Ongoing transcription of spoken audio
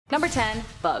Number 10.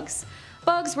 Bugs.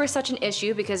 Bugs were such an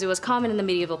issue because it was common in the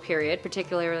medieval period,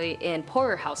 particularly in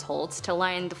poorer households, to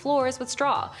line the floors with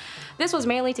straw. This was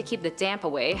mainly to keep the damp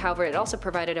away, however it also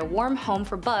provided a warm home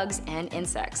for bugs and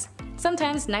insects.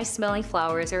 Sometimes nice smelling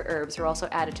flowers or herbs were also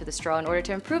added to the straw in order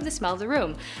to improve the smell of the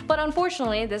room, but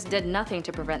unfortunately this did nothing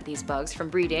to prevent these bugs from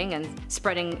breeding and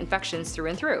spreading infections through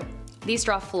and through. These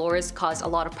straw floors caused a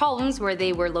lot of problems where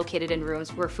they were located in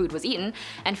rooms where food was eaten,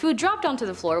 and food dropped onto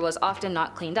the floor was often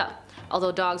not cleaned up.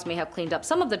 Although dogs may have cleaned up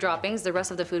some of the droppings, the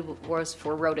rest of the food was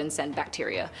for rodents and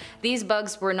bacteria. These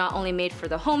bugs were not only made for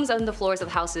the homes and the floors of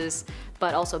houses,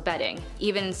 but also bedding.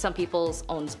 Even some people's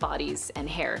own bodies and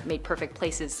hair made perfect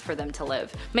places for them to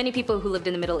live. Many people who lived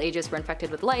in the Middle Ages were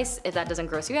infected with lice, if that doesn't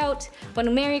gross you out.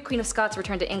 When Mary, Queen of Scots,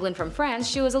 returned to England from France,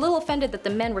 she was a little offended that the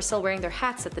men were still wearing their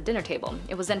hats at the dinner table.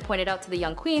 It was then pointed out to the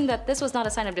young queen that this was not a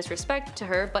sign of disrespect to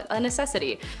her, but a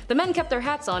necessity. The men kept their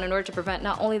hats on in order to prevent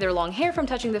not only their long hair from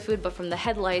touching the food, but from the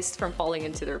head lice from falling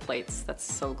into their plates. That's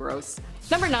so gross.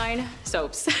 Number 9.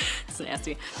 Soaps. It's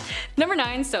nasty. Number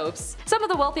 9. Soaps. Some of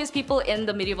the wealthiest people in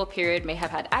the medieval period may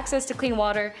have had access to clean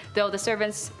water, though the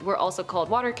servants were also called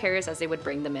water carriers as they would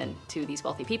bring them in to these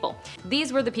wealthy people.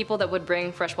 These were the people that would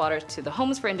bring fresh water to the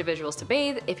homes for individuals to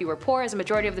bathe. If you were poor, as a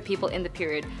majority of the people in the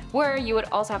period were, you would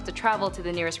also have to travel to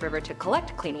the nearest river to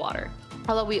collect clean water.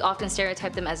 Although we often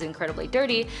stereotype them as incredibly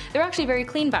dirty, they were actually very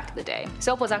clean back in the day.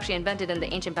 Soap was actually invented in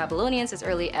the ancient Babylonians as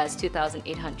early as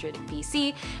 2800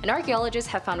 BC, and archaeologists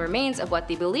have found remains of what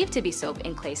they believe to be soap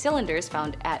in clay cylinders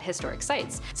found at historic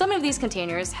sites. Some of these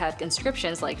containers had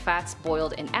inscriptions like fats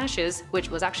boiled in ashes,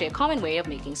 which was actually a common way of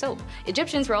making soap.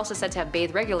 Egyptians were also said to have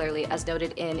bathed regularly, as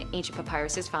noted in ancient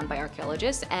papyruses found by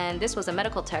archaeologists, and this was a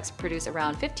medical text produced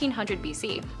around 1500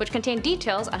 BC, which contained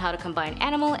details on how to combine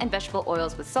animal and vegetable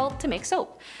oils with salt to make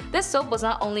soap. This soap was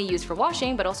not only used for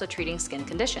washing, but also treating skin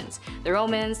conditions. The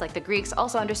Romans, like the Greeks,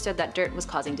 also understood that dirt was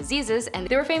causing diseases, and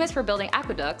they were famous for building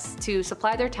aqueducts to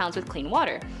supply their towns with clean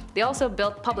water. They also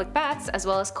built public baths as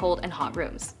well as cold and hot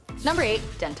rooms. Number 8.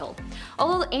 Dental.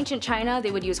 Although in ancient China they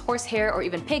would use horsehair or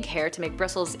even pig hair to make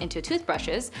bristles into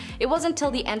toothbrushes, it wasn't until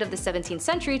the end of the 17th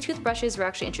century toothbrushes were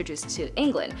actually introduced to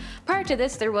England. Prior to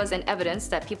this, there was an evidence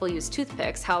that people used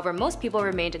toothpicks, however most people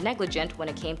remained negligent when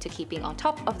it came to keeping on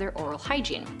top of their oral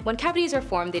hygiene. When cavities are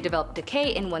formed, they develop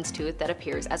decay in one's tooth that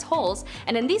appears as holes,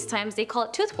 and in these times they call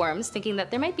it toothworms, thinking that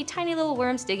there might be tiny little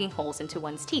worms digging holes into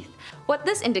one's teeth. What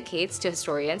this indicates to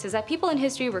historians is that people in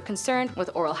history were concerned with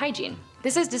oral hygiene.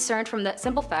 This is discerned from the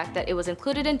simple fact that it was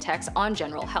included in texts on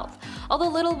general health. Although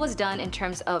little was done in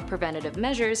terms of preventative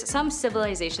measures, some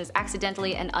civilizations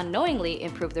accidentally and unknowingly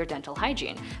improved their dental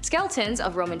hygiene. Skeletons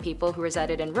of Roman people who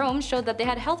resided in Rome showed that they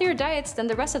had healthier diets than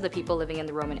the rest of the people living in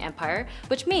the Roman Empire,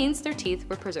 which means their teeth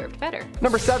were preserved better.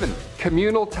 Number 7.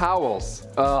 Communal towels.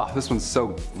 Ugh, this one's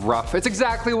so rough. It's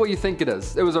exactly what you think it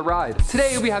is. It was a ride.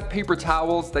 Today we have paper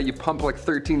towels that you pump like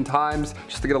 13 times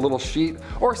just to get a little sheet,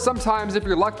 or sometimes if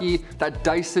you're lucky, that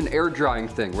Dyson air drying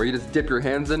thing where you just dip your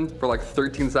hands in for like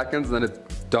 13 seconds and then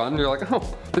it's done. You're like,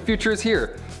 oh, the future is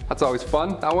here. That's always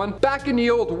fun, that one. Back in the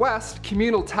Old West,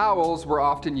 communal towels were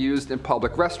often used in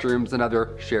public restrooms and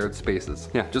other shared spaces.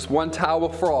 Yeah, just one towel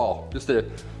for all, just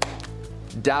to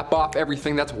dap off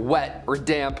everything that's wet or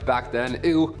damp back then.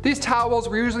 Ew. These towels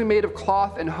were usually made of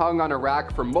cloth and hung on a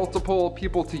rack for multiple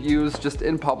people to use just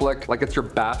in public, like it's your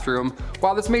bathroom.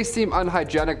 While this may seem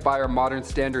unhygienic by our modern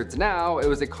standards now, it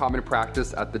was a common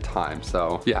practice at the time.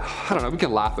 So yeah, I don't know, we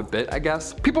can laugh a bit, I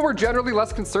guess. People were generally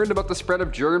less concerned about the spread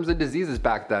of germs and diseases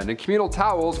back then, and communal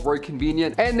towels were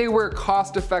convenient and they were a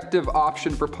cost-effective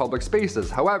option for public spaces.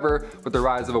 However, with the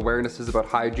rise of awarenesses about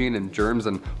hygiene and germs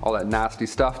and all that nasty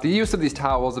stuff, the use of these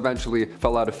towels eventually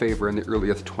fell out of favor in the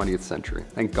earliest 20th century.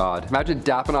 Thank God. Imagine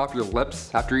dapping off your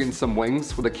lips after eating some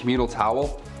wings with a communal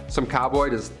towel. Some cowboy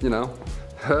just, you know,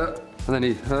 and then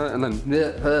and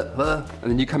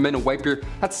then you come in and wipe your,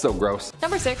 that's so gross.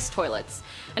 Number 6. Toilets.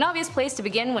 An obvious place to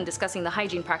begin when discussing the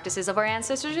hygiene practices of our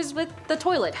ancestors is with the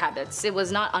toilet habits. It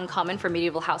was not uncommon for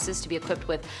medieval houses to be equipped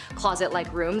with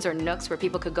closet-like rooms or nooks where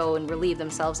people could go and relieve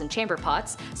themselves in chamber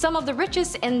pots. Some of the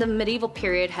richest in the medieval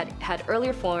period had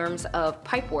earlier forms of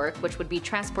pipework, which would be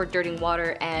transport dirty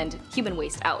water and human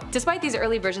waste out. Despite these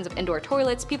early versions of indoor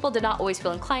toilets, people did not always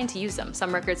feel inclined to use them.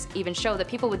 Some records even show that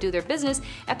people would do their business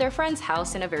at their friend's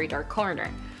house in a very dark corner.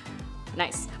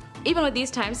 Nice. Even with these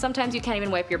times, sometimes you can't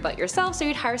even wipe your butt yourself, so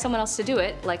you'd hire someone else to do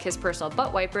it. Like his personal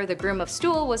butt wiper, the groom of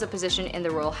stool was a position in the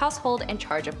royal household in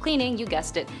charge of cleaning, you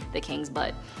guessed it, the king's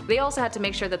butt. They also had to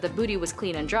make sure that the booty was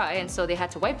clean and dry, and so they had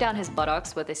to wipe down his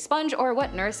buttocks with a sponge or a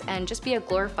wet nurse and just be a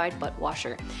glorified butt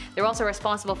washer. They were also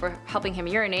responsible for helping him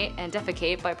urinate and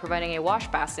defecate by providing a wash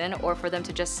basin, or for them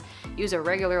to just use a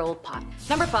regular old pot.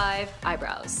 Number 5.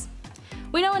 Eyebrows.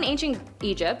 We know in ancient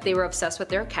Egypt they were obsessed with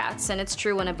their cats, and it's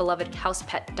true when a beloved house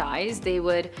pet dies, they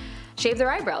would shave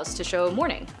their eyebrows to show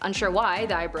mourning. Unsure why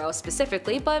the eyebrows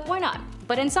specifically, but why not?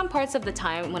 But in some parts of the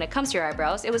time when it comes to your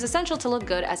eyebrows, it was essential to look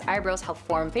good, as eyebrows help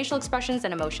form facial expressions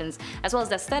and emotions, as well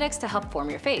as aesthetics to help form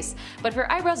your face. But if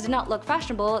your eyebrows did not look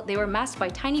fashionable, they were masked by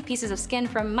tiny pieces of skin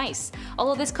from mice.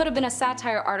 Although this could have been a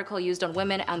satire article used on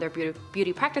women and their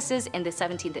beauty practices in the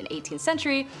 17th and 18th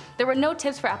century, there were no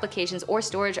tips for applications or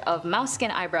storage of mouse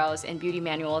skin eyebrows in beauty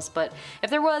manuals, but if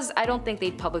there was, I don't think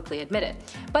they'd publicly admit it.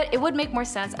 But it would make more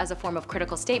sense as a form of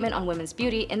critical statement on women's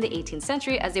beauty in the 18th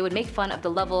century, as they would make fun of the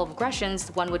level of aggressions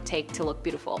one would take to look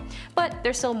beautiful. But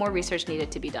there's still more research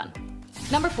needed to be done.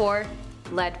 Number 4.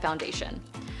 Lead foundation.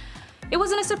 It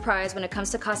wasn't a surprise when it comes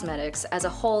to cosmetics. As a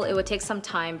whole, it would take some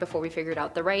time before we figured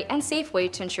out the right and safe way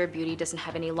to ensure beauty doesn't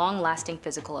have any long-lasting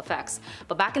physical effects.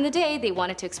 But back in the day, they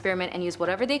wanted to experiment and use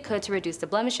whatever they could to reduce the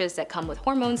blemishes that come with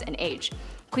hormones and age.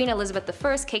 Queen Elizabeth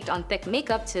I caked on thick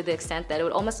makeup to the extent that it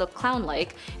would almost look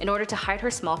clown-like in order to hide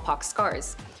her smallpox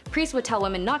scars. Priests would tell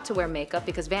women not to wear makeup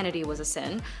because vanity was a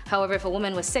sin. However, if a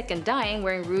woman was sick and dying,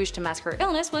 wearing rouge to mask her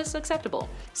illness was acceptable.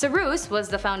 Ceruse was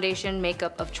the foundation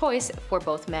makeup of choice for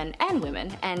both men and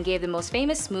women, and gave the most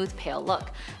famous smooth pale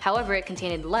look. However, it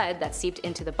contained lead that seeped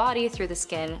into the body through the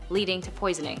skin, leading to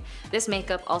poisoning. This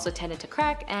makeup also tended to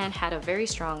crack and had a very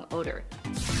strong odor.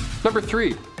 Number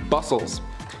 3. Bustles.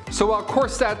 So while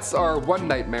corsets are one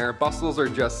nightmare, bustles are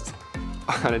just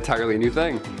an entirely new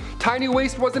thing. Tiny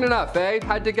waist wasn't enough, eh?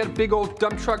 Had to get big old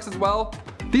dump trucks as well?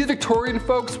 These Victorian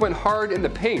folks went hard in the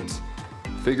paint.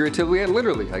 Figuratively and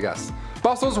literally, I guess.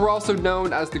 Bustles were also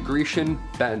known as the Grecian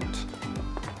bend.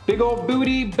 Big old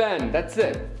booty bend, that's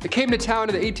it. It came to town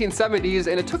in the 1870s,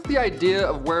 and it took the idea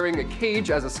of wearing a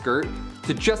cage as a skirt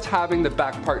to just having the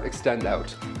back part extend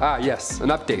out. Ah yes, an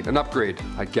update, an upgrade,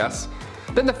 I guess.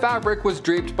 Then the fabric was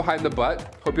draped behind the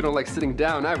butt. Hope you don't like sitting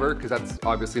down ever, because that's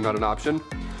obviously not an option.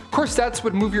 Corsets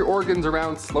would move your organs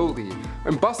around slowly,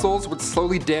 and bustles would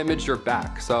slowly damage your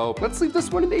back. So let's leave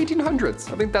this one in the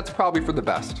 1800s. I think that's probably for the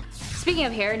best. Speaking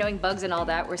of hair, knowing bugs and all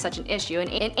that were such an issue, in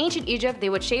ancient Egypt they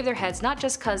would shave their heads not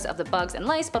just because of the bugs and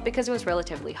lice, but because it was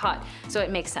relatively hot, so it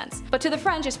makes sense. But to the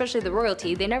French, especially the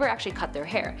royalty, they never actually cut their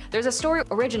hair. There's a story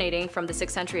originating from the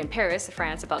 6th century in Paris,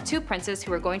 France, about 2 princes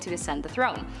who were going to descend the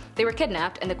throne. They were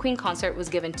kidnapped, and the queen consort was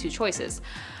given 2 choices.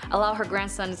 Allow her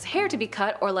grandson's hair to be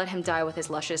cut, or let him die with his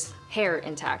luscious hair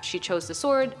intact. She chose the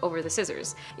sword over the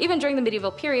scissors. Even during the medieval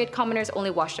period, commoners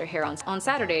only washed their hair on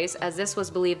Saturdays, as this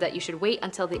was believed that you should wait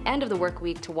until the end of the work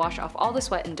week to wash off all the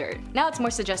sweat and dirt. Now it's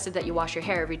more suggested that you wash your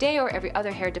hair every day or every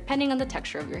other hair depending on the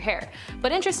texture of your hair.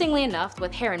 But interestingly enough,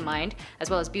 with hair in mind, as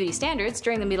well as beauty standards,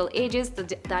 during the Middle Ages,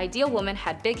 the ideal woman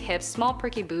had big hips, small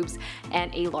perky boobs,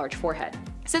 and a large forehead.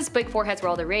 Since big foreheads were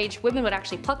all the rage, women would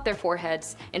actually pluck their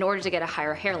foreheads in order to get a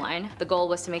higher hairline. The goal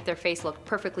was to make their face look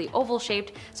perfectly oval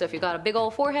shaped, so if you got a big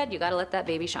old forehead, you gotta let that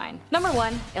baby shine. Number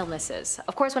 1. Illnesses.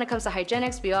 Of course, when it comes to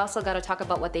hygienics, we also gotta talk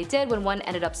about what they did when one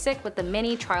ended up sick, with the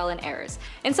many trial and errors.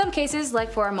 In some cases,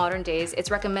 like for our modern days,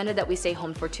 it's recommended that we stay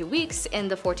home for 2 weeks. In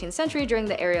the 14th century, during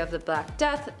the era of the Black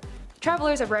Death,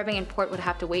 travelers arriving in port would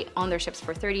have to wait on their ships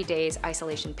for 30 days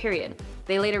isolation period.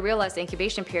 They later realized the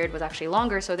incubation period was actually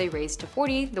longer, so they raised to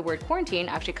 40. The word quarantine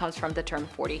actually comes from the term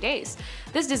 40 days.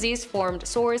 This disease formed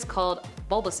sores called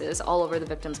bulbuses all over the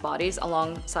victims' bodies,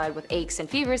 alongside with aches and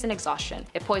fevers and exhaustion.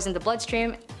 It poisoned the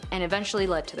bloodstream and eventually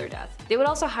led to their death. They would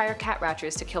also hire cat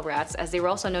ratchers to kill rats, as they were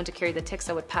also known to carry the ticks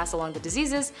that would pass along the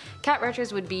diseases. Cat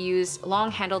ratchers would be used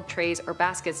long-handled trays or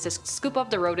baskets to scoop up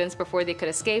the rodents before they could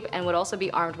escape, and would also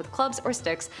be armed with clubs or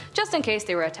sticks just in case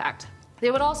they were attacked. They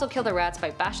would also kill the rats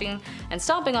by bashing and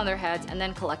stomping on their heads, and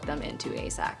then collect them into a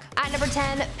sack. At number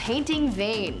 10, painting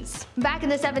veins. Back in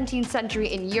the 17th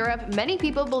century in Europe, many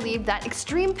people believed that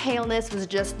extreme paleness was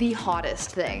just the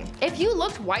hottest thing. If you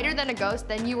looked whiter than a ghost,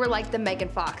 then you were like the Megan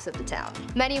Fox of the town.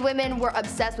 Many women were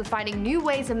obsessed with finding new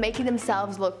ways of making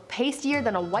themselves look pastier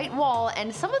than a white wall,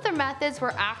 and some of their methods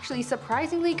were actually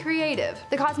surprisingly creative.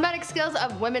 The cosmetic skills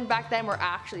of women back then were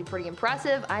actually pretty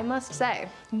impressive, I must say.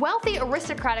 Wealthy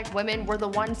aristocratic women were the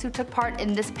ones who took part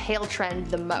in this pale trend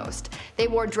the most. They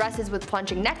wore dresses with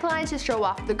plunging necklines to show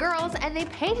off the girls, and they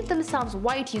painted themselves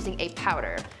white using a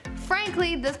powder.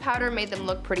 frankly, this powder made them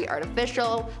look pretty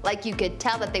artificial, like you could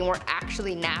tell that they weren't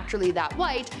actually naturally that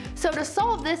white, so to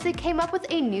solve this it came up with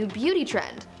a new beauty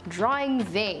trend: drawing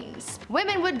veins.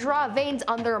 Women would draw veins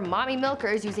on their mommy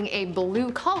milkers using a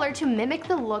blue color to mimic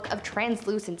the look of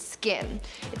translucent skin.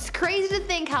 It's crazy to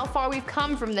think how far we've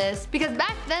come from this, because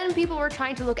back then people were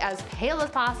trying to look as pale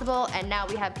as possible, and now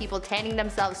we have people tanning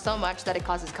themselves so much that it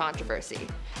causes controversy.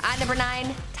 At number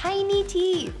 9, tiny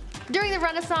teeth. During the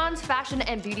Renaissance, fashion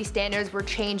and beauty standards were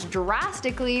changed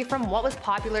drastically from what was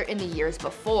popular in the years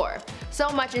before. So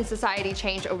much in society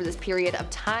changed over this period of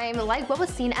time, like what was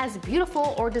seen as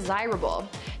beautiful or desirable.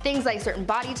 Things like certain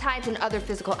body types and other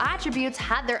physical attributes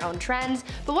had their own trends,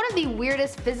 but one of the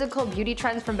weirdest physical beauty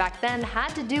trends from back then had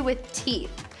to do with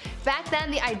teeth. Back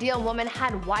then, the ideal woman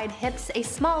had wide hips, a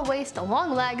small waist,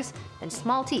 long legs, and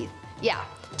small teeth. Yeah.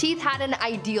 Teeth had an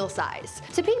ideal size.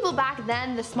 To people back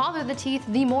then, the smaller the teeth,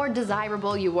 the more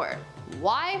desirable you were.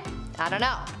 Why? I don't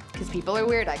know. Because people are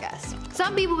weird, I guess.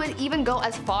 Some people would even go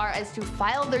as far as to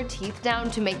file their teeth down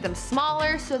to make them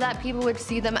smaller so that people would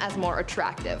see them as more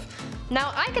attractive.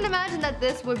 Now, I can imagine that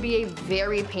this would be a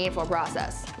very painful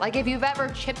process. Like if you've ever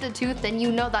chipped a tooth, then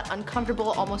you know that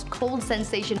uncomfortable, almost cold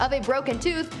sensation of a broken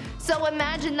tooth, so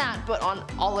imagine that, but on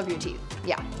all of your teeth.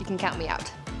 Yeah, you can count me out.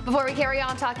 Before we carry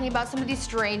on talking about some of these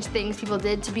strange things people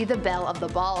did to be the belle of the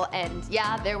ball, and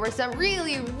yeah, there were some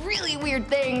really weird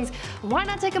things, why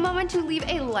not take a moment to leave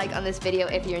a like on this video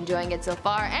if you're enjoying it so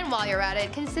far, and while you're at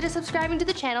it, consider subscribing to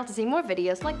the channel to see more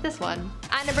videos like this one.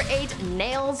 At number 8,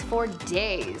 nails for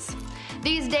days.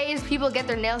 These days, people get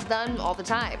their nails done all the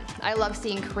time. I love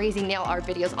seeing crazy nail art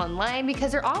videos online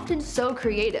because they're often so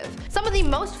creative. Some of the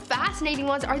most fascinating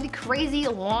ones are the crazy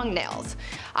long nails.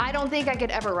 I don't think I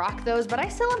could ever rock those, but I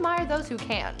still admire those who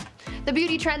can. The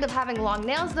beauty trend of having long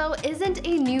nails, though, isn't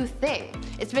a new thing.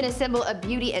 It's been a symbol of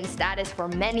beauty and status for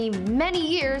many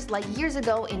years, like years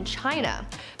ago in China.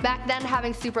 Back then,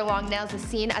 having super long nails was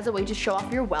seen as a way to show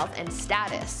off your wealth and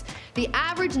status. The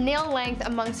average nail length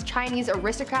amongst Chinese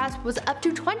aristocrats was up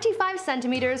to 25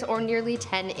 centimeters or nearly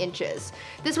 10 inches.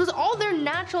 This was all their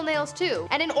natural nails too,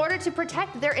 and in order to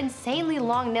protect their insanely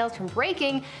long nails from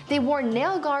breaking, they wore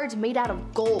nail guards made out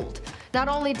of gold. Not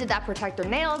only did that protect their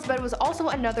nails, but it was also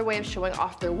another way of showing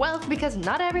off their wealth because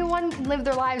not everyone can live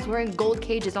their lives wearing gold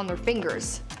cages on their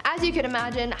fingers. As you can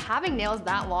imagine, having nails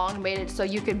that long made it so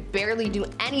you could barely do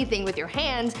anything with your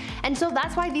hands, and so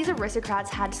that's why these aristocrats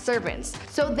had servants,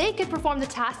 so they could perform the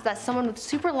tasks that someone with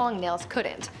super long nails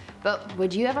couldn't. But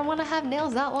would you ever want to have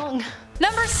nails that long?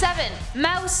 Number 7.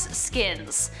 Mouse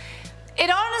skins. It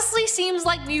honestly seems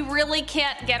like we really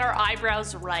can't get our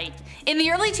eyebrows right. In the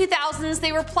early 2000s,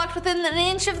 they were plucked within an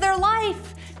inch of their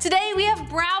life. Today we have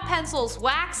brow pencils,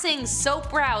 waxing,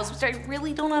 soap brows, which I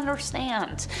really don't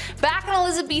understand. Back in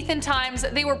Elizabethan times,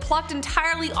 they were plucked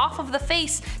entirely off of the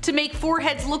face to make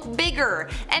foreheads look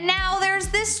bigger, and now there's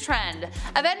this trend.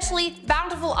 Eventually,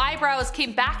 bountiful eyebrows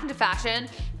came back into fashion,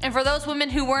 and for those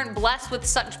women who weren't blessed with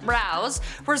such brows,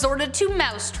 resorted to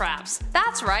mouse traps.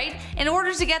 That's right, in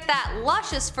order to get that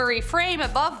luscious furry frame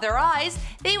above their eyes,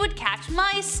 they would catch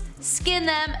mice, skin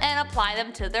them, and apply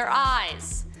them to their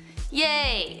eyes.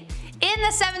 Yay! In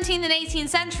the 17th and 18th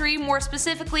century, more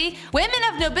specifically, women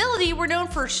of nobility were known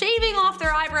for shaving off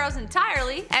their eyebrows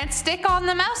entirely and stick on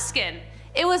the mouse skin.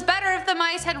 It was better if the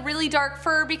mice had really dark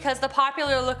fur because the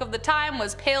popular look of the time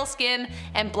was pale skin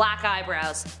and black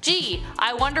eyebrows. Gee,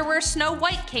 I wonder where Snow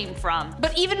White came from.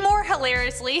 But even more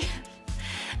hilariously,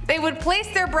 they would place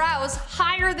their brows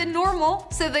higher than normal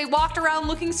so they walked around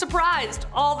looking surprised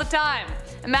all the time.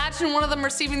 Imagine one of them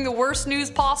receiving the worst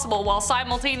news possible while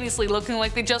simultaneously looking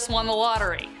like they just won the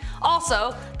lottery.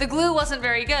 Also, the glue wasn't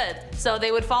very good, so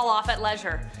they would fall off at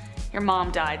leisure. Your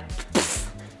mom died.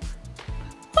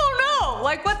 Oh no!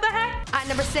 Like what the heck? At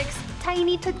number 6,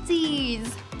 tiny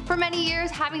tootsies. For many years,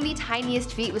 having the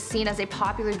tiniest feet was seen as a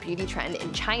popular beauty trend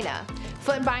in China.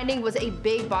 Foot binding was a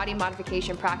big body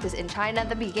modification practice in China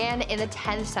that began in the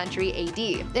 10th century AD.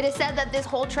 It is said that this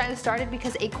whole trend started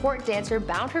because a court dancer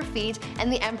bound her feet,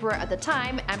 and the emperor at the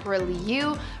time, Emperor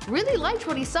Liu, really liked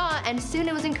what he saw, and soon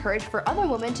it was encouraged for other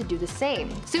women to do the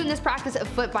same. Soon this practice of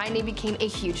foot binding became a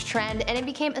huge trend, and it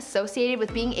became associated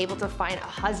with being able to find a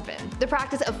husband. The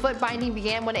practice of foot binding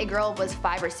began when a girl was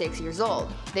 5 or 6 years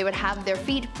old. They would have their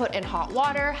feet put in hot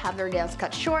water, have their nails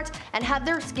cut short, and have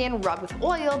their skin rubbed with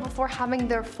oil before having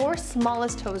their 4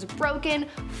 smallest toes broken,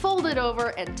 folded over,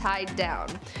 and tied down.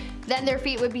 Then their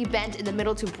feet would be bent in the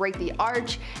middle to break the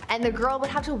arch, and the girl would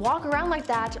have to walk around like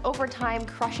that over time,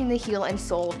 crushing the heel and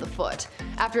sole of the foot.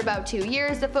 After about 2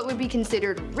 years, the foot would be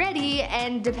considered ready,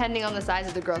 and depending on the size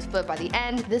of the girl's foot by the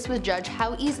end, this would judge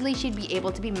how easily she'd be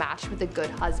able to be matched with a good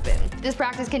husband. This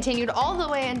practice continued all the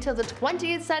way until the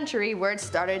 20th century, where it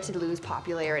started to lose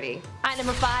popularity. At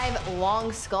number 5,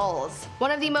 long skulls.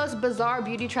 One of the most bizarre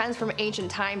beauty trends from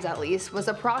ancient times, at least, was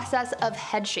the process of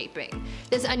head shaping.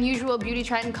 This unusual beauty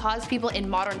trend caused people in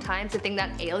modern times to think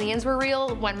that aliens were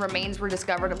real when remains were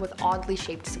discovered with oddly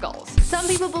shaped skulls. Some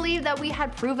people believe that we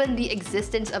had proven the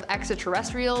existence of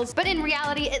extraterrestrials, but in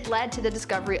reality it led to the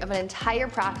discovery of an entire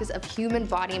practice of human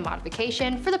body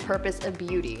modification for the purpose of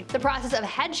beauty. The process of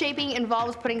head shaping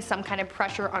involves putting some kind of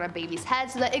pressure on a baby's head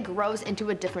so that it grows into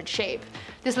a different shape.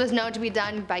 This was known to be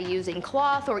done by using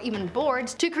cloth or even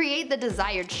boards to create the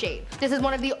desired shape. This is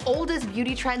one of the oldest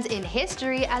beauty trends in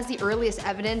history, as the earliest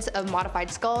evidence of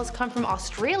modified skulls come from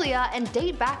Australia and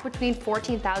date back between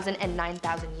 14,000 and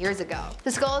 9,000 years ago.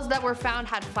 The skulls that were found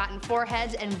had flattened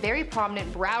foreheads and very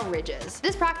prominent brow ridges.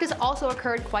 This practice also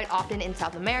occurred quite often in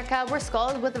South America, where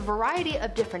skulls with a variety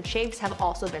of different shapes have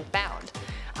also been found.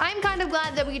 I'm kind of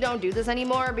glad that we don't do this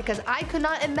anymore, because I could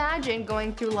not imagine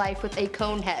going through life with a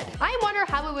cone head. I wonder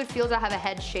how it would feel to have a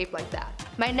head shaped like that.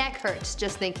 My neck hurts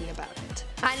just thinking about it.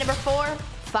 At number 4,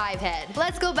 5-head.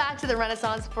 Let's go back to the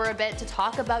Renaissance for a bit to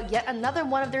talk about yet another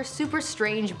one of their super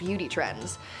strange beauty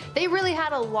trends. They really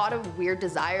had a lot of weird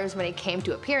desires when it came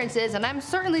to appearances, and I'm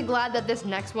certainly glad that this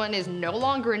next one is no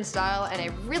longer in style, and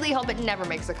I really hope it never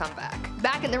makes a comeback.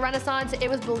 Back in the Renaissance, it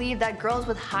was believed that girls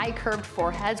with high curved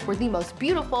foreheads were the most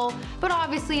beautiful, but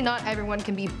obviously not everyone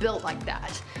can be built like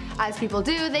that. As people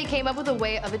do, they came up with a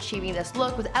way of achieving this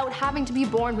look without having to be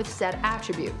born with said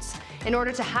attributes. In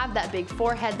order to have that big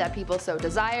forehead that people so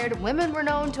desired, women were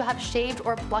known to have shaved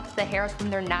or plucked the hairs from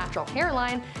their natural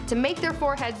hairline to make their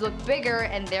foreheads look bigger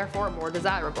and therefore more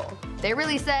desirable. They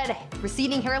really said,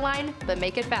 receding hairline, but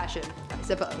make it fashion, I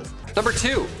suppose. Number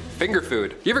 2, finger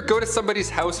food. You ever go to somebody's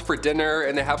house for dinner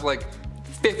and they have like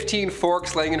 15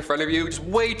 forks laying in front of you, just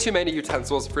way too many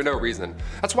utensils for no reason.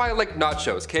 That's why I like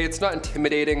nachos, okay? It's not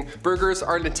intimidating. Burgers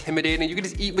aren't intimidating. You can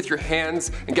just eat with your hands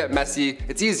and get messy.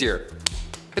 It's easier.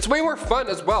 It's way more fun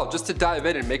as well, just to dive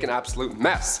in and make an absolute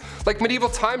mess. Like medieval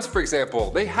times, for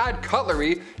example, they had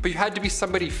cutlery, but you had to be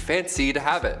somebody fancy to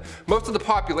have it. Most of the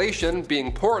population,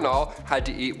 being poor and all, had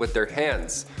to eat with their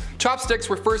hands. Chopsticks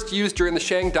were first used during the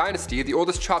Shang Dynasty. The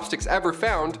oldest chopsticks ever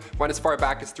found went as far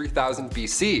back as 3000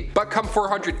 BC. But come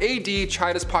 400 AD,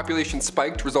 China's population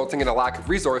spiked, resulting in a lack of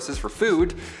resources for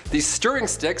food. These stirring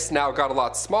sticks now got a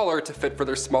lot smaller to fit for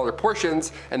their smaller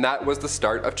portions, and that was the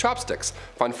start of chopsticks.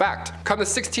 Fun fact, come the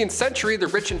 16th century, the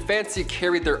rich and fancy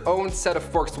carried their own set of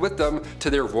forks with them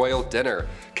to their royal dinner.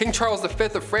 King Charles V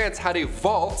of France had a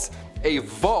vault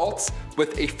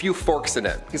with a few forks in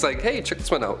it. He's like, hey, check this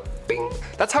one out. Bing.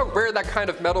 That's how rare that kind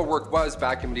of metalwork was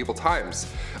back in medieval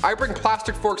times. I bring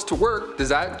plastic forks to work. Does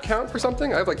that count for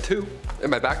something? I have like 2 in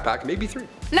my backpack, maybe 3.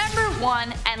 Number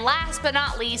 1, and last but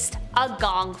not least, a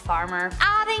gong farmer.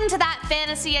 Adding to that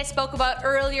fantasy I spoke about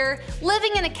earlier,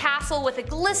 living in a castle with a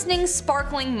glistening,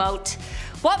 sparkling moat.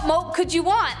 What moat could you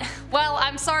want? Well,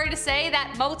 I'm sorry to say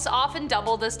that moats often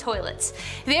doubled as toilets.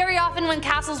 Very often when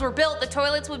castles were built, the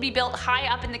toilets would be built high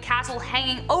up in the castle,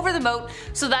 hanging over the moat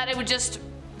so that it would just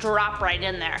drop right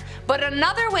in there. But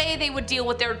another way they would deal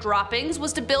with their droppings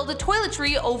was to build a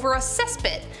toiletry over a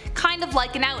cesspit, kind of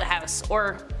like an outhouse,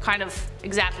 or kind of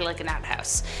exactly like an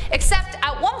outhouse. Except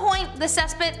at one point the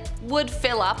cesspit would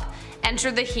fill up.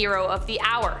 Enter the hero of the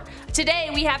hour. Today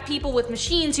we have people with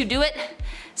machines who do it.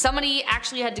 Somebody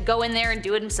actually had to go in there and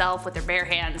do it himself with their bare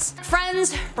hands.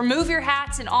 Friends, remove your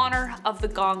hats in honor of the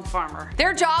gong farmer.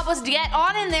 Their job was to get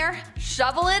on in there,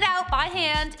 shovel it out by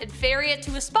hand, and ferry it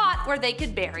to a spot where they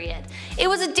could bury it. It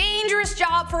was a dangerous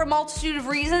job for a multitude of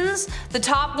reasons, the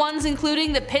top ones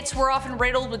including the pits were often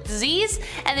riddled with disease,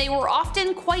 and they were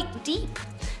often quite deep.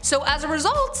 So as a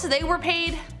result, they were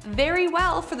paid very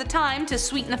well for the time to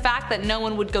sweeten the fact that no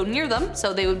one would go near them,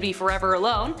 so they would be forever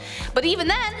alone. But even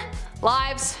then,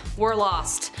 lives were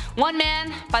lost. One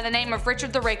man by the name of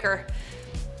Richard the Raker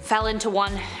fell into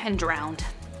one and drowned.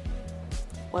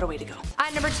 What a way to go.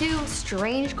 At number 2,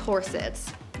 strange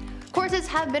corsets. Corsets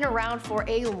have been around for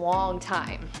a long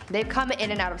time. They've come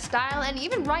in and out of style, and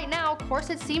even right now,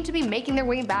 corsets seem to be making their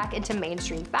way back into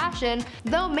mainstream fashion,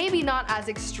 though maybe not as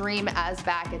extreme as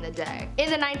back in the day. In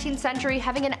the 19th century,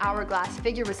 having an hourglass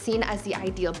figure was seen as the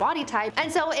ideal body type, and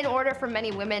so in order for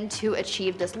many women to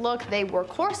achieve this look, they wore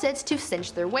corsets to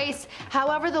cinch their waists.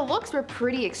 However, the looks were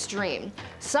pretty extreme.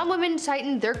 Some women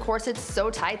tightened their corsets so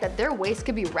tight that their waist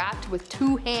could be wrapped with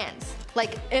 2 hands.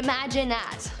 Like, imagine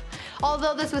that.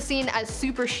 Although this was seen as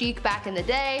super chic back in the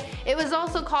day, it was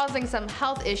also causing some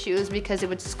health issues because it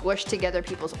would squish together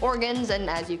people's organs, and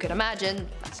as you can imagine,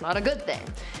 that's not a good thing.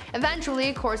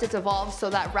 Eventually, corsets evolved so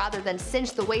that rather than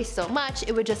cinch the waist so much,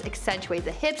 it would just accentuate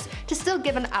the hips to still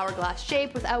give an hourglass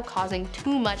shape without causing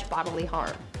too much bodily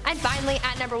harm. And finally,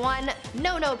 at number 1,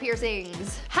 no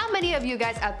piercings. How many of you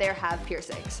guys out there have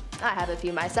piercings? I have a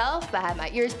few myself. I have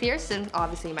my ears pierced, and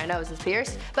obviously my nose is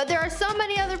pierced. But there are so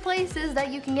many other places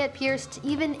that you can get pierced,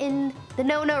 even in the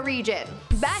no region.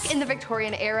 Back in the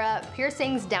Victorian era,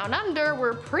 piercings down under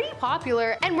were pretty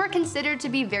popular and were considered to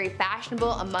be very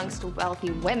fashionable amongst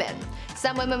wealthy women.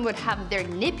 Some women would have their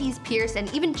nippies pierced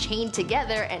and even chained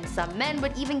together, and some men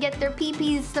would even get their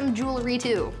peepees some jewelry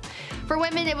too. For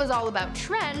women, it was all about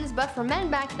trends, but for men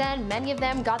back then, many of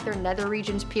them got their nether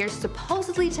regions pierced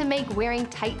supposedly to make wearing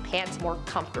tight pants more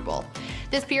comfortable.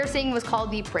 This piercing was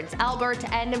called the Prince Albert,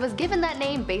 and it was given that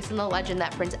name based on the legend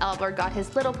that Prince Albert got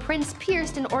his little prince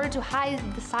pierced in order to hide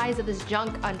the size of his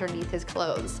junk underneath his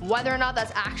clothes. Whether or not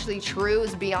that's actually true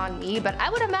is beyond me, but I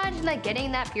would imagine that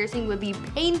getting that piercing would be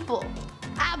painful.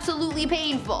 Absolutely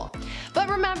painful. But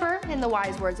remember, in the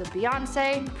wise words of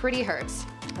Beyonce, pretty hurts.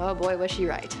 Oh boy, was she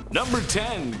right. Number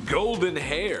 10. Golden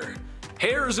hair.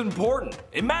 Hair is important.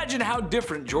 Imagine how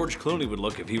different George Clooney would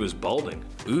look if he was balding.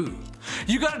 Ooh.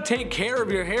 You gotta take care of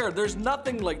your hair. There's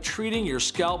nothing like treating your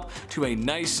scalp to a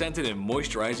nice scented and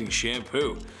moisturizing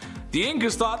shampoo. The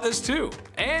Incas thought this too,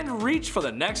 and reached for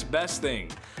the next best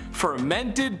thing.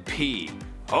 Fermented pea.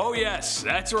 Oh yes,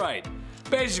 that's right.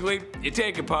 Basically, you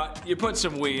take a pot, you put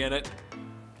some wee in it,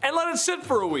 and let it sit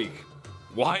for a week.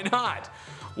 Why not?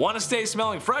 Want to stay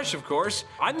smelling fresh, of course.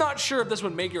 I'm not sure if this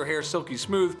would make your hair silky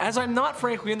smooth, as I'm not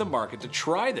frankly in the market to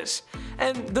try this.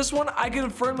 And this one, I can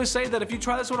firmly say that if you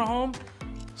try this one at home,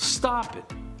 stop it.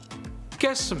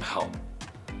 Get some help.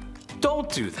 Don't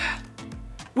do that.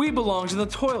 Wee belongs in the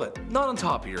toilet, not on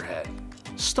top of your head.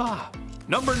 Stop.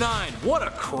 Number 9. What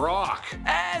a crock!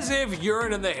 As if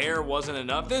urine in the hair wasn't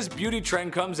enough, this beauty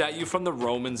trend comes at you from the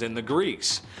Romans and the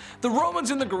Greeks. The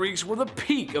Romans and the Greeks were the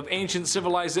peak of ancient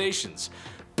civilizations,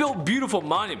 built beautiful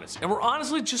monuments, and were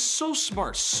honestly just so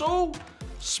smart, so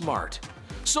smart.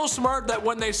 So smart that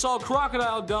when they saw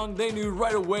crocodile dung, they knew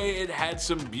right away it had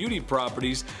some beauty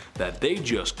properties that they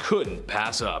just couldn't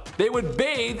pass up. They would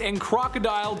bathe in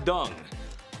crocodile dung.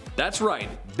 That's right,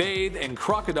 bathe in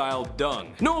crocodile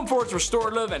dung. Known for its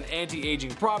restorative and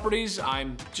anti-aging properties,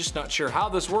 I'm just not sure how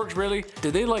this works really.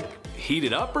 Did they like heat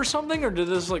it up or something, or did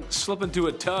this like slip into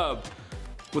a tub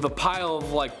with a pile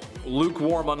of like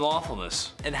lukewarm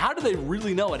unlawfulness? And how do they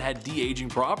really know it had de-aging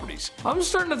properties? I'm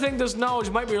starting to think this knowledge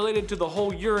might be related to the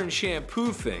whole urine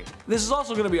shampoo thing. This is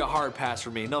also gonna be a hard pass for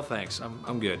me. No thanks,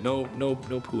 I'm good. No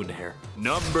poo in the hair.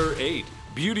 Number 8.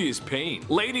 Beauty is pain.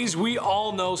 Ladies, we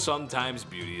all know sometimes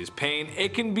beauty is pain.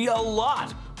 It can be a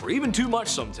lot, or even too much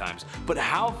sometimes. But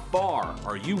how far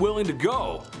are you willing to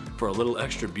go for a little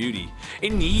extra beauty?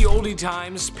 In ye olde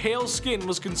times, pale skin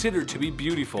was considered to be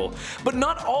beautiful, but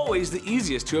not always the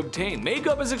easiest to obtain.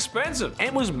 Makeup is expensive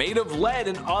and was made of lead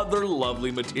and other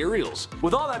lovely materials.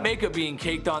 With all that makeup being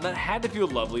caked on, that had to feel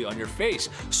lovely on your face.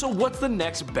 So what's the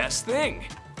next best thing?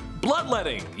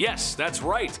 Bloodletting, yes, that's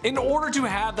right. In order to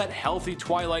have that healthy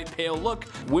twilight pale look,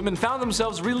 women found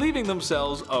themselves relieving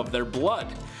themselves of their blood.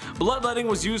 Bloodletting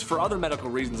was used for other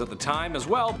medical reasons at the time as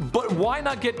well, but why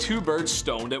not get 2 birds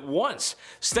stoned at once?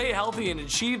 Stay healthy and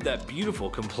achieve that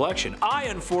beautiful complexion. I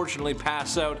unfortunately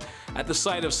pass out at the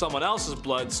sight of someone else's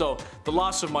blood, so the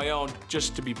loss of my own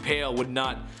just to be pale would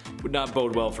not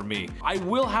bode well for me. I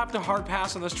will have to hard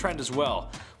pass on this trend as well.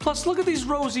 Plus, look at these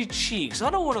rosy cheeks. I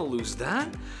don't want to lose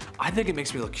that. I think it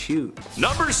makes me look cute.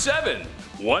 Number 7.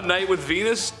 1 night with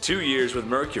Venus, 2 years with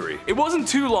Mercury. It wasn't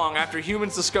too long after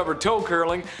humans discovered toe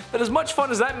curling that as much fun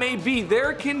as that may be,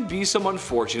 there can be some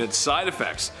unfortunate side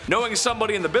effects. Knowing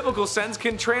somebody in the biblical sense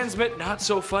can transmit not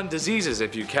so fun diseases,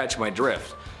 if you catch my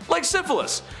drift. Like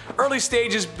syphilis. Early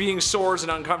stages being sores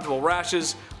and uncomfortable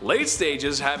rashes, late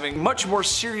stages having much more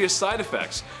serious side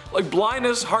effects, like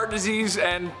blindness, heart disease,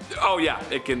 and oh yeah,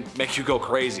 it can make you go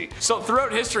crazy. So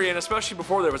throughout history, and especially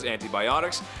before there was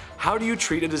antibiotics, how do you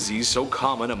treat a disease so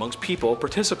common amongst people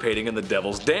participating in the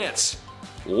devil's dance?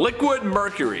 Liquid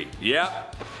mercury.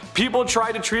 Yep. People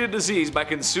tried to treat a disease by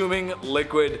consuming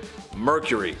liquid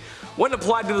mercury. When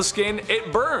applied to the skin,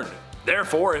 it burned.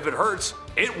 Therefore, if it hurts,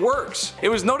 it works. It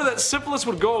was noted that syphilis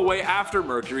would go away after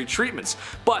mercury treatments,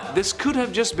 but this could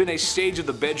have just been a stage of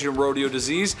the bedroom rodeo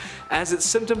disease, as its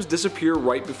symptoms disappear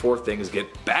right before things get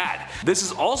bad. This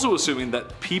is also assuming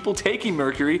that people taking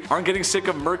mercury aren't getting sick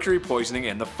of mercury poisoning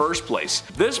in the first place.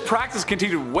 This practice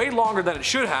continued way longer than it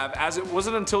should have, as it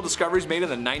wasn't until discoveries made in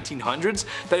the 1900s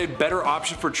that a better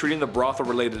option for treating the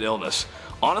brothel-related illness.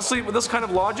 Honestly, with this kind of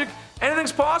logic,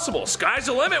 anything's possible. Sky's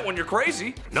the limit when you're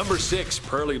crazy. Number 6.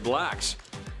 Pearly blacks.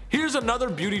 Here's another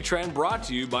beauty trend brought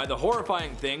to you by the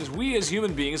horrifying things we as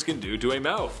human beings can do to a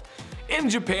mouth. In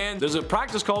Japan, there's a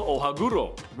practice called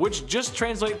ohaguro, which just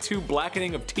translates to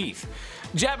blackening of teeth.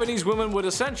 Japanese women would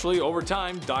essentially, over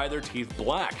time, dye their teeth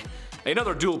black.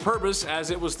 Another dual purpose,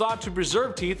 as it was thought to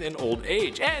preserve teeth in old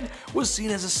age, and was seen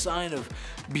as a sign of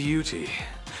beauty.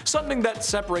 Something that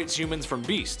separates humans from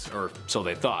beasts, or so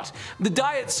they thought. The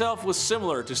dye itself was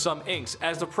similar to some inks,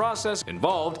 as the process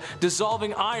involved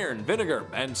dissolving iron, vinegar,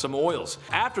 and some oils.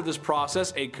 After this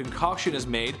process, a concoction is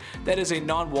made that is a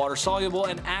non-water soluble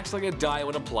and acts like a dye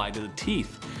when applied to the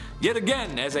teeth. Yet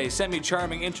again, as a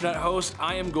semi-charming internet host,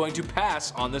 I am going to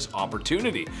pass on this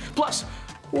opportunity. Plus,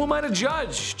 who am I to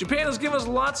judge? Japan has given us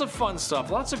lots of fun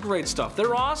stuff, lots of great stuff.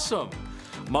 They're awesome.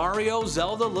 Mario,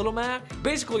 Zelda, Little Mac?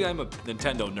 Basically, I'm a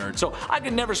Nintendo nerd, so I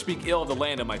can never speak ill of the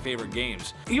land of my favorite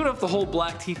games. Even if the whole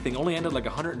black teeth thing only ended like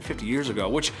 150 years ago,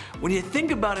 which, when you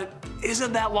think about it,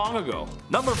 isn't that long ago.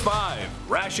 Number 5.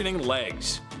 Rationing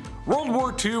legs. World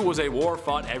War II was a war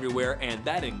fought everywhere, and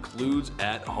that includes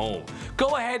at home.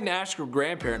 Go ahead and ask your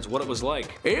grandparents what it was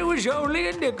like. It was only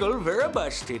a nickel for a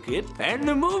bus ticket, and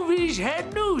the movies had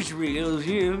newsreels,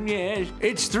 yes.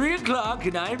 It's 3 o'clock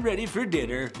and I'm ready for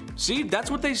dinner. See,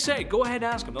 that's what they say. Go ahead and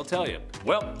ask them, they'll tell you.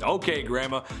 Well, okay,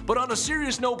 Grandma, but on a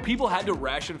serious note, people had to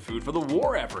ration food for the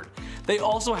war effort. They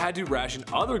also had to ration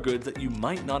other goods that you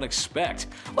might not expect,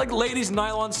 like ladies'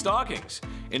 nylon stockings.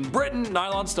 In Britain,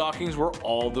 nylon stockings were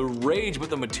all the rage, but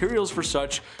the materials for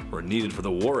such were needed for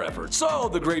the war effort. So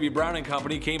the Gravy Browning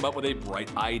Company came up with a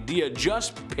bright idea: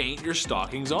 just paint your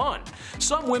stockings on.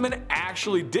 Some women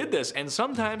actually did this, and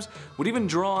sometimes would even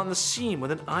draw on the seam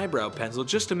with an eyebrow pencil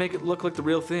just to make it look like the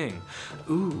real thing.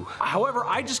 Ooh. However,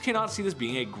 I just cannot see this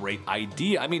being a great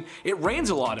idea. I mean, it rains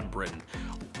a lot in Britain.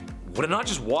 Would it not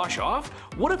just wash off?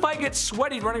 What if I get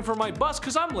sweaty running for my bus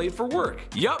because I'm late for work?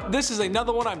 Yup, this is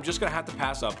another one I'm just gonna have to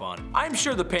pass up on. I'm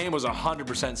sure the pain was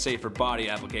 100% safe for body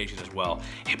application as well.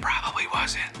 It probably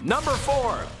wasn't. Number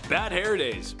 4. Bad hair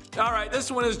days. Alright,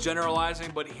 this one is generalizing,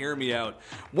 but hear me out.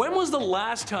 When was the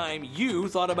last time you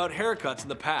thought about haircuts in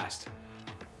the past?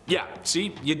 Yeah,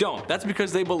 see, you don't. That's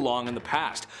because they belong in the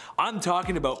past. I'm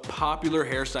talking about popular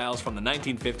hairstyles from the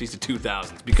 1950s to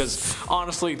 2000s, because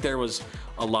honestly, there was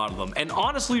a lot of them. And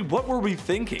honestly, what were we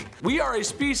thinking? We are a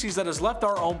species that has left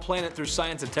our own planet through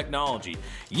science and technology.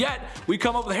 Yet, we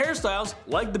come up with hairstyles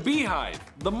like the beehive,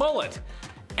 the mullet,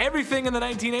 everything in the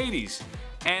 1980s.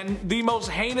 And the most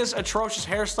heinous, atrocious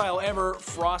hairstyle ever,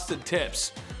 frosted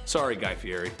tips. Sorry, Guy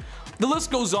Fieri. The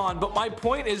list goes on, but my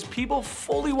point is people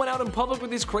fully went out in public with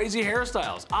these crazy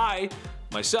hairstyles. I,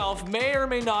 myself, may or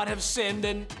may not have sinned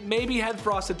and maybe had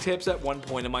frosted tips at one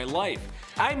point in my life.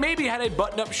 I maybe had a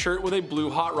button-up shirt with a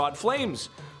blue hot rod flames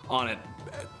on it.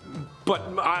 But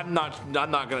I'm not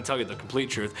gonna tell you the complete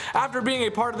truth. After being a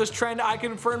part of this trend, I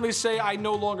can firmly say I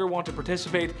no longer want to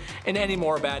participate in any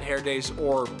more bad hair days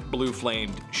or blue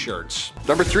flamed shirts.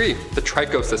 Number 3, the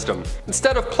tricho system.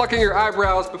 Instead of plucking your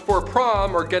eyebrows before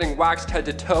prom or getting waxed head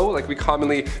to toe like we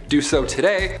commonly do so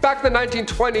today, back in the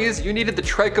 1920s, you needed the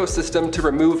tricho system to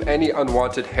remove any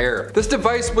unwanted hair. This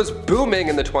device was booming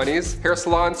in the 20s. Hair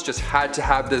salons just had to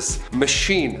have this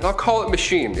machine. And I'll call it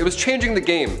machine. It was changing the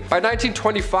game. By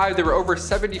 1925, there were over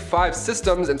 75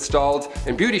 systems installed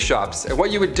in beauty shops, and what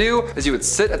you would do is you would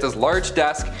sit at this large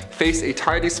desk, face a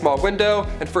tiny small window,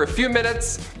 and for a few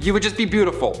minutes you would just be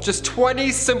beautiful. Just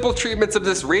 20 simple treatments of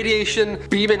this radiation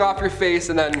beaming off your face,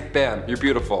 and then bam, you're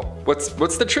beautiful. What's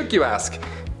the trick, you ask?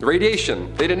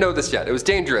 Radiation. They didn't know this yet. It was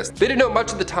dangerous. They didn't know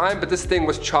much at the time, but this thing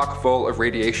was chock full of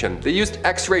radiation. They used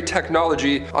X-ray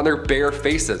technology on their bare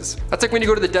faces. That's like when you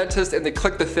go to the dentist and they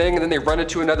click the thing and then they run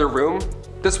into another room.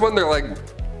 This one, they're like,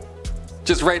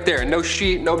 just right there. No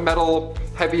sheet, no metal,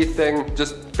 heavy thing,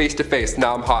 just face to face.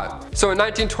 Now I'm hot. So in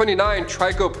 1929,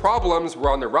 tricho problems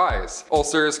were on the rise.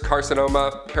 Ulcers,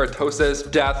 carcinoma, keratosis,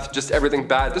 death, just everything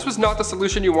bad. This was not the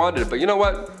solution you wanted, but you know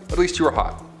what? At least you were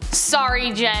hot.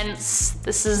 Sorry, gents.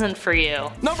 This isn't for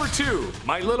you. Number 2,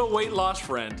 my little weight loss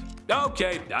friend.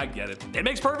 Okay, I get it. It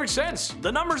makes perfect sense.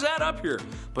 The numbers add up here.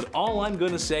 But all I'm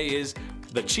gonna say is,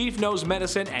 The chief knows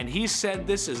medicine, and he said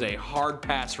this is a hard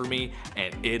pass for me,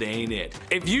 and it ain't it.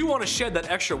 If you want to shed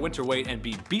that extra winter weight and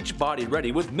be beach body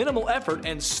ready with minimal effort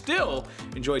and still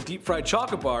enjoy deep fried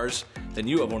chocolate bars, then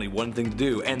you have only one thing to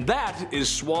do, and that is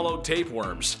swallow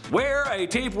tapeworms, where a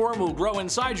tapeworm will grow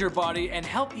inside your body and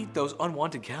help eat those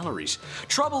unwanted calories.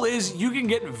 Trouble is, you can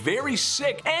get very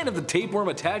sick, and if the tapeworm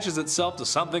attaches itself to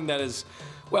something that is,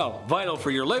 well, vital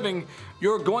for your living,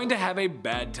 you're going to have a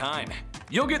bad time.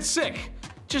 You'll get sick.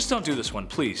 Just don't do this one,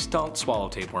 please. Don't swallow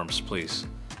tapeworms, please.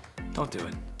 Don't do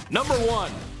it. Number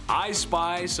 1. I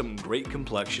spy some great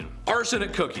complexion.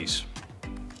 Arsenic cookies.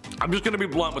 I'm just gonna be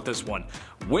blunt with this one.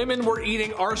 Women were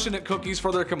eating arsenic cookies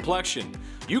for their complexion.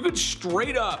 You could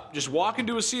straight up just walk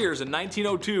into a Sears in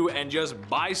 1902 and just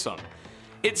buy some.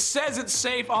 It says it's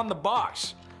safe on the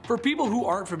box. For people who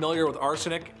aren't familiar with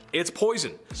arsenic, it's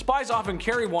poison. Spies often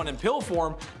carry one in pill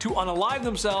form to unalive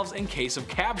themselves in case of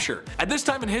capture. At this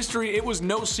time in history, it was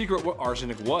no secret what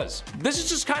arsenic was. This is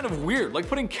just kind of weird, like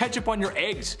putting ketchup on your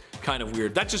eggs. Kind of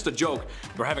weird. That's just a joke.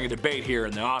 We're having a debate here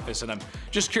in the office, and I'm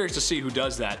just curious to see who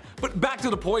does that. But back to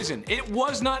the poison. It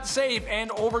was not safe, and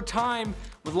over time,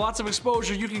 with lots of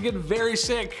exposure, you can get very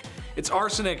sick. It's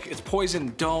arsenic, it's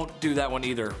poison. Don't do that one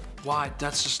either. Why?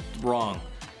 That's just wrong.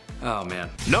 Oh man.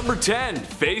 Number 10,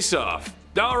 Face Off.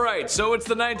 Alright, so it's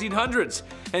the 1900s,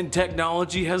 and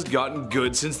technology has gotten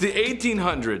good since the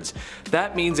 1800s.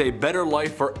 That means a better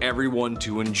life for everyone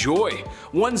to enjoy.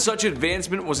 One such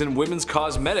advancement was in women's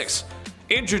cosmetics.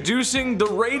 Introducing the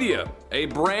Radia, a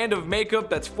brand of makeup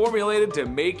that's formulated to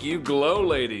make you glow,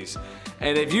 ladies.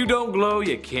 And if you don't glow,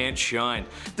 you can't shine.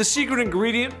 The secret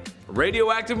ingredient?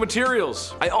 Radioactive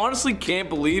materials. I honestly can't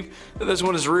believe that this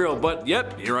one is real, but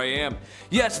yep, here I am.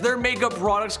 Yes, their makeup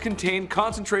products contain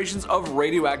concentrations of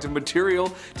radioactive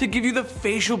material to give you the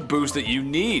facial boost that you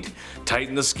need,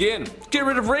 tighten the skin, get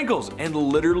rid of wrinkles, and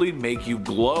literally make you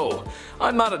glow.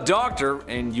 I'm not a doctor,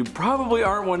 and you probably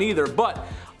aren't one either, but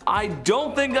I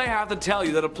don't think I have to tell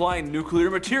you that applying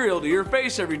nuclear material to your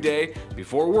face every day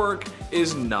before work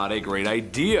is not a great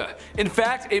idea. In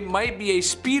fact, it might be a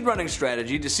speedrunning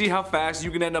strategy to see how fast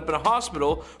you can end up in a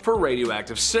hospital for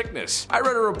radioactive sickness. I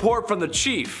read a report from the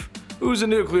chief, who's a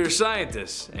nuclear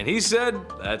scientist, and he said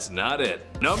that's not it.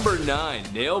 Number 9,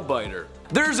 nail biter.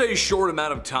 There's a short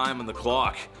amount of time on the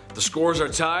clock. The scores are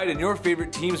tied and your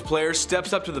favorite team's player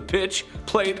steps up to the pitch,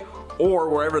 plate, or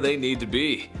wherever they need to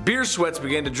be. Beer sweats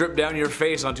begin to drip down your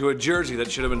face onto a jersey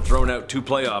that should have been thrown out 2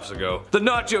 playoffs ago. The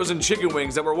nachos and chicken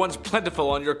wings that were once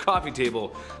plentiful on your coffee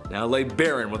table now lay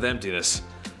barren with emptiness.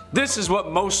 This is what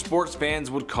most sports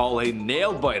fans would call a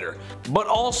nail biter. But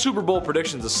all Super Bowl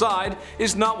predictions aside,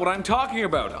 is not what I'm talking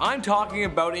about. I'm talking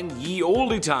about in ye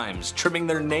olde times, trimming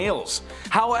their nails.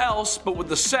 How else but with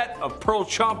the set of pearl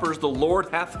chompers the Lord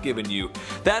hath given you.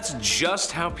 That's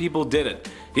just how people did it.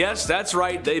 Yes, that's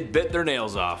right, they bit their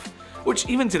nails off. Which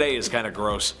even today is kinda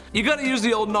gross. You gotta use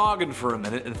the old noggin for a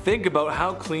minute and think about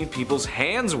how clean people's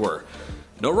hands were.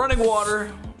 No running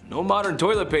water, no modern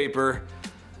toilet paper.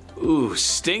 Ooh,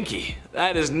 stinky.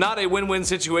 That is not a win-win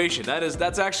situation.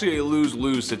 That's actually a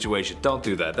lose-lose situation. Don't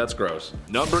do that, that's gross.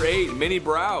 Number 8, mini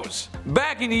brows.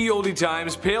 Back in ye olde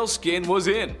times, pale skin was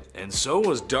in, and so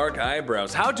was dark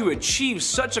eyebrows. How to achieve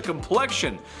such a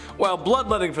complexion? Well,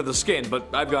 bloodletting for the skin, but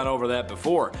I've gone over that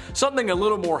before. Something a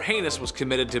little more heinous was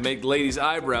committed to make ladies'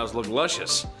 eyebrows look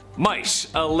luscious. Mice,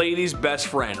 a lady's best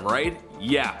friend, right?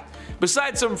 Yeah.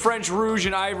 Besides some French rouge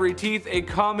and ivory teeth, a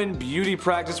common beauty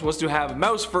practice was to have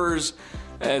mouse furs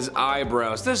as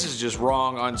eyebrows. This is just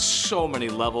wrong on so many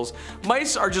levels.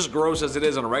 Mice are just gross as it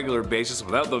is on a regular basis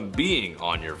without them being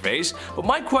on your face. But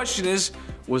my question is,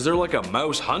 was there like a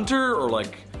mouse hunter, or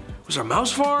like, was there a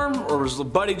mouse farm? Or was the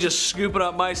buddy just scooping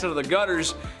up mice out of the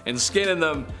gutters and skinning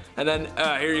them, and then,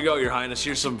 here you go, your highness,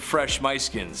 here's some fresh mice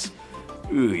skins.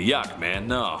 Ooh, yuck, man,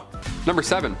 no. Number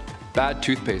 7, bad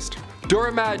toothpaste.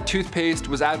 Doramad toothpaste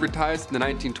was advertised in the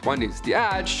 1920s. The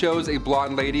ad shows a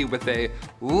blonde lady with a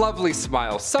lovely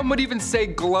smile. Some would even say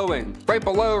glowing. Right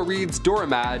below reads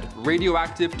Doramad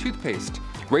radioactive toothpaste.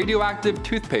 Radioactive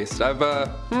toothpaste.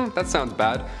 That sounds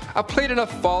bad. I've played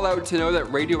enough Fallout to know that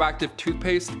radioactive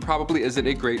toothpaste probably isn't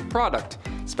a great product,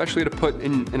 especially to put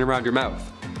in and around your mouth.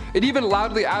 It even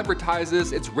loudly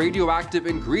advertises its radioactive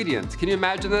ingredients. Can you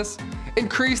imagine this?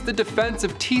 Increase the defense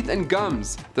of teeth and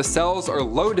gums. The cells are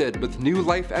loaded with new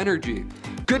life energy.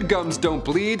 Good gums don't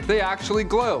bleed, they actually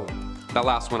glow. That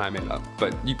last one I made up,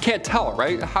 but you can't tell,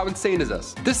 right? How insane is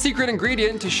this? This secret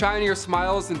ingredient to shinier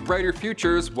smiles and brighter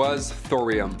futures was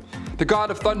thorium. The god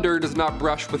of thunder does not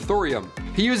brush with thorium.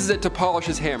 He uses it to polish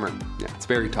his hammer. Yeah, it's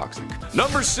very toxic.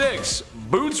 Number 6,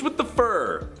 boots with the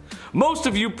fur. Most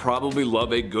of you probably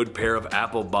love a good pair of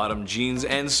apple-bottom jeans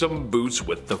and some boots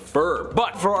with the fur.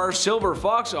 But for our Silver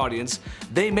Fox audience,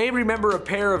 they may remember a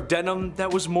pair of denim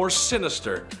that was more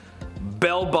sinister.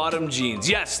 Bell-bottom jeans.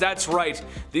 Yes, that's right.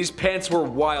 These pants were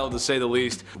wild to say the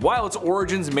least. While its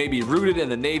origins may be rooted in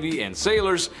the Navy and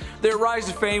sailors, their rise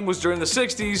to fame was during the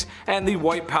 60s and the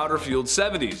white powder-fueled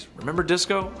 70s. Remember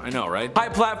disco? I know, right? High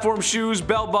platform shoes,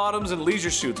 bell-bottoms, and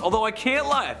leisure suits. Although I can't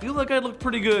lie, I feel like I'd look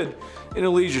pretty good in a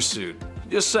leisure suit.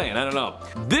 Just saying, I don't know.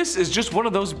 This is just one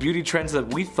of those beauty trends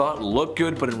that we thought looked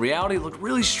good, but in reality looked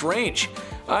really strange.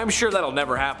 I'm sure that'll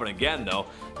never happen again though.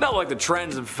 Not like the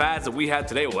trends and fads that we have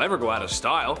today will ever go out of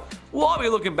style. We'll all be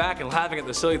looking back and laughing at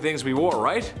the silly things we wore,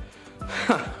 right?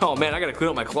 Oh man, I gotta clean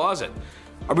up my closet.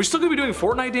 Are we still gonna be doing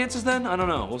Fortnite dances then? I don't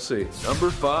know, we'll see. Number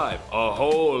 5, a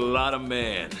whole lot of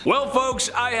man. Well folks,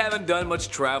 I haven't done much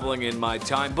traveling in my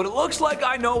time, but it looks like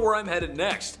I know where I'm headed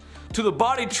next. To the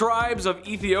body tribes of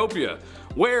Ethiopia,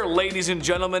 where, ladies and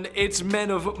gentlemen, it's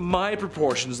men of my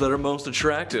proportions that are most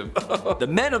attractive. The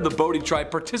men of the Bodhi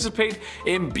tribe participate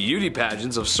in beauty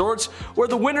pageants of sorts where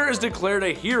the winner is declared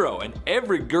a hero and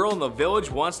every girl in the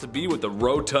village wants to be with the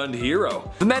rotund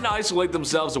hero. The men isolate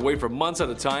themselves away for months at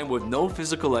a time with no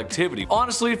physical activity.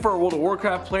 Honestly, for a World of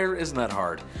Warcraft player, isn't that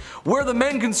hard? Where the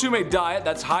men consume a diet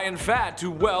that's high in fat to,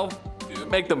 well,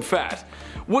 make them fat.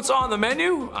 What's on the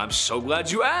menu? I'm so glad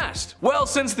you asked. Well,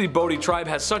 since the Bodhi tribe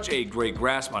has such a great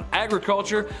grasp on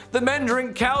agriculture, the men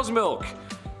drink cow's milk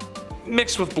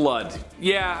mixed with blood.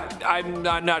 Yeah, I'm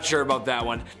not sure about that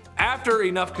one. After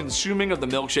enough consuming of the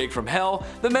milkshake from hell,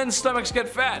 the men's stomachs get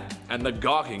fat, and the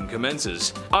gawking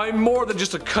commences. I'm more than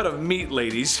just a cut of meat,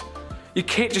 ladies. You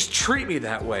can't just treat me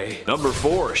that way. Number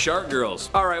 4, Shark Girls.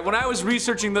 Alright, when I was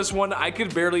researching this one, I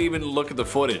could barely even look at the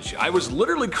footage. I was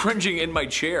literally cringing in my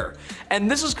chair.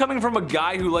 And this is coming from a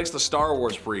guy who likes the Star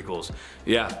Wars prequels.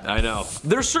 Yeah, I know.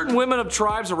 There's certain women of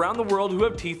tribes around the world who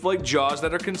have teeth like jaws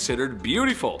that are considered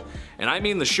beautiful. And I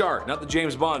mean the shark, not the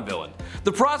James Bond villain.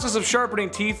 The process of sharpening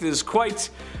teeth is quite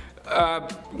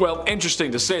well,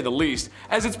 interesting to say the least,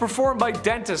 as it's performed by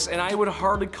dentists, and I would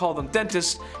hardly call them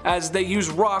dentists as they use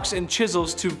rocks and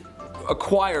chisels to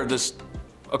acquire this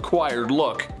acquired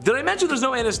look. Did I mention there's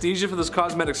no anesthesia for this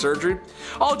cosmetic surgery?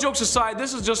 All jokes aside,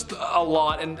 this is just a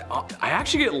lot, and I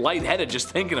actually get lightheaded just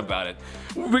thinking about it.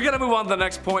 We gotta move on to the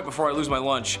next point before I lose my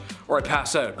lunch, or I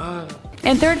pass out.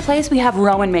 In third place, we have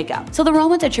Roman makeup. So the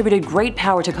Romans attributed great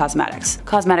power to cosmetics.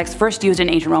 Cosmetics first used in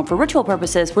ancient Rome for ritual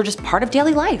purposes were just part of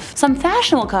daily life. Some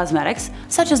fashionable cosmetics,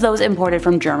 such as those imported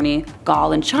from Germany,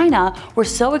 Gaul, and China, were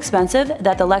so expensive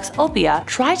that the Lex Oppia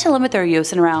tried to limit their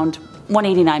use in around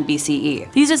 189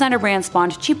 BCE. These designer brands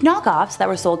spawned cheap knockoffs that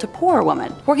were sold to poorer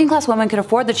women. Working class women could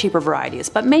afford the cheaper varieties,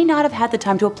 but may not have had the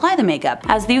time to apply the makeup,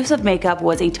 as the use of makeup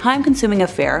was a time-consuming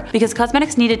affair because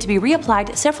cosmetics needed to be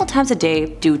reapplied several times a day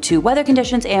due to weather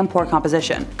conditions and poor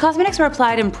composition. Cosmetics were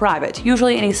applied in private,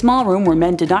 usually in a small room where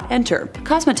men did not enter.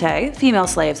 Cosmetae, female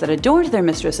slaves that adorned their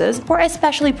mistresses, were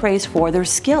especially praised for their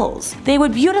skills. They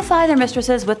would beautify their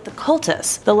mistresses with the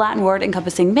cultus, the Latin word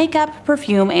encompassing makeup,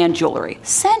 perfume, and jewelry.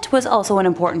 Scent was also an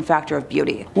important factor of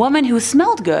beauty. Women who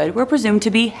smelled good were presumed to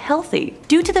be healthy.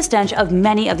 Due to the stench of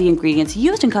many of the ingredients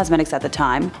used in cosmetics at the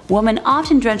time, women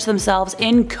often drenched themselves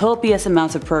in copious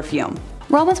amounts of perfume.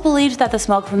 Romans believed that the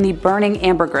smoke from the burning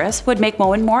ambergris would make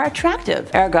women more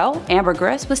attractive. Ergo,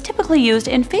 ambergris was typically used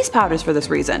in face powders for this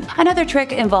reason. Another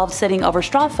trick involved sitting over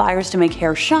straw fires to make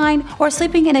hair shine, or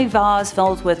sleeping in a vase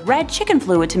filled with red chicken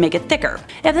fluid to make it thicker.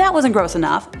 If that wasn't gross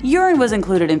enough, urine was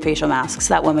included in facial masks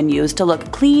that women used to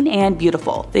look clean and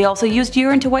beautiful. They also used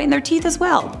urine to whiten their teeth as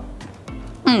well.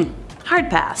 Hard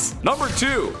pass. Number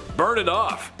 2, burn it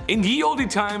off. In ye olde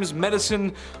times,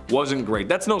 medicine wasn't great,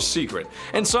 that's no secret,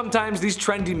 and sometimes these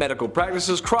trendy medical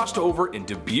practices crossed over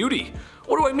into beauty.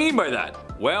 What do I mean by that?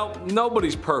 Well,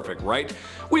 nobody's perfect, right?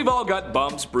 We've all got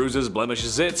bumps, bruises,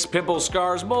 blemishes, zits, pimples,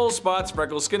 scars, moles, spots,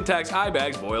 freckles, skin tags, eye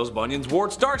bags, boils, bunions,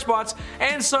 warts, dark spots,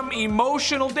 and some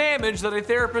emotional damage that a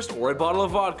therapist or a bottle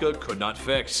of vodka could not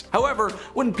fix. However,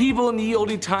 when people in the ye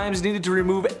olde times needed to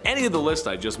remove any of the list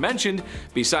I just mentioned,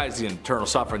 besides the internal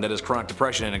suffering that is chronic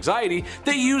depression and anxiety,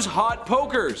 they use hot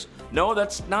pokers. No,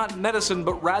 that's not medicine,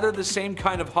 but rather the same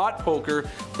kind of hot poker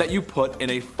that you put in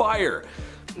a fire.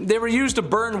 They were used to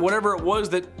burn whatever it was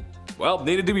that, well,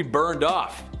 needed to be burned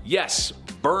off. Yes,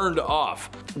 burned off.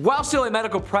 While still a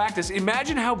medical practice,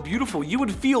 imagine how beautiful you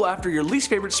would feel after your least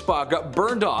favorite spot got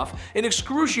burned off in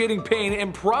excruciating pain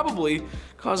and probably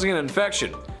causing an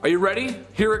infection. Are you ready?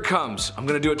 Here it comes. I'm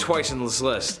gonna do it twice in this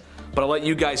list, but I'll let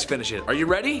you guys finish it. Are you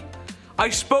ready? I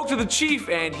spoke to the chief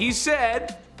and he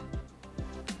said,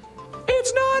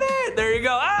 it's not it. There you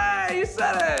go. Hey, you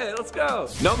said it. Let's go.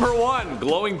 Number 1,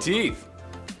 glowing teeth.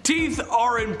 Teeth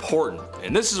are important,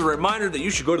 and this is a reminder that you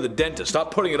should go to the dentist.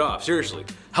 Stop putting it off, seriously.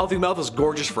 Healthy mouth is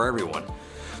gorgeous for everyone.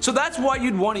 So that's why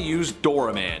you'd want to use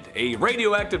Doramand, a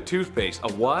radioactive toothpaste.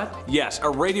 A what? Yes, a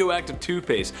radioactive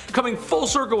toothpaste. Coming full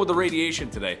circle with the radiation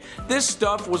today. This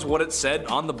stuff was what it said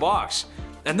on the box.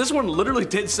 And this one literally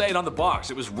did say it on the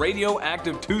box. It was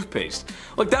radioactive toothpaste.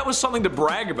 Like that was something to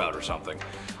brag about or something.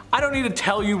 I don't need to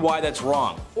tell you why that's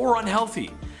wrong or unhealthy.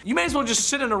 You may as well just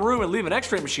sit in a room and leave an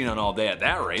x-ray machine on all day at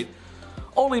that rate.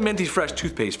 Only Minty Fresh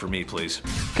toothpaste for me, please.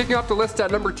 Kicking off the list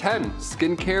at number 10,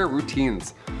 skincare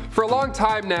routines. For a long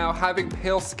time now, having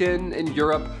pale skin in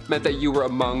Europe meant that you were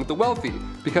among the wealthy,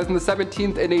 because in the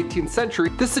 17th and 18th century,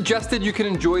 this suggested you could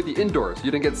enjoy the indoors.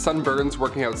 You didn't get sunburns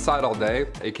working outside all day,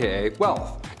 aka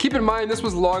wealth. Keep in mind, this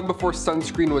was long before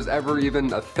sunscreen was ever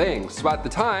even a thing, so at the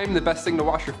time, the best thing to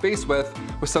wash your face with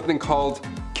was something called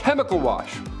chemical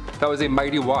wash. That was a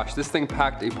mighty wash. This thing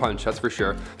packed a punch, that's for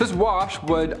sure. This wash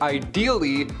would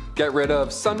ideally get rid of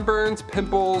sunburns,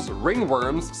 pimples,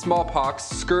 ringworms,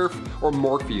 smallpox, scurf, or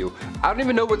morphew. I don't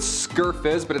even know what scurf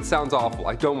is, but it sounds awful.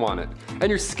 I don't want it. And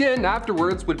your skin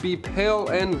afterwards would be pale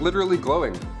and literally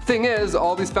glowing. Thing is,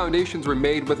 all these foundations were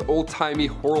made with old-timey,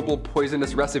 horrible,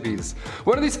 poisonous recipes.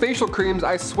 One of these facial creams,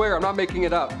 I swear, I'm not making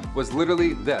it up, was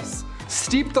literally this.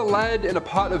 Steep the lead in a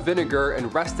pot of vinegar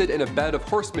and rest it in a bed of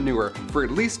horse manure for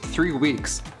at least 3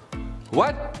 weeks.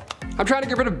 What? I'm trying to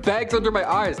get rid of bags under my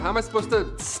eyes. How am I supposed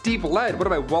to steep lead? What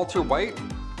am I, Walter White?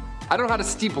 I don't know how to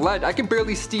steep lead. I can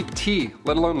barely steep tea,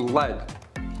 let alone lead.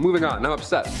 Moving on, I'm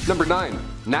upset. Number 9,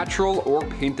 natural or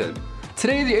painted.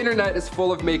 Today the internet is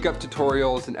full of makeup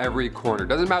tutorials in every corner.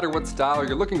 Doesn't matter what style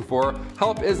you're looking for,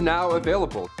 help is now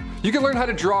available. You can learn how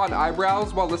to draw on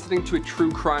eyebrows while listening to a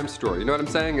true crime story. You know what I'm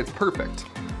saying? It's perfect.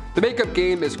 The makeup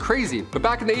game is crazy, but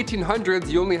back in the 1800s,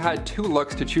 you only had 2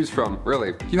 looks to choose from,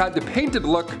 really. You had the painted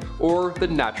look or the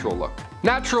natural look.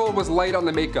 Natural was light on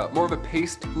the makeup, more of a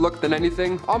paste look than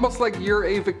anything, almost like you're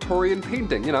a Victorian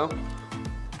painting, you know?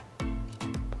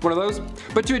 One of those.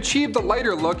 But to achieve the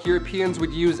lighter look, Europeans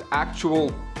would use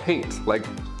actual paint, like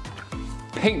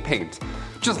paint.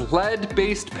 Just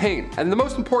lead-based paint. And the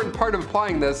most important part of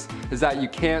applying this is that you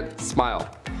can't smile.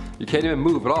 You can't even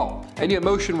move at all. Any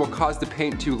emotion will cause the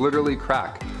paint to literally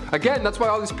crack. Again, that's why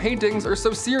all these paintings are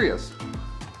so serious.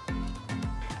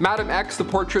 Madame X, the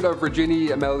portrait of Virginie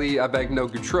Amélie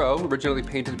Avegno-Gautreau, originally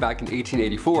painted back in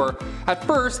 1884. At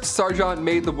first, Sargent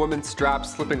made the woman's strap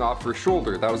slipping off her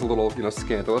shoulder. That was a little,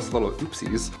 scandalous, a little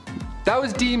oopsies. That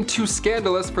was deemed too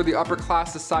scandalous for the upper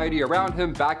class society around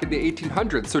him back in the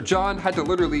 1800s, so John had to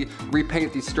literally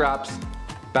repaint these straps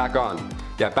back on.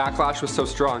 Yeah, backlash was so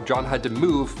strong, John had to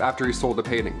move after he sold the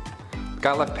painting. The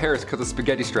guy left Paris because of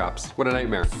spaghetti straps. What a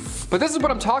nightmare. But this is what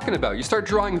I'm talking about. You start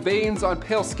drawing veins on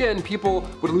pale skin, people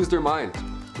would lose their mind.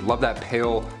 Love that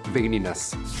pale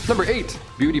veininess. Number 8,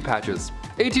 beauty patches.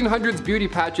 1800s beauty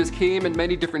patches came in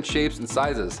many different shapes and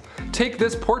sizes. Take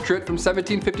this portrait from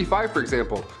 1755, for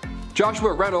example.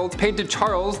 Joshua Reynolds painted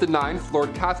Charles IX,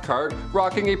 Lord Cathcart,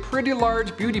 rocking a pretty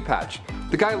large beauty patch.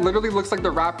 The guy literally looks like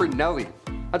the rapper Nelly.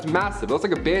 That's massive, it looks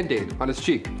like a band-aid on his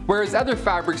cheek. Whereas other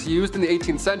fabrics used in the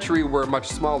 18th century were much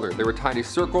smaller. They were tiny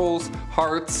circles,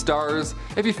 hearts, stars.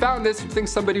 If you found this, you'd think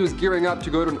somebody was gearing up to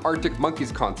go to an Arctic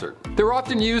Monkeys concert. They were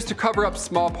often used to cover up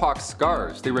smallpox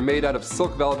scars. They were made out of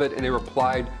silk velvet and they were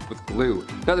applied with glue.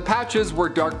 Now the patches were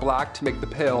dark black to make the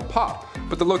pale pop,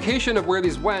 but the location of where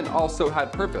these went also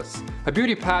had purpose. A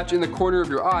beauty patch in the corner of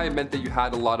your eye meant that you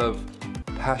had a lot of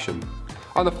passion.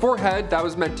 On the forehead, that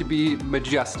was meant to be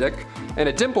majestic, and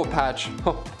a dimple patch,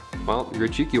 oh, well, you're a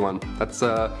cheeky one. That's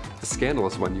the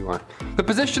scandalous one you are. The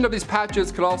position of these patches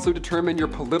could also determine your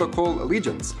political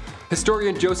allegiance.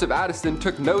 Historian Joseph Addison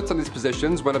took notes on these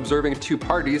positions when observing 2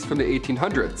 parties from the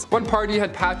 1800s. One party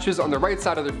had patches on the right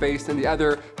side of their face and the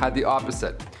other had the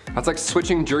opposite. That's like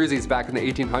switching jerseys back in the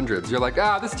 1800s. You're like,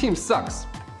 this team sucks.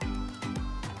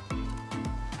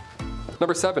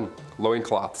 Number 7,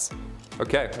 loincloths.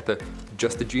 Okay, I have to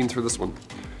adjust the jeans for this one.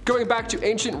 Going back to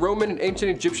ancient Roman and ancient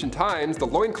Egyptian times, the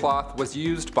loincloth was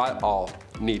used by all.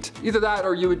 Neat. Either that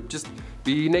or you would just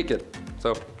be naked.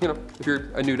 So, if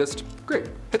you're a nudist, great.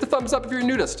 Hit the thumbs up if you're a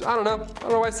nudist. I don't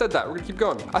know why I said that. We're gonna keep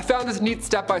going. I found this neat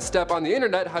step-by-step on the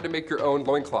internet how to make your own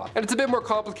loincloth. And it's a bit more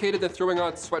complicated than throwing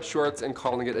on sweatshorts and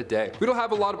calling it a day. We don't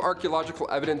have a lot of archaeological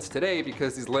evidence today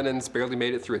because these linens barely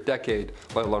made it through a decade,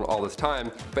 let alone all this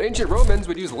time. But ancient Romans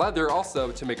would use leather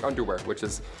also to make underwear, which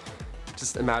is,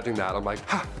 just imagining that, I'm like,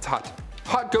 it's hot.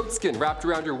 Hot goat skin wrapped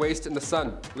around your waist in the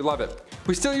sun. We love it.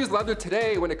 We still use leather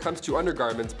today when it comes to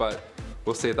undergarments, but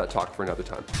we'll save that talk for another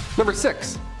time. Number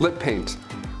 6, lip paint.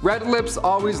 Red lips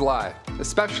always lie,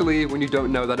 especially when you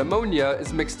don't know that ammonia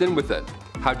is mixed in with it.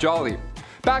 How jolly.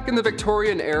 Back in the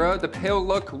Victorian era, the pale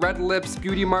look, red lips,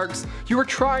 beauty marks, you were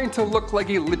trying to look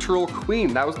like a literal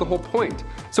queen. That was the whole point.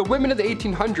 So women in the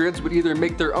 1800s would either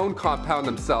make their own compound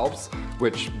themselves,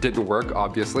 which didn't work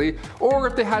obviously, or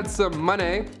if they had some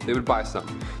money, they would buy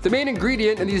some. The main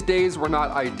ingredient in these days were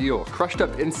not ideal. Crushed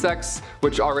up insects,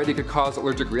 which already could cause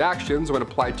allergic reactions when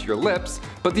applied to your lips,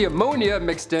 but the ammonia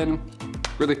mixed in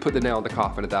really put the nail in the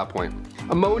coffin at that point.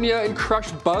 Ammonia and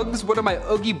crushed bugs? What am I,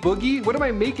 Oogie Boogie? What am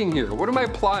I making here? What am I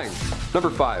applying? Number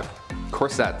 5,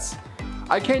 corsets.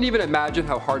 I can't even imagine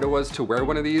how hard it was to wear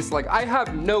one of these. Like, I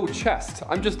have no chest.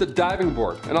 I'm just a diving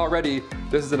board, and already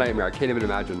this is a nightmare. I can't even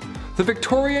imagine. The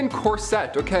Victorian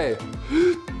corset, okay.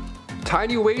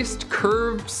 Tiny waist,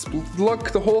 curves,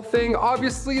 look, the whole thing.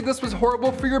 Obviously, this was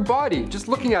horrible for your body. Just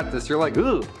looking at this, you're like,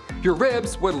 ugh. Your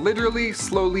ribs would literally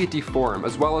slowly deform,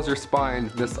 as well as your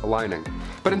spine misaligning.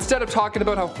 But instead of talking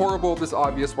about how horrible this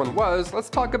obvious one was,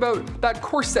 let's talk about that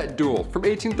corset duel from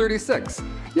 1836.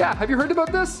 Yeah, have you heard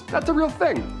about this? That's a real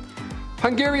thing.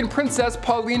 Hungarian Princess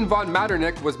Pauline von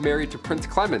Metternich was married to Prince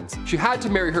Clemens. She had to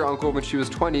marry her uncle when she was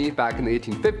 20 back in the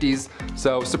 1850s,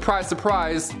 so surprise,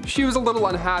 surprise, she was a little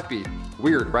unhappy.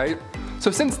 Weird, right? So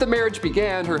since the marriage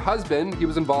began, her husband, he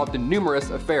was involved in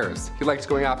numerous affairs. He liked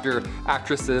going after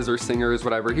actresses or singers,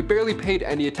 whatever. He barely paid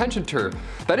any attention to her.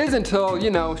 That is until,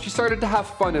 you know, she started to have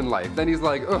fun in life. Then he's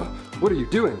like, ugh, what are you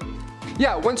doing?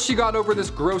 Yeah, once she got over this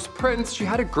gross prince, she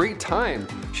had a great time.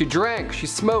 She drank, she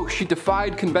smoked, she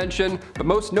defied convention, but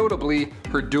most notably,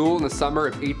 her duel in the summer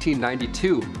of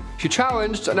 1892. She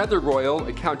challenged another royal,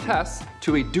 a countess,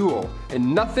 to a duel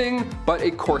in nothing but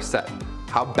a corset.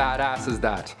 How badass is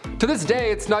that? To this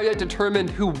day, it's not yet determined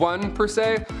who won per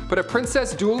se, but a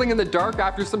princess dueling in the dark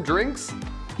after some drinks?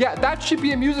 Yeah, that should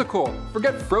be a musical.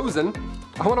 Forget Frozen.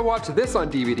 I want to watch this on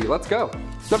DVD, let's go.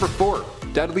 Number 4,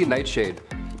 deadly nightshade.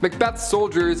 Macbeth's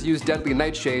soldiers used deadly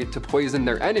nightshade to poison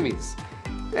their enemies.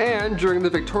 And during the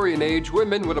Victorian age,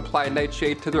 women would apply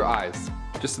nightshade to their eyes,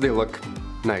 just so they look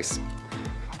nice.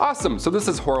 Awesome, so this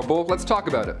is horrible, let's talk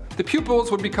about it. The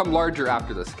pupils would become larger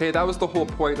after this, okay? That was the whole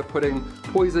point of putting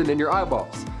poison in your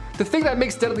eyeballs. The thing that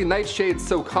makes deadly nightshade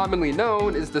so commonly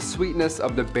known is the sweetness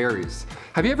of the berries.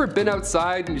 Have you ever been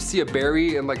outside and you see a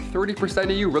berry and like 30%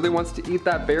 of you really wants to eat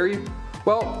that berry?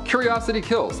 Well, curiosity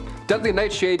kills. Deadly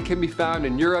nightshade can be found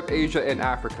in Europe, Asia, and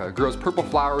Africa. It grows purple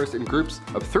flowers in groups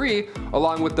of 3,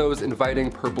 along with those inviting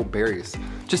purple berries.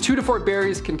 Just 2 to 4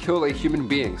 berries can kill a human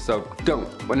being, so don't.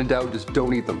 When in doubt, just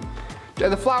don't eat them.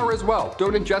 And the flower as well.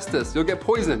 Don't ingest this, you'll get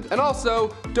poisoned. And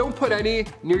also, don't put any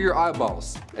near your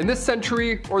eyeballs, in this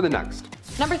century or the next.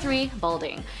 Number 3,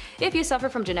 balding. If you suffer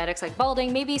from genetics like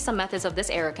balding, maybe some methods of this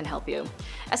era can help you.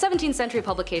 A 17th century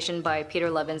publication by Peter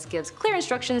Levins gives clear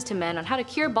instructions to men on how to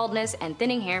cure baldness and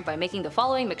thinning hair by making the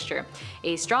following mixture: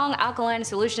 a strong alkaline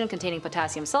solution containing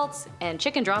potassium salts and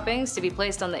chicken droppings to be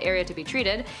placed on the area to be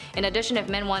treated. In addition, if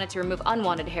men wanted to remove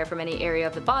unwanted hair from any area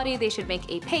of the body, they should make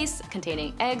a paste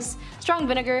containing eggs, strong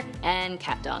vinegar, and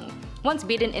cat dung. Once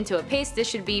beaten into a paste, this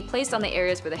should be placed on the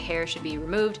areas where the hair should be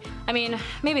removed. I mean,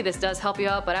 maybe this does help you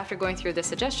out, but after going through this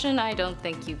suggestion, I don't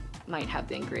think you might have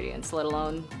the ingredients, let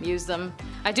alone use them.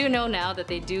 I do know now that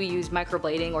they do use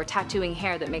microblading or tattooing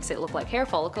hair that makes it look like hair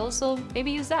follicles, so maybe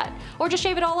use that. Or just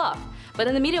shave it all off. But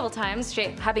in the medieval times,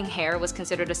 having hair was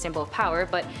considered a symbol of power,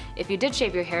 but if you did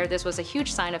shave your hair, this was a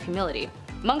huge sign of humility.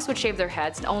 Monks would shave their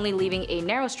heads, only leaving a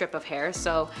narrow strip of hair,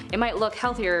 so it might look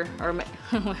healthier, or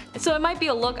so it might be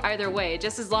a look either way,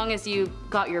 just as long as you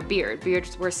got your beard.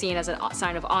 Beards were seen as a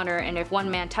sign of honor, and if one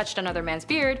man touched another man's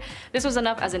beard, this was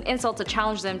enough as an insult to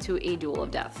challenge them to a duel of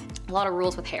death. A lot of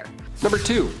rules with hair. Number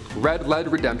 2, red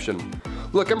lead redemption.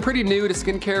 Look, I'm pretty new to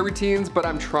skincare routines, but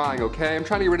I'm trying, okay? I'm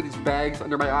trying to get rid of these bags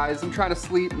under my eyes. I'm trying to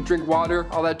sleep and drink water,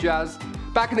 all that jazz.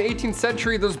 Back in the 18th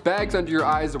century, those bags under your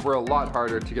eyes were a lot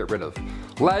harder to get rid of.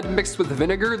 Lead mixed with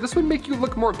vinegar, this would make you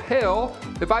look more pale.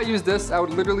 If I used this, I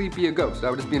would literally be a ghost. I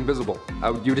would just be invisible.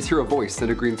 You would just hear a voice in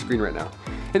a green screen right now.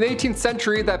 In the 18th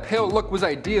century, that pale look was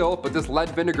ideal, but this lead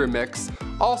vinegar mix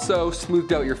also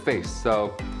smoothed out your face, so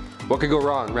what could go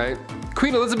wrong, right?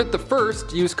 Queen Elizabeth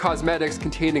I used cosmetics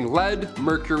containing lead,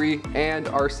 mercury, and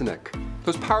arsenic.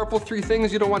 Those powerful 3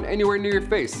 things you don't want anywhere near your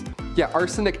face. Yeah,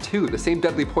 arsenic too, the same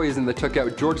deadly poison that took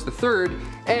out George III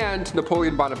and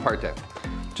Napoleon Bonaparte.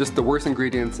 Just the worst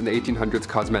ingredients in the 1800s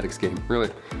cosmetics game, really.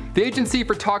 The Agency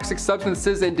for Toxic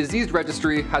Substances and Disease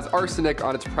Registry has arsenic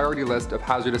on its priority list of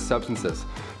hazardous substances.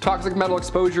 Toxic metal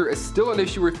exposure is still an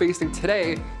issue we're facing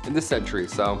today in this century,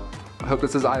 so I hope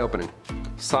this is eye-opening.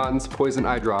 Sans poison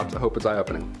eye drops, I hope it's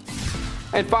eye-opening.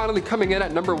 And finally, coming in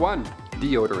at number 1,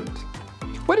 deodorant.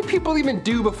 What did people even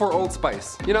do before Old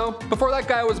Spice? You know, before that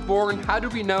guy was born, how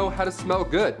did we know how to smell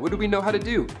good? What did we know how to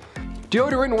do?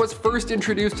 Deodorant was first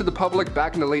introduced to the public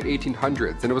back in the late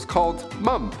 1800s, and it was called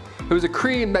Mum. It was a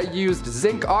cream that used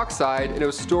zinc oxide, and it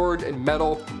was stored in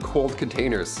metal, cold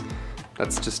containers.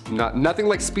 That's just nothing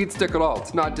like Speed Stick at all.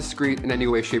 It's not discreet in any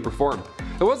way, shape, or form.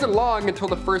 It wasn't long until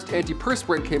the first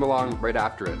antiperspirant came along right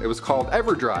after it. It was called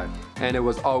Everdry, and it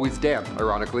was always damp,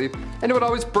 ironically, and it would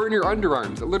always burn your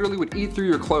underarms. It literally would eat through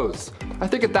your clothes. I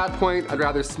think at that point, I'd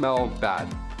rather smell bad.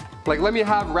 Like, let me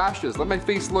have rashes, let my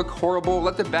face look horrible,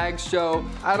 let the bags show.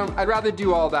 I'd rather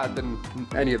do all that than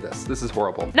any of this. This is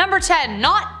horrible. Number 10,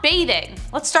 not bathing.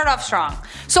 Let's start off strong.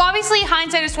 So obviously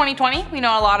hindsight is 2020. We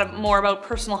know a lot more about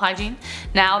personal hygiene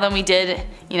now than we did,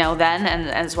 then and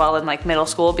as well in like middle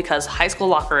school, because high school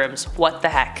locker rooms, what the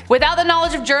heck. Without the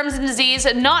knowledge of germs and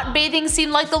disease, not bathing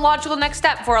seemed like the logical next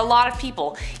step for a lot of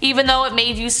people, even though it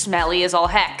made you smelly as all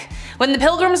heck. When the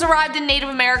Pilgrims arrived in Native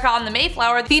America on the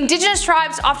Mayflower, the indigenous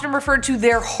tribes often referred to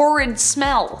their horrid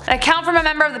smell. An account from a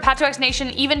member of the Patuxet Nation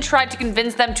even tried to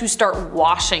convince them to start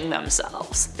washing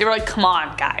themselves. They were like, come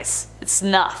on guys, it's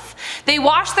enough. They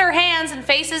washed their hands and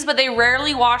faces, but they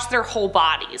rarely washed their whole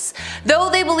bodies. Though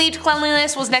they believed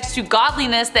cleanliness was next to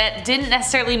godliness, that didn't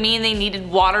necessarily mean they needed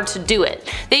water to do it.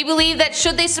 They believed that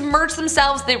should they submerge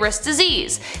themselves, they risked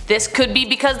disease. This could be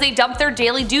because they dumped their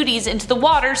daily duties into the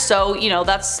water, so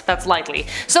that's likely.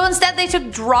 So instead they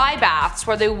took dry baths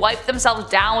where they wiped themselves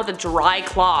down with a dry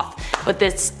cloth, but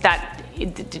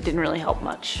it didn't really help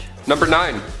much. Number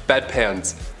 9,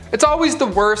 bedpans. It's always the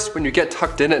worst when you get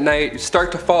tucked in at night, you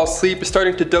start to fall asleep, you're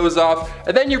starting to doze off,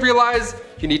 and then you realize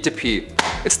you need to pee.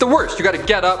 It's the worst. You gotta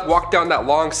get up, walk down that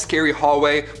long, scary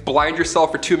hallway, blind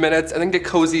yourself for 2 minutes, and then get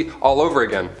cozy all over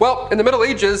again. Well, in the Middle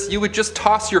Ages, you would just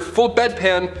toss your full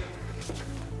bedpan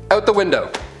out the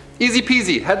window. Easy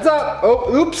peasy, heads up.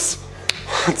 Oh, oops.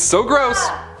 It's so gross.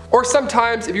 Or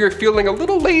sometimes, if you were feeling a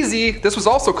little lazy, this was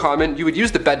also common, you would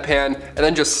use the bedpan and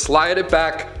then just slide it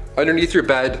back underneath your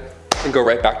bed and go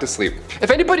right back to sleep. If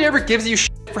anybody ever gives you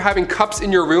shit for having cups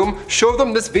in your room, show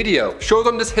them this video, show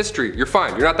them this history. You're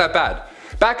fine, you're not that bad.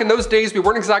 Back in those days, we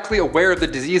weren't exactly aware of the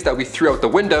disease that we threw out the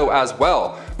window as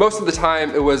well. Most of the time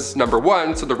it was number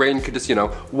 1, so the rain could just,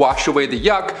 wash away the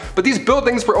yuck, but these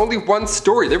buildings were only one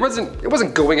story. It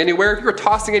wasn't going anywhere. If you were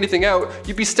tossing anything out,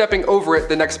 you'd be stepping over it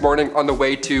the next morning on the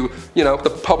way to,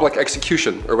 the public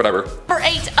execution or whatever. Number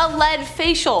 8, a lead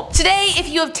facial. Today, if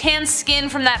you have tan skin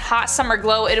from that hot summer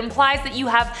glow, it implies that you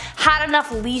have had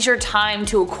enough leisure time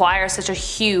to acquire such a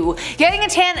hue. Getting a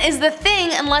tan is the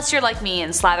thing unless you're like me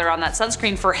and slather on that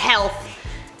sunscreen for health,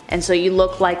 and so you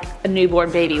look like a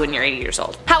newborn baby when you're 80 years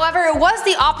old. However, it was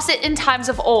the opposite in times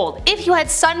of old. If you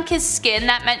had sun-kissed skin,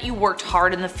 that meant you worked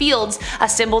hard in the fields, a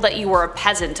symbol that you were a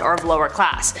peasant or of lower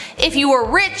class. If you were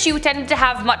rich, you tended to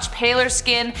have much paler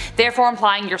skin, therefore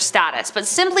implying your status, but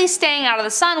simply staying out of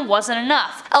the sun wasn't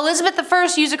enough. Elizabeth I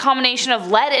used a combination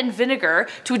of lead and vinegar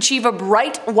to achieve a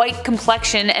bright white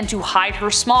complexion and to hide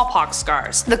her smallpox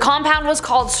scars. The compound was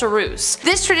called ceruse.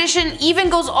 This tradition even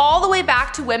goes all the way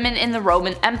back to women in the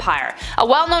Roman Empire. A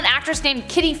well-known actress named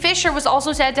Kitty Fisher was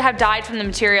also said to have died from the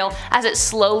material as it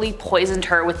slowly poisoned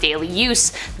her with daily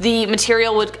use. The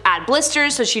material would add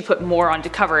blisters, so she'd put more on to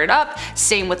cover it up.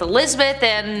 Same with Elizabeth,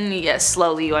 and yes,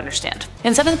 slowly you understand.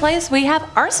 In 7th place, we have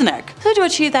arsenic. So to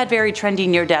achieve that very trendy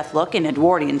near-death look in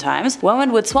Edwardian times,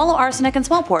 women would swallow arsenic in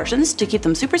small portions to keep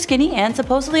them super skinny and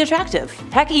supposedly attractive.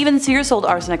 Heck, even Sears sold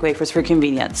arsenic wafers for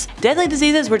convenience. Deadly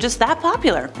diseases were just that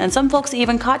popular, and some folks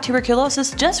even caught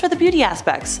tuberculosis just for the beauty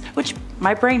aspects. Which,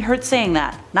 my brain hurts saying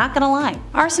that, not gonna lie.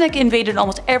 Arsenic invaded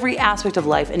almost every aspect of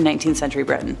life in 19th century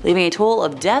Britain, leaving a toll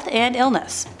of death and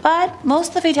illness. But most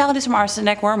of the fatalities from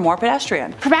arsenic were more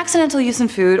pedestrian. From accidental use in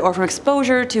food or from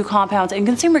exposure to compounds in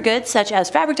consumer goods such as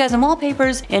fabric dyes and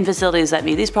wallpapers, in facilities that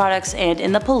made these products, and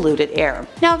in the polluted air.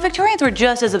 Now, Victorians were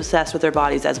just as obsessed with their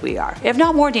bodies as we are, if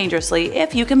not more dangerously,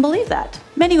 if you can believe that.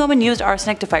 Many women used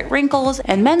arsenic to fight wrinkles,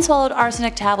 and men swallowed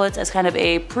arsenic tablets as kind of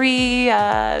a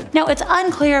Now, it's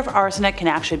unclear if arsenic can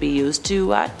actually be used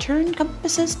to turn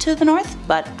compasses to the north,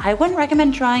 but I wouldn't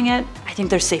recommend trying it. I think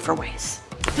there's safer ways.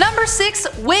 Number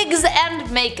 6, wigs and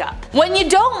makeup. When you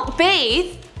don't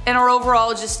bathe and are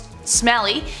overall just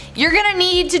smelly, you're gonna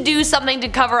need to do something to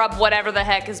cover up whatever the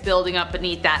heck is building up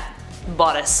beneath that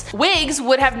bodice. Wigs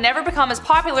would have never become as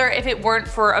popular if it weren't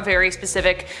for a very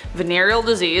specific venereal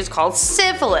disease called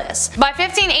syphilis. By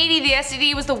 1580, the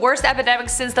STD was the worst epidemic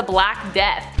since the Black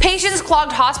Death. Patients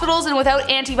clogged hospitals, and without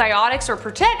antibiotics or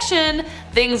protection,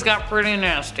 things got pretty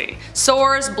nasty.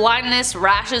 Sores, blindness,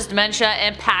 rashes, dementia,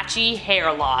 and patchy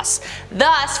hair loss.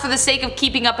 Thus, for the sake of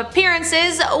keeping up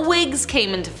appearances, wigs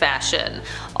came into fashion.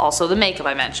 Also the makeup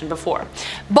I mentioned before.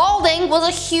 Balding was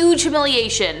a huge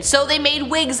humiliation, so they made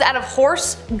wigs out of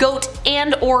horse, goat,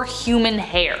 and or human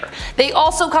hair. They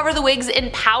also cover the wigs in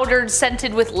powder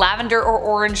scented with lavender or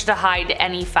orange to hide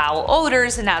any foul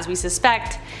odors, and as we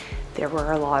suspect, there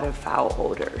were a lot of foul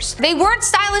odors. They weren't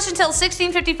stylish until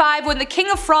 1655 when the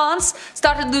King of France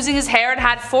started losing his hair and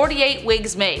had 48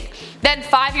 wigs made. Then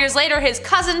 5 years later, his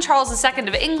cousin Charles II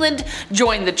of England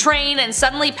joined the train, and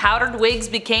suddenly powdered wigs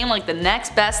became like the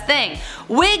next best thing.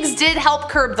 Wigs did help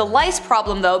curb the lice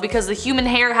problem though, because the human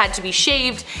hair had to be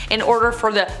shaved in order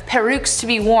for the perukes to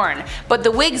be worn, but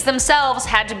the wigs themselves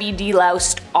had to be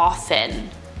deloused often.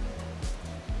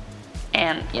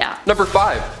 And yeah. Number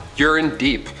 5. Urine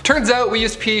deep. Turns out we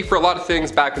used pee for a lot of things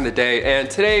back in the day,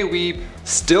 and today we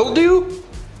still do?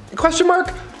 Question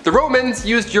mark? The Romans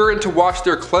used urine to wash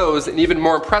their clothes, and even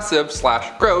more impressive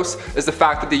 / gross is the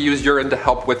fact that they used urine to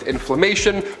help with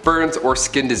inflammation, burns, or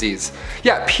skin disease.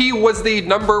 Yeah, pee was the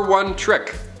 #1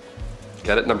 trick.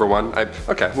 Get it? Number 1?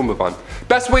 Okay, we'll move on.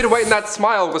 Best way to whiten that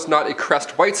smile was not a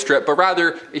Crest white strip, but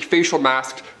rather a facial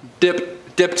mask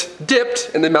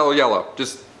dipped in the mellow yellow.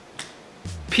 Just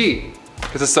pee.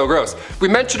 Because it's so gross. We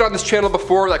mentioned on this channel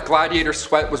before that Gladiator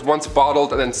sweat was once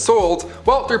bottled and then sold.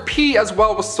 Well, their pee as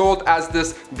well was sold as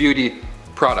this beauty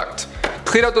product.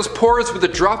 Clean out those pores with a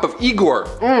drop of Igor.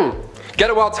 Get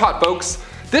it while it's hot, folks.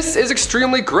 This is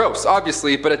extremely gross,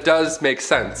 obviously, but it does make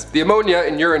sense. The ammonia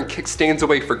in urine kicks stains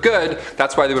away for good.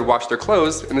 That's why they would wash their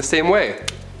clothes in the same way.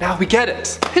 Now we get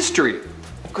it. History.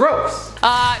 Gross.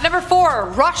 Number 4,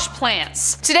 rush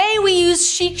plants. Today we use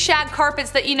chic shag carpets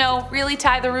that, you know, really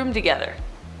tie the room together.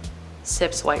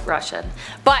 Sips White Russian.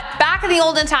 But back in the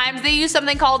olden times, they used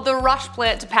something called the rush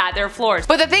plant to pad their floors.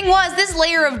 But the thing was, this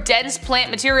layer of dense plant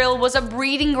material was a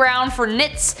breeding ground for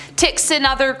nits, ticks, and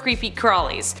other creepy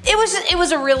crawlies. It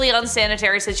was a really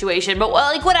unsanitary situation, but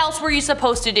like, what else were you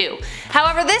supposed to do?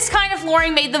 However, this kind of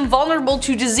flooring made them vulnerable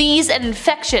to disease and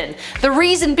infection. The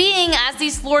reason being, as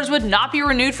these floors would not be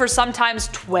renewed for sometimes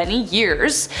 20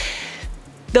 years,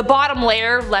 the bottom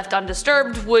layer, left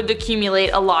undisturbed, would accumulate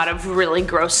a lot of really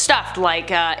gross stuff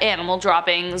like animal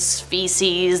droppings,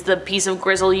 feces, the piece of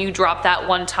grizzle you dropped that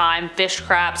one time, fish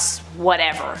scraps,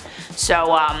 whatever.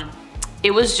 So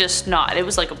it was just not, it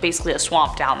was like basically a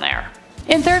swamp down there.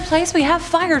 In third place, we have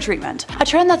fire treatment. A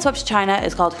trend that swept China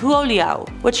is called huoliao,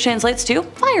 which translates to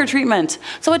fire treatment.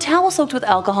 So a towel soaked with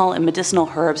alcohol and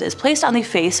medicinal herbs is placed on the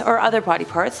face or other body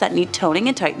parts that need toning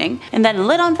and tightening, and then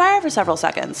lit on fire for several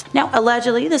seconds. Now,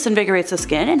 allegedly, this invigorates the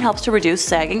skin and helps to reduce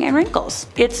sagging and wrinkles.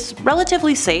 It's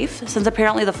relatively safe, since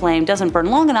apparently the flame doesn't burn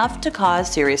long enough to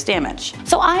cause serious damage.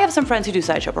 So I have some friends who do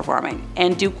sideshow performing,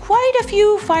 and do quite a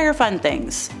few fire fun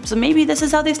things. So maybe this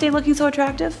is how they stay looking so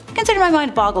attractive? Consider my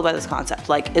mind boggled by this concept.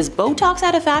 Like, is Botox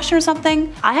out of fashion or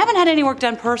something? I haven't had any work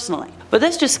done personally, but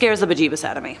this just scares the bejeebus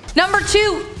out of me. Number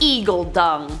 2, eagle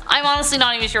dung. I'm honestly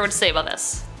not even sure what to say about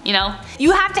this. You know?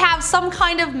 You have to have some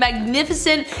kind of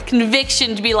magnificent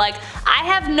conviction to be like, I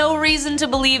have no reason to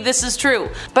believe this is true,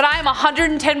 but I'm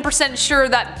 110% sure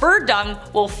that bird dung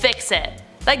will fix it.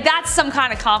 Like, that's some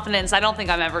kind of confidence I don't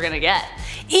think I'm ever gonna get.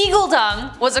 Eagle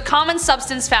dung was a common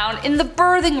substance found in the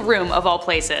birthing room of all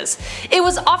places. It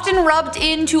was often rubbed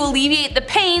in to alleviate the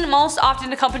pain, most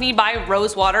often accompanied by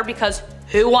rose water, because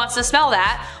who wants to smell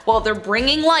that while they're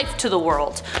bringing life to the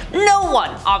world? No one,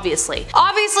 obviously.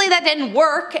 Obviously that didn't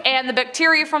work, and the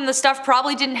bacteria from the stuff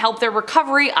probably didn't help their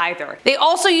recovery either. They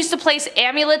also used to place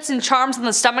amulets and charms on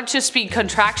the stomach to speed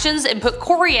contractions and put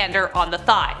coriander on the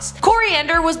thighs.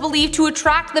 Coriander was believed to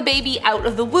attract the baby out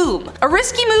of the womb. A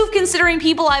risky move considering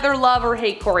people either love or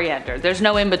hate coriander. There's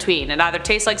no in between. It either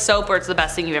tastes like soap or it's the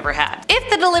best thing you've ever had. If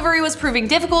the delivery was proving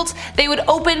difficult, they would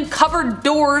open cupboard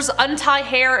doors, untie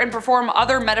hair, and perform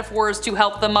other metaphors to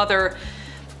help the mother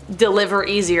deliver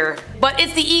easier. But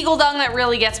it's the eagle dung that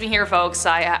really gets me here, folks.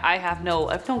 I have no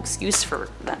excuse for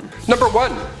them. Number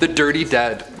 1, the dirty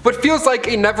dead. What feels like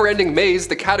a never-ending maze,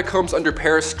 the catacombs under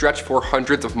Paris stretch for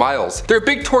hundreds of miles. They're a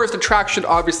big tourist attraction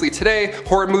obviously today.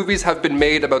 Horror movies have been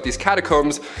made about these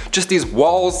catacombs, just these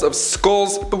walls of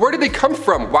skulls, but where did they come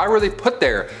from? Why were they put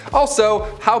there?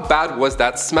 Also, how bad was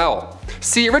that smell?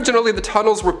 See, originally the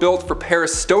tunnels were built for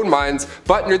Paris stone mines,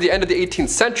 but near the end of the 18th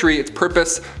century its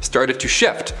purpose started to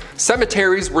shift.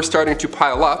 Cemeteries were starting to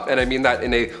pile up, and I mean that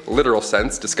in a literal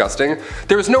sense, disgusting.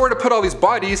 There was nowhere to put all these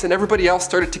bodies, and everybody else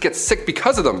started to get sick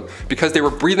because of them, because they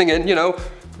were breathing in, you know,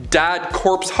 dad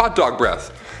corpse hot dog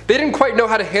breath. They didn't quite know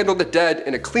how to handle the dead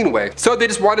in a clean way, so they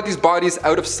just wanted these bodies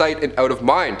out of sight and out of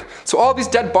mind. So all these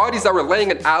dead bodies that were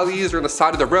laying in alleys or on the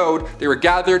side of the road, they were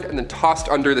gathered and then tossed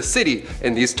under the city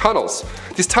in these tunnels.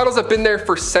 These tunnels have been there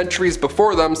for centuries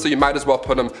before them, so you might as well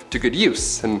put them to good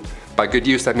use. And by good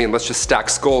use, I mean let's just stack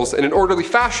skulls in an orderly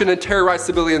fashion and terrorize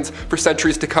civilians for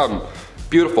centuries to come.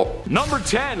 Beautiful. Number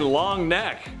 10, long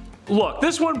neck. Look,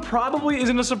 this one probably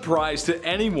isn't a surprise to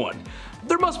anyone.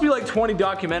 There must be like 20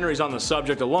 documentaries on the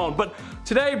subject alone, but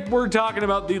today we're talking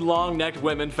about the long-necked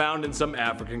women found in some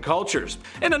African cultures.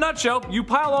 In a nutshell, you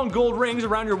pile on gold rings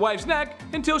around your wife's neck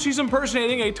until she's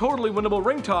impersonating a totally winnable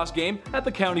ring toss game at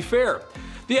the county fair.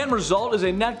 The end result is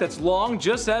a neck that's long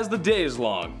just as the day is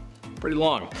long. Pretty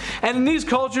long. And in these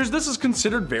cultures, this is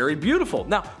considered very beautiful.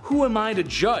 Now, who am I to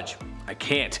judge? I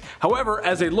can't. However,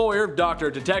 as a lawyer, doctor,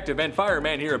 detective, and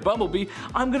fireman here at Bumblebee,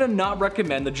 I'm gonna not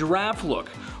recommend the giraffe look.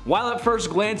 While at first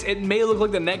glance it may look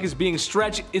like the neck is being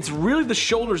stretched, it's really the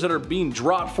shoulders that are being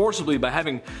dropped forcibly by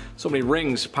having so many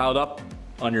rings piled up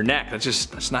on your neck.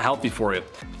 That's not healthy for you.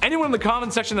 Anyone in the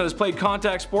comment section that has played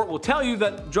contact sport will tell you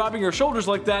that dropping your shoulders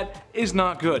like that is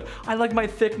not good. I like my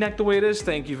thick neck the way it is,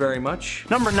 thank you very much.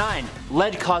 Number 9,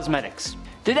 lead cosmetics.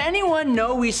 Did anyone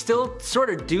know we still sort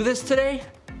of do this today?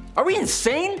 Are we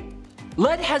insane?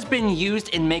 Lead has been used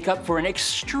in makeup for an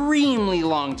extremely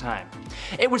long time.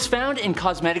 It was found in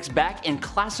cosmetics back in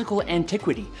classical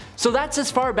antiquity, so that's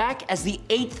as far back as the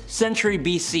 8th century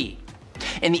BC.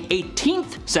 In the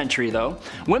 18th century though,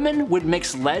 women would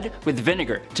mix lead with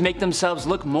vinegar to make themselves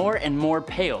look more and more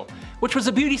pale, which was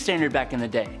a beauty standard back in the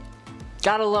day.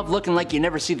 Gotta love looking like you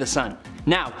never see the sun.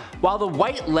 Now, while the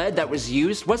white lead that was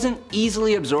used wasn't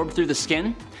easily absorbed through the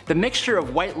skin, the mixture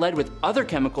of white lead with other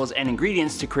chemicals and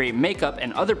ingredients to create makeup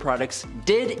and other products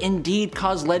did indeed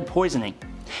cause lead poisoning.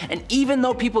 And even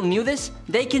though people knew this,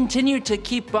 they continued to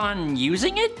keep on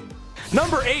using it?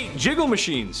 Number 8, jiggle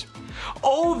machines.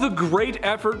 Oh, the great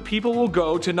effort people will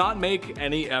go to not make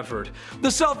any effort.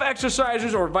 The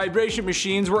self-exercisers or vibration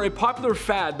machines were a popular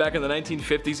fad back in the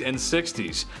 1950s and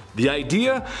 60s. The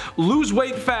idea? Lose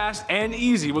weight fast and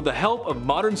easy with the help of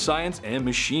modern science and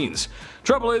machines.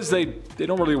 Trouble is, they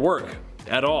don't really work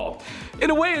at all.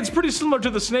 In a way, it's pretty similar to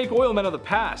the snake oil men of the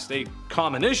past. A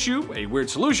common issue, a weird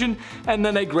solution, and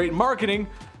then a great marketing,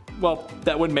 well,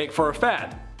 that would make for a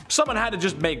fad. Someone had to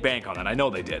just make bank on it, I know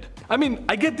they did. I mean,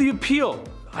 I get the appeal.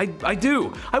 I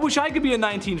do. I wish I could be a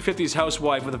 1950s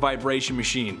housewife with a vibration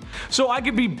machine, so I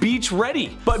could be beach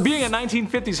ready. But being a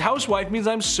 1950s housewife means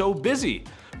I'm so busy.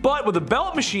 But with a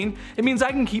belt machine, it means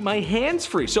I can keep my hands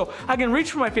free, so I can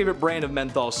reach for my favorite brand of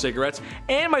menthol cigarettes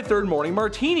and my third morning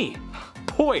martini.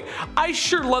 Boy, I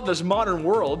sure love this modern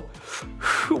world.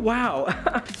 Wow.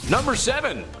 Number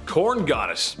 7, corn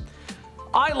goddess.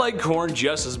 I like corn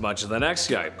just as much as the next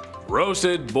guy.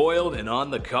 Roasted, boiled, and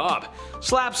on the cob.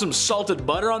 Slap some salted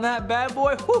butter on that bad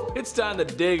boy, whew, it's time to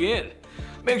dig in.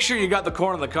 Make sure you got the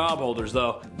corn on the cob holders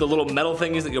though. The little metal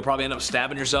thingies that you'll probably end up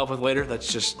stabbing yourself with later,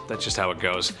 that's just how it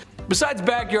goes. Besides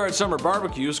backyard summer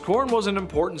barbecues, corn was an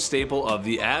important staple of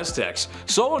the Aztecs.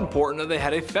 So important that they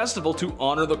had a festival to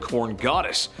honor the corn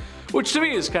goddess. Which to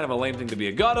me is kind of a lame thing to be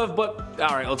a god of, but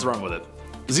alright, let's run with it.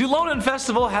 The Zilonan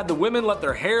festival had the women let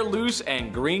their hair loose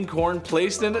and green corn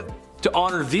placed in it to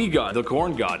honor the god, the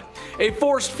corn god. A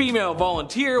forced female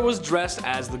volunteer was dressed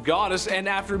as the goddess, and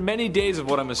after many days of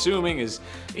what I'm assuming is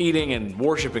eating and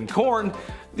worshipping corn,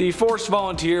 the forced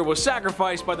volunteer was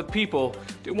sacrificed by the people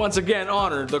to once again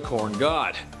honor the corn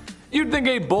god. You'd think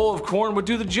a bowl of corn would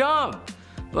do the job,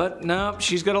 but no,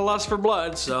 she's got a lust for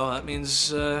blood, so that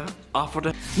means off with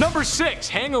it. Number 6,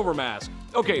 hangover mask.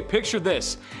 Okay, picture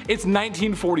this. It's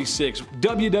 1946.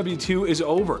 WW2 is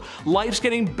over. Life's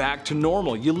getting back to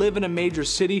normal. You live in a major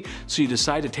city, so you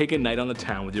decide to take a night on the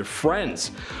town with your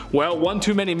friends. Well, one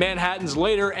too many Manhattans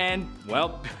later, and,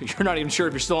 well, you're not even sure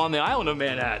if you're still on the island of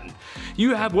Manhattan.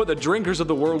 You have what the drinkers of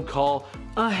the world call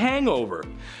a hangover.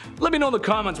 Let me know in the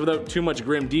comments without too much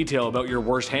grim detail about your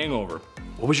worst hangover.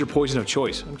 What was your poison of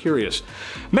choice? I'm curious.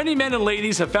 Many men and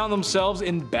ladies have found themselves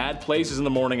in bad places in the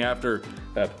morning after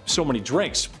so many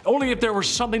drinks, only if there was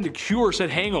something to cure said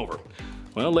hangover.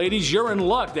 Well, ladies, you're in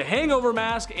luck. The hangover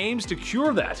mask aims to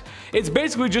cure that. It's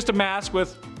basically just a mask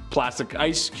with plastic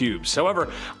ice cubes.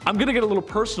 However, I'm gonna get a little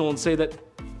personal and say that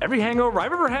every hangover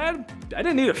I've ever had, I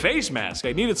didn't need a face mask.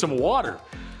 I needed some water.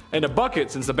 And a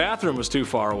bucket since the bathroom was too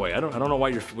far away. I don't know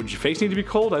why would your face need to be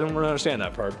cold? I don't really understand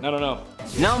that part. I don't know.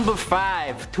 Number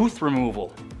 5, tooth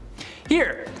removal.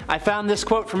 Here, I found this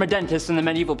quote from a dentist in the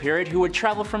medieval period who would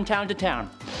travel from town to town.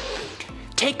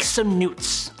 Take some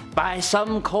newts, by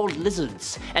some called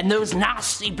lizards, and those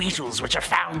nasty beetles which are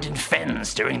found in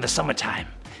fens during the summertime.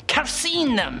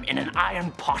 Calcine them in an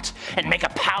iron pot, and make a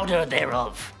powder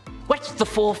thereof. Wet the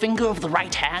forefinger of the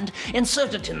right hand,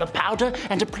 insert it in the powder,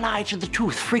 and apply to the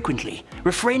tooth frequently,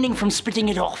 refraining from spitting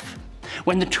it off.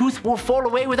 When the tooth will fall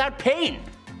away without pain,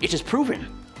 it is proven.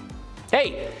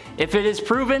 Hey, if it is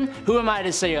proven, who am I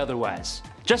to say otherwise?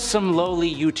 Just some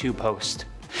lowly YouTube host.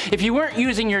 If you weren't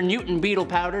using your Newton beetle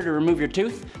powder to remove your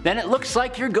tooth, then it looks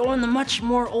like you're going the much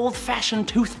more old-fashioned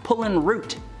tooth-pulling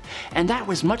route. And that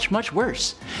was much, much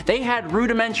worse. They had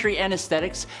rudimentary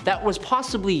anesthetics that was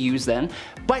possibly used then,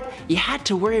 but you had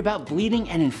to worry about bleeding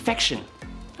and infection.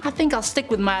 I think I'll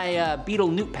stick with my beetle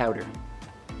newt powder.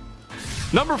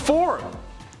 Number 4,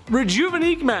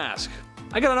 Rejuvenate mask.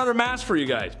 I got another mask for you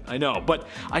guys, I know, but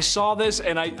I saw this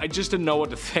and I just didn't know what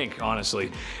to think, honestly.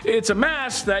 It's a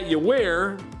mask that you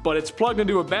wear, but it's plugged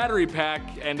into a battery pack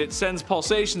and it sends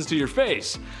pulsations to your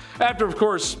face. After, of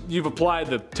course, you've applied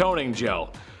the toning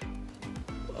gel.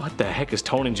 What the heck is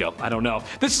toning gel? I don't know.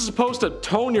 This is supposed to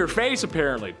tone your face,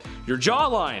 apparently. Your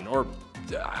jawline, or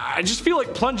I just feel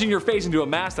like plunging your face into a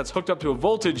mask that's hooked up to a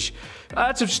voltage,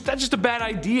 that's just a bad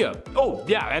idea. Oh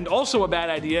yeah, and also a bad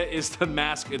idea is the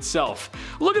mask itself.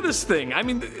 Look at this thing. I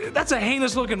mean, that's a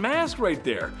heinous looking mask right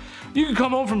there. You can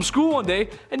come home from school one day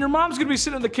and your mom's gonna be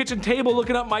sitting at the kitchen table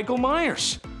looking up Michael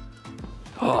Myers.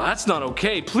 Oh, that's not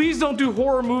okay. Please don't do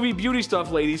horror movie beauty stuff,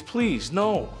 ladies. Please,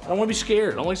 no. I don't want to be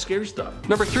scared. I don't like scary stuff.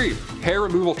 Number 3, hair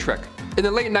removal trick. In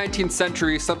the late 19th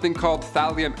century, something called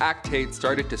thallium actate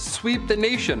started to sweep the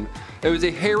nation. It was a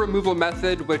hair removal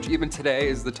method which even today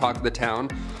is the talk of the town.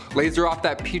 Laser off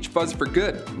that peach fuzz for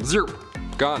good. Zero.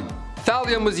 Gone.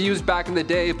 Thallium was used back in the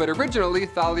day, but originally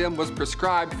thallium was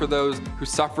prescribed for those who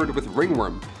suffered with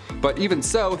ringworm. But even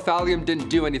so, thallium didn't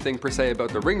do anything per se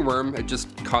about the ringworm, it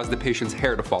just caused the patient's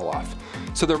hair to fall off.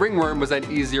 So the ringworm was then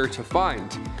easier to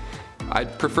find.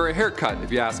 I'd prefer a haircut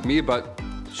if you ask me, but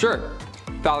sure,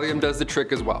 thallium does the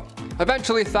trick as well.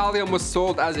 Eventually, thallium was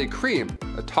sold as a cream,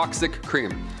 a toxic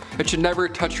cream. It should never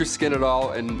touch your skin at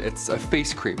all, and it's a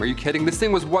face cream. Are you kidding? This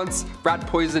thing was once rat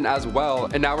poison as well,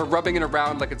 and now we're rubbing it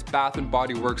around like it's Bath &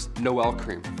 Body Works Noel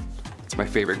cream. It's my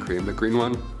favorite cream, the green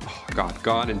one. Oh God,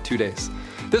 gone in 2 days.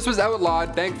 This was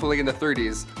outlawed, thankfully, in the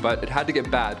 30s, but it had to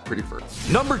get bad pretty first.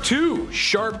 Number 2,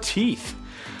 sharp teeth.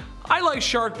 I like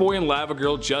Shark Boy and Lava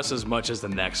Girl just as much as the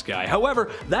next guy. However,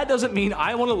 that doesn't mean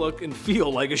I want to look and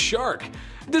feel like a shark.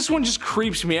 This one just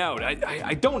creeps me out.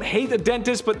 I don't hate the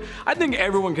dentist, but I think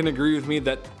everyone can agree with me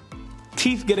that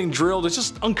teeth getting drilled is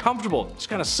just uncomfortable. It just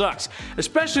kind of sucks.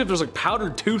 Especially if there's like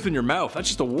powdered tooth in your mouth. That's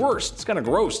just the worst. It's kind of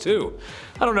gross too.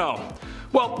 I don't know.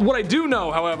 Well, what I do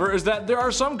know, however, is that there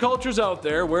are some cultures out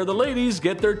there where the ladies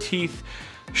get their teeth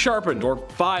sharpened or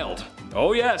filed.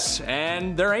 Oh yes,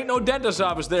 and there ain't no dentist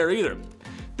office there either.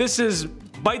 This is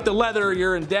bite the leather,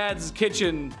 you're in dad's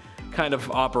kitchen kind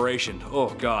of operation. Oh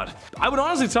God. I would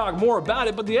honestly talk more about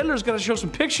it, but the editor's gonna show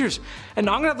some pictures, and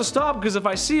I'm gonna have to stop because if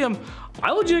I see them,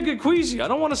 I legit get queasy. I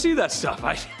don't want to see that stuff.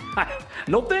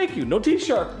 No thank you, no teeth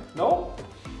sharpening. No,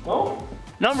 no.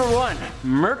 Number 1,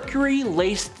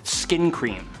 mercury-laced skin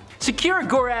cream. Secure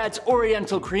Gorad's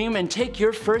Oriental Cream and take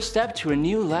your first step to a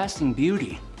new lasting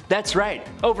beauty. That's right,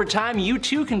 over time you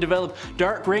too can develop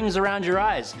dark rings around your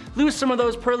eyes, lose some of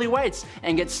those pearly whites,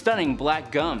 and get stunning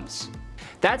black gums.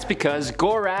 That's because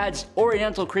Gorad's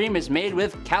Oriental Cream is made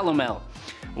with calomel.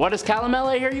 What is calomel,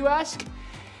 I hear you ask?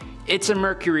 It's a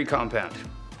mercury compound.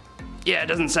 Yeah, it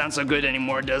doesn't sound so good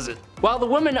anymore, does it? While the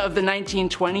women of the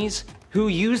 1920s who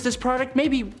used this product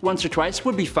maybe once or twice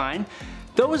would be fine,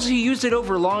 those who used it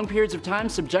over long periods of time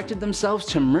subjected themselves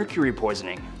to mercury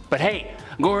poisoning. But hey,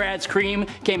 Gorad's cream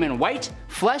came in white,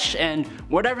 flesh, and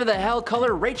whatever the hell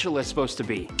color Rachel is supposed to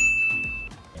be.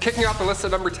 Kicking off the list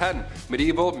at number 10,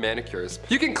 medieval manicures.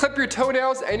 You can clip your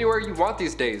toenails anywhere you want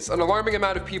these days. An alarming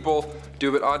amount of people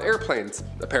do it on airplanes,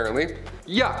 apparently.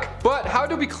 Yuck. But how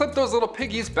did we clip those little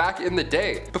piggies back in the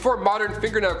day? Before modern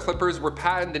fingernail clippers were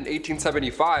patented in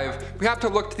 1875, we have to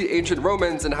look to the ancient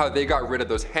Romans and how they got rid of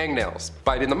those hangnails.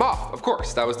 Biting them off, of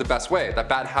course, that was the best way. That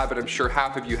bad habit I'm sure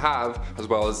half of you have, as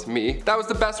well as me. That was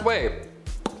the best way.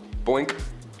 Boink.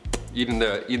 Eating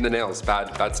the nails,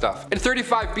 bad stuff. In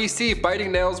 35 BC, biting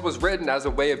nails was written as a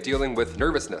way of dealing with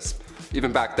nervousness.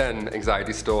 Even back then,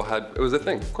 anxiety still it was a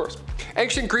thing, of course.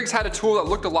 Ancient Greeks had a tool that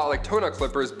looked a lot like toenail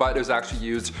clippers, but it was actually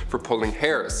used for pulling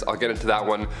hairs. I'll get into that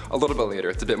one a little bit later,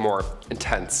 it's a bit more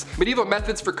intense. Medieval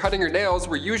methods for cutting your nails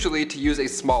were usually to use a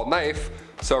small knife,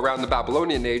 so around the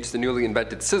Babylonian age, the newly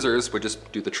invented scissors would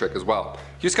just do the trick as well.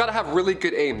 You just gotta have really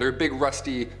good aim. They're big,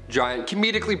 rusty, giant,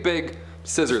 comedically big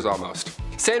scissors almost.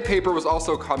 Sandpaper was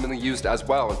also commonly used as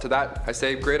well, and to that I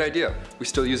say great idea. We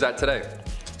still use that today.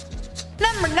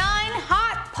 Number 9,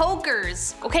 hot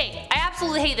pokers. Okay, I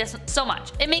absolutely hate this so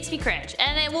much. It makes me cringe,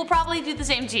 and it will probably do the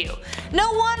same to you.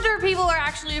 No wonder people are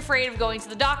actually afraid of going to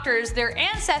the doctors. Their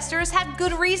ancestors had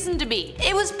good reason to be.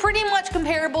 It was pretty much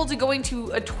comparable to going to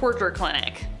a torture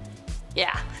clinic.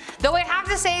 Yeah. Though I have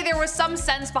to say there was some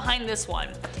sense behind this one.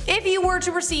 If you were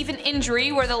to receive an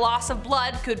injury where the loss of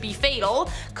blood could be fatal,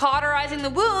 cauterizing the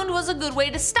wound was a good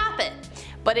way to stop it.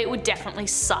 But it would definitely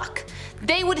suck.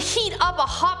 They would heat up a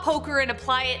hot poker and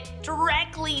apply it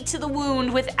directly to the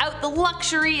wound without the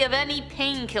luxury of any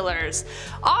painkillers.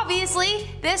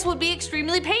 Obviously, this would be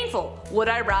extremely painful. Would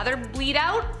I rather bleed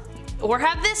out or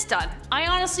have this done? I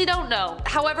honestly don't know.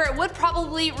 However, it would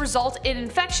probably result in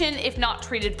infection if not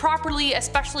treated properly,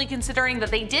 especially considering that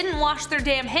they didn't wash their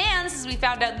damn hands, as we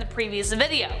found out in the previous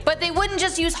video. But they wouldn't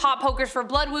just use hot pokers for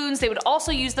blood wounds, they would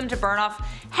also use them to burn off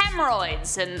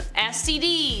hemorrhoids and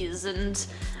STDs and,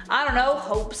 I don't know,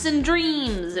 hopes and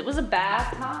dreams. It was a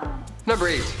bad time. Number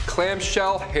 8,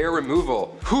 clamshell hair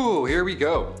removal. Whew, here we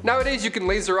go. Nowadays you can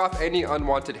laser off any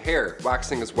unwanted hair.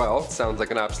 Waxing as well, sounds like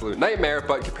an absolute nightmare,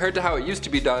 but compared to how it used to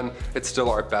be done, it's still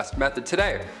our best method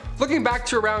today. Looking back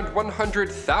to around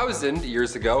 100,000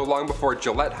 years ago, long before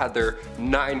Gillette had their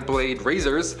 9-blade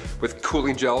razors with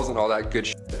cooling gels and all that good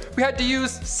shit, we had to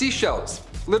use seashells.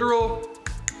 Literal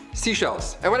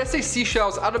seashells. And when I say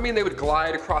seashells, I don't mean they would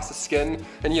glide across the skin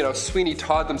and, you know, Sweeney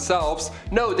Todd themselves.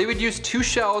 No, they would use 2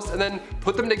 shells and then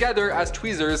put them together as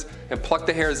tweezers and pluck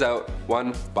the hairs out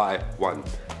one by one.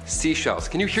 Seashells.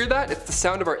 Can you hear that? It's the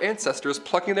sound of our ancestors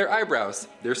plucking their eyebrows.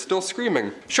 They're still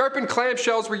screaming. Sharpened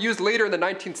clamshells were used later in the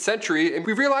 19th century, and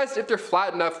we realized if they're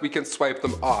flat enough, we can swipe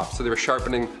them off. So they were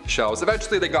sharpening shells.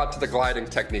 Eventually they got to the gliding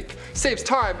technique. Saves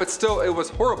time, but still it was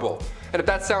horrible. And if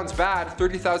that sounds bad,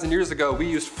 30,000 years ago we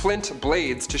used flint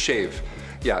blades to shave.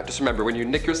 Yeah, just remember, when you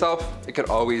nick yourself, it can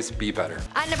always be better.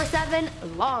 At number 7,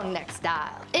 long neck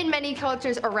style. In many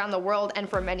cultures around the world and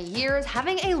for many years,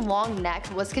 having a long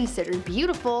neck was considered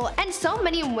beautiful, and so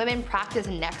many women practice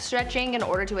neck stretching in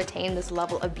order to attain this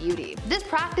level of beauty. This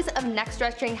practice of neck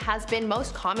stretching has been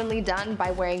most commonly done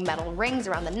by wearing metal rings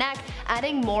around the neck,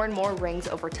 adding more and more rings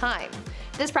over time.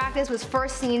 This practice was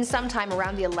first seen sometime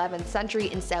around the 11th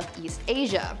century in Southeast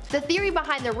Asia. The theory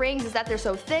behind the rings is that they're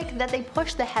so thick that they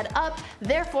push the head up,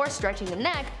 therefore stretching the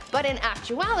neck, but in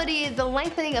actuality, the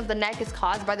lengthening of the neck is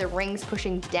caused by the rings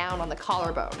pushing down on the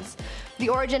collarbones. The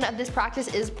origin of this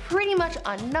practice is pretty much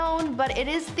unknown, but it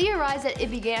is theorized that it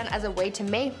began as a way to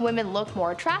make women look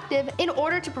more attractive in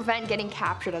order to prevent getting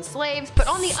captured as slaves, but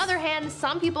on the other hand,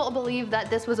 some people believe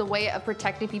that this was a way of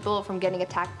protecting people from getting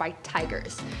attacked by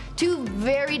tigers. 2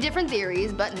 very different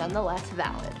theories, but nonetheless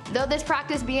valid. Though this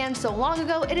practice began so long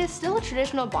ago, it is still a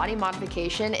traditional body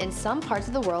modification in some parts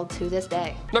of the world to this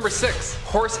day. Number 6,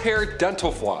 horsehair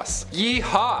dental floss.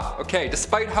 Yeehaw! Okay,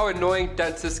 despite how annoying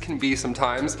dentists can be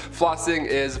sometimes, flossing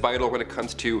is vital when it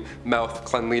comes to mouth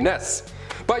cleanliness.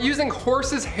 But using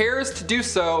horses' hairs to do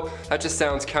so, that just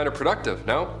sounds counterproductive,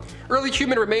 no? Early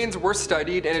human remains were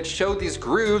studied and it showed these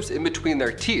grooves in between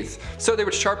their teeth. So they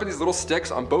would sharpen these little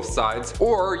sticks on both sides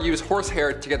or use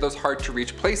horsehair to get those hard to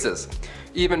reach places.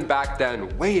 Even back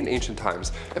then, way in ancient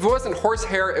times. If it wasn't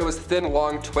horsehair, it was thin,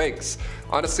 long twigs.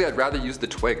 Honestly, I'd rather use the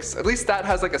twigs. At least that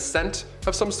has like a scent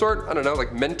of some sort. I don't know,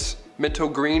 like minto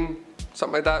green,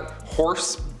 something like that.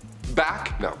 Horse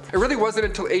back? No. It really wasn't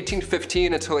until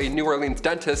 1815 until a New Orleans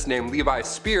dentist named Levi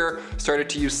Spear started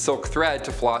to use silk thread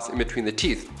to floss in between the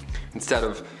teeth instead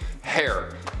of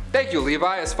hair. Thank you,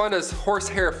 Levi. As fun as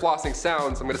horsehair flossing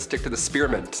sounds, I'm gonna stick to the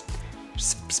spearmint.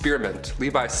 Spearmint.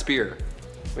 Levi Spear.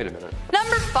 Wait a minute.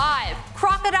 Number 5,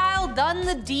 crocodile done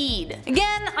the deed.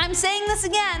 Again, I'm saying this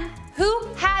again. Who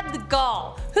had the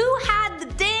gall? Who had the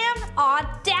damn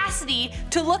audacity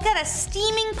to look at a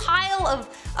steaming pile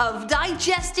of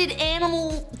digested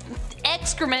animal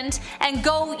excrement and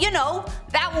go, you know,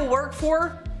 that will work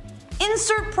for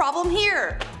insert problem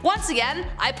here. Once again,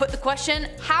 I put the question,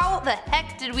 how the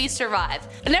heck did we survive?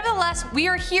 And nevertheless, we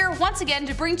are here once again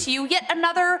to bring to you yet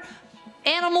another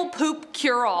animal poop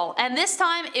cure-all, and this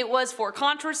time it was for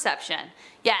contraception.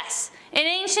 Yes, in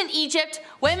ancient Egypt,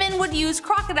 women would use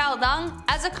crocodile dung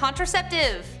as a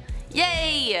contraceptive.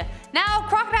 Yay! Now,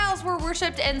 crocodiles were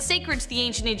worshipped and sacred to the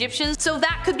ancient Egyptians, so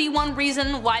that could be one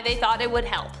reason why they thought it would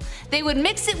help. They would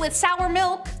mix it with sour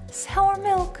milk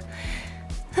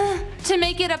to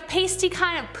make it a pasty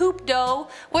kind of poop dough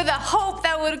with a hope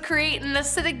that would create an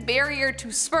acidic barrier to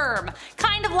sperm.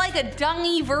 Kind of like a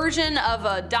dungy version of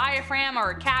a diaphragm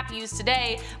or a cap used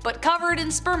today, but covered in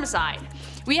spermicide.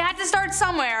 We had to start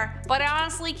somewhere, but I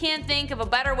honestly can't think of a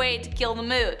better way to kill the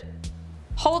mood.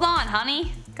 Hold on,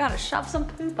 honey. Gotta shove some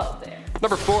poop out there.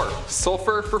 Number 4,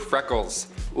 sulfur for freckles.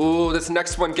 Ooh, this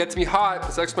next one gets me hot.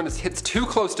 This next one hits too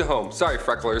close to home. Sorry,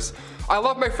 frecklers. I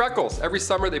love my freckles. Every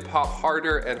summer they pop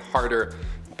harder and harder.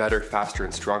 Better, faster,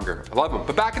 and stronger. I love them.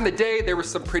 But back in the day, there were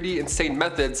some pretty insane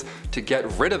methods to get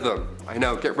rid of them. I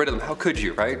know, get rid of them. How could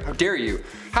you, right? How dare you?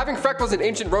 Having freckles in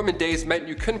ancient Roman days meant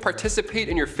you couldn't participate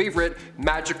in your favorite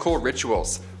magical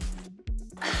rituals.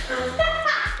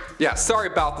 Yeah, sorry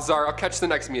Balthazar, I'll catch the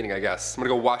next meeting I guess. I'm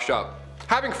gonna go wash up.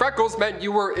 Having freckles meant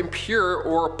you were impure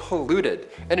or polluted.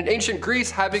 And in ancient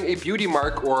Greece, having a beauty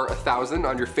mark or 1,000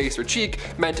 on your face or cheek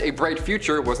meant a bright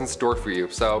future was in store for you.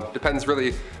 So depends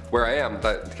really where I am,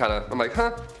 but I'm like,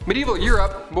 huh? Medieval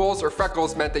Europe, moles or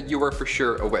freckles meant that you were for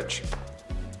sure a witch.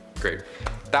 Great.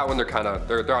 That one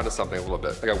they're onto something a little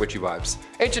bit. I got witchy vibes.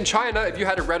 Ancient China, if you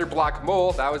had a red or black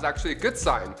mole, that was actually a good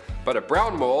sign. But a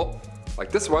brown mole, like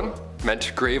this one,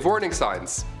 meant grave warning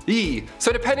signs. Eee.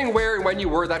 So depending where and when you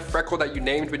were, that freckle that you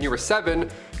named when you were 7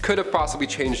 could have possibly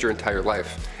changed your entire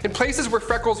life. In places where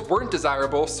freckles weren't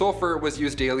desirable, sulfur was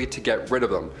used daily to get rid of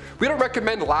them. We don't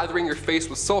recommend lathering your face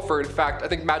with sulfur. In fact, I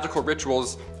think magical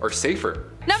rituals are safer.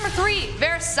 Number 3,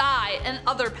 Versailles and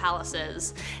other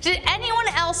palaces. Did anyone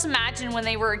else imagine when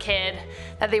they were a kid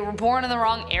that they were born in the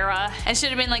wrong era and should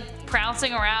have been like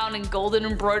prancing around in golden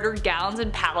embroidered gowns in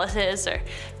palaces, or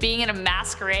being in a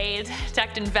masquerade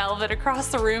decked in velvet across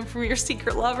the room from your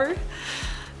secret lover?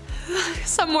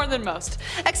 Some more than most.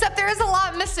 Except there is a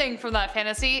lot missing from that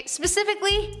fantasy,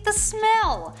 specifically the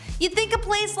smell. You'd think a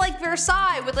place like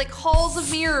Versailles with like halls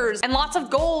of mirrors and lots of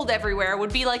gold everywhere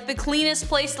would be like the cleanest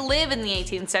place to live in the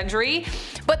 18th century,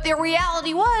 but the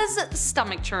reality was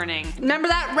stomach churning. Remember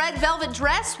that red velvet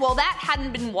dress? Well, that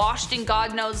hadn't been washed in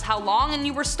God knows how long, and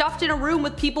you were stuffed in a room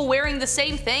with people wearing the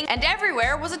same thing, and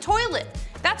everywhere was a toilet.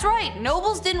 That's right,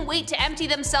 nobles didn't wait to empty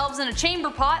themselves in a chamber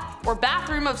pot or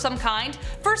bathroom of some kind.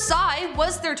 Versailles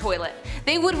was their toilet.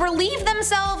 They would relieve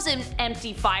themselves in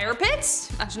empty fire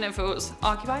pits, imagine if it was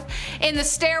occupied, in the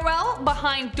stairwell,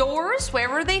 behind doors,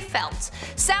 wherever they felt.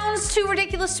 Sounds too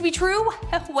ridiculous to be true?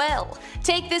 Well,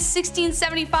 take this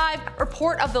 1675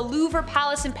 report of the Louvre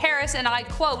Palace in Paris, and I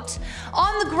quote,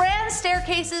 "On the grand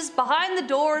staircases, behind the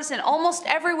doors, and almost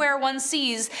everywhere one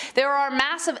sees, there are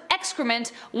masses of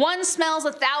excrement. One smells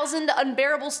 1,000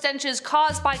 unbearable stenches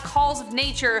caused by calls of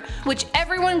nature, which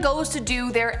everyone goes to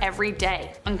do there every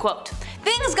day." Unquote.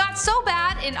 Things got so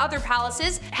bad in other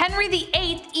palaces, Henry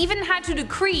VIII even had to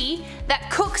decree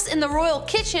that cooks in the royal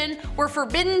kitchen were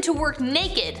forbidden to work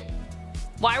naked.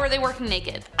 Why were they working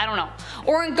naked? I don't know.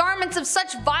 Or in garments of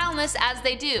such vileness as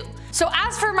they do. So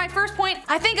as for my first point,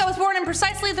 I think I was born in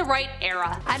precisely the right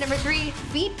era. At number 3,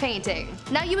 feet painting.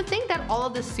 Now you would think that all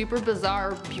of the super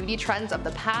bizarre beauty trends of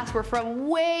the past were from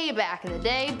way back in the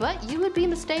day, but you would be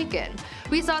mistaken.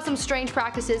 We saw some strange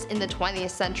practices in the 20th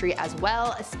century as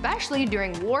well, especially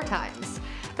during war times.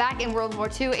 Back in World War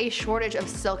II, a shortage of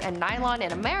silk and nylon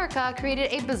in America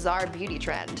created a bizarre beauty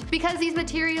trend. Because these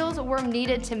materials were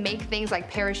needed to make things like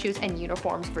parachutes and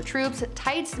uniforms for troops,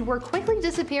 tights were quickly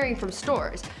disappearing from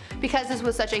stores. Because this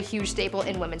was such a huge staple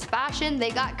in women's fashion, they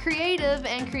got creative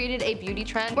and created a beauty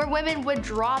trend where women would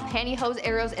draw pantyhose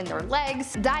arrows in their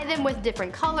legs, dye them with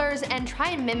different colors, and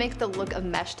try and mimic the look of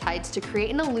mesh tights to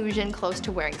create an illusion close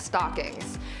to wearing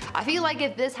stockings. I feel like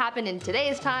if this happened in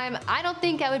today's time, I don't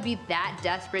think I would be that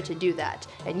desperate to do that,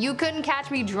 and you couldn't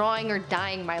catch me drawing or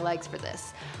dyeing my legs for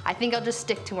this. I think I'll just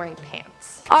stick to wearing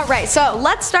pants. Alright, so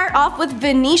let's start off with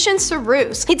Venetian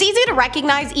ceruse. It's easy to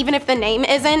recognize even if the name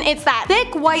isn't. It's that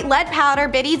thick white lead powder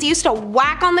biddies used to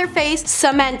whack on their face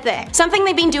cement thick, something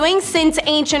they've been doing since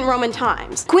ancient Roman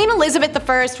times. Queen Elizabeth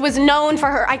I was known for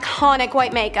her iconic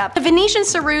white makeup. The Venetian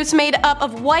ceruse made up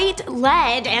of white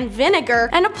lead and vinegar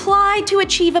and applied to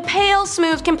achieve a pale,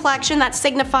 smooth complexion that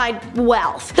signified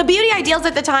wealth. The beauty ideals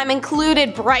at the time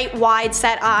included bright,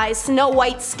 wide-set eyes, snow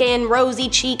white skin, rosy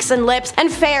cheeks and lips, and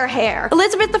fair hair.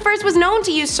 Elizabeth I was known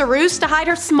to use ceruse to hide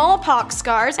her smallpox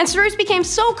scars, and ceruse became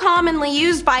so commonly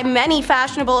used by many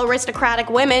fashionable aristocratic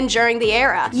women during the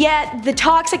era. Yet, the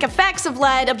toxic effects of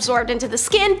lead absorbed into the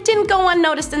skin didn't go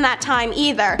unnoticed in that time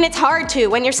either. And it's hard to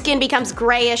when your skin becomes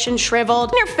grayish and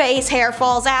shriveled, and your face hair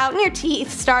falls out, and your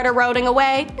teeth start eroding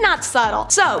away. Not subtle.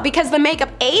 So, because the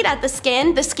makeup ate at the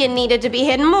skin needed to be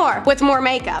hidden more, with more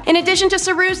makeup. In addition to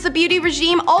ceruse, the beauty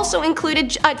regime also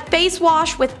included a face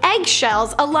wash with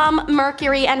eggshells, alum,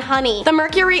 mercury, and honey. The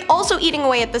mercury also eating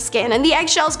away at the skin, and the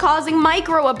eggshells causing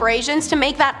microabrasions to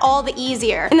make that all the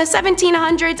easier. In the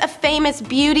 1700s, a famous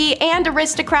beauty and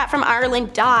aristocrat from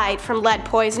Ireland died from lead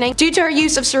poisoning due to her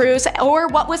use of ceruse, or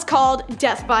what was called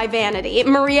death by vanity.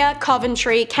 Maria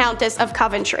Coventry, Countess of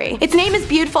Coventry. Its name is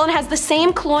beautiful and has the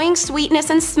same cloying sweetness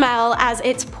and smell as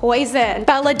its poison.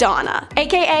 Belladonna,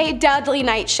 aka Deadly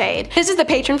Nightshade. This is the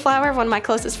patron flower of one of my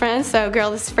closest friends, so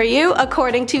girl, this is for you.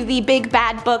 According to the Big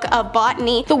Bad Book of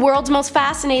Botany, The World's Most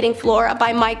Fascinating Flora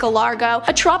by Michael Largo,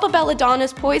 a drop of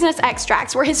belladonna's poisonous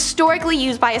extracts were historically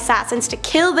used by assassins to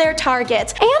kill their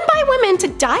targets, and by women to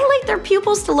dilate their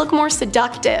pupils to look more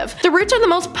seductive. The roots are the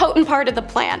most potent part of the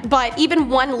plant, but even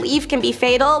one leaf can be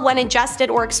fatal when ingested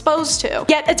or exposed to.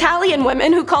 Yet Italian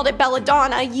women who called it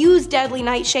belladonna used Deadly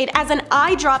Nightshade as an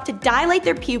eye drop to dilate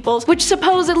their pupils, which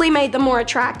supposedly made them more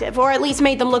attractive, or at least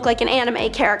made them look like an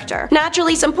anime character.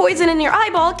 Naturally, some poison in your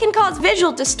eyeball can cause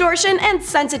visual distortion and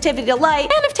sensitivity to light,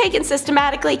 and if taken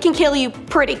systematically can kill you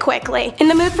pretty quickly. In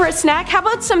the mood for a snack, how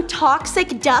about some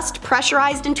toxic dust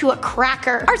pressurized into a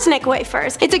cracker? Arsenic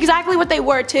wafers. It's exactly what they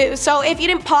were too, so if you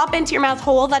didn't pop into your mouth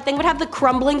whole, that thing would have the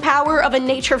crumbling power of a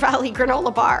Nature Valley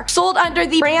granola bar. Sold under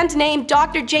the brand name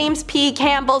Dr. James P.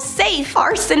 Campbell's Safe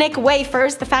Arsenic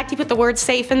Wafers, the fact he put the word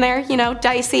safe in there, you know,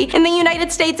 dicey. In the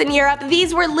United States and Europe,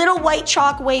 these were little white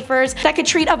chalk wafers that could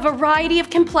treat a variety of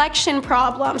complexion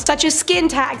problems, such as skin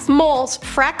tags, moles,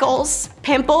 freckles,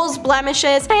 pimples,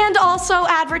 blemishes, and also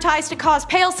advertised to cause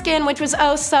pale skin, which was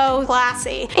oh so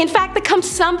classy. In fact, the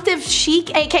consumptive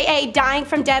chic, aka dying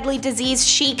from deadly disease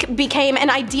chic, became an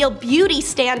ideal beauty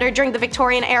standard during the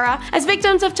Victorian era, as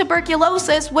victims of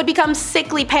tuberculosis would become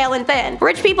sickly pale and thin.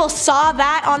 Rich people saw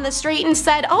that on the street and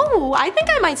said, oh, I think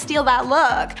I might steal that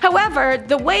look. However,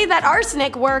 the way that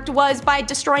arsenic worked was by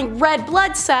destroying red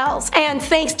blood cells, and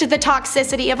thanks to the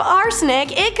toxicity of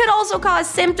arsenic, it could also cause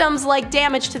symptoms like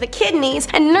damage to the kidneys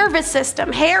and nervous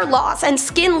system, hair loss, and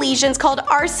skin lesions called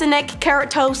arsenic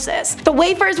keratosis. The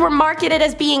wafers were marketed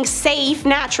as being safe,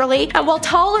 naturally, and while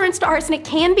tolerance to arsenic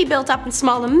can be built up in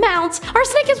small amounts,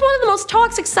 arsenic is one of the most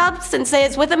toxic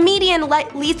substances with a median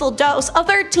lethal dose of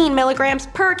 13 milligrams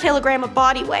per kilogram of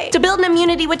body weight. To build an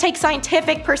immunity would take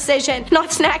scientific precision, not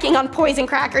snacking on poison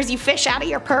crackers you fish out of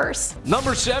your purse.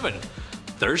 Number 7.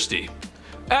 Thirsty.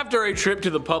 After a trip to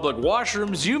the public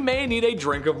washrooms, you may need a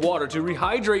drink of water to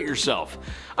rehydrate yourself.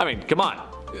 I mean, come on.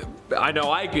 I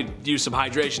know I could use some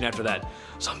hydration after that.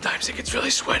 Sometimes it gets really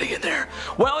sweaty in there.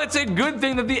 Well, it's a good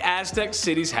thing that the Aztec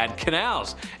cities had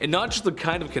canals, and not just the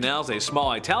kind of canals a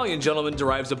small Italian gentleman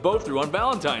drives a boat through on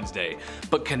Valentine's Day,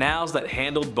 but canals that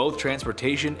handled both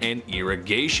transportation and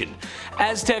irrigation.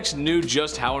 Aztecs knew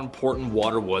just how important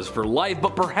water was for life,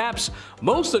 but perhaps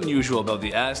most unusual about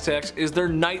the Aztecs is their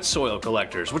night soil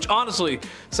collectors, which honestly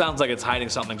sounds like it's hiding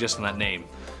something just in that name.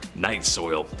 Night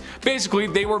soil. Basically,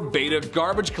 they were beta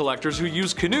garbage collectors who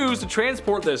used canoes to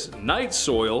transport this night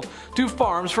soil to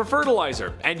farms for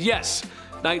fertilizer. And yes,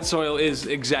 night soil is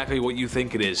exactly what you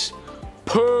think it is.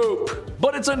 Poop!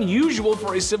 But it's unusual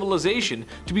for a civilization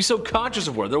to be so conscious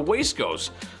of where their waste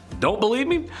goes. Don't believe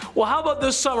me? Well, how about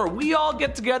this summer we all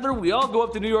get together, we all go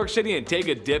up to New York City and take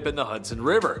a dip in the Hudson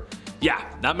River. Yeah,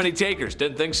 not many takers,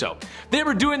 didn't think so. They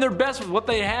were doing their best with what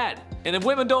they had. And if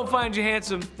women don't find you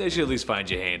handsome, they should at least find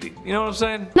you handy. You know what I'm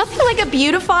saying? Nothing like a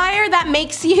beautifier that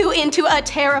makes you into a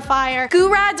terrifier.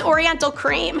 Gurad's Oriental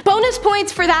Cream. Bonus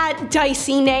points for that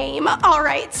dicey name.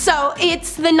 Alright, so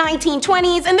it's the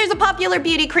 1920s and there's a popular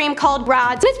beauty cream called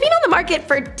Rads, and it's been on the market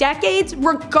for decades.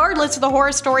 Regardless of the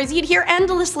horror stories, you'd hear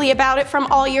endlessly about it from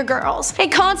all your girls.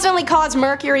 It constantly caused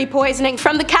mercury poisoning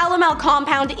from the calomel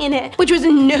compound in it, which was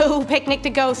no picnic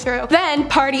to go through. Then,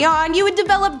 party on, you would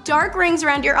develop dark rings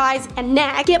around your eyes and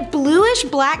neck, get bluish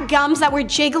black gums that were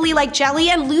jiggly like jelly,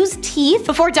 and lose teeth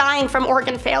before dying from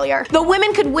organ failure. Though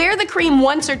women could wear the cream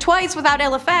once or twice without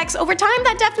ill effects, over time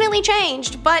that definitely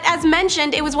changed, but as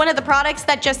mentioned, it was one of the products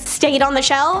that just stayed on the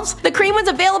shelves. The cream was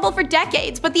available for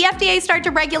decades, but the FDA started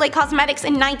to regulate cosmetics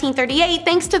in 1938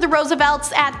 thanks to the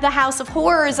Roosevelts at the House of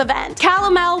Horrors event.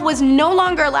 Calomel was no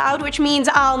longer allowed, which means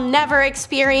I'll never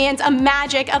experience a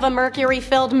magic of a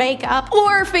mercury-filled makeup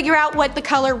or figure out what the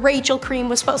color Rachel cream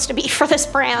was supposed to be for this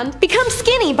brand. Become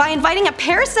skinny by inviting a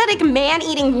parasitic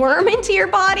man-eating worm into your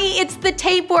body. It's the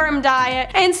tapeworm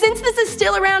diet. And since this is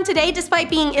still around today despite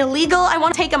being illegal, I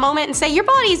want to take a moment and say your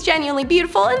body is genuinely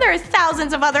beautiful and there are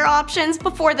thousands of other options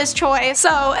before this choice.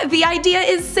 So the idea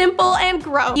is simple and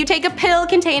gross. You take a pill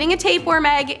containing a tapeworm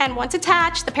egg, and once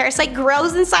attached, the parasite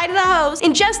grows inside of the host,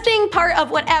 ingesting part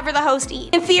of whatever the host eats.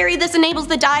 In theory, this enables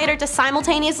the dieter to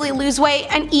simultaneously lose weight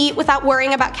and eat without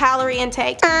worrying about calorie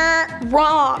intake.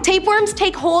 Wrong. Tapeworms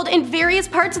take hold in various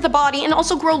parts of the body and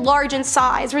also grow large in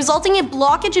size, resulting in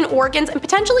blockage in organs and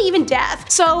potentially even death.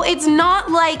 So it's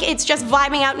not like it's just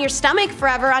vibing out in your stomach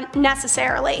forever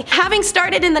unnecessarily. Having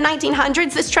started in the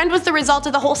 1900s, this trend was the result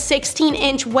of the whole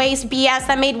 16-inch waist BS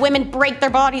that made women break their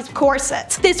bodies with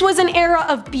corsets. This was an era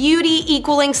of beauty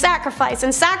equaling sacrifice,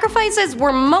 and sacrifices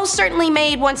were most certainly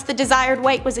made once the desired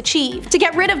weight was achieved. To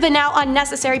get rid of the now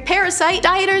unnecessary parasite,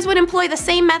 dieters would employ the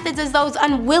same methods as those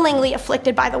unwillingly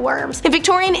afflicted by the worms. In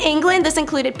Victorian England, this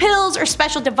included pills or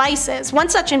special devices. One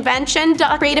such invention,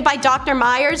 created by Dr.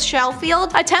 Myers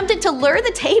Sheffield, attempted to lure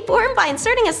the tapeworm by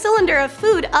inserting a cylinder of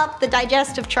food up the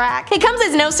digestive tract. It comes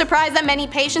as no surprise that many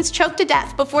patients choked to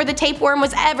death before the tapeworm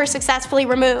was ever successfully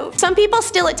removed. Some people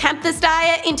still attempt this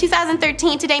diet. In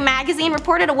 2013, Today magazine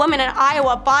reported a woman in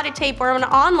Iowa bought a tapeworm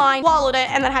online, swallowed it,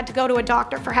 and then had to go to a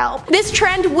doctor for help. This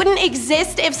trend wouldn't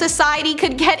exist if society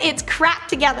could get its crap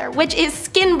together, which is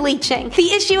skin bleaching.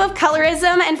 The issue of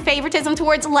colorism and favoritism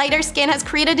towards lighter skin has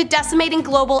created a decimating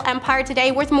global empire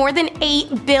today worth more than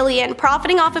 $8 billion,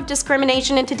 profiting off of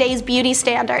discrimination in today's beauty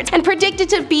standards, and predicted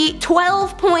to be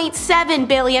 $12.7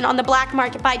 billion on the black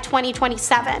market by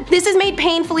 2027. This is made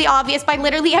painfully obvious by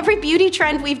literally every beauty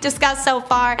trend we've discussed so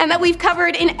far, and that we've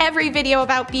covered in every video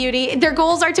about beauty. Their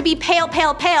goals are to be pale,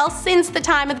 pale, pale since the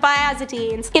time of the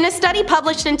Biazatines. In a study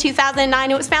published in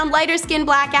 2009, it was found lighter skinned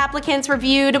black applicants were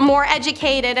viewed more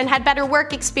educated and had better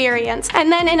work experience.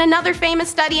 And then in another famous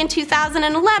study in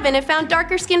 2011, it found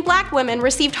darker skinned black women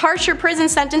received harsher prison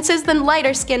sentences than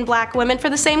lighter skinned black women for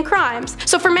the same crimes.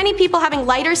 So for many people, having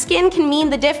lighter skin can mean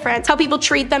the difference, how people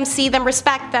treat them, see them,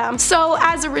 respect them. So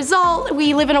as a result,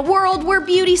 we live in a world where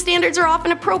beauty standards are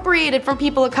often appropriated from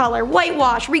people of color,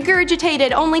 whitewashed,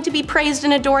 regurgitated, only to be praised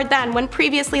and adored then when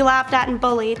previously laughed at and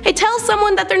bullied. It tells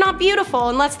someone that they're not beautiful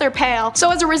unless they're pale.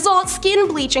 So as a result, skin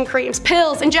bleaching creams,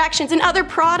 pills, injections, and other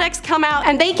products come out,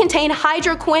 and they contain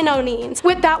hydroquinones,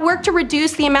 that work to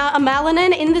reduce the amount of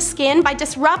melanin in the skin by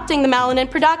disrupting the melanin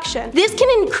production. This can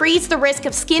increase the risk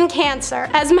of skin cancer,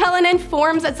 as melanin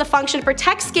forms as a function to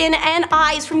protect skin and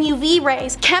eyes from UV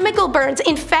rays. Chemical burns,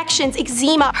 infections,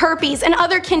 eczema, herpes, and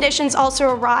other conditions also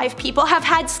arrive. People have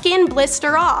had skin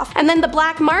blister off. And then the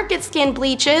black market skin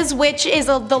bleaches, which is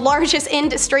the largest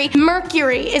industry.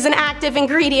 Mercury is an active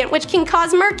ingredient which can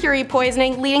cause mercury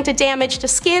poisoning, leading to damage to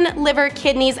skin, liver,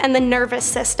 kidneys, and the nervous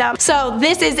system. So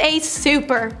this is a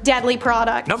super deadly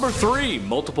product. Number 3.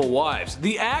 Multiple wives.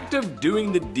 The act of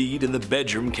doing the deed in the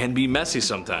bedroom can be messy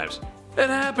sometimes. It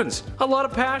happens. A lot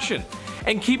of passion.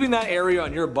 And keeping that area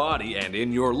on your body and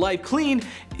in your life clean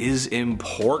is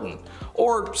important.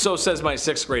 Or so says my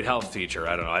 6th grade health teacher.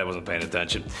 I don't know, I wasn't paying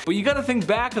attention. But you gotta think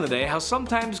back in the day how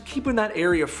sometimes keeping that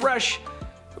area fresh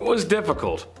was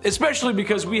difficult, especially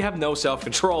because we have no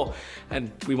self-control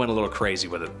and we went a little crazy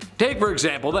with it. Take for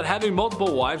example that having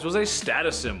multiple wives was a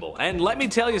status symbol, and let me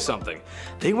tell you something,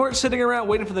 they weren't sitting around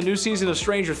waiting for the new season of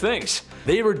Stranger Things.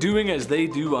 They were doing as they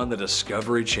do on the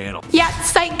Discovery Channel. Yeah,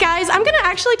 psych guys, I'm gonna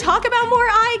actually talk about more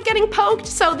eye getting poked.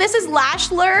 So this is Lash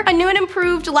Lure, a new and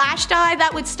improved lash dye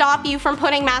that would stop you from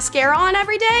putting mascara on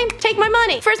every day. Take my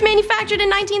money. First manufactured in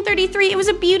 1933, it was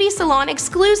a beauty salon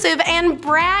exclusive and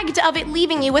bragged of it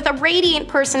leaving you with a radiant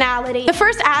personality. The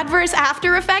first adverse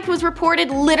after effect was reported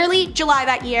literally July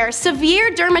that year. Severe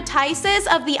dermatitis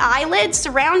of the eyelids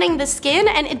surrounding the skin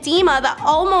and edema that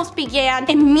almost began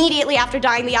immediately after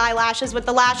dyeing the eyelashes with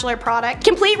the Lash Lure product.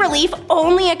 Complete relief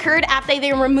only occurred after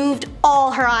they removed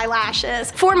all her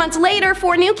eyelashes. 4 months later,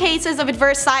 4 new cases of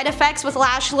adverse side effects with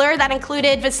Lash Lure that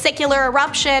included vesicular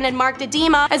eruption and marked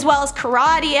edema, as well as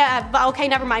choroidea. Okay,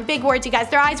 never mind, big words you guys.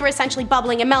 Their eyes were essentially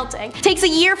bubbling and melting. It takes a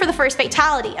year for the first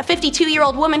fatality. reality, a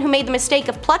 52-year-old woman who made the mistake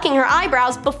of plucking her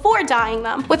eyebrows before dyeing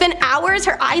them. Within hours,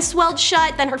 her eyes swelled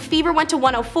shut, then her fever went to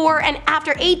 104, and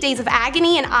after 8 days of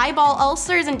agony and eyeball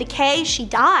ulcers and decay, she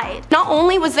died. Not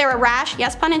only was there a rash,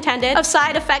 yes pun intended, of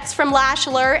side effects from lash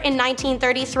lure in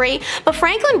 1933, but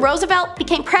Franklin Roosevelt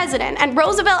became president, and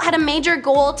Roosevelt had a major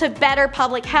goal to better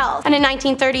public health. And in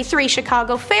 1933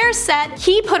 Chicago Fair set,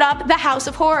 he put up the House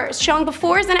of Horrors, showing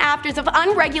befores and afters of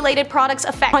unregulated products'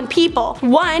 effect on people.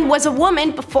 One was a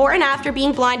woman before and after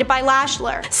being blinded by lash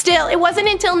lure. Still, it wasn't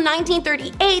until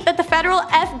 1938 that the federal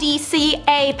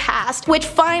FDCA passed, which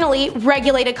finally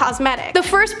regulated cosmetics. The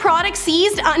first product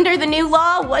seized under the new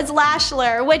law was lash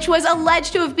lure, which was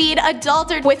alleged to have been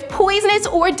adulterated with poisonous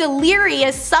or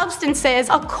delirious substances,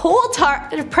 a coal tar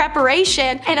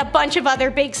preparation, and a bunch of other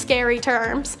big scary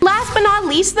terms. Last but not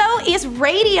least though is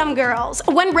radium girls.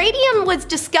 When radium was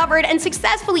discovered and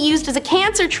successfully used as a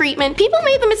cancer treatment, people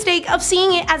made the mistake of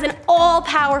seeing it as an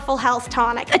all-powerful health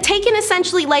tonic, taken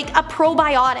essentially like a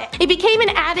probiotic. It became an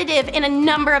additive in a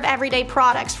number of everyday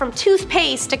products, from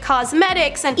toothpaste to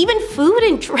cosmetics and even food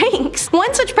and drinks.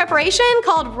 One such preparation,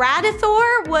 called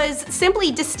Radithor, was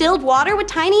simply distilled water with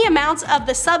tiny amounts of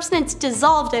the substance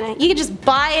dissolved in it. You could just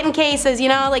buy it in cases, you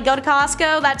know, like go to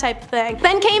Costco, that type of thing.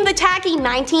 Then came the tacky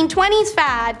 1920s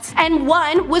fads, and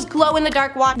one was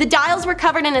glow-in-the-dark water. The dials were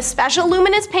covered in a special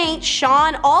luminous paint,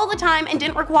 shone all the time, and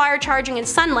didn't require charging in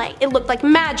sunlight. It looked like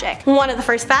magic. One of the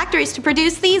first factories to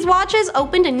produce these watches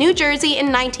opened in New Jersey in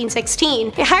 1916.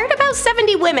 It hired about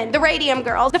 70 women, the Radium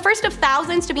Girls, the first of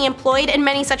thousands to be employed in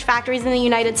many such factories in the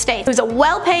United States. It was a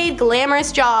well-paid,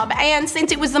 glamorous job, and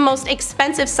since it was the most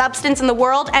expensive substance in the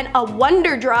world and a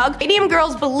wonder drug, Radium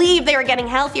Girls believed they were getting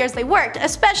healthier as they worked,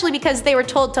 especially because they were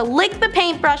told to lick the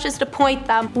paintbrushes to point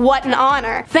them. What an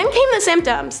honor. Then came the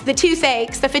symptoms: the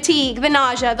toothaches, the fatigue, the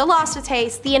nausea, the loss of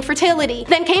taste, the infertility.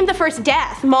 Then came the first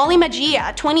death, Molly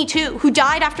Magia, 22, who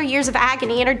died after years of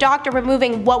agony and her doctor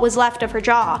removing what was left of her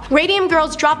jaw. Radium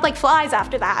Girls dropped like flies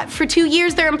after that. For 2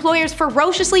 years, their employers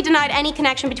ferociously denied any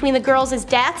connection between the girls'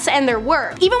 deaths and their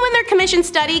work, even when their commissioned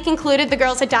study concluded the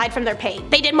girls had died from their pain.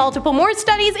 They did multiple more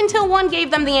studies until one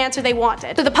gave them the answer they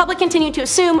wanted. So the public continued to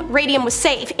assume radium was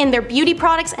safe in their beauty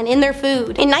products and in their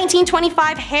food. In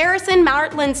 1925, Harrison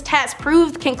Martlin's test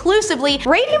proved conclusively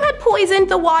radium had poisoned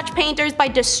the watch painters by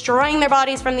destroying their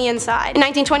bodies from the inside. In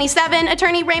 1927,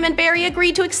 attorney Raymond Barry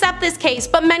agreed to accept this case,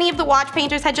 but many of the watch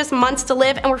painters had just months to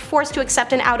live and were forced to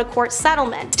accept an out-of-court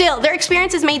settlement. Still, their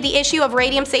experiences made the issue of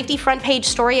radium safety front page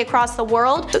story across the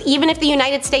world, so even if the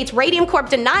United States Radium Corp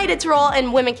denied its role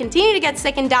and women continued to get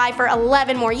sick and die for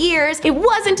 11 more years, it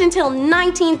wasn't until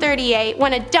 1938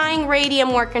 when a dying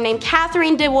radium worker named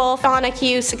Catherine DeWolf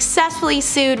Donahue successfully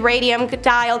sued Radium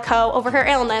Dial Co. over her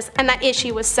illness, and that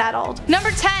issue was settled.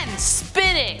 Number 10.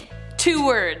 Spitting. 2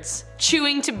 words.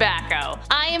 Chewing tobacco.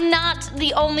 I am not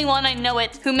the only one, I know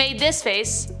it, who made this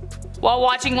face while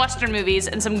watching Western movies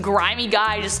and some grimy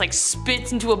guy just like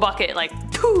spits into a bucket like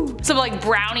pooh, some like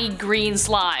brownie green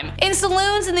slime. In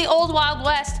saloons in the old Wild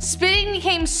West, spitting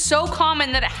became so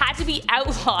common that it had to be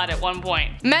outlawed at one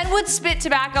point. Men would spit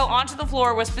tobacco onto the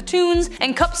floor with spittoons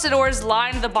and cuspidors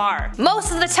lined the bar.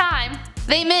 Most of the time,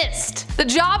 they missed. The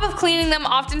job of cleaning them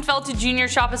often fell to junior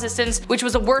shop assistants, which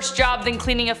was a worse job than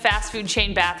cleaning a fast food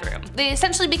chain bathroom. They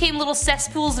essentially became little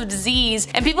cesspools of disease,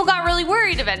 and people got really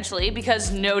worried eventually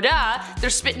because, no duh, they're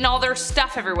spitting all their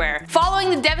stuff everywhere. Following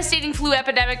the devastating flu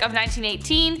epidemic of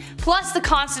 1918, plus the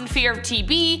constant fear of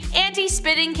TB,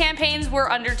 anti-spitting campaigns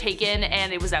were undertaken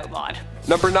and it was outlawed.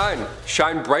 Number 9.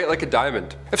 Shine bright like a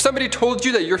diamond. If somebody told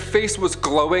you that your face was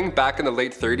glowing back in the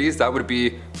late 30s, that would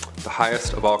be the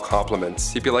highest of all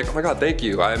compliments. You'd be like, oh my god, thank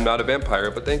you. I am not a vampire,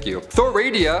 but thank you.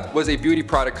 Thoradia was a beauty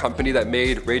product company that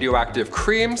made radioactive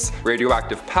creams,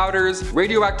 radioactive powders,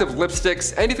 radioactive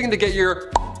lipsticks, anything to get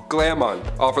your glam on,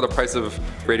 all for the price of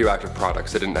radioactive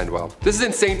products. It didn't end well. This is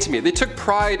insane to me. They took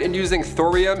pride in using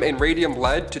thorium and radium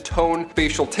lead to tone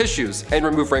facial tissues and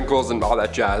remove wrinkles and all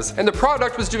that jazz. And the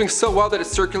product was doing so well that it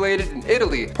circulated in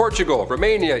Italy, Portugal,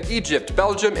 Romania, Egypt,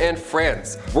 Belgium, and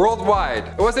France. Worldwide.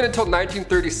 It wasn't until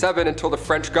 1937 until the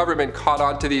French government caught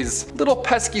on to these little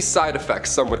pesky side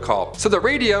effects, some would call. So the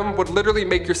radium would literally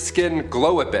make your skin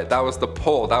glow a bit. That was the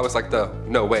pull. That was like the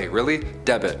no way, really?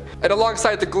 Debit. And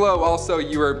alongside the glow, also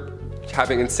you were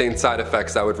having insane side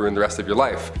effects that would ruin the rest of your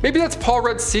life. Maybe that's Paul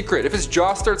Rudd's secret. If his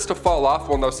jaw starts to fall off,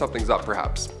 we'll know something's up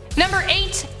perhaps. Number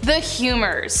 8. The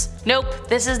humors. Nope,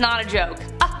 this is not a joke.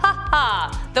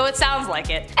 though it sounds like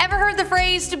it. Ever heard the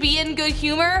phrase to be in good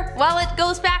humor? Well, it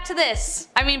goes back to this.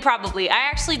 I mean, probably. I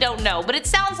actually don't know, but it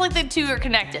sounds like the two are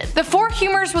connected. The four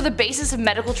humors were the basis of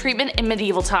medical treatment in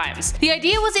medieval times. The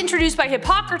idea was introduced by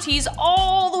Hippocrates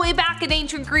all the way back in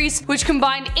ancient Greece, which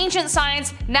combined ancient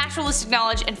science, naturalistic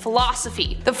knowledge, and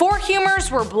philosophy. The four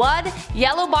humors were blood,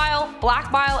 yellow bile,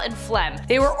 black bile, and phlegm.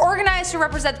 They were organized to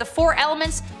represent the four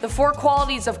elements, the four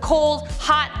qualities of cold,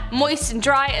 hot, moist, and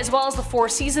dry, as well as the four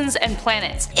seasons and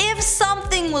planets. If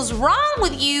something was wrong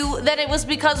with you, then it was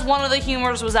because one of the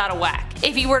humors was out of whack.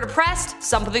 If you were depressed,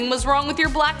 something was wrong with your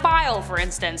black bile, for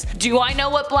instance. Do I know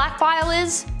what black bile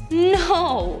is?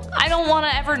 No, I don't want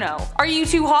to ever know. Are you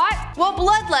too hot? Well,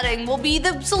 bloodletting will be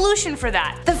the solution for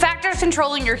that. The factors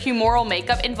controlling your humoral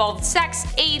makeup involved sex,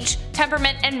 age,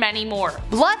 temperament, and many more.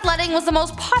 Bloodletting was the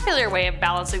most popular way of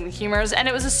balancing the humors, and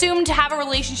it was assumed to have a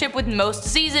relationship with most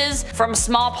diseases, from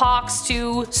smallpox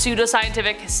to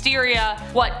pseudoscientific hysteria.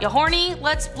 What, you horny?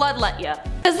 Let's bloodlet ya.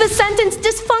 Does the sentence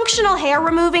dysfunctional hair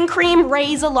removing cream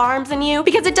raise alarms in you?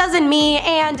 Because it does in me,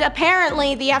 and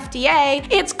apparently the FDA,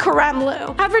 it's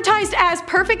Kremlu. Advertised as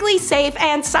perfectly safe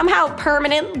and somehow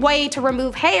permanent way to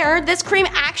remove hair, this cream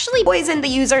actually poisoned the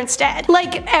user instead,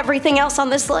 like everything else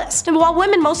on this list. And while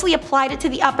women mostly applied it to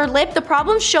the upper lip, the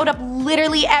problem showed up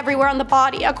literally everywhere on the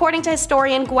body, according to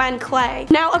historian Gwen Clay.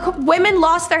 Now, women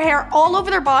lost their hair all over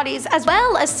their bodies, as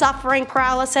well as suffering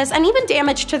paralysis and even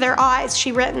damage to their eyes,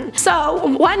 she written. So,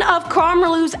 one of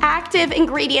Kremlu's active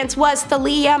ingredients was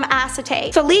thallium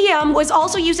acetate. Thallium was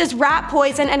also used as rat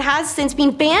poison and has since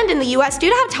been banned in the US due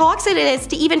to how toxic it is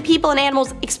to even people and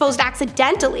animals exposed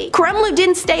accidentally. Kremlu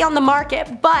didn't stay on the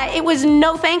market, but it was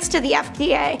no thanks to the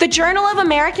FDA. The Journal of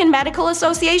American Medical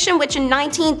Association, which in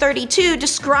 1932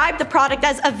 described the product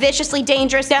as a viciously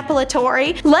dangerous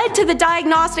depilatory, led to the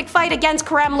diagnostic fight against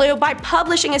Kremlu by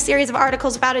publishing a series of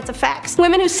articles about its effects.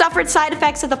 Women who suffered side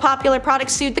effects of the popular product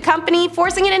sued the company,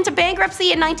 forcing it into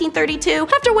bankruptcy in 1932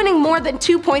 after winning more than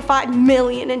 $2.5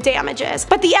 million in damages.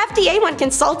 But the FDA, when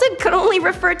consulted, could only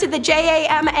refer to the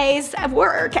JAMA's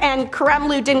work, and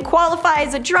Kremlu didn't qualify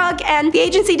as a drug, and the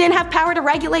agency didn't have power to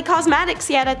regulate cosmetics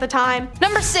yet at the time.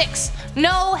 Number 6.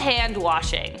 No hand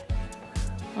washing.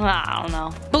 I don't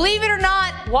know. Believe it or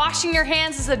not, washing your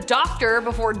hands as a doctor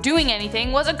before doing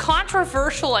anything was a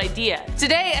controversial idea.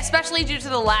 Today, especially due to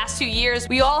the last 2 years,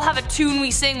 we all have a tune we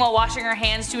sing while washing our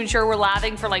hands to ensure we're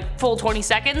lathering for like full 20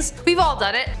 seconds. We've all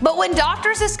done it. But when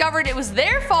doctors discovered it was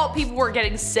their fault people were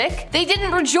getting sick, they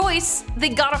didn't rejoice, they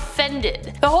got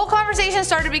offended. The whole conversation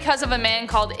started because of a man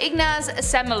called Ignaz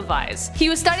Semmelweis. He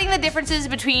was studying the differences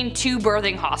between two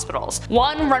birthing hospitals,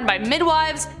 one run by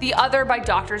midwives, the other by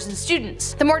doctors and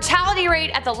students. The mortality rate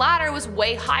at the latter was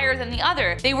way higher than the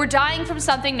other. They were dying from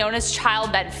something known as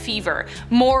childbed fever,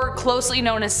 more closely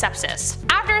known as sepsis.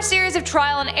 After a series of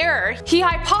trial and error, he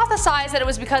hypothesized that it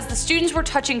was because the students were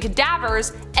touching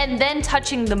cadavers and then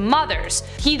touching the mothers.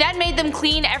 He then made them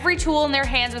clean every tool in their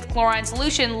hands with chlorine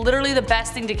solution, literally the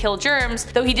best thing to kill germs,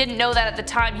 though he didn't know that at the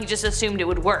time, he just assumed it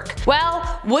would work.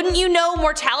 Well, wouldn't you know,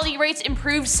 mortality rates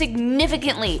improved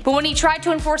significantly, but when he tried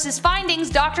to enforce his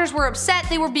findings, doctors were upset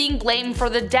they were being blamed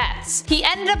for the deaths. He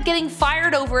ended up getting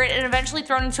fired over it and eventually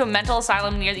thrown into a mental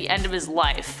asylum near the end of his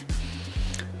life.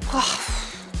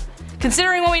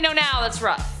 Considering what we know now, that's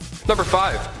rough. Number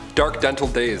 5. Dark dental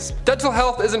days. Dental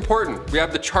health is important. We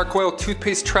have the charcoal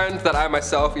toothpaste trend that I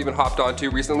myself even hopped onto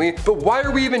recently. But why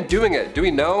are we even doing it? Do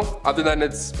we know? Other than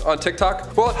it's on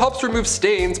TikTok? Well, it helps remove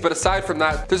stains, but aside from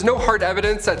that, there's no hard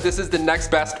evidence that this is the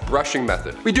next best brushing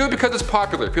method. We do it because it's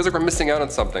popular. It feels like we're missing out on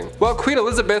something. Well, Queen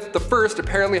Elizabeth I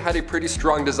apparently had a pretty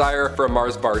strong desire for a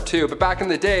Mars bar too, but back in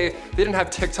the day, they didn't have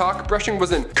TikTok. Brushing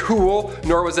wasn't cool,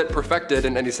 nor was it perfected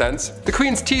in any sense. The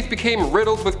Queen's teeth became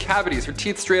riddled with cavities. Her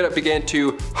teeth straight up began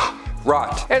to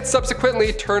rot, and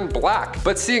subsequently turned black.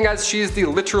 But seeing as she's the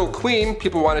literal queen,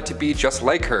 people wanted to be just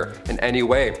like her in any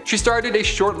way. She started a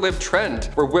short-lived trend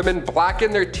where women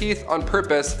blacken their teeth on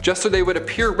purpose just so they would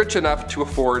appear rich enough to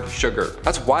afford sugar.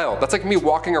 That's wild. That's like me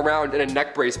walking around in a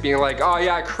neck brace being like, oh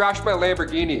yeah, I crashed my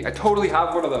Lamborghini. I totally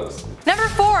have one of those. Number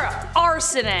 4.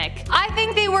 Arsenic. I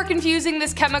think they were confusing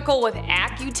this chemical with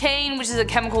Accutane, which is a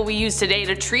chemical we use today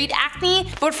to treat acne,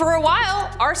 but for a while,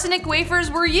 arsenic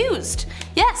wafers were used.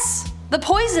 Yes. The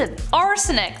poison.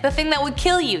 Arsenic. The thing that would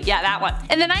kill you. Yeah, that one.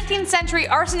 In the 19th century,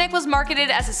 arsenic was marketed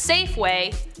as a safe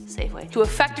way safe way, to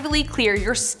effectively clear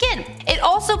your skin. It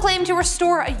also claimed to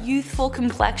restore a youthful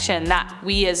complexion that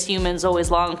we as humans always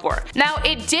long for. Now,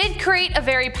 it did create a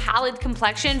very pallid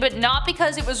complexion, but not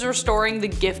because it was restoring the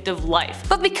gift of life,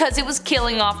 but because it was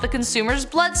killing off the consumer's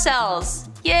blood cells.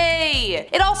 Yay!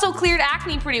 It also cleared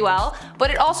acne pretty well, but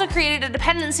it also created a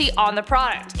dependency on the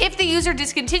product. If the user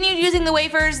discontinued using the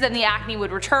wafers, then the acne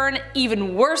would return,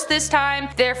 even worse this time.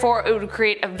 Therefore, it would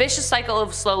create a vicious cycle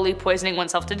of slowly poisoning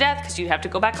oneself to death because you'd have to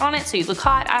go back on it so you look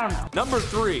hot. I don't know. Number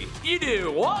 3. You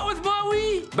do what with my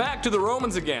wee? Back to the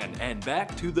Romans again, and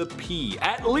back to the pee.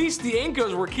 At least the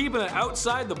Incas were keeping it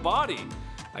outside the body.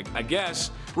 I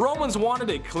guess. Romans wanted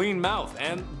a clean mouth,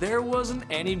 and there wasn't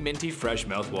any minty fresh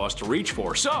mouthwash to reach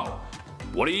for. So,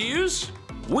 what do you use?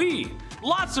 Wee.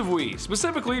 Lots of wee,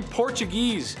 specifically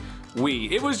Portuguese wee.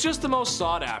 It was just the most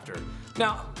sought after.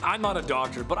 Now, I'm not a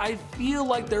doctor, but I feel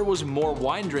like there was more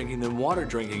wine drinking than water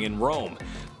drinking in Rome.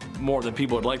 More than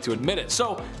people would like to admit it.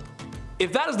 So,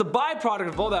 if that is the byproduct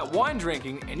of all that wine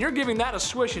drinking, and you're giving that a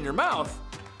swish in your mouth,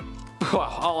 well,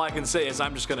 all I can say is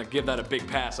I'm just gonna give that a big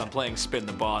pass on playing spin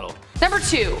the bottle. Number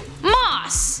 2.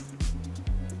 Moss.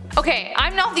 Okay,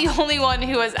 I'm not the only one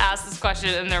who has asked this question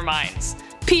in their minds.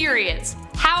 Periods.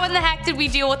 How in the heck did we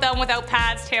deal with them without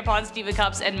pads, tampons, Diva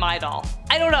cups, and Midol?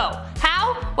 I don't know.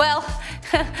 How? Well,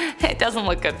 it doesn't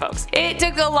look good, folks. It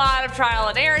took a lot of trial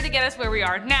and error to get us where we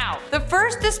are now. The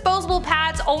first disposable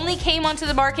pads only came onto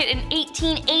the market in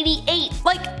 1888.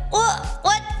 Like,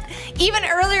 what? Even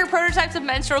earlier prototypes of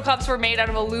menstrual cups were made out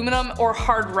of aluminum or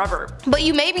hard rubber. But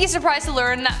you may be surprised to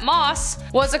learn that moss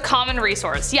was a common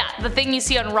resource. Yeah, the thing you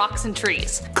see on rocks and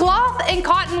trees. Cloth and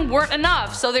cotton weren't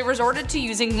enough, so they resorted to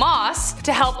using moss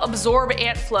to help absorb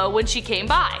ant flow when she came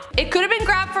by. It could have been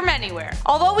grabbed from anywhere.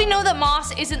 Although we know that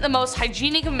moss isn't the most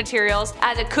hygienic of materials,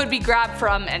 as it could be grabbed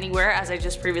from anywhere, as I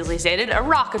just previously stated, a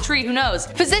rock, a tree, who knows.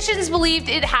 Physicians believed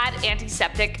it had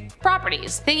antiseptic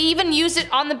properties. They even used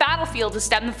it on the battlefield to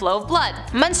stem the flow of blood.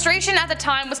 Menstruation at the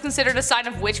time was considered a sign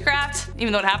of witchcraft,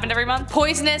 even though it happened every month.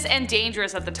 Poisonous and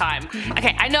dangerous at the time.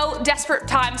 Okay, I know desperate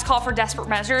times call for desperate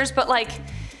measures, but like,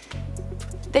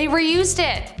 they reused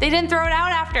it. They didn't throw it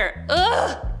out after.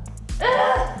 Ugh.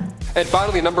 Ugh. And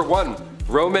finally, number 1.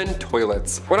 Roman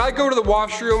toilets. When I go to the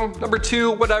washroom, number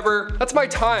 2, whatever, that's my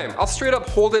time. I'll straight up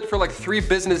hold it for like 3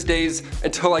 business days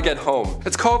until I get home.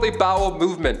 It's called a bowel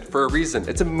movement for a reason.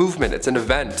 It's a movement, it's an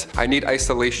event. I need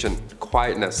isolation,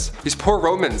 quietness. These poor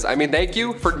Romans, I mean, thank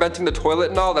you for inventing the toilet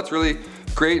and all, that's really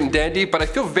great and dandy, but I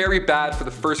feel very bad for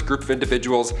the first group of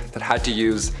individuals that had to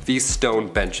use these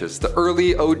stone benches. The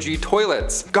early OG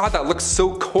toilets. God, that looks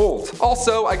so cold.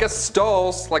 Also, I guess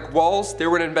stalls, like walls, they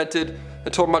weren't invented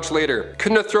until much later.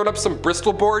 Couldn't have thrown up some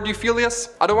Bristol board, Euphelius?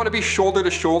 I don't want to be shoulder to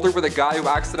shoulder with a guy who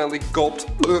accidentally gulped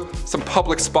some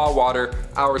public spa water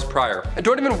hours prior. And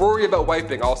don't even worry about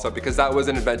wiping also, because that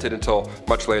wasn't invented until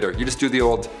much later. You just do the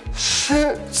old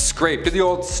scrape, do the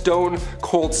old stone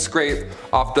cold scrape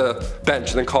off the bench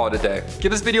and then call it a day.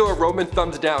 Give this video a Roman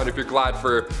thumbs down if you're glad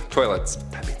for toilets.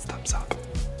 That means thumbs up.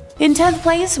 In 10th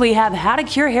place, we have how to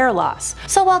cure hair loss.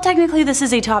 So while technically this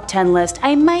is a top 10 list,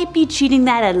 I might be cheating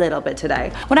that a little bit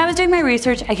today. When I was doing my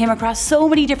research, I came across so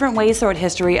many different ways throughout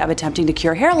history of attempting to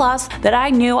cure hair loss that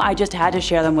I knew I just had to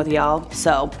share them with y'all.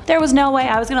 So there was no way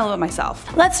I was gonna limit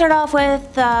myself. Let's start off with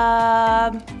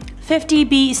 50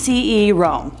 BCE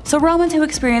Rome. So Romans who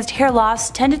experienced hair loss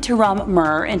tended to rub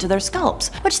myrrh into their scalps,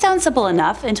 which sounds simple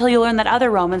enough until you learn that other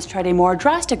Romans tried a more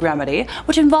drastic remedy,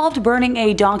 which involved burning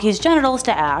a donkey's genitals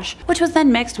to ash, which was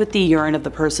then mixed with the urine of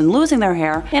the person losing their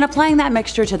hair and applying that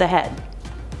mixture to the head.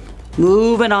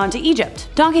 Moving on to Egypt.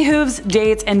 Donkey hooves,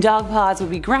 dates, and dog paws would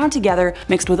be ground together,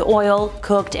 mixed with oil,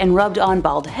 cooked, and rubbed on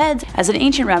bald heads as an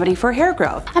ancient remedy for hair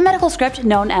growth. A medical script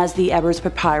known as the Ebers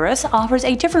Papyrus offers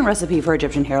a different recipe for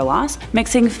Egyptian hair loss,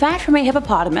 mixing fat from a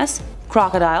hippopotamus,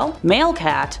 crocodile, male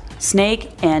cat,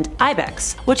 snake, and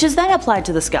ibex, which is then applied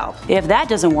to the scalp. If that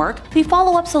doesn't work, the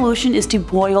follow-up solution is to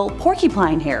boil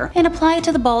porcupine hair and apply it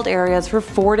to the bald areas for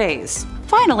 4 days.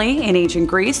 Finally, in ancient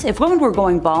Greece, if women were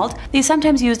going bald, they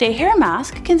sometimes used a hair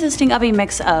mask consisting of a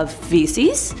mix of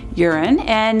feces, urine,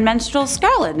 and menstrual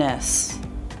scarletness.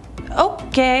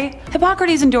 Okay.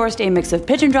 Hippocrates endorsed a mix of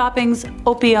pigeon droppings,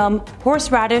 opium,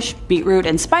 horseradish, beetroot,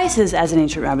 and spices as an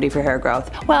ancient remedy for hair growth,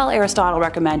 while Aristotle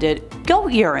recommended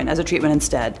goat urine as a treatment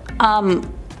instead.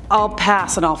 I'll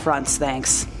pass on all fronts,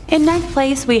 thanks. In 9th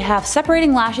place, we have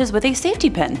separating lashes with a safety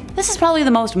pin. This is probably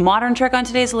the most modern trick on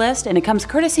today's list, and it comes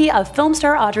courtesy of film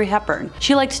star Audrey Hepburn.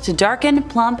 She liked to darken,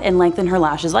 plump, and lengthen her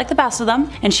lashes like the best of them,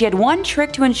 and she had one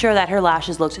trick to ensure that her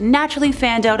lashes looked naturally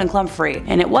fanned out and clump-free,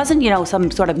 and it wasn't,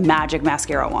 some sort of magic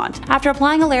mascara wand. After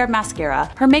applying a layer of mascara,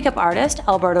 her makeup artist,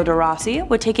 Alberto De Rossi,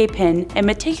 would take a pin and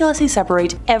meticulously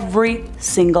separate every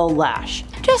single lash.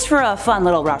 Just for a fun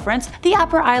little reference, the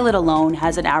upper eyelid alone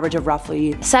has an average of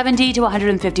roughly 70 to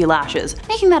 150 lashes,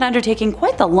 making that undertaking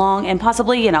quite the long and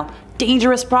possibly,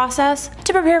 dangerous process.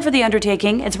 To prepare for the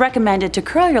undertaking, it's recommended to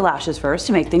curl your lashes first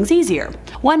to make things easier.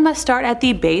 One must start at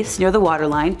the base near the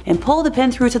waterline and pull the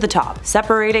pin through to the top,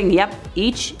 separating,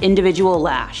 each individual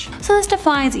lash. So this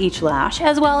defines each lash,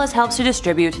 as well as helps to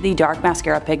distribute the dark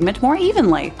mascara pigment more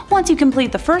evenly. Once you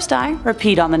complete the first eye,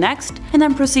 repeat on the next, and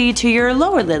then proceed to your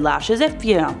lower lid lashes if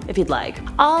you'd like.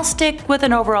 I'll stick with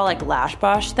an overall lash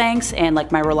brush, thanks, and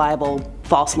my reliable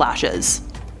false lashes.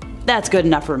 That's good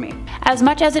enough for me. As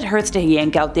much as it hurts to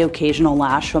yank out the occasional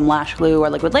lash from lash glue or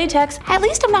liquid latex, at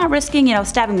least I'm not risking,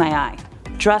 stabbing my eye.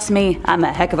 Trust me, I'm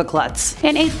a heck of a klutz.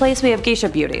 In 8th place, we have geisha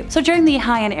beauty. So during the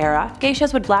Heian era,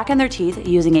 geishas would blacken their teeth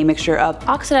using a mixture of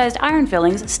oxidized iron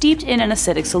fillings steeped in an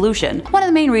acidic solution. One of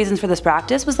the main reasons for this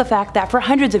practice was the fact that for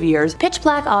hundreds of years, pitch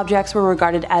black objects were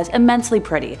regarded as immensely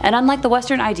pretty, and unlike the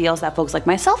Western ideals that folks like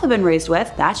myself have been raised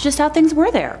with, that's just how things were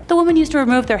there. The women used to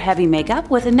remove their heavy makeup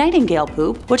with a nightingale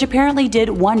poop, which apparently did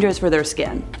wonders for their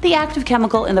skin. The active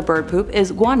chemical in the bird poop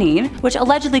is guanine, which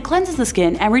allegedly cleanses the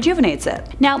skin and rejuvenates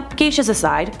it. Now, geishas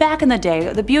aside, back in the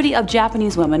day, the beauty of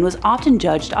Japanese women was often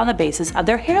judged on the basis of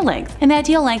their hair length, and the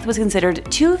ideal length was considered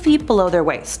 2 feet below their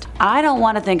waist. I don't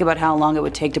want to think about how long it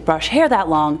would take to brush hair that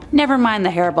long, never mind the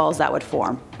hairballs that would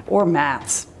form. Or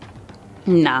mats.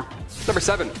 Nah. Number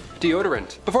 7.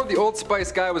 Deodorant. Before the Old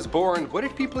Spice guy was born, what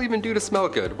did people even do to smell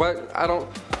good?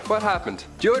 What happened?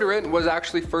 Deodorant was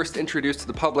actually first introduced to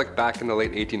the public back in the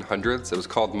late 1800s. It was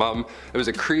called Mum. It was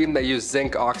a cream that used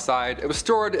zinc oxide. It was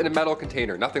stored in a metal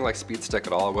container, nothing like Speed Stick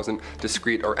at all. It wasn't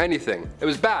discreet or anything. It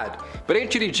was bad. But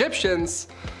ancient Egyptians,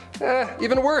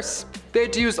 even worse. They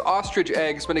had to use ostrich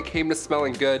eggs when it came to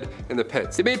smelling good in the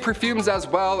pits. They made perfumes as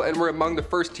well and were among the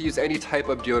first to use any type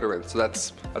of deodorant, so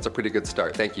that's a pretty good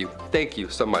start. Thank you. Thank you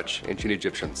so much, ancient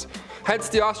Egyptians. Hence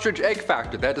the ostrich egg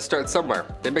factor. They had to start somewhere.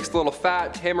 They mixed a little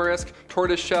fat, tamarisk,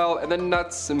 tortoise shell, and then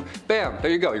nuts, and bam,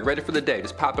 there you go. You're ready for the day.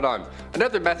 Just pop it on.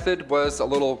 Another method was a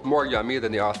little more yummy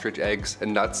than the ostrich eggs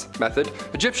and nuts method.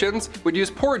 Egyptians would use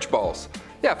porridge balls.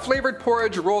 Yeah, flavored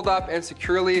porridge rolled up and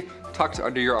securely tucked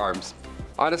under your arms.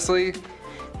 Honestly,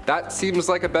 that seems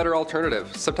like a better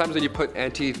alternative. Sometimes when you put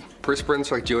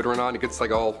antiperspirants or deodorant on, it gets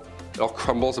it all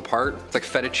crumbles apart. It's like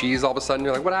feta cheese all of a sudden.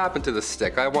 You're like, what happened to this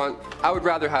stick? I would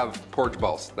rather have porridge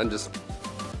balls than just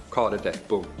call it a day.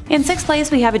 Boom. In 6th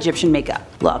place, we have Egyptian makeup.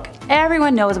 Look,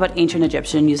 everyone knows about ancient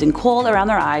Egyptian using kohl around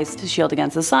their eyes to shield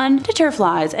against the sun, deter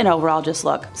flies, and overall just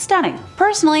look stunning.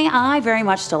 Personally, I very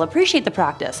much still appreciate the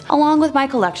practice, along with my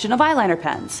collection of eyeliner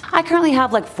pens. I currently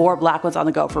have 4 black ones on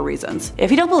the go for reasons.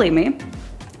 If you don't believe me,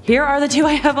 here are the 2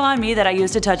 I have on me that I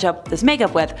used to touch up this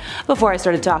makeup with before I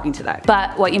started talking today.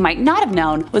 But what you might not have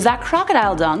known was that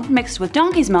crocodile dung mixed with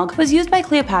donkey's milk was used by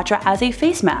Cleopatra as a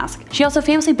face mask. She also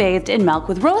famously bathed in milk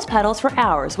with rose petals for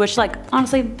hours, which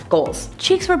honestly, goals.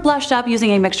 Cheeks were blushed up using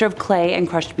a mixture of clay and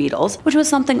crushed beetles, which was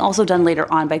something also done later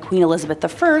on by Queen Elizabeth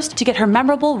I to get her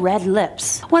memorable red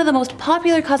lips. One of the most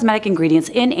popular cosmetic ingredients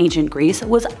in ancient Greece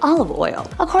was olive oil.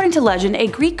 According to legend, a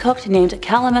Greek cook named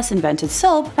Calamus invented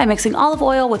soap by mixing olive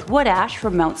oil with wood ash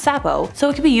from Mount Sappho so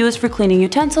it could be used for cleaning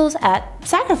utensils at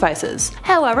sacrifices.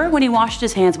 However, when he washed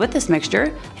his hands with this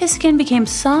mixture, his skin became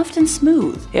soft and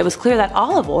smooth. It was clear that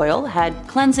olive oil had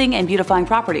cleansing and beautifying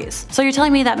properties. So you're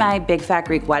telling me that my big fat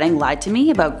Greek wedding lied to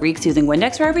me about Greeks using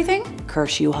Windex for everything?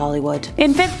 Curse you, Hollywood.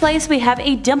 In 5th place, we have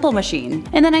a dimple machine.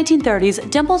 In the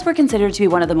 1930s, dimples were considered to be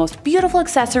one of the most beautiful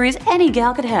accessories any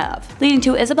gal could have, leading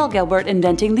to Isabel Gilbert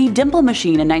inventing the dimple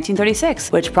machine in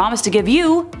 1936, which promised to give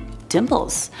you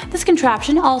dimples. This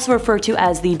contraption, also referred to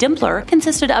as the dimpler,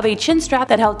 consisted of a chin strap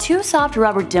that held 2 soft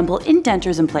rubber dimple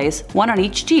indenters in place, one on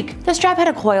each cheek. The strap had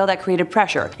a coil that created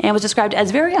pressure and was described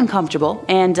as very uncomfortable,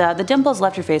 and the dimples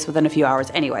left your face within a few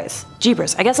hours anyways.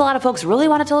 Jeepers, I guess a lot of folks really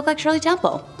wanted to look like Shirley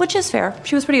Temple, which is fair.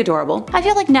 She was pretty adorable. I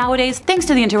feel like nowadays, thanks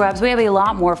to the interwebs, we have a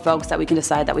lot more folks that we can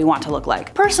decide that we want to look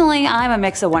like. Personally, I'm a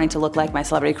mix of wanting to look like my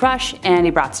celebrity crush and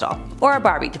a Bratz doll, or a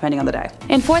Barbie depending on the day.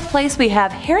 In 4th place, we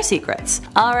have hair secrets.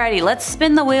 Alrighty, let's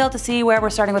spin the wheel to see where we're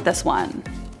starting with this one.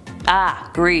 Ah,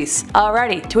 grease.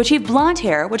 Alrighty, to achieve blonde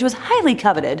hair, which was highly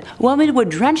coveted, women would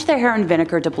drench their hair in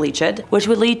vinegar to bleach it, which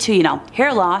would lead to,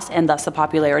 hair loss and thus the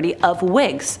popularity of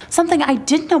wigs. Something I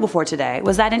didn't know before today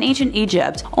was that in ancient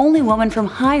Egypt, only women from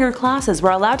higher classes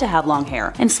were allowed to have long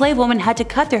hair. Enslaved women had to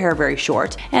cut their hair very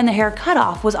short, and the hair cut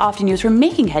off was often used for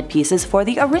making headpieces for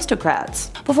the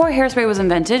aristocrats. Before hairspray was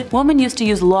invented, women used to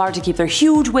use lard to keep their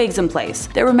huge wigs in place.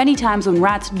 There were many times when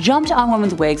rats jumped on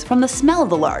women's wigs from the smell of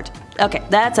the lard. Okay,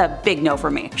 that's a big no for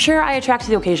me. Sure, I attract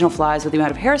the occasional flies with the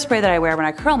amount of hairspray that I wear when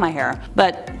I curl my hair,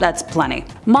 but that's plenty.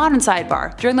 Modern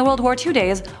sidebar: during the World War II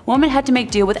days, women had to make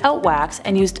do without wax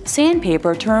and used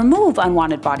sandpaper to remove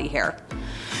unwanted body hair.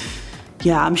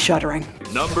 Yeah, I'm shuddering.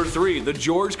 Number 3, the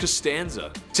George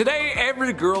Costanza. Today,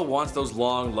 every girl wants those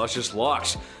long, luscious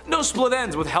locks. No split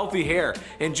ends with healthy hair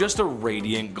and just a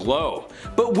radiant glow.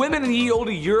 But women in ye olde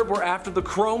Europe were after the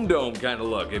chrome dome kind of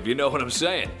look, if you know what I'm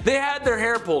saying. They had their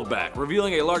hair pulled back,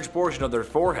 revealing a large portion of their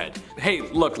forehead. Hey,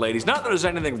 look ladies, not that there's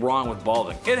anything wrong with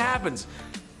balding. It happens.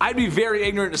 I'd be very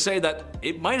ignorant to say that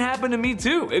it might happen to me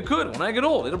too. It could. When I get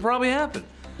old, it'll probably happen.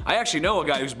 I actually know a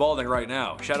guy who's balding right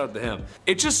now. Shout out to him.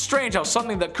 It's just strange how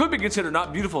something that could be considered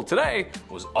not beautiful today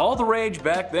was all the rage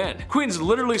back then. Queens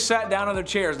literally sat down on their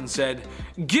chairs and said,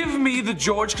 "Give me the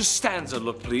George Costanza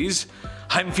look, please.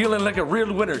 I'm feeling like a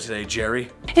real winner today, Jerry."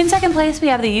 In second place, we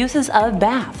have the uses of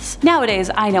baths. Nowadays,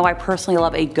 I know I personally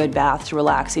love a good bath to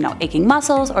relax, aching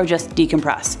muscles or just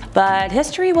decompress. But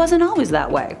history wasn't always that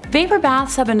way. Vapor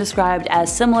baths have been described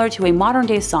as similar to a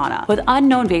modern-day sauna, with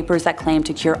unknown vapors that claim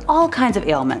to cure all kinds of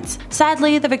ailments.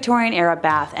 Sadly, the Victorian era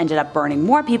bath ended up burning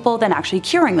more people than actually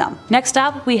curing them. Next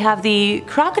up, we have the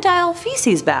crocodile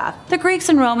feces bath. The Greeks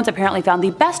and Romans apparently found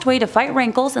the best way to fight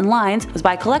wrinkles and lines was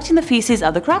by collecting the feces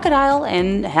of the crocodile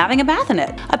and having a bath in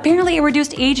it. Apparently it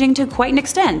reduced aging to quite an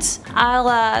extent.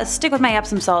 I'll stick with my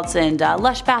Epsom salts and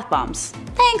Lush bath bombs.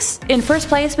 Thanks! In first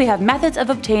place, we have methods of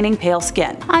obtaining pale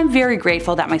skin. I'm very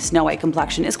grateful that my snow white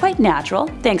complexion is quite natural,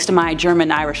 thanks to my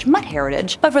German-Irish mutt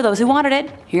heritage, but for those who wanted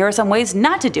it, here are some ways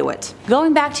not to do it.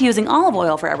 Going back to using olive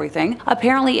oil for everything,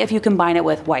 apparently if you combine it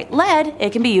with white lead,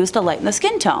 it can be used to lighten the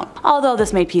skin tone. Although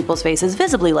this made people's faces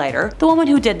visibly lighter, the women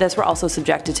who did this were also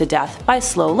subjected to death by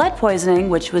slow lead poisoning,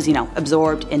 which was,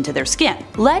 absorbed into their skin.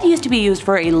 Lead used to be used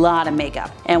for a lot of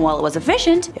makeup, and while it was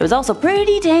efficient, it was also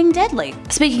pretty dang deadly.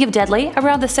 Speaking of deadly,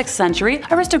 around the 6th century,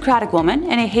 aristocratic women,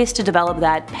 in a haste to develop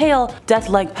that pale,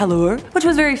 death-like pallor, which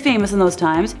was very famous in those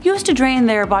times, used to drain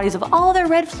their bodies of all their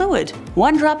red fluid,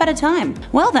 one drop at a time.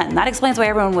 Well then, that explains why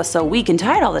everyone was so weak and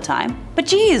tired all the time. But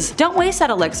geez, don't waste that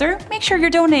elixir, make sure you're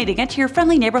donating it to your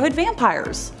friendly neighborhood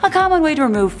vampires. A common way to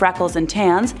remove freckles and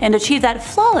tans and achieve that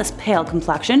flawless pale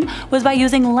complexion was by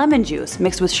using lemon juice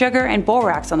mixed with sugar and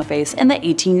borax on the face in the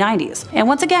 1890s. And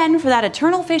once again, for that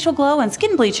eternal facial glow and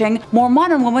skin bleaching, more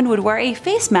modern women would wear a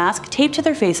face mask taped to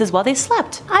their faces while they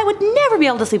slept. I would never be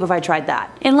able to sleep if I tried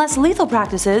that. In less lethal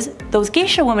practices, those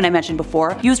geisha women I mentioned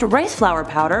before used rice flour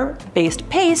powder based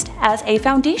paste as a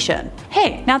foundation.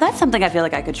 Hey, now that's something I feel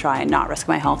like I could try and not risk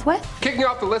my health with. Kicking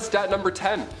off the list at number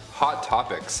 10, hot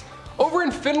topics. Over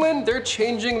in Finland, they're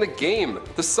changing the game.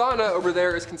 The sauna over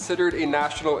there is considered a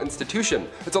national institution.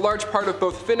 It's a large part of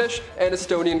both Finnish and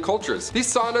Estonian cultures.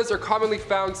 These saunas are commonly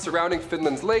found surrounding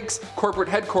Finland's lakes, corporate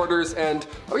headquarters, and,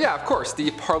 oh yeah, of course, the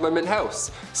Parliament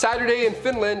House. Saturday in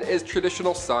Finland is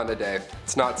traditional sauna day.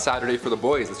 It's not Saturday for the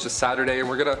boys, it's just Saturday and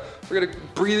we're gonna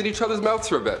breathe in each other's mouths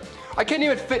for a bit. I can't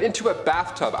even fit into a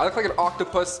bathtub. I look like an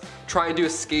octopus trying to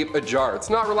escape a jar. It's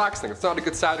not relaxing, it's not a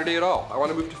good Saturday at all. I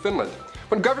want to move to Finland.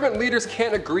 When government leaders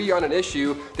can't agree on an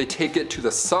issue, they take it to the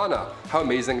sauna. How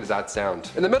amazing does that sound?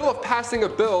 In the middle of passing a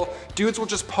bill, dudes will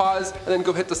just pause and then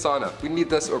go hit the sauna. We need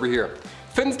this over here.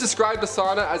 Finns describe the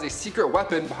sauna as a secret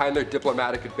weapon behind their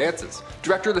diplomatic advances.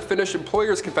 Director of the Finnish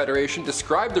Employers Confederation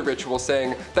described the ritual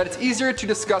saying that it's easier to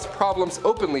discuss problems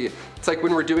openly. It's like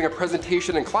when we're doing a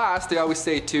presentation in class, they always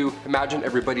say to imagine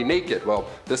everybody naked. Well,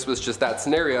 this was just that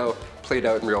scenario played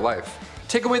out in real life.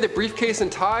 Take away the briefcase and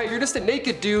tie, you're just a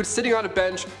naked dude sitting on a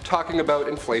bench talking about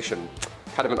inflation.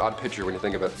 Kind of an odd picture when you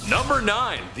think of it. Number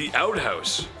 9, the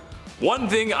outhouse. One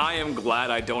thing I am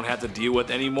glad I don't have to deal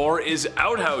with anymore is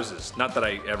outhouses. Not that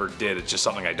I ever did, it's just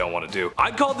something I don't want to do.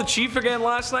 I called the chief again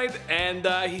last night and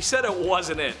he said it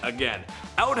wasn't it again.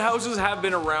 Outhouses have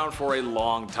been around for a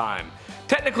long time.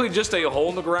 Technically just a hole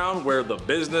in the ground where the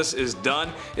business is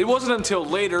done, it wasn't until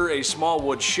later a small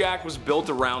wood shack was built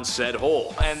around said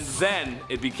hole, and then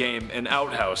it became an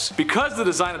outhouse. Because the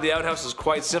design of the outhouse is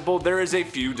quite simple, there is a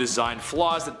few design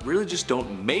flaws that really just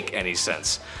don't make any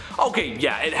sense. Okay,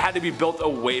 yeah, it had to be built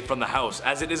away from the house,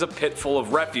 as it is a pit full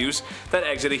of refuse that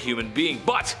exit a human being,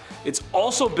 but it's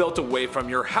also built away from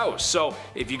your house, so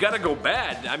if you gotta go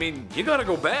bad, I mean, you gotta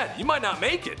go bad, you might not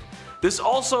make it. This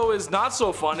also is not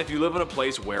so fun if you live in a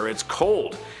place where it's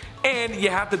cold, and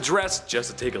you have to dress just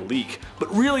to take a leak.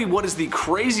 But really what is the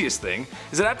craziest thing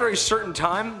is that after a certain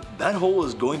time, that hole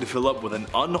is going to fill up with an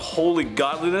unholy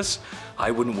godliness I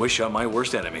wouldn't wish on my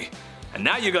worst enemy. And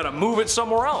now you gotta move it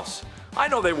somewhere else. I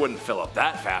know they wouldn't fill up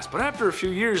that fast, but after a few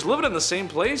years living in the same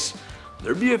place,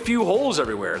 there'd be a few holes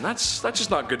everywhere, and that's just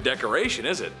not good decoration,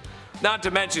 is it? Not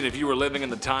to mention, if you were living in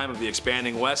the time of the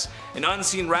expanding West, an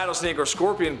unseen rattlesnake or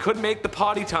scorpion could make the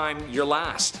potty time your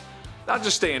last. I'll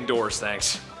just stay indoors,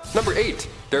 thanks. Number 8.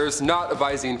 There's not a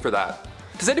Visine for that.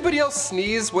 Does anybody else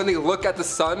sneeze when they look at the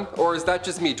sun, or is that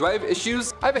just me? Do I have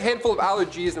issues? I have a handful of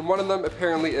allergies, and one of them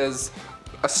apparently is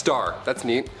a star. That's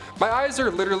neat. My eyes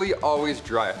are literally always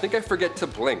dry. I think I forget to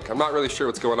blink. I'm not really sure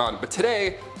what's going on, but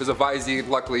today there's a Visine,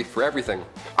 luckily, for everything.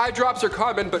 Eye drops are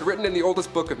common, but written in the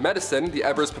oldest book of medicine, the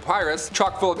Ebers Papyrus,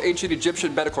 chock full of ancient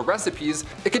Egyptian medical recipes,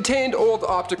 it contained old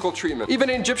optical treatment. Even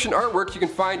in Egyptian artwork, you can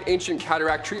find ancient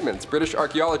cataract treatments. British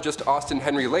archaeologist Austin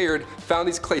Henry Layard found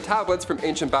these clay tablets from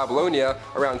ancient Babylonia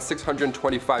around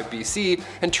 625 BC,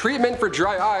 and treatment for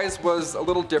dry eyes was a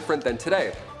little different than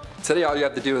today. Today all you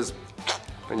have to do is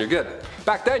and you're good.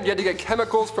 Back then, you had to get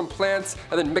chemicals from plants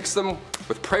and then mix them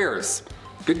with prayers.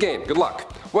 Good game, good luck.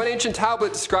 One ancient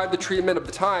tablet described the treatment of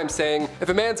the time, saying, if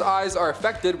a man's eyes are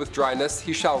affected with dryness,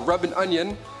 he shall rub an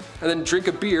onion and then drink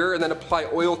a beer and then apply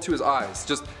oil to his eyes.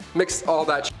 Just mix all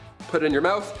that put it in your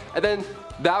mouth, and then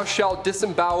thou shalt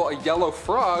disembowel a yellow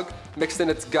frog mixed in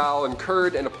its gall and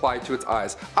curd and applied to its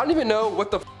eyes. I don't even know what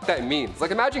the f that means.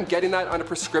 Like, imagine getting that on a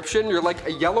prescription. You're like,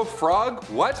 a yellow frog?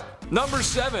 What? Number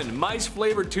 7. Mice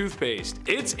flavored toothpaste.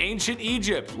 It's ancient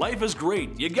Egypt. Life is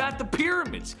great. You got the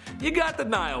pyramids, you got the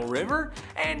Nile River,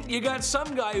 and you got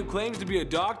some guy who claims to be a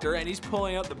doctor and he's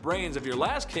pulling out the brains of your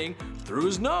last king through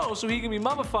his nose so he can be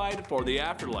mummified for the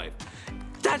afterlife.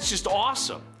 That's just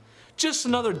awesome. Just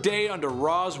another day under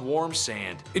Ra's warm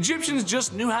sand. Egyptians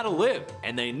just knew how to live,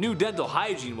 and they knew dental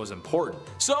hygiene was important.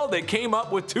 So they came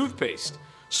up with toothpaste.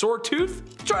 Sore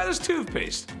tooth? Try this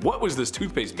toothpaste. What was this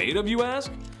toothpaste made of, you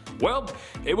ask? Well,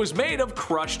 it was made of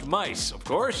crushed mice, of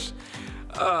course.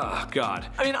 Oh, God.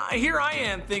 I mean, here I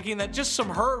am thinking that just some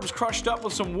herbs crushed up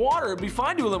with some water would be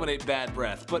fine to eliminate bad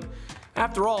breath, but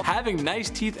after all, having nice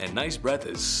teeth and nice breath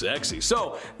is sexy.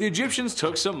 So the Egyptians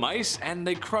took some mice and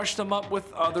they crushed them up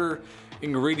with other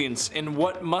ingredients in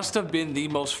what must have been the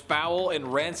most foul and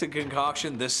rancid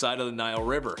concoction this side of the Nile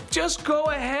River. Just go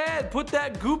ahead, put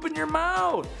that goop in your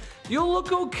mouth. You'll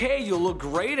look okay, you'll look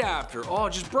great after. Oh,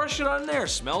 just brush it on there,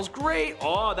 smells great.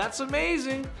 Oh, that's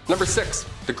amazing. Number 6,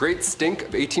 the Great Stink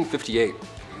of 1858.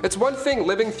 It's one thing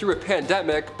living through a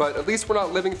pandemic, but at least we're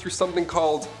not living through something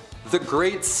called the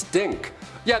Great Stink.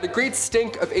 Yeah, the Great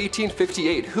Stink of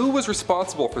 1858. Who was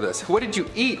responsible for this? What did you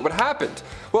eat? What happened?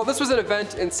 Well, this was an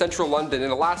event in central London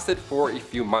and it lasted for a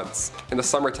few months. In the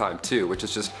summertime too, which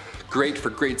is just great for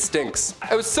great stinks.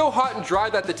 It was so hot and dry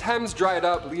that the Thames dried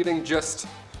up, leaving just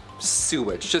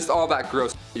sewage, just all that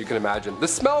gross you can imagine. The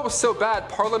smell was so bad,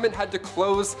 Parliament had to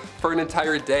close for an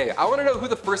entire day. I want to know who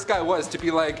the first guy was to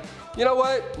be like, you know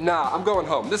what? Nah, I'm going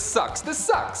home. This sucks. This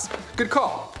sucks. Good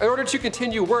call. In order to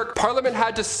continue work, Parliament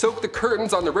had to soak the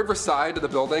curtains on the riverside of the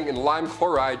building in lime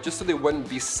chloride just so they wouldn't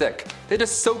be sick. They had to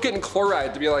soak it in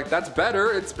chloride to be like, that's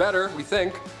better, it's better, we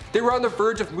think. They were on the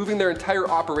verge of moving their entire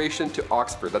operation to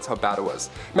Oxford. That's how bad it was.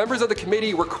 Members of the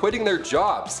committee were quitting their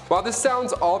jobs. While this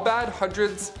sounds all bad,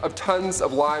 hundreds of tons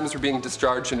of limes were being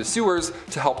discharged into sewers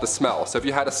to help the smell. So if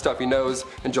you had a stuffy nose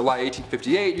in July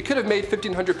 1858, you could have made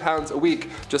 1,500 pounds a week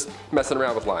just messing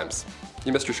around with limes.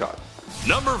 You missed your shot.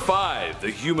 Number 5, the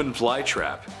human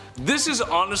flytrap. This is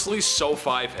honestly so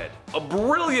five-head. A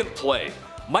brilliant play.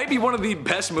 Might be one of the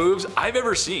best moves I've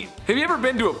ever seen. Have you ever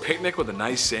been to a picnic with a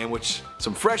nice sandwich,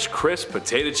 some fresh crisp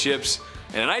potato chips,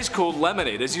 and an ice cold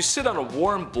lemonade as you sit on a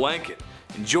warm blanket,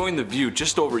 enjoying the view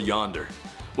just over yonder?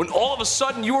 When all of a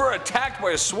sudden you are attacked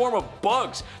by a swarm of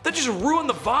bugs that just ruin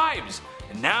the vibes,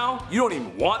 and now you don't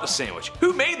even want the sandwich.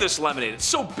 Who made this lemonade? It's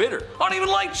so bitter. I don't even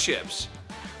like chips.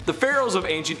 The pharaohs of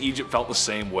ancient Egypt felt the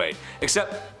same way,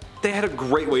 except they had a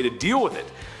great way to deal with it.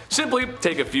 Simply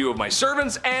take a few of my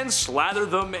servants and slather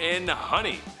them in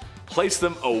honey. place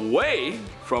them away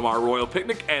from our royal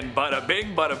picnic, and bada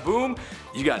bing, bada boom,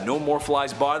 you got no more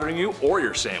flies bothering you or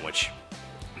your sandwich.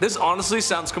 This honestly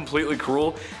sounds completely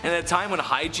cruel, and at a time when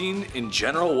hygiene in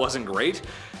general wasn't great,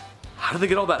 how did they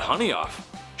get all that honey off?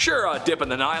 Sure, a dip in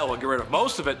the Nile will get rid of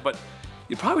most of it, but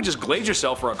you'd probably just glaze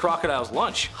yourself for a crocodile's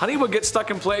lunch. Honey would get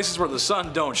stuck in places where the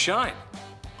sun don't shine.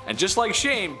 And just like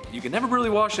shame, you can never really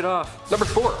wash it off. Number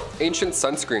 4, ancient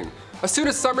sunscreen. As soon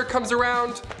as summer comes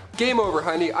around, game over,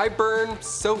 honey. I burn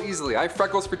so easily. I have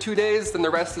freckles for 2 days, then the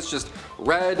rest is just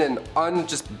red and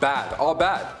just bad, all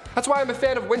bad. That's why I'm a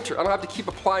fan of winter. I don't have to keep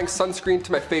applying sunscreen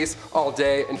to my face all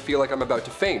day and feel like I'm about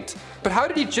to faint. But how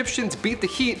did Egyptians beat the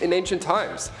heat in ancient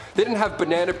times? They didn't have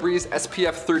Banana Breeze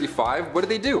SPF 35. What did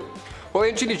they do? Well,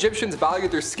 ancient Egyptians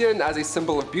valued their skin as a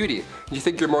symbol of beauty. You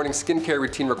think your morning skincare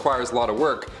routine requires a lot of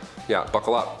work? Yeah,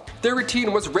 buckle up. Their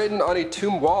routine was written on a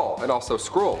tomb wall and also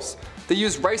scrolls. They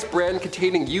used rice bran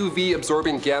containing UV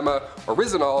absorbing gamma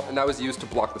oryzanol, and that was used to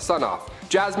block the sun off.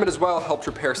 Jasmine as well helped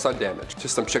repair sun damage.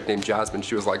 Just some chick named Jasmine,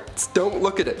 she was like, don't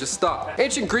look at it, just stop.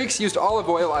 Ancient Greeks used olive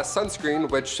oil as sunscreen,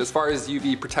 which as far as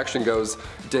UV protection goes,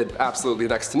 did absolutely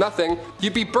next to nothing.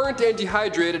 You'd be burnt and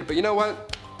dehydrated, but you know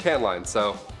what? Tan line,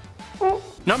 so.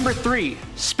 Number 3,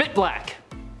 spit black.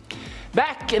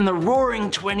 Back in the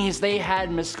roaring 20s, they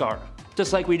had mascara,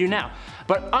 just like we do now.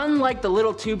 But unlike the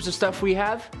little tubes of stuff we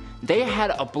have, they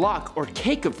had a block or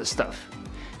cake of the stuff.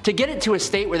 To get it to a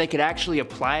state where they could actually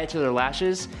apply it to their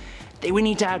lashes, they would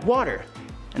need to add water.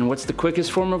 And what's the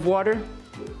quickest form of water?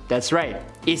 That's right,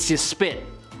 it's just spit.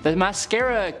 The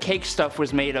mascara cake stuff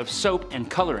was made of soap and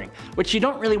coloring, which you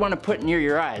don't really want to put near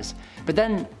your eyes. But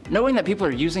then, knowing that people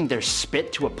are using their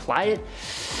spit to apply it,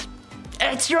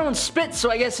 it's your own spit, so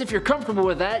I guess if you're comfortable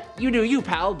with that, you do you,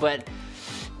 pal, but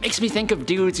makes me think of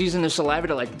dudes using their saliva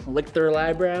to like lick their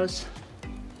eyebrows.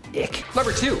 Ick.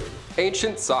 Number 2,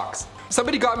 ancient socks.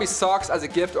 Somebody got me socks as a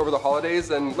gift over the holidays,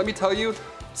 and let me tell you,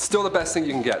 still the best thing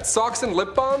you can get. Socks and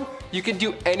lip balm, you can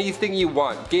do anything you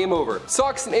want. Game over.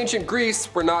 Socks in ancient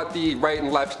Greece were not the right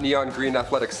and left neon green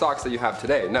athletic socks that you have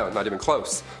today. No, not even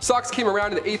close. Socks came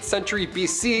around in the 8th century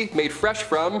BC, made fresh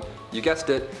from, you guessed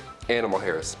it, animal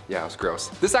hairs. Yeah, it was gross.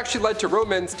 This actually led to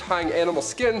Romans tying animal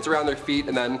skins around their feet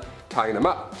and then tying them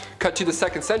up. Cut to the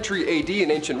 2nd century AD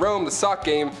in ancient Rome, the sock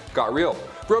game got real.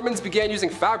 Romans began using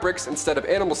fabrics instead of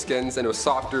animal skins, and it was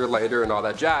softer, lighter, and all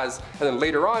that jazz. And then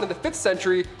later on in the 5th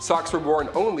century, socks were worn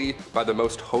only by the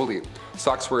most holy.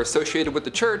 Socks were associated with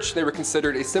the church, they were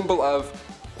considered a symbol of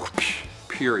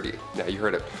purity. Yeah, you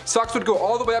heard it. Socks would go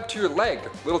all the way up to your leg,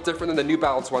 a little different than the New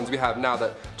Balance ones we have now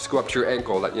that just go up to your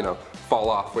ankle that, you know, fall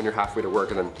off when you're halfway to work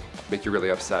and then make you really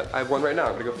upset. I have one right now,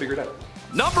 I'm gonna go figure it out.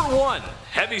 Number 1,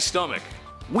 heavy stomach.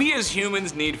 We as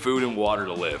humans need food and water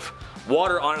to live.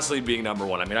 Water honestly being number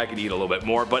 1. I mean, I could eat a little bit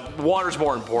more, but water's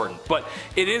more important. But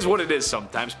it is what it is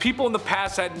sometimes. People in the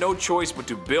past had no choice but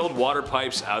to build water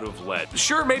pipes out of lead.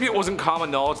 Sure, maybe it wasn't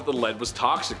common knowledge that the lead was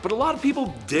toxic, but a lot of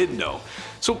people did know.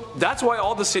 So that's why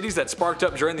all the cities that sparked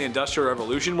up during the Industrial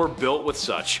Revolution were built with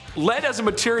such. Lead as a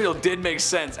material did make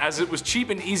sense as it was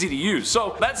cheap and easy to use,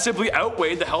 so that simply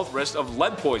outweighed the health risk of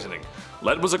lead poisoning.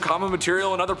 Lead was a common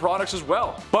material in other products as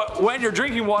well. But when your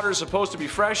drinking water is supposed to be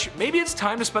fresh, maybe it's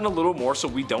time to spend a little more so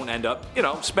we don't end up,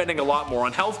 spending a lot more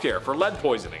on healthcare for lead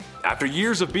poisoning. After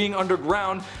years of being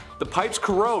underground, the pipes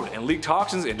corrode and leak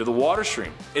toxins into the water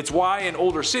stream. It's why in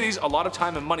older cities, a lot of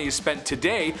time and money is spent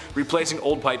today replacing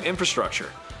old pipe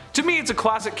infrastructure. To me, it's a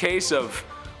classic case of,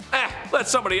 let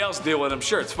somebody else deal with it, I'm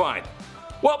sure it's fine.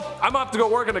 Well, I'm off to go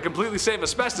work in a completely safe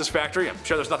asbestos factory. I'm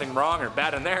sure there's nothing wrong or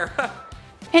bad in there.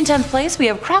 In 10th place, we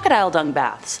have crocodile dung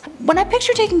baths. When I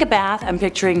picture taking a bath, I'm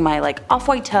picturing my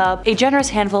off-white tub, a generous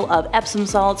handful of Epsom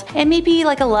salts, and maybe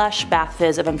a lush bath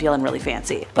fizz if I'm feeling really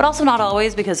fancy. But also not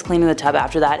always, because cleaning the tub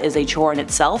after that is a chore in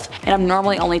itself, and I'm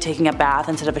normally only taking a bath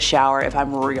instead of a shower if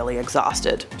I'm really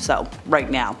exhausted. So, right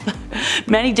now.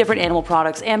 Many different animal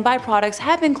products and byproducts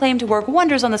have been claimed to work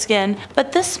wonders on the skin,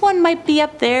 but this one might be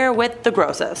up there with the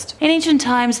grossest. In ancient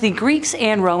times, the Greeks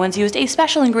and Romans used a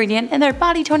special ingredient in their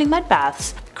body-toning mud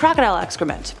baths: crocodile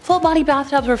excrement. Full-body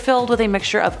bathtubs were filled with a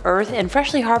mixture of earth and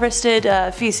freshly harvested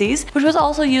feces, which was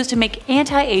also used to make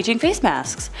anti-aging face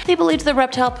masks. They believed the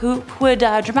reptile poop would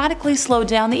dramatically slow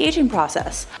down the aging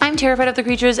process. I'm terrified of the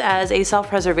creatures as a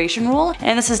self-preservation rule,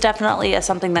 and this is definitely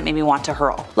something that made me want to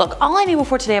hurl. Look, all I knew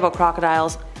for today about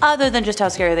crocodiles, other than just how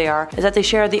scary they are, is that they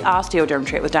share the osteoderm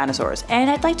trait with dinosaurs, and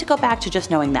I'd like to go back to just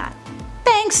knowing that.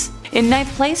 Thanks! In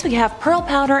 9th place, we have pearl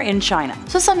powder in China.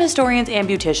 So some historians and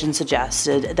beauticians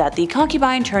suggested that the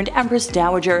concubine turned Empress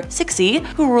Dowager Cixi,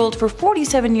 who ruled for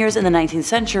 47 years in the 19th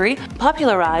century,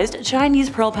 popularized Chinese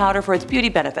pearl powder for its beauty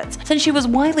benefits, since she was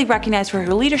widely recognized for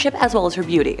her leadership as well as her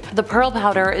beauty. The pearl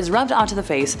powder is rubbed onto the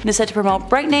face and is said to promote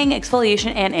brightening,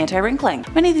 exfoliation, and anti-wrinkling.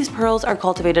 Many of these pearls are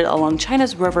cultivated along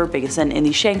China's river basin in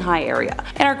the Shanghai area,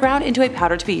 and are ground into a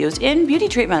powder to be used in beauty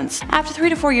treatments. After 3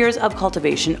 to 4 years of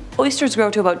cultivation, oysters grow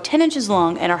to about 10 inches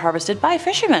long and are harvested by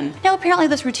fishermen. Now apparently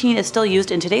this routine is still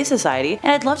used in today's society,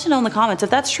 and I'd love to know in the comments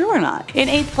if that's true or not. In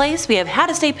 8th place, we have How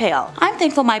to Stay Pale. I'm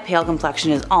thankful my pale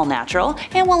complexion is all natural,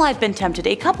 and while I've been tempted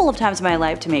a couple of times in my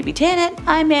life to maybe tan it,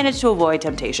 I managed to avoid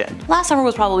temptation. Last summer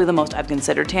was probably the most I've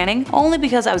considered tanning, only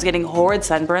because I was getting horrid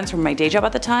sunburns from my day job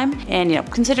at the time, and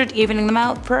considered evening them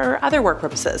out for other work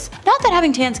purposes. Not that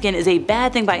having tan skin is a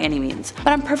bad thing by any means,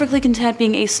 but I'm perfectly content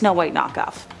being a Snow White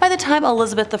knockoff. By the time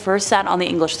Elizabeth I sat on the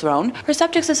English throne, her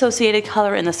subjects associated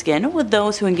color in the skin with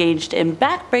those who engaged in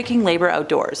back-breaking labor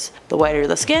outdoors. The whiter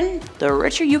the skin, the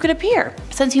richer you could appear.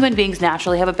 Since human beings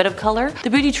naturally have a bit of color, the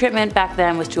beauty treatment back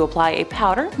then was to apply a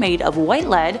powder made of white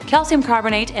lead, calcium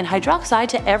carbonate, and hydroxide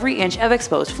to every inch of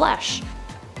exposed flesh.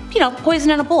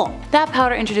 Poison in a bowl. That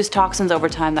powder introduced toxins over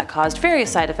time that caused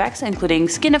various side effects, including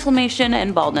skin inflammation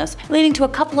and baldness, leading to a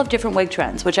couple of different wig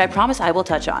trends, which I promise I will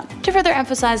touch on. To further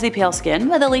emphasize the pale skin,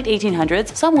 by the late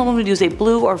 1800s, some women would use a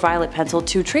blue or violet pencil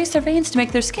to trace their veins to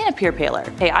make their skin appear paler.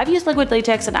 Hey, I've used liquid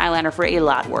latex and eyeliner for a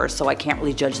lot worse, so I can't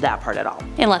really judge that part at all.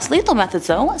 In less lethal methods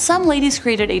though, some ladies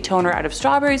created a toner out of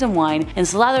strawberries and wine and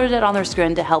slathered it on their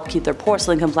skin to help keep their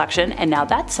porcelain complexion, and now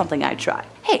that's something I'd try.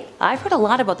 Hey, I've heard a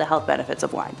lot about the health benefits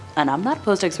of wine, and I'm not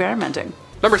opposed to experimenting.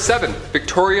 Number 7.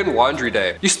 Victorian Laundry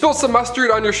Day. You spill some mustard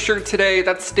on your shirt today,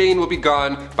 that stain will be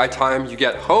gone by the time you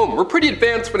get home. We're pretty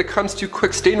advanced when it comes to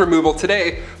quick stain removal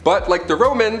today, but like the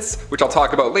Romans, which I'll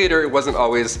talk about later, it wasn't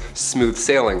always smooth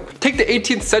sailing. Take the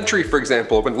 18th century for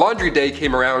example. When Laundry Day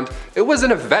came around, it was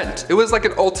an event. It was like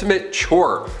an ultimate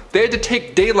chore. They had to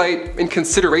take daylight in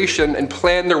consideration and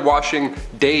plan their washing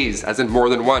days, as in more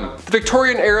than one. The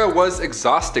Victorian era was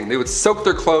exhausting. They would soak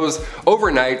their clothes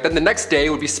overnight, then the next day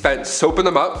would be spent soaping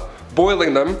them up,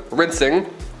 boiling them, rinsing,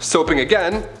 soaping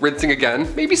again, rinsing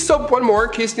again, maybe soap one more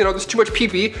in case there's too much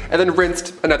pee-pee, and then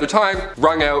rinsed another time,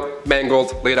 wrung out,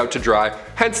 mangled, laid out to dry.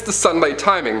 Hence the sunlight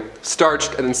timing,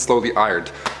 starched and then slowly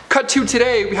ironed. Cut to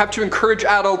today, we have to encourage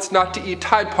adults not to eat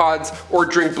Tide Pods or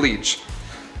drink bleach.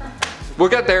 We'll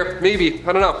get there, maybe,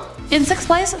 I don't know. In 6th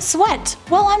place, sweat.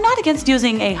 While I'm not against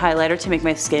using a highlighter to make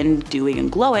my skin dewy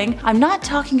and glowing, I'm not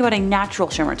talking about a natural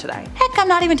shimmer today. Heck, I'm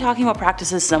not even talking about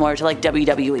practices similar to like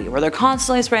WWE, where they're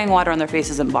constantly spraying water on their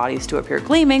faces and bodies to appear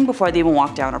gleaming before they even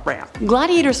walk down a ramp.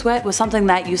 Gladiator sweat was something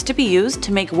that used to be used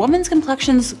to make women's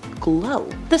complexions glow.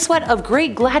 The sweat of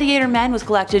great gladiator men was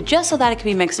collected just so that it could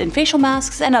be mixed in facial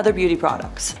masks and other beauty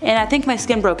products. And I think my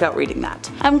skin broke out reading that.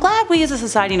 I'm glad we as a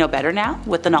society know better now,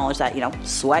 with the knowledge that,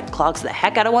 sweat clogs the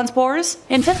heck out of one's pores.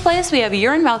 In 5th place, we have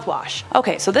urine mouthwash.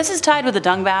 Okay, so this is tied with a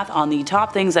dung bath on the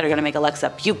top things that are gonna make Alexa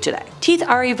puke today. Teeth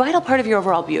are a vital part of your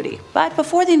overall beauty, but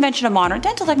before the invention of modern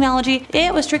dental technology,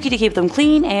 it was tricky to keep them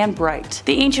clean and bright.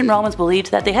 The ancient Romans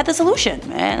believed that they had the solution,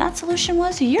 and that solution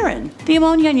was urine. The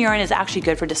ammonia in urine is actually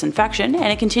good for disinfection, and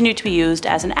it continued to be used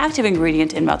as an active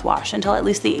ingredient in mouthwash until at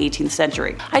least the 18th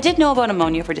century. I did know about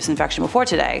ammonia for disinfection before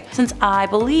today, since I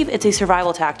believe it's a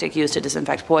survival tactic used to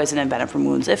disinfect poison and venom from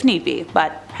wounds if need be,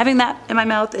 but having that in my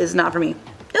mouth is not for me.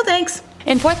 No thanks.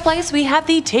 In 4th place, we have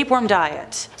the tapeworm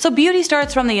diet. So beauty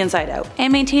starts from the inside out,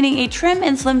 and maintaining a trim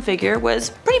and slim figure was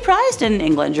pretty prized in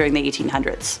England during the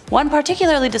 1800s. One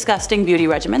particularly disgusting beauty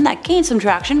regimen that gained some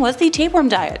traction was the tapeworm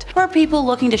diet, where people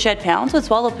looking to shed pounds would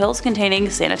swallow pills containing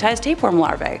sanitized tapeworm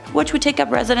larvae, which would take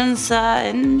up residence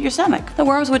in your stomach. The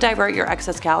worms would divert your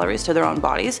excess calories to their own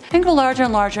bodies and grow larger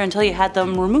and larger until you had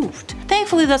them removed.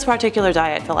 Thankfully, this particular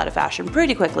diet fell out of fashion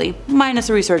pretty quickly, minus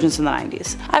a resurgence in the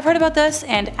 90s. I've heard about this,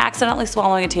 and accidentally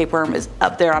swallowing a tapeworm is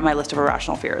up there on my list of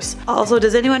irrational fears. Also,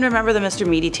 does anyone remember the Mr.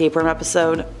 Meaty tapeworm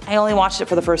episode? I only watched it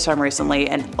for the first time recently,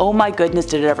 and oh my goodness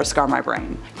did it ever scar my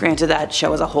brain. Granted, that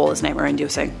show as a whole is nightmare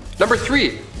inducing. Number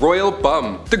 3. Royal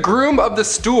bum. The groom of the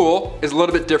stool is a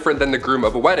little bit different than the groom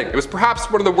of a wedding. It was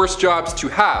perhaps one of the worst jobs to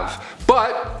have,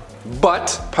 but,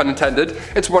 pun intended,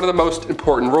 it's one of the most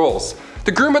important roles.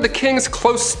 The groom of the king's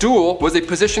close stool was a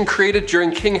position created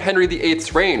during King Henry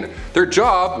VIII's reign. Their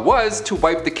job was to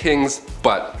wipe the king's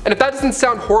butt. And if that doesn't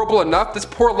sound horrible enough, this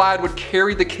poor lad would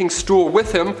carry the king's stool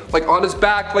with him, like on his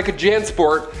back like a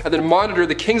Jansport, and then monitor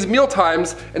the king's meal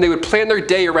times, and they would plan their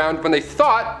day around when they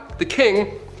thought the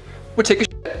king would take a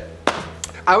shit.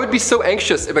 I would be so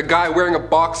anxious if a guy wearing a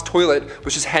box toilet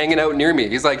was just hanging out near me.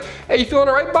 He's like, hey, you feeling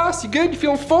all right, boss? You good? You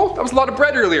feeling full? That was a lot of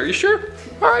bread earlier. You sure?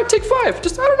 All right, take 5.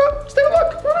 Just, I don't know, just take a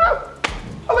look. I don't know.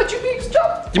 I'll let you be. Just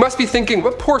jump. You must be thinking,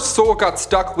 what poor soul got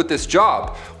stuck with this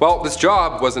job? Well, this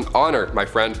job was an honor, my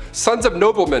friend. Sons of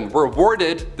noblemen were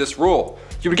awarded this role.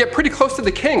 You would get pretty close to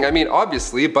the king, I mean,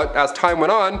 obviously, but as time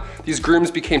went on, these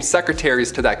grooms became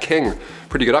secretaries to that king.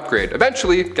 Pretty good upgrade.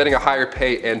 Eventually, getting a higher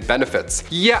pay and benefits.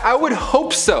 Yeah, I would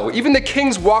hope so. Even the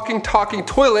king's walking, talking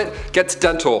toilet gets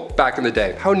dental back in the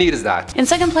day. How neat is that? In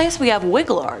second place, we have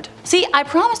Wig Lord. See, I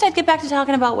promised I'd get back to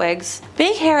talking about wigs.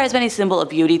 Big hair has been a symbol of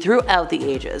beauty throughout the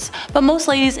ages, but most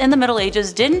ladies in the Middle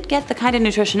Ages didn't get the kind of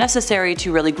nutrition necessary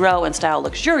to really grow and style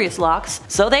luxurious locks,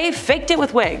 so they faked it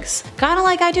with wigs. Kinda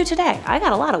like I do today. I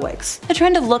got a lot of wigs. The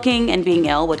trend of looking and being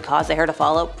ill would cause the hair to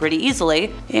fall out pretty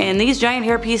easily, and these giant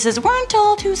hair pieces weren't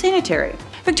all too sanitary.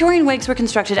 Victorian wigs were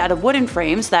constructed out of wooden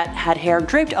frames that had hair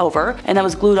draped over and that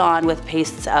was glued on with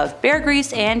pastes of bear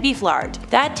grease and beef lard.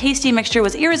 That tasty mixture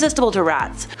was irresistible to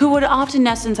rats, who would often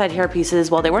nest inside hair pieces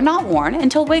while they were not worn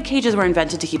until wig cages were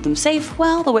invented to keep them safe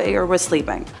while the wigger was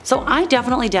sleeping. So I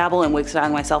definitely dabble in wig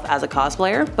styling myself as a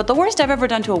cosplayer, but the worst I've ever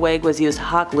done to a wig was use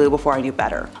hot glue before I knew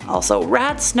better. Also,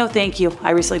 rats, no thank you. I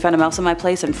recently found a mouse in my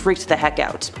place and freaked the heck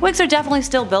out. Wigs are definitely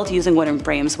still built using wooden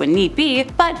frames when need be,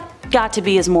 but got to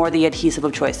be is more the adhesive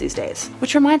of choice these days.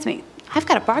 Which reminds me, I've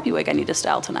got a Barbie wig I need to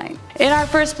style tonight. In our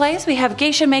first place, we have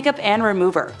geisha makeup and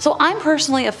remover. So I'm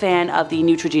personally a fan of the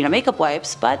Neutrogena makeup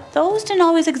wipes, but those didn't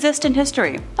always exist in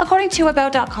history. According to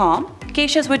About.com,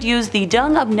 geishas would use the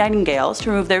dung of nightingales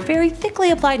to remove their very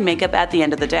thickly applied makeup at the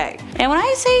end of the day. And when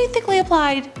I say thickly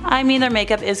applied, I mean their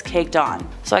makeup is caked on.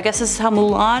 So I guess this is how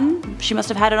Mulan, she must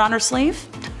have had it on her sleeve?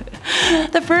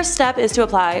 The first step is to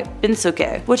apply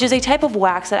binsuke, which is a type of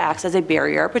wax that acts as a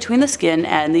barrier between the skin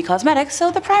and the cosmetics, so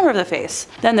the primer of the face.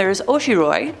 Then there's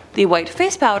oshiroi, the white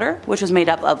face powder, which was made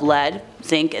up of lead,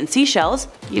 zinc, and seashells.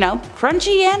 You know,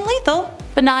 crunchy and lethal.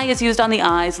 Benai is used on the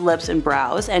eyes, lips, and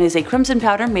brows, and is a crimson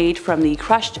powder made from the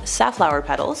crushed safflower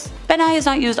petals. Benai is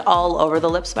not used all over the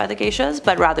lips by the geishas,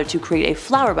 but rather to create a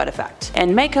flower bud effect.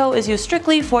 And Meiko is used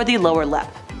strictly for the lower lip.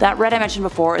 That red I mentioned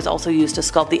before is also used to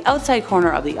sculpt the outside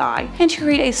corner of the eye and to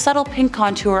create a subtle pink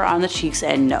contour on the cheeks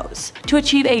and nose. To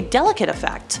achieve a delicate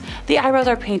effect, the eyebrows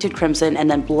are painted crimson and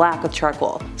then black with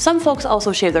charcoal. Some folks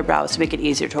also shave their brows to make it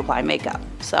easier to apply makeup.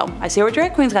 So I see where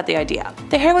drag queens got the idea.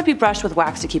 The hair would be brushed with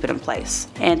wax to keep it in place.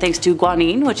 And thanks to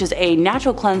guanine, which is a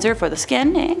natural cleanser for the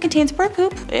skin and contains bird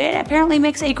poop, it apparently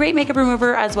makes a great makeup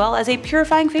remover as well as a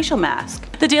purifying facial mask.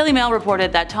 The Daily Mail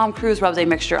reported that Tom Cruise rubs a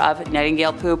mixture of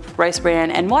nightingale poop, rice bran,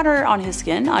 and water on his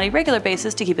skin on a regular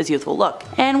basis to keep his youthful look.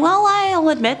 And while I'll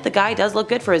admit the guy does look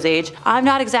good for his age, I'm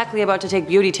not exactly about to take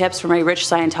beauty tips from a rich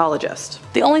Scientologist.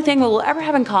 The only thing we will ever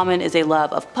have in common is a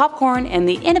love of popcorn and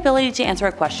the inability to answer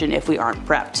a question if we aren't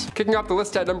prepped. Kicking off the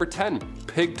list at number 10,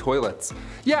 pig toilets.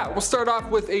 Yeah, we'll start off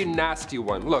with a nasty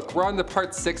one. Look, we're on the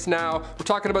part 6 now. We're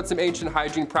talking about some ancient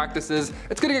hygiene practices.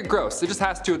 It's gonna get gross, it just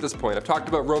has to at this point. I've talked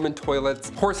about Roman toilets,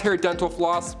 horsehair dental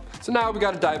floss, so now we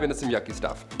gotta dive into some yucky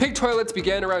stuff. Pig toilets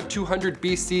began around 200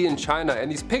 BC in China,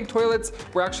 and these pig toilets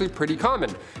were actually pretty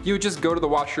common. You would just go to the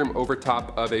washroom over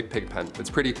top of a pig pen. It's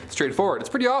pretty straightforward. It's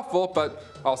pretty awful, but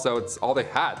also it's all they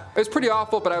had. It's pretty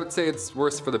awful, but I would say it's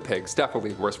worse for the pigs.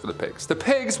 Definitely worse for the pigs. The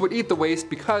pigs would eat the waste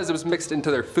because it was mixed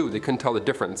into their food. They couldn't tell the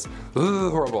difference.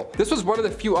 Ugh, horrible. This was one of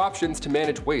the few options to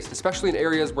manage waste, especially in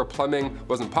areas where plumbing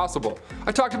wasn't possible.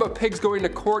 I talked about pigs going to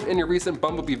court in a recent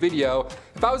Bumblebee video.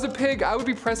 If I was a pig, I would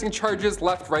be pressing charges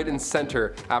left, right, and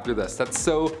center after this. That's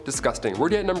so disgusting.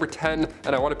 We're at number 10,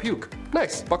 and I want to puke.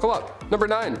 Nice, buckle up. Number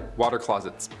 9, water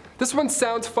closets. This one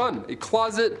sounds fun. A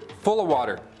closet full of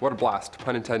water. What a blast,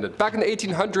 pun intended. Back in the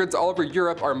 1800s, all over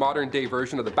Europe, our modern day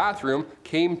version of the bathroom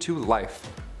came to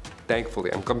life.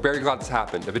 Thankfully, I'm very glad this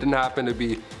happened. If it didn't happen, it'd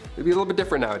be a little bit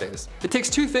different nowadays. It takes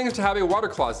 2 things to have a water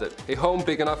closet. A home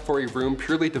big enough for a room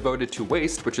purely devoted to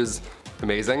waste, which is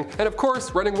amazing. And of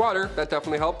course, running water, that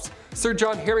definitely helps. Sir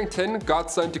John Harington,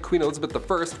 godson to Queen Elizabeth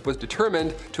I, was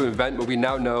determined to invent what we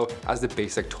now know as the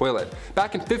basic toilet.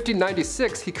 Back in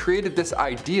 1596, he created this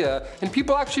idea, and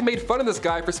people actually made fun of this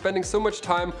guy for spending so much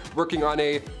time working on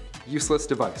a useless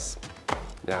device.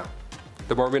 Yeah.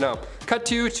 The more we know. Cut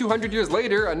to 200 years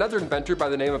later, another inventor by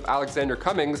the name of Alexander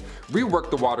Cummings reworked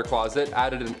the water closet,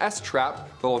 added an S-trap,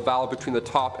 the little valve between the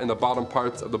top and the bottom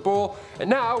parts of the bowl, and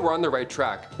now we're on the right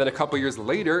track. Then a couple years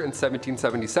later, in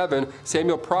 1777,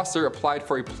 Samuel Prosser applied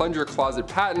for a plunger closet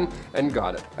patent and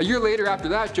got it. A year later after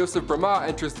that, Joseph Brahma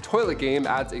enters the toilet game,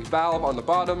 adds a valve on the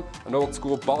bottom, an old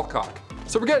school ball cock.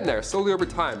 So we're getting there, slowly over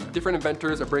time. Different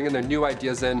inventors are bringing their new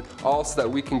ideas in, all so that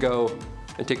we can go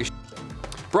and take a shit.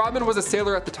 Brahmin was a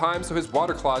sailor at the time, so his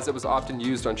water closet was often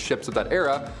used on ships of that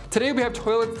era. Today we have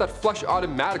toilets that flush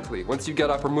automatically. Once you get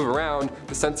up or move around,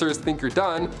 the sensors think you're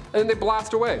done, and then they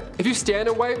blast away. If you stand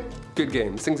and wipe, good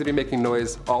game. This thing's gonna be making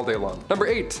noise all day long. Number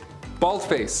 8. Bald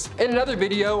face. In another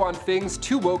video on things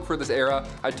too woke for this era,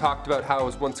 I talked about how it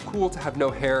was once cool to have no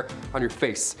hair on your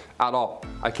face at all.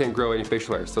 I can't grow any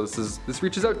facial hair, so this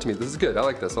reaches out to me. This is good. I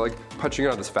like this. I like punching in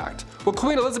on this fact. Well,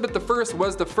 Queen Elizabeth I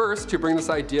was the first to bring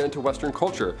this idea into Western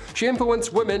culture. She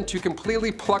influenced women to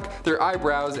completely pluck their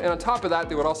eyebrows, and on top of that,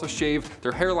 they would also shave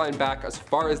their hairline back as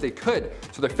far as they could,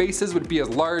 so their faces would be as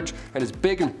large and as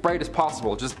big and bright as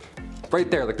possible. Just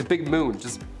right there, like the big moon.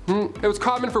 It was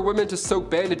common for women to soak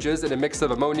bandages in a mix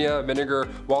of ammonia, vinegar,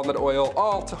 walnut oil,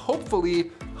 all to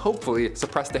hopefully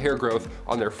suppress the hair growth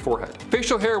on their forehead.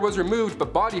 Facial hair was removed,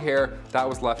 but body hair, that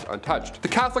was left untouched. The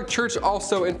Catholic Church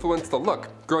also influenced the look.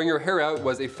 Growing your hair out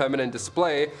was a feminine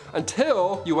display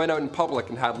until you went out in public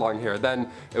and had long hair. Then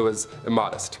it was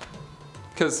immodest.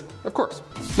 Because, of course.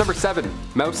 Number 7,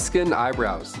 mouse skin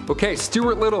eyebrows. Okay,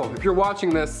 Stuart Little, if you're watching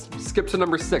this, skip to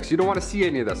number 6. You don't want to see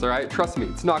any of this, alright? Trust me,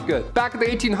 it's not good. Back in the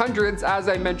 1800s, as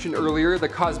I mentioned earlier, the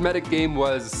cosmetic game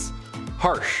was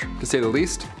harsh, to say the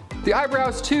least. The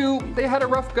eyebrows too, they had a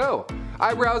rough go.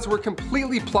 Eyebrows were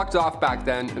completely plucked off back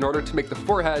then in order to make the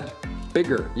forehead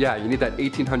bigger. Yeah, you need that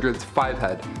 1800s 5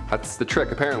 head. That's the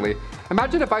trick, apparently.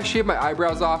 Imagine if I shaved my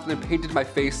eyebrows off and then painted my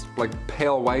face like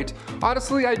pale white.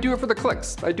 Honestly, I'd do it for the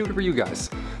clicks. I'd do it for you guys.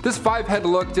 This 5 head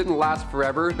look didn't last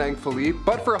forever, thankfully,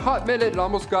 but for a hot minute it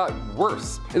almost got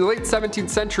worse. In the late 17th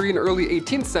century and early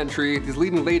 18th century, these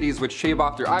leading ladies would shave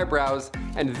off their eyebrows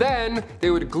and then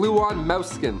they would glue on mouse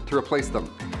skin to replace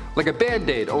them. Like a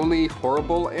band-aid, only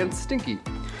horrible and stinky.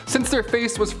 Since their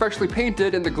face was freshly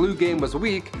painted and the glue game was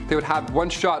weak, they would have one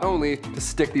shot only to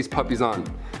stick these puppies on.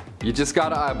 You just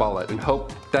gotta eyeball it and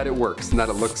hope that it works and that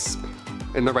it looks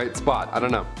in the right spot. I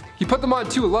don't know. You put them on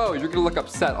too low, you're gonna look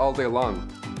upset all day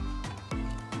long.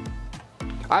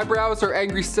 Eyebrows are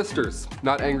angry sisters,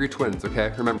 not angry twins,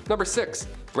 okay? Remember. Number 6,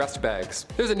 breast bags.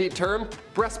 There's a neat term,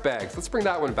 breast bags. Let's bring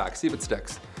that one back, see if it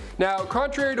sticks. Now,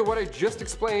 contrary to what I just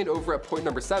explained over at point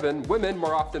number 7, women,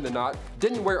 more often than not,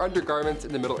 didn't wear undergarments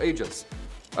in the Middle Ages.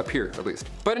 Up here, at least.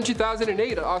 But in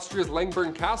 2008, at Austria's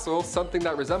Langborn Castle, something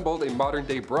that resembled a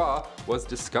modern-day bra was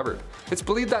discovered. It's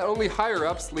believed that only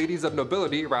higher-ups, ladies of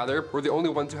nobility rather, were the only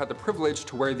ones who had the privilege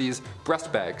to wear these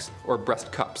breast bags, or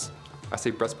breast cups. I say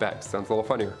breast bags, sounds a little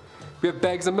funnier. We have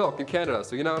bags of milk in Canada,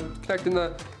 so you know, I'm connecting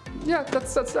the... Yeah,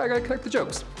 that's I gotta connect the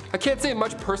jokes. I can't say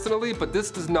much personally, but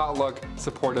this does not look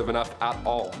supportive enough at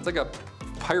all. It's like a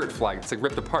pirate flag, it's like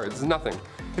ripped apart, this is nothing.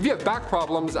 If you have back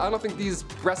problems, I don't think these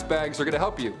breast bags are gonna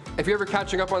help you. If you're ever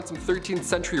catching up on some 13th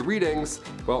century readings,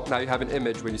 well, now you have an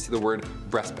image when you see the word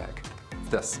breast bag.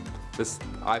 This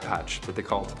eye patch that they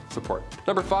called support.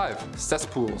 Number 5,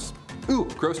 cesspools. Ooh,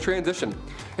 gross transition.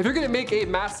 If you're gonna make a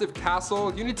massive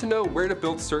castle, you need to know where to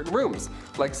build certain rooms.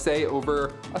 Like say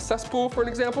over a cesspool for an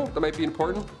example, that might be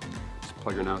important. Just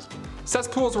plug your nose.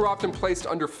 Cesspools were often placed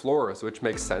under floors, which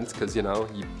makes sense because you know,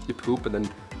 you poop and then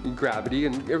gravity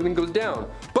and everything goes down.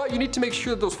 But you need to make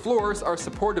sure that those floors are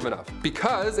supportive enough.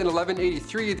 Because in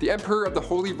 1183, the Emperor of the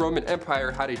Holy Roman Empire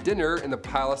had a dinner in the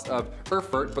Palace of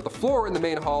Erfurt, but the floor in the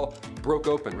main hall broke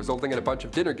open, resulting in a bunch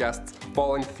of dinner guests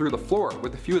falling through the floor,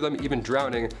 with a few of them even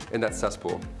drowning in that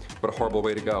cesspool. What a horrible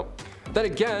way to go. Then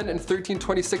again, in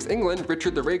 1326 England,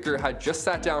 Richard the Raker had just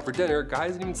sat down for dinner, guy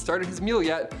hasn't even started his meal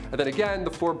yet, and then again,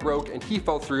 the floor broke and he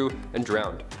fell through and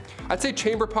drowned. I'd say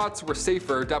chamber pots were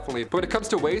safer, definitely, but when it comes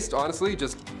to waste, honestly,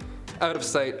 just out of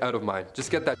sight, out of mind.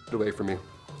 Just get that away from me.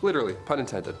 Literally, pun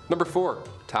intended. Number 4,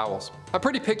 towels. I'm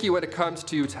pretty picky when it comes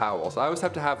to towels. I always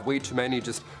have to have way too many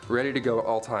just ready to go at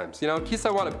all times. You know, in case I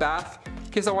want a bath,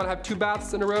 in case I want to have 2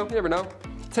 baths in a row, you never know.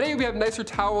 Today we have nicer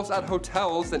towels at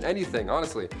hotels than anything,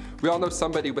 honestly. We all know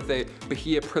somebody with a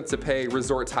Bahia Principe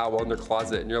resort towel in their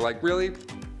closet, and you're like, really?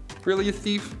 Really, you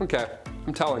thief? Okay,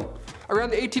 I'm telling.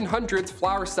 Around the 1800s,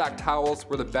 flour sack towels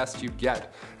were the best you'd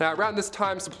get. Now around this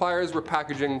time, suppliers were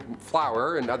packaging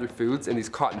flour and other foods in these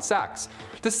cotton sacks.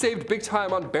 This saved big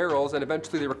time on barrels and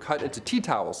eventually they were cut into tea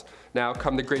towels. Now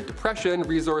come the Great Depression,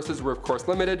 resources were of course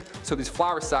limited, so these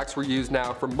flour sacks were used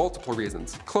now for multiple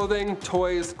reasons. Clothing,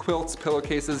 toys, quilts,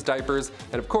 pillowcases, diapers,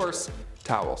 and of course,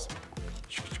 towels.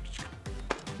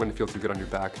 Wouldn't feel too good on your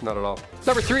back, not at all.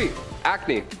 Number 3,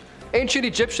 acne. Ancient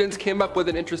Egyptians came up with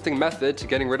an interesting method to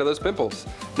getting rid of those pimples.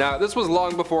 Now, this was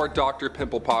long before Dr.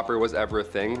 Pimple Popper was ever a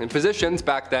thing, and physicians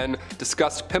back then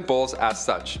discussed pimples as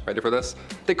such. Ready for this?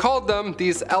 They called them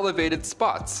these elevated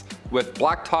spots, with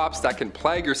black tops that can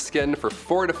plague your skin for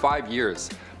 4 to 5 years.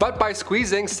 But by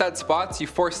squeezing said spots, you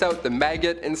force out the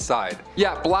maggot inside.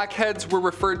 Yeah, blackheads were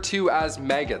referred to as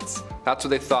maggots. That's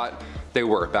what they thought they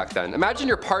were back then. Imagine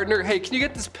your partner, hey, can you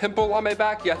get this pimple on my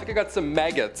back? Yeah, I think I got some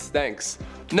maggots, thanks.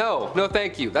 No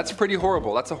thank you. That's pretty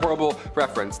horrible. That's a horrible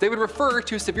reference. They would refer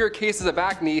to severe cases of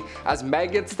acne as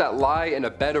maggots that lie in a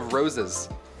bed of roses.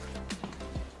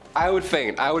 I would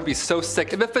faint. I would be so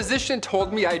sick. If a physician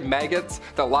told me I had maggots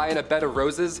that lie in a bed of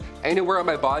roses anywhere on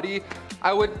my body,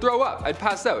 I would throw up. I'd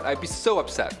pass out. I'd be so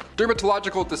upset.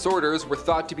 Dermatological disorders were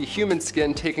thought to be human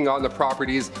skin taking on the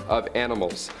properties of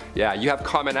animals. Yeah, you have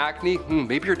common acne,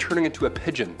 maybe you're turning into a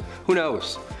pigeon. Who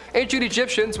knows? Ancient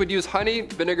Egyptians would use honey,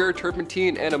 vinegar,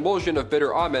 turpentine, and emulsion of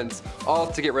bitter almonds, all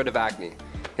to get rid of acne.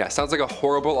 Yeah, sounds like a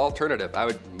horrible alternative. I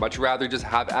would much rather just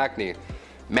have acne.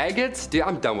 Maggots? Dude,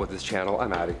 I'm done with this channel.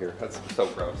 I'm out of here. That's so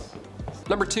gross.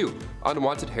 Number 2,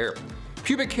 unwanted hair.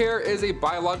 Pubic hair is a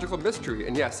biological mystery,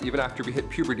 and yes, even after we hit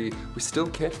puberty, we still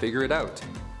can't figure it out.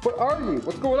 What are you?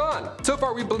 What's going on? So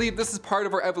far we believe this is part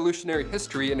of our evolutionary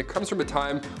history, and it comes from a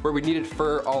time where we needed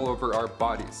fur all over our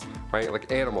bodies, right?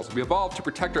 Like animals. We evolved to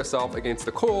protect ourselves against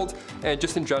the cold, and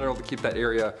just in general to keep that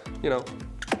area, you know,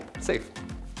 safe.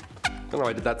 I don't know why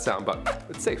I did that sound, but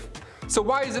it's safe. So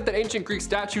why is it that ancient Greek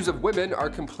statues of women are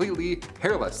completely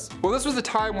hairless? Well, this was a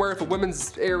time where if a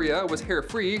woman's area was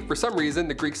hair-free, for some reason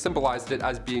the Greeks symbolized it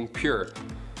as being pure.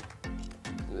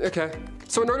 Okay.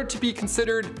 So in order to be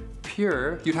considered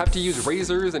pure, you'd have to use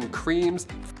razors and creams,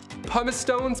 pumice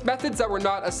stones, methods that were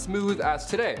not as smooth as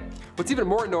today. What's even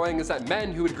more annoying is that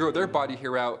men who would grow their body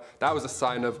hair out, that was a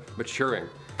sign of maturing.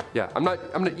 Yeah, I'm not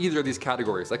either of these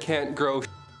categories. I can't grow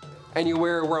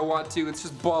anywhere where I want to. It's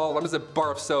just bald. I'm just a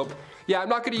bar of soap. Yeah, I'm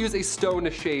not gonna use a stone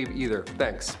to shave either.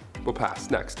 Thanks. We'll pass.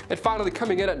 Next. And finally,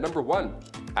 coming in at number 1,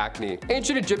 acne.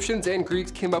 Ancient Egyptians and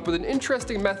Greeks came up with an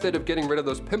interesting method of getting rid of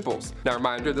those pimples. Now,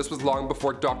 reminder, this was long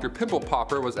before Dr. Pimple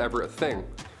Popper was ever a thing.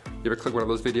 You ever click one of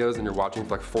those videos and you're watching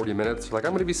for like 40 minutes? You're like,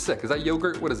 I'm gonna be sick. Is that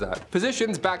yogurt? What is that?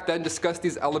 Physicians back then discussed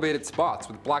these elevated spots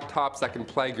with black tops that can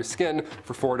plague your skin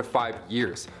for 4 to 5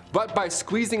 years. But by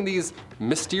squeezing these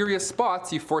mysterious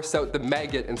spots, you force out the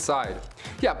maggot inside.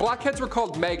 Yeah, blackheads were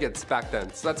called maggots back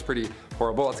then, so that's pretty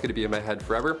horrible. That's gonna be in my head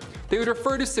forever. They would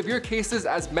refer to severe cases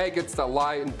as maggots that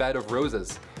lie in bed of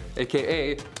roses,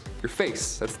 AKA your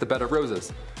face. That's the bed of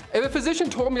roses. If a physician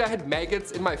told me I had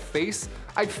maggots in my face,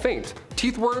 I'd faint.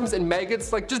 Teeth worms and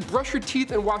maggots, like just brush your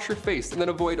teeth and wash your face and then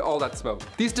avoid all that smoke.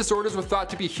 These disorders were thought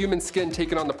to be human skin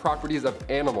taking on the properties of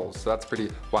animals, so that's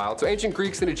pretty wild. So ancient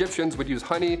Greeks and Egyptians would use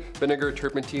honey, vinegar,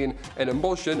 turpentine, and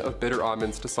emulsion of bitter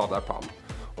almonds to solve that problem.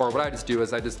 Or what I just do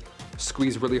is I just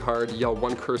squeeze really hard, yell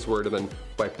one curse word, and then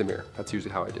wipe the mirror. That's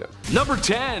usually how I do it. Number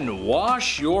 10,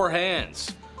 wash your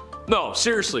hands. No,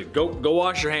 seriously, go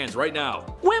wash your hands right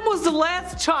now. When was the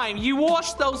last time you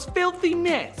washed those filthy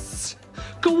mitts?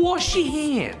 Go wash your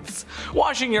hands.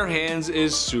 Washing your hands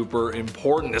is super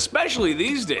important, especially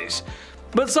these days.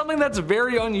 But something that's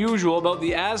very unusual about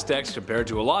the Aztecs compared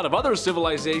to a lot of other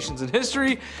civilizations in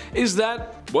history is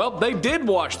that, well, they did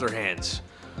wash their hands.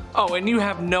 Oh, and you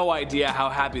have no idea how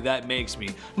happy that makes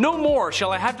me. No more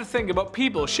shall I have to think about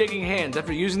people shaking hands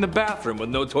after using the bathroom with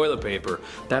no toilet paper.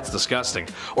 That's disgusting.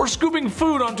 Or scooping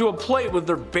food onto a plate with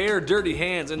their bare, dirty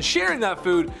hands and sharing that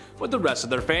food with the rest of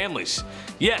their families.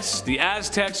 Yes, the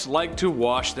Aztecs like to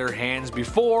wash their hands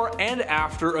before and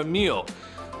after a meal,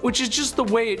 which is just the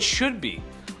way it should be.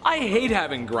 I hate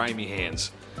having grimy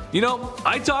hands. You know,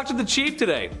 I talked to the chief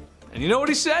today, and you know what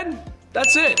he said?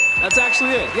 That's it. That's actually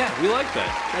it. Yeah, we like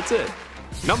that. That's it.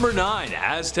 Number 9,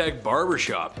 Aztec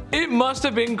barbershop. It must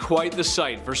have been quite the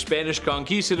sight for Spanish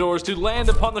conquistadors to land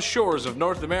upon the shores of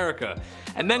North America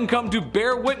and then come to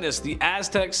bear witness the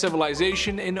Aztec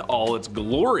civilization in all its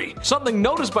glory. Something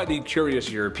noticed by the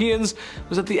curious Europeans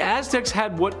was that the Aztecs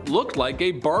had what looked like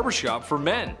a barbershop for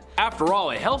men. After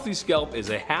all, a healthy scalp is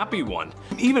a happy one.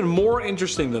 Even more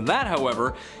interesting than that,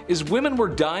 however, is women were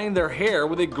dyeing their hair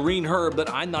with a green herb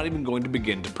that I'm not even going to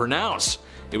begin to pronounce.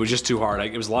 It was just too hard.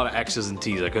 It was a lot of X's and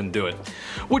T's. I couldn't do it.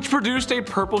 Which produced a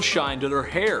purple shine to their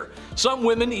hair. Some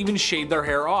women even shaved their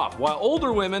hair off, while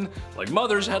older women, like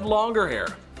mothers, had longer hair.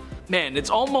 Man, it's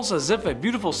almost as if a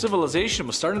beautiful civilization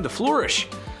was starting to flourish.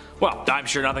 Well, I'm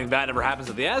sure nothing bad ever happens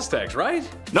to the Aztecs, right?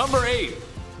 Number 8.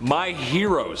 My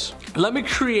heroes. Let me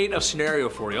create a scenario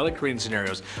for you. I like creating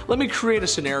scenarios. Let me create a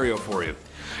scenario for you.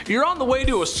 You're on the way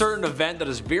to a certain event that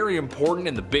is very important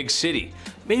in the big city.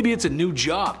 Maybe it's a new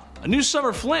job, a new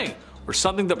summer fling, or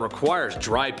something that requires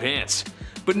dry pants.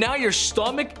 But now your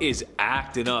stomach is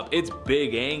acting up. It's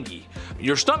big angy.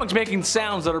 Your stomach's making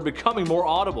sounds that are becoming more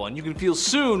audible, and you can feel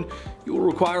soon you will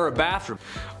require a bathroom.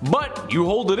 But you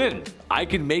hold it in. I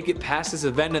can make it past this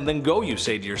event and then go, you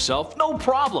say to yourself. No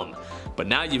problem. But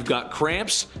now you've got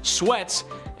cramps, sweats,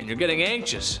 and you're getting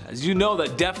anxious as you know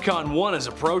that DEFCON 1 is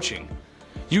approaching.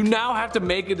 You now have to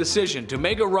make a decision to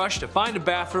make a rush to find a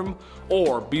bathroom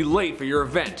or be late for your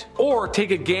event, or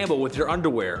take a gamble with your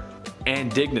underwear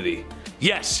and dignity.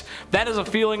 Yes, that is a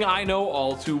feeling I know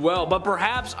all too well, but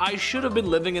perhaps I should have been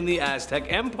living in the Aztec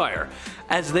Empire,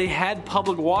 as they had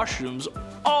public washrooms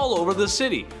all over the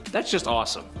city. That's just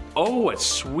awesome. Oh, what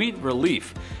sweet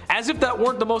relief. As if that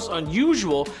weren't the most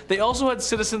unusual, they also had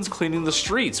citizens cleaning the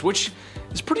streets, which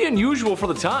is pretty unusual for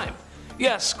the time.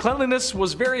 Yes, cleanliness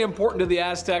was very important to the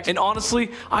Aztecs, and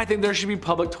honestly, I think there should be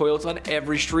public toilets on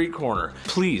every street corner.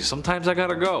 Please, sometimes I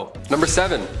gotta go. Number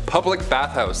 7, public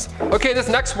bathhouse. Okay, this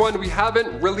next one, we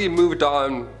haven't really moved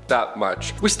on that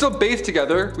much. We still bathe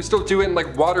together, we still do it in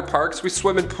like water parks, we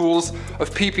swim in pools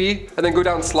of pee-pee, and then go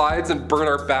down slides and burn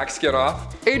our back skin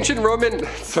off. Ancient Roman,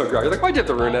 so gross, you're like, why'd you have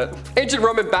to ruin it? Ancient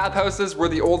Roman bathhouses were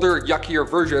the older, yuckier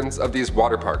versions of these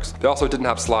water parks. They also didn't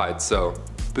have slides, so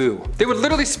boo. They would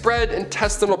literally spread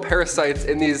intestinal parasites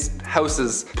in these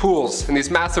houses, pools, in these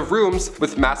massive rooms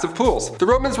with massive pools. The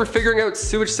Romans were figuring out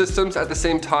sewage systems at the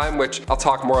same time, which I'll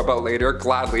talk more about later,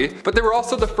 gladly, but they were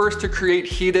also the first to create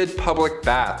heated public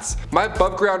baths. My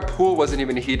above ground pool wasn't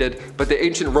even heated, but the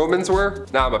ancient Romans were.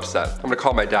 Now I'm upset. I'm gonna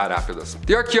call my dad after this.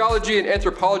 The archaeology and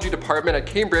anthropology department at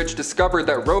Cambridge discovered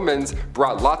that Romans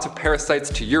brought lots of parasites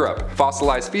to Europe.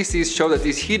 Fossilized feces show that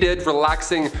these heated,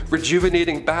 relaxing,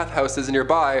 rejuvenating bathhouses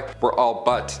nearby were all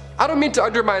but. I don't mean to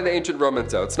undermine the ancient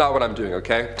Romans though, it's not what I'm doing,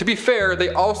 okay? To be fair, they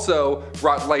also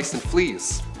brought lice and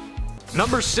fleas.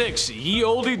 Number 6, ye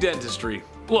olde dentistry.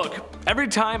 Look, every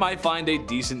time I find a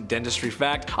decent dentistry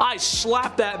fact, I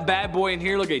slap that bad boy in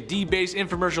here like a D-based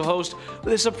infomercial host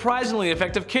with a surprisingly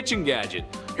effective kitchen gadget.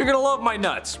 You're gonna love my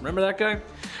nuts. Remember that guy?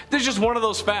 This is just one of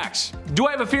those facts. Do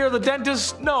I have a fear of the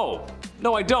dentist? No.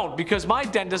 No, I don't, because my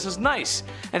dentist is nice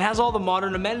and has all the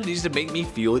modern amenities to make me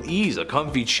feel at ease. A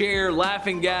comfy chair,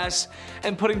 laughing gas,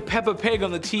 and putting Peppa Pig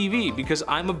on the TV because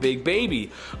I'm a big baby.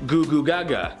 Goo goo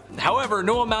gaga. However,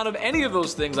 no amount of any of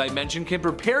those things I mentioned can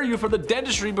prepare you for the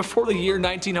dentistry before the year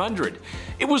 1900.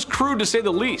 It was crude to say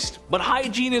the least, but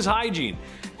hygiene is hygiene,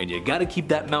 and you gotta keep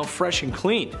that mouth fresh and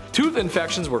clean. Tooth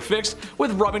infections were fixed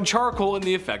with rubbing charcoal in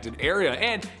the affected area,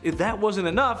 and if that wasn't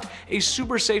enough, a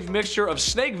super safe mixture of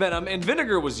snake venom and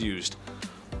vinegar was used.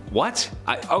 What?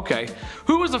 Okay.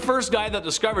 Who was the first guy that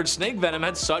discovered snake venom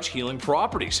had such healing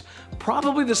properties?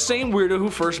 Probably the same weirdo who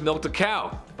first milked a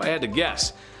cow, if I had to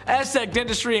guess. Aztec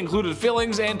dentistry included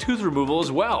fillings and tooth removal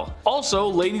as well. Also,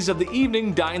 ladies of the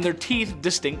evening dyeing their teeth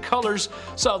distinct colors,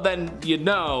 so then you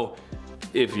know,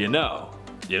 if you know.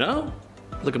 You know?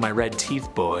 Look at my red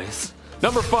teeth, boys.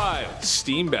 Number 5,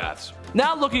 steam baths.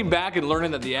 Now looking back and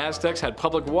learning that the Aztecs had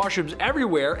public washrooms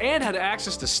everywhere and had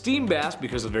access to steam baths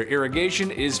because of their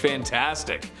irrigation is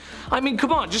fantastic. I mean,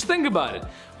 come on, just think about it.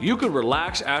 You could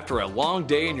relax after a long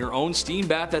day in your own steam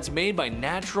bath that's made by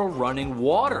natural running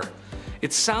water.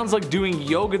 It sounds like doing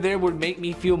yoga there would make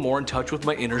me feel more in touch with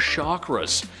my inner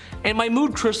chakras, and my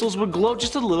mood crystals would glow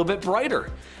just a little bit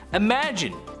brighter.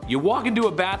 Imagine you walk into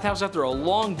a bathhouse after a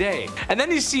long day, and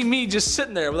then you see me just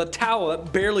sitting there with a towel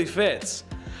that barely fits.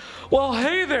 Well,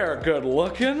 hey there, good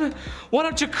looking. Why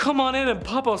don't you come on in and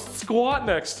pop a squat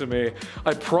next to me?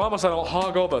 I promise I don't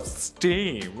hog all the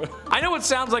steam. I know it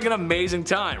sounds like an amazing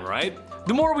time, right?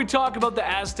 The more we talk about the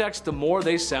Aztecs, the more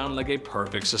they sound like a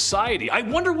perfect society. I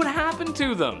wonder what happened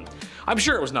to them. I'm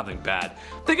sure it was nothing bad.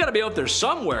 They gotta be out there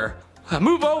somewhere.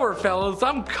 Move over, fellas,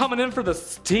 I'm coming in for the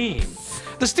steam.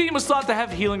 The steam was thought to have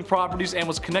healing properties and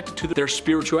was connected to their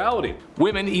spirituality.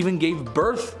 Women even gave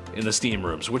birth in the steam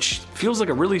rooms, which feels like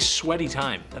a really sweaty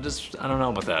time. I don't know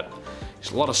about that.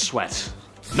 There's a lot of sweat.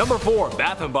 Number 4,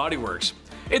 Bath and Body Works.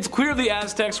 It's clear the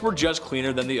Aztecs were just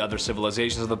cleaner than the other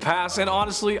civilizations of the past, and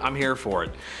honestly, I'm here for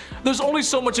it. There's only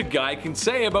so much a guy can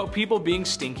say about people being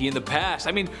stinky in the past.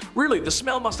 I mean, really, the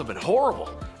smell must have been horrible,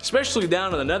 especially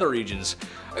down in the nether regions.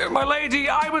 My lady,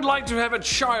 I would like to have a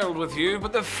child with you,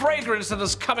 but the fragrance that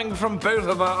is coming from both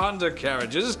of our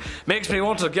undercarriages makes me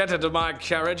want to get into my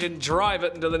carriage and drive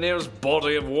it into the nearest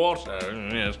body of water.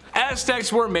 Yes.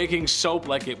 Aztecs were making soap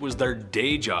like it was their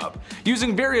day job,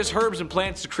 using various herbs and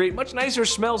plants to create much nicer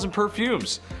smells and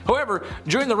perfumes. However,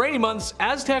 during the rainy months,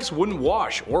 Aztecs wouldn't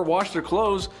wash or wash their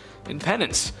clothes in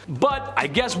penance. But I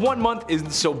guess 1 month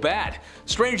isn't so bad.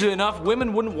 Strangely enough,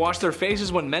 women wouldn't wash their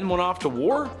faces when men went off to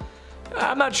war.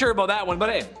 I'm not sure about that one, but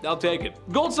hey, I'll take it.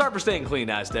 Gold star for staying clean,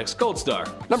 Aztecs. Gold star.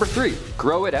 Number 3.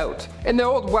 Grow it out. In the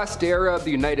Old West era of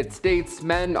the United States,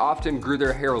 men often grew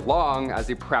their hair long as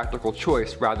a practical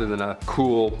choice rather than a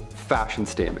cool fashion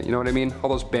statement. You know what I mean? All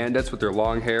those bandits with their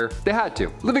long hair, they had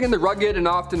to. Living in the rugged and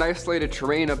often isolated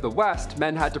terrain of the West,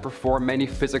 men had to perform many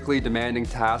physically demanding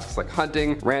tasks like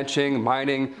hunting, ranching,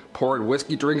 mining, pouring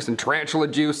whiskey drinks and tarantula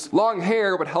juice. Long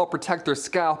hair would help protect their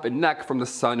scalp and neck from the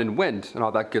sun and wind and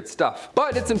all that good stuff.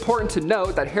 But it's important to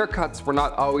note that haircuts were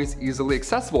not always easily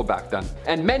accessible back then.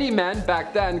 And many men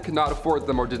back then could not afford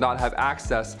them or did not have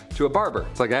access to a barber.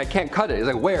 It's like, I can't cut it. It's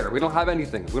like, where? We don't have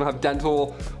anything. We don't have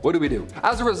dental. What do we do?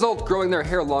 As a result, growing their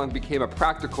hair long became a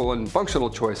practical and functional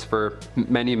choice for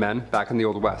many men back in the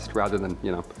Old West rather than,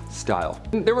 you know, style.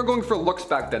 They were going for looks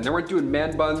back then. They weren't doing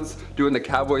man buns, doing the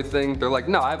cowboy thing. They're like,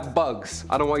 no, I have bugs.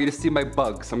 I don't want you to see my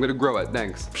bugs. I'm gonna grow it.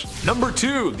 Thanks. Number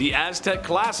 2, the Aztec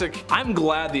classic. I'm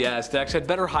glad the Aztecs had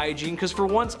better hygiene because for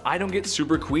once I don't get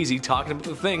super queasy talking about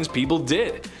the things people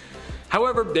did.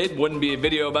 However, it wouldn't be a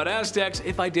video about Aztecs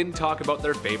if I didn't talk about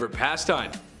their favorite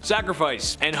pastime.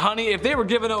 Sacrifice. And honey, if they were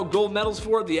giving out gold medals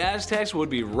for it, the Aztecs would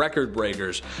be record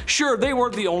breakers. Sure, they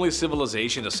weren't the only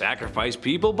civilization to sacrifice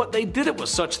people, but they did it with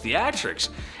such theatrics.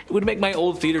 It would make my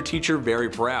old theater teacher very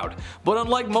proud. But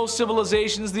unlike most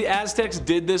civilizations, the Aztecs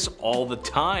did this all the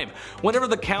time. Whenever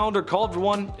the calendar called for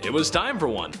one, it was time for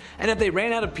one. And if they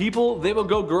ran out of people, they would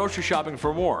go grocery shopping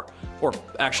for more. Or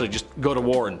actually just go to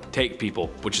war and take people,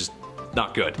 which is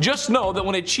not good. Just know that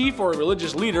when a chief or a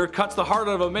religious leader cuts the heart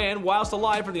out of a man whilst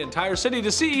alive for the entire city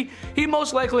to see, he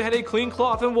most likely had a clean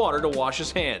cloth and water to wash his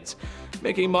hands,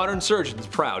 making modern surgeons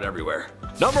proud everywhere.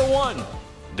 Number 1.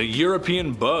 The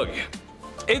European bug.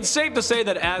 It's safe to say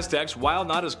that Aztecs, while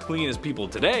not as clean as people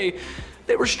today,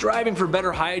 they were striving for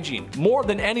better hygiene, more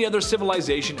than any other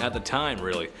civilization at the time,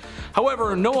 really.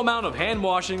 However, no amount of hand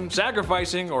washing,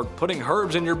 sacrificing, or putting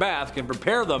herbs in your bath can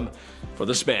prepare them for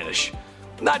the Spanish.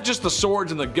 Not just the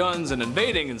swords and the guns and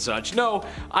invading and such, no,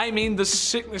 I mean the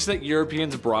sickness that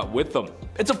Europeans brought with them.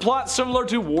 It's a plot similar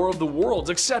to War of the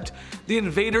Worlds, except the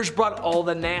invaders brought all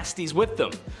the nasties with them.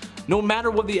 No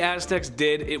matter what the Aztecs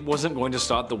did, it wasn't going to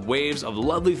stop the waves of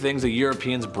lovely things the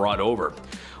Europeans brought over.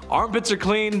 Armpits are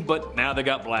clean, but now they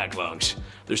got black lungs.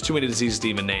 There's too many diseases to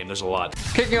even name, there's a lot.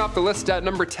 Kicking off the list at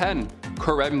number 10,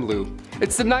 creme bleu.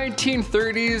 It's the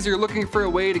 1930s, you're looking for a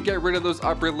way to get rid of those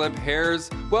upper lip hairs.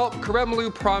 Well, creme bleu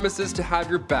promises to have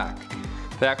your back.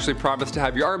 They actually promise to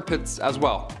have your armpits as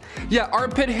well. Yeah,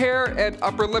 armpit hair and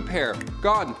upper lip hair,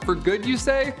 gone for good you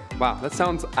say? Wow, that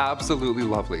sounds absolutely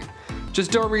lovely.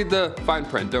 Just don't read the fine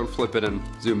print, don't flip it and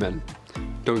zoom in.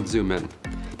 Don't zoom in.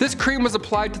 This cream was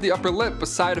applied to the upper lip, but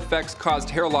side effects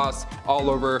caused hair loss all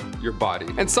over your body.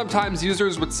 And sometimes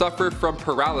users would suffer from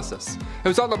paralysis. It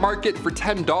was on the market for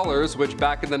 $10, which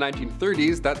back in the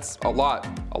 1930s, that's a lot.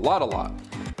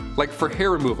 Like for hair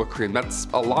removal cream, that's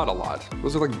a lot.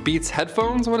 Those are like Beats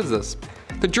headphones? What is this?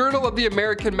 The Journal of the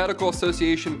American Medical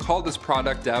Association called this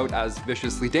product out as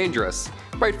viciously dangerous.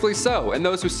 Rightfully so, and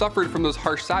those who suffered from those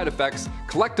harsh side effects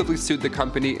collectively sued the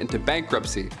company into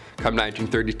bankruptcy come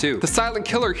 1932. The silent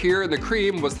killer here in the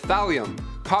cream was thallium,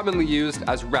 commonly used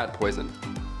as rat poison.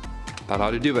 That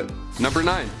ought to do it. Number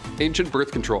 9, ancient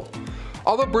birth control.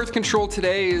 Although birth control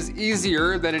today is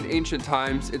easier than in ancient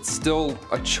times, it's still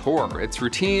a chore. It's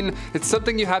routine, it's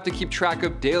something you have to keep track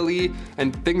of daily,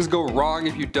 and things go wrong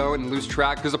if you don't and lose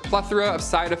track. There's a plethora of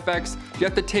side effects. You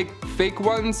have to take fake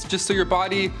ones just so your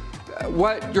body,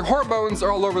 your hormones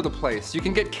are all over the place. You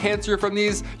can get cancer from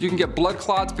these, you can get blood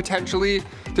clots potentially.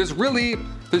 There's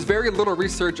very little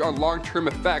research on long-term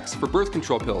effects for birth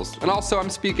control pills. And also I'm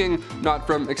speaking not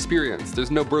from experience.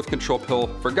 There's no birth control pill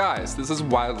for guys. This is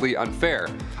wildly unfair.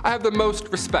 I have the most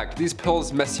respect. These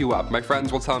pills mess you up. My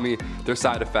friends will tell me their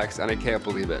side effects and I can't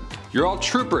believe it. You're all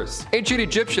troopers. Ancient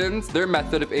Egyptians, their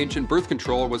method of ancient birth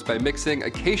control was by mixing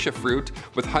acacia fruit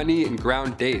with honey and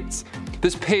ground dates.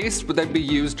 This paste would then be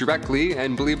used directly,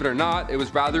 and believe it or not, it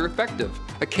was rather effective.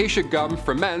 Acacia gum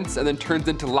ferments and then turns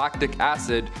into lactic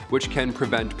acid, which can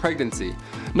prevent pregnancy.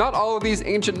 Not all of these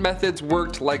ancient methods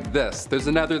worked like this. There's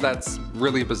another that's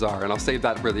really bizarre, and I'll save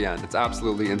that for the end. It's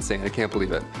absolutely insane, I can't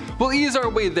believe it. We'll ease our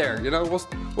way there, you know,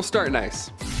 we'll start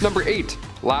nice. Number 8,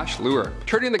 lash lure.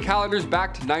 Turning the calendars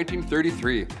back to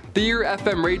 1933, the year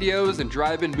FM radios and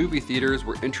drive-in movie theaters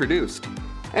were introduced,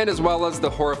 and as well as the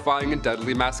horrifying and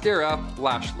deadly mascara,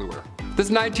 lash lure. The This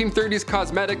 1930s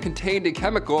cosmetic contained a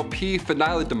chemical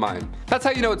p-phenylamine. That's how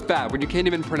you know it's bad, when you can't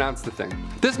even pronounce the thing.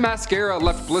 This mascara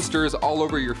left blisters all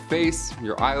over your face,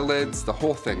 your eyelids, the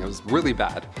whole thing. It was really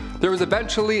bad. There was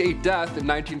eventually a death in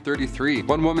 1933.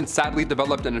 One woman sadly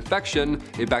developed an infection,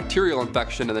 a bacterial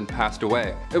infection, and then passed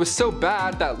away. It was so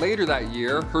bad that later that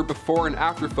year, her before and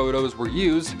after photos were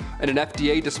used in an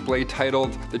FDA display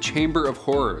titled The Chamber of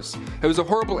Horrors. It was a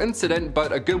horrible incident,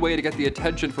 but a good way to get the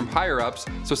attention from higher-ups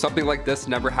so something like this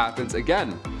never happens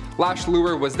again. Lash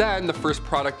Lure was then the first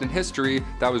product in history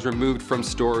that was removed from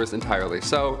stores entirely,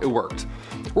 so it worked.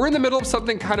 We're in the middle of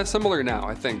something kind of similar now,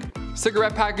 I think.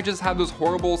 Cigarette packages have those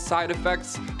horrible side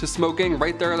effects to smoking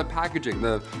right there on the packaging.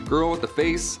 The girl with the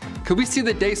face. Could we see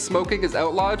the day smoking is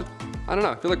outlawed? I don't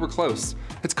know, I feel like we're close.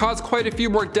 It's caused quite a few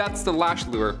more deaths than Lash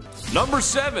Lure. Number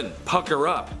 7. Pucker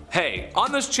Up. Hey,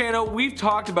 on this channel we've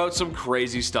talked about some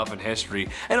crazy stuff in history,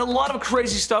 and a lot of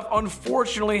crazy stuff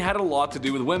unfortunately had a lot to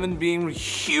do with women being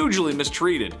hugely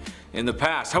mistreated in the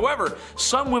past. However,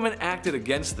 some women acted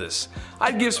against this.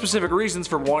 I'd give specific reasons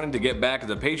for wanting to get back to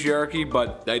the patriarchy,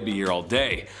 but I'd be here all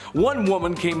day. One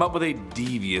woman came up with a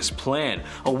devious plan,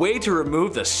 a way to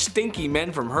remove the stinky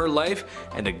men from her life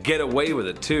and to get away with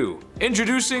it too.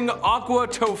 Introducing Aqua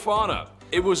Tofana.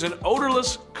 It was an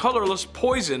odorless, colorless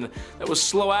poison that was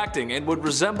slow acting and would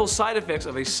resemble side effects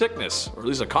of a sickness, or at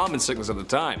least a common sickness at the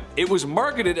time. It was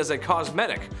marketed as a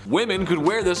cosmetic. Women could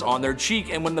wear this on their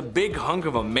cheek, and when the big hunk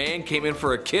of a man came in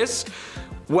for a kiss,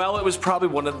 well, it was probably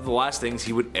one of the last things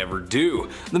he would ever do.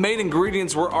 The main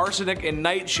ingredients were arsenic and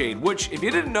nightshade, which, if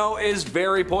you didn't know, is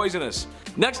very poisonous.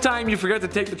 Next time you forget to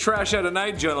take the trash out at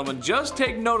night, gentlemen, just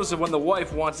take notice of when the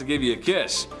wife wants to give you a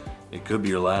kiss. It could be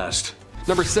your last.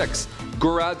 Number 6.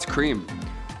 Gorad's Cream.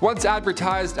 Once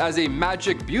advertised as a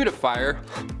magic beautifier,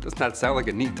 doesn't that sound like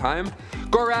a neat time?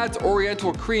 Gorad's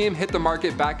Oriental Cream hit the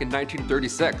market back in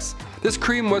 1936. This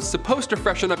cream was supposed to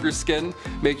freshen up your skin,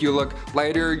 make you look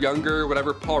lighter, younger,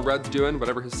 whatever Paul Rudd's doing,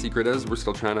 whatever his secret is, we're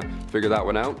still trying to figure that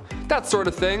one out. That sort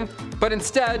of thing. But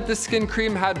instead, this skin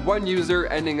cream had one user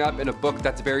ending up in a book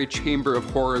that's very Chamber of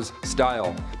Horrors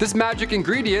style. This magic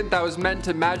ingredient that was meant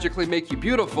to magically make you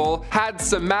beautiful had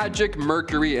some magic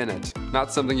mercury in it.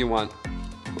 Not something you want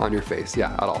on your face,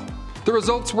 yeah, at all. The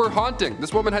results were haunting.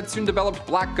 This woman had soon developed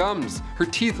black gums, her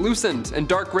teeth loosened, and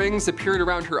dark rings appeared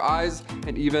around her eyes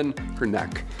and even her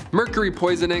neck. Mercury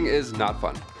poisoning is not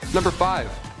fun. Number 5.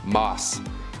 Moss.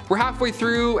 We're halfway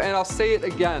through, and I'll say it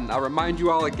again. I'll remind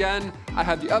you all again, I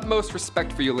have the utmost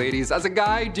respect for you ladies. As a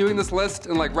guy doing this list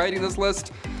and like writing this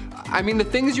list, I mean the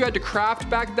things you had to craft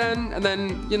back then and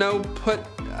then, you know, put,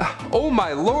 oh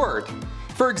my lord.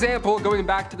 For example, going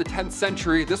back to the 10th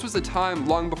century, this was a time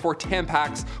long before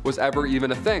Tampax was ever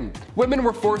even a thing. Women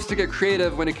were forced to get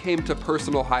creative when it came to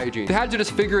personal hygiene. They had to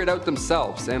just figure it out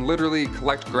themselves and literally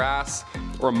collect grass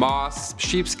or moss,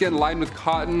 sheepskin lined with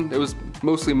cotton. It was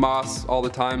mostly moss all the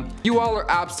time. You all are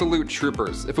absolute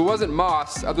troopers. If it wasn't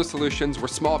moss, other solutions were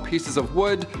small pieces of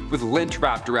wood with lint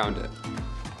wrapped around it.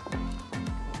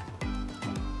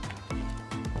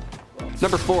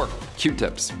 Number 4.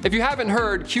 Q-tips. If you haven't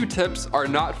heard, Q-tips are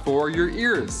not for your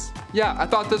ears. Yeah, I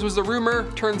thought this was a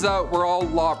rumor. Turns out we're all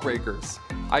lawbreakers.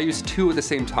 I use 2 at the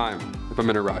same time if I'm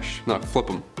in a rush. No, flip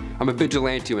them. I'm a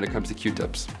vigilante when it comes to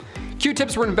Q-tips.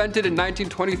 Q-tips were invented in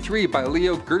 1923 by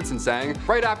Leo Gertzensang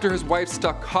right after his wife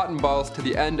stuck cotton balls to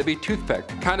the end of a toothpick.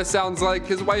 Kinda sounds like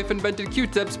his wife invented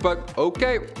Q-tips, but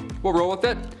okay, we'll roll with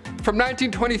it. From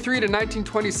 1923 to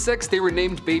 1926, they were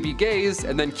named Baby Gays,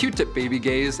 and then Q-tip Baby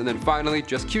Gays, and then finally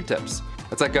just Q-tips.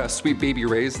 It's like a Sweet Baby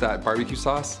Ray's, that barbecue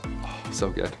sauce. Oh,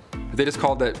 so good. If they just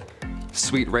called it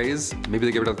Sweet Ray's, maybe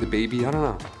they get rid of the baby, I don't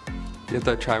know. You have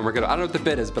to try and work it out. I don't know what the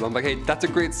bit is, but I'm like, hey, that's a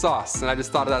great sauce, and I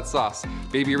just thought of that sauce.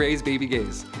 Baby Ray's, Baby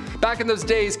Gays. Back in those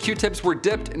days, Q-tips were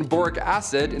dipped in boric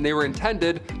acid, and they were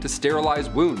intended to sterilize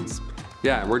wounds.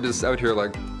 Yeah, we're just out here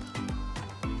like,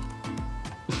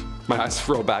 my eyes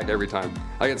roll back every time.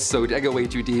 I get way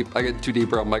too deep. I get too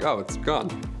deep where I'm like, oh, it's gone.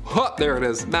 Huh, there it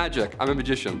is, magic, I'm a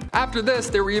magician. After this,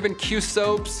 there were even Q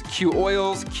soaps, Q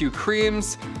oils, Q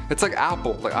creams. It's like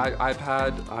Apple, like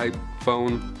iPad,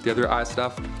 iPhone, the other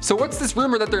stuff. So what's this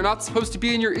rumor that they're not supposed to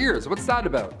be in your ears? What's that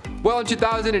about? Well, in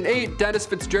 2008, Dennis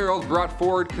Fitzgerald brought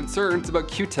forward concerns about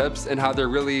Q-tips and how they're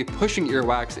really pushing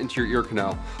earwax into your ear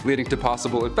canal, leading to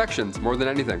possible infections more than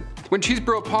anything. When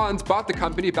Cheeseboro Ponds bought the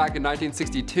company back in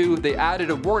 1962, they added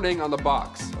a warning on the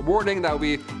box. A warning that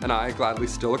we, and I, gladly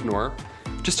still ignore.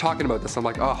 Just talking about this, I'm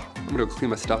like, oh, I'm gonna go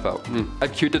clean my stuff out. I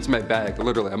have Q-tips in my bag,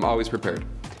 literally, I'm always prepared.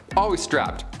 Always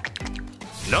strapped.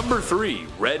 Number 3,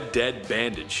 Red Dead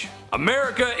Bandage.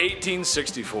 America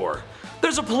 1864.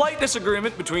 There's a polite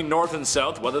disagreement between North and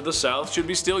South whether the South should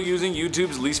be still using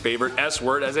YouTube's least favorite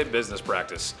S-word as a business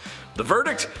practice. The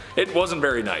verdict? It wasn't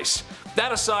very nice.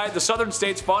 That aside, the Southern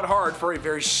states fought hard for a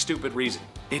very stupid reason.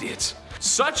 Idiots.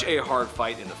 Such a hard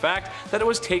fight in the fact that it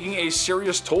was taking a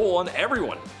serious toll on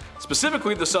everyone.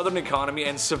 Specifically the Southern economy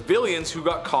and civilians who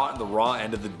got caught in the raw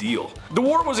end of the deal. The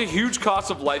war was a huge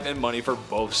cost of life and money for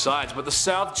both sides, but the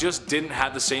South just didn't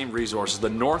have the same resources the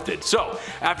North did. So,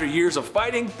 after years of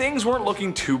fighting, things weren't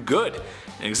looking too good.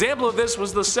 An example of this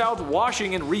was the South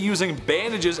washing and reusing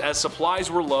bandages as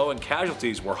supplies were low and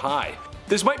casualties were high.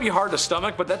 This might be hard to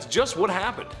stomach, but that's just what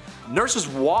happened. Nurses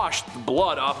washed the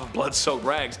blood off of blood-soaked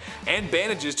rags and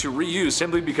bandages to reuse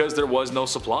simply because there was no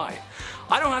supply.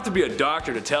 I don't have to be a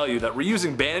doctor to tell you that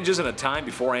reusing bandages in a time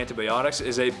before antibiotics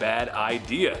is a bad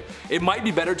idea. It might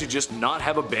be better to just not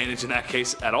have a bandage in that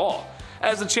case at all,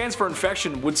 as the chance for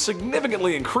infection would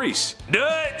significantly increase.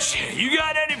 Dutch, you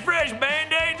got any fresh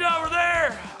band-aids over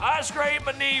there? I scraped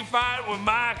my knee fighting with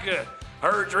Micah.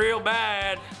 Hurts real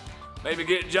bad. Maybe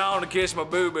get John to kiss my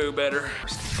boo-boo better.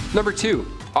 Number 2.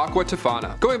 Aqua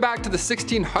Tofana. Going back to the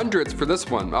 1600s for this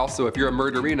one. Also, if you're a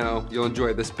murderino, you'll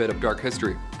enjoy this bit of dark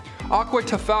history. Aqua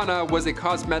Tofana was a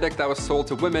cosmetic that was sold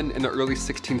to women in the early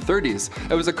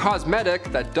 1630s. It was a cosmetic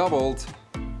that doubled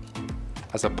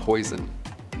as a poison.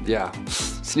 Yeah,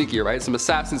 sneaky, right? Some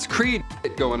Assassin's Creed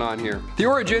going on here. The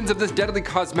origins of this deadly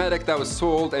cosmetic that was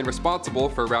sold and responsible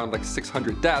for around like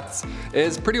 600 deaths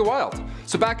is pretty wild.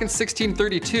 So back in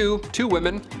 1632, two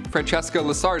women, Francesca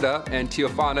Lasarda and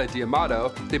Teofana D'Amato,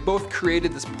 they both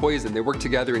created this poison. They worked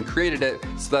together and created it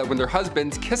so that when their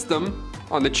husbands kissed them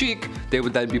on the cheek, they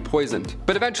would then be poisoned.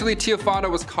 But eventually Teofana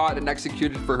was caught and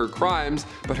executed for her crimes,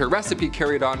 but her recipe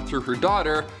carried on through her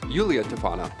daughter, Julia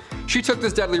Tofana. She took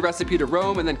this deadly recipe to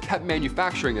Rome and then kept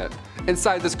manufacturing it.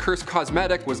 Inside this cursed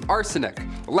cosmetic was arsenic,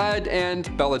 lead,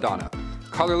 and belladonna.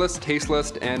 Colorless,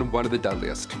 tasteless, and one of the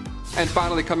deadliest. And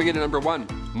finally coming in at number 1,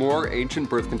 more ancient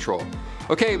birth control.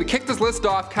 Okay, we kicked this list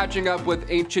off catching up with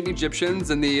ancient Egyptians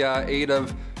and the aid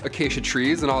of acacia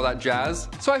trees and all that jazz.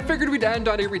 So I figured we'd end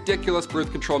on a ridiculous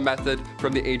birth control method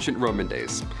from the ancient Roman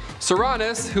days.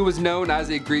 Cyrannus, who was known as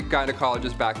a Greek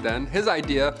gynecologist back then, his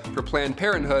idea for Planned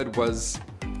Parenthood was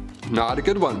not a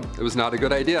good one. It was not a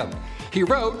good idea. He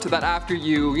wrote that after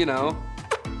you know,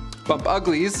 bump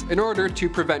uglies, in order to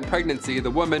prevent pregnancy, the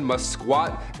woman must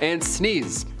squat and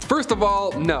sneeze. First of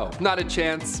all, no, not a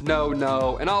chance, no,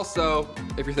 no, and also,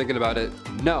 if you're thinking about it,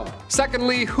 no.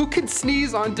 Secondly, who can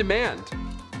sneeze on demand?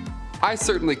 I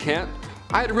certainly can't.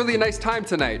 I had a really nice time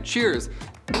tonight, cheers.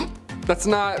 That's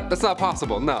not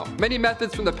possible, no. Many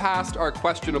methods from the past are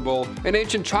questionable. In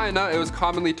ancient China, it was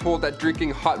commonly told that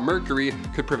drinking hot mercury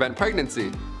could prevent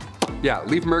pregnancy. Yeah,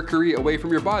 leave mercury away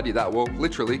from your body, that will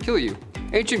literally kill you.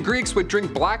 Ancient Greeks would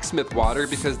drink blacksmith water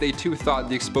because they too thought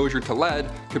the exposure to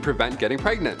lead could prevent getting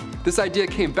pregnant. This idea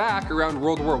came back around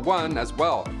World War I as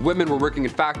well. Women were working in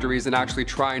factories and actually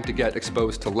trying to get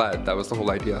exposed to lead. That was the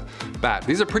whole idea. Bad.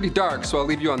 These are pretty dark, so I'll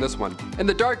leave you on this one. In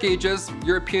the Dark Ages,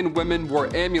 European women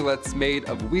wore amulets made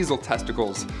of weasel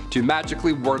testicles to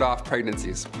magically ward off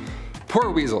pregnancies.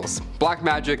 Poor weasels. Black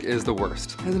magic is the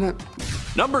worst, isn't it?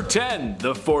 Number 10,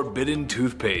 the forbidden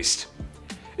toothpaste.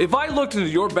 If I looked into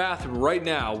your bathroom right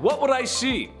now, what would I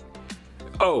see?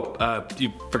 Oh,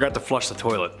 you forgot to flush the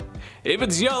toilet. If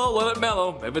it's yellow, let it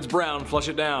mellow. If it's brown, flush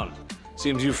it down.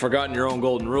 Seems you've forgotten your own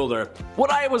golden rule there.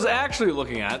 What I was actually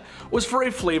looking at was for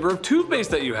a flavor of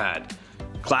toothpaste that you had.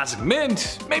 Classic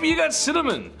mint, maybe you got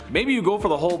cinnamon. Maybe you go for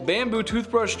the whole bamboo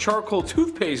toothbrush charcoal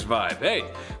toothpaste vibe. Hey,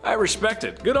 I respect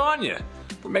it. Good on you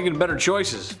for making better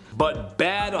choices. But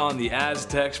bad on the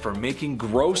Aztecs for making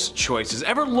gross choices.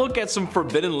 Ever look at some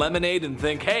forbidden lemonade and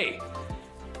think, hey,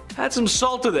 add some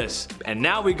salt to this, and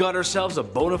now we got ourselves a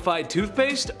bona fide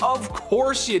toothpaste? Of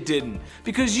course you didn't,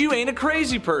 because you ain't a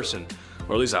crazy person.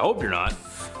 Or at least I hope you're not.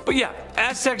 But yeah,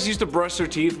 Aztecs used to brush their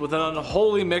teeth with an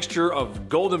unholy mixture of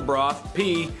golden broth,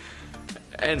 pee,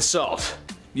 and salt.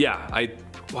 Yeah,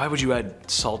 why would you add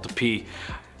salt to pee?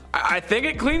 I think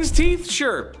it cleans teeth,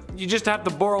 sure. You just have to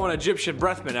borrow an Egyptian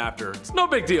breath mint after. It's no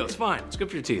big deal, it's fine. It's good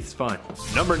for your teeth, it's fine.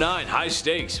 Number 9, high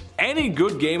stakes. Any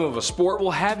good game of a sport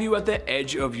will have you at the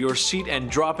edge of your seat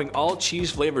and dropping all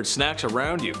cheese-flavored snacks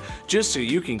around you, just so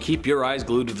you can keep your eyes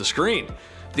glued to the screen.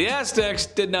 The Aztecs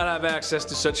did not have access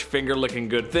to such finger-licking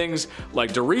good things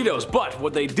like Doritos, but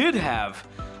what they did have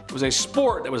was a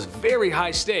sport that was very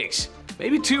high stakes.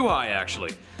 Maybe too high,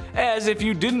 actually. As if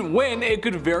you didn't win, it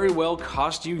could very well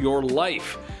cost you your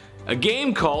life. A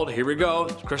game called, here we go,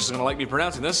 Chris is gonna like me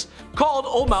pronouncing this, called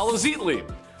Omalazitli.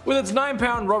 With its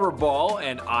 9-pound rubber ball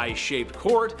and eye-shaped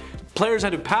court, Players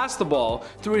had to pass the ball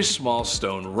through a small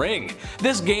stone ring.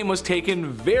 This game was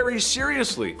taken very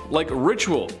seriously, like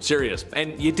ritual serious,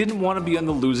 and you didn't want to be on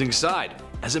the losing side,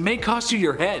 as it may cost you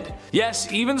your head.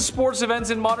 Yes, even sports events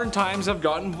in modern times have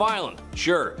gotten violent,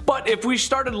 sure. But if we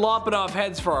started lopping off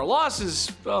heads for our losses,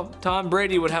 well, Tom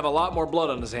Brady would have a lot more blood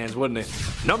on his hands, wouldn't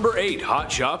he? Number 8. Hot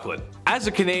chocolate. As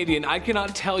a Canadian, I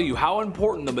cannot tell you how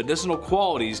important the medicinal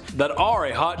qualities that are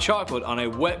a hot chocolate on a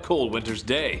wet, cold winter's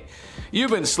day.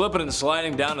 You've been slipping and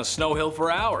sliding down a snow hill for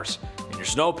hours, and your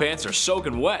snow pants are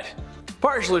soaking wet.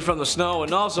 Partially from the snow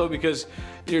and also because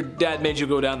your dad made you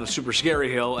go down the super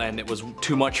scary hill and it was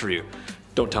too much for you.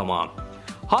 Don't tell mom.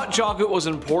 Hot chocolate was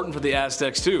important for the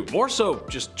Aztecs too, more so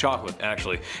just chocolate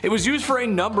actually. It was used for a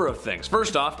number of things.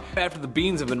 First off, after the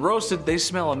beans have been roasted, they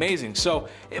smell amazing, so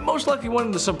it most likely went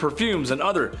into some perfumes and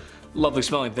other lovely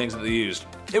smelling things that they used.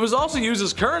 It was also used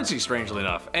as currency, strangely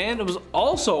enough, and it was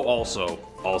also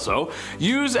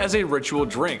used as a ritual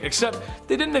drink, except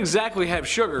they didn't exactly have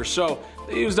sugar, so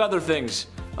they used other things,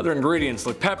 other ingredients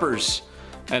like peppers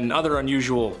and other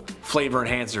unusual flavor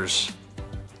enhancers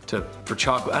for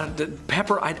chocolate.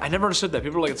 Pepper, I never understood that.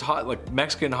 People are like, it's hot, like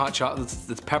Mexican hot chocolate,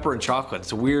 it's pepper and chocolate.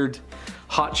 It's a weird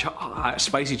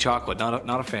spicy chocolate.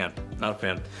 Not a fan. Not a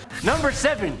fan. Number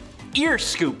 7. Ear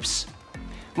scoops.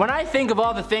 When I think of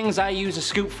all the things I use a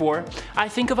scoop for, I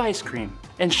think of ice cream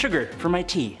and sugar for my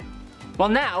tea. Well,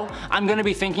 now I'm going to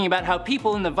be thinking about how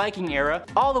people in the Viking era,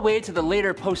 all the way to the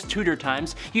later post-Tudor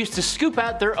times, used to scoop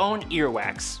out their own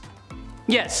earwax.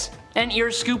 Yes, an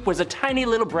ear scoop was a tiny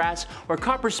little brass or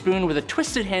copper spoon with a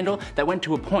twisted handle that went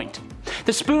to a point.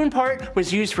 The spoon part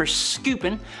was used for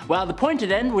scooping, while the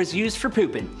pointed end was used for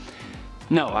pooping.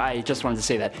 No, I just wanted to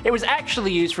say that. It was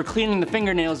actually used for cleaning the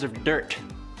fingernails of dirt.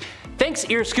 Thanks,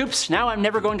 ear scoops. Now I'm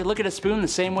never going to look at a spoon the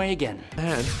same way again.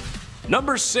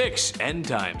 Number 6. End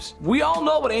times. We all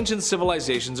know what ancient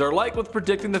civilizations are like with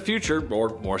predicting the future,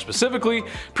 or more specifically,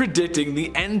 predicting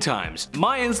the end times.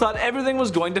 Mayans thought everything was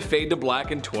going to fade to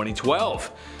black in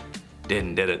 2012.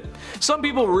 Did it? Some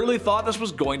people really thought this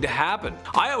was going to happen.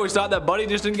 I always thought that Buddy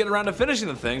just didn't get around to finishing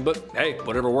the thing, but hey,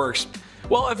 whatever works.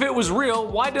 Well, if it was real,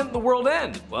 why didn't the world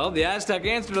end? Well, the Aztec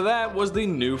answer to that was the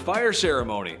new fire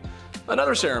ceremony.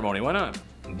 Another ceremony, why not?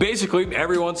 Basically,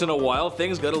 every once in a while,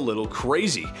 things got a little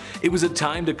crazy. It was a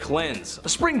time to cleanse, a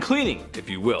spring cleaning, if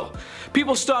you will.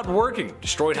 People stopped working,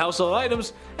 destroyed household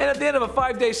items, and at the end of a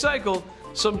 5-day cycle,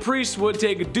 some priest would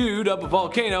take a dude up a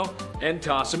volcano and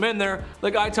toss him in there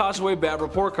like I toss away bad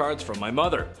report cards from my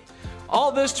mother.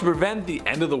 All this to prevent the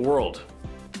end of the world.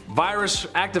 Virus,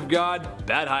 act of God,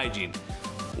 bad hygiene.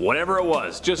 Whatever it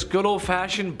was, just good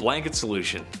old-fashioned blanket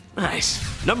solution.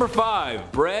 Nice. Number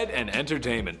 5. Bread and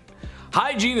entertainment.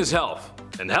 Hygiene is health,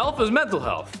 and health is mental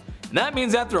health. And that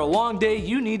means after a long day,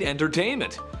 you need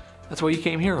entertainment. That's why you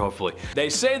came here, hopefully. They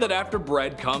say that after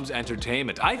bread comes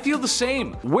entertainment. I feel the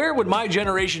same. Where would my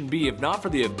generation be if not for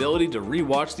the ability to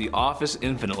rewatch The Office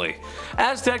infinitely?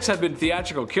 Aztecs have been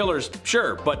theatrical killers,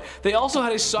 sure, but they also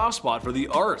had a soft spot for the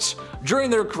arts. During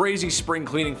their crazy spring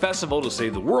cleaning festival to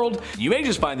save the world, you may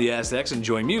just find the Aztecs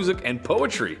enjoying music and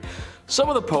poetry. Some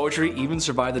of the poetry even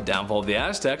survived the downfall of the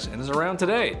Aztecs and is around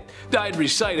today. I'd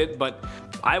recite it, but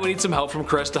I would need some help from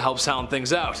Chris to help sound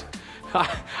things out.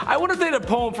 I wonder if they had a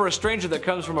poem for a stranger that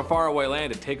comes from a faraway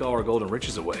land to take all our golden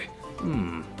riches away.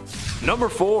 Number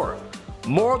 4.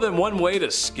 More than one way to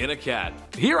skin a cat.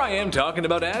 Here I am talking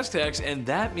about Aztecs, and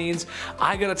that means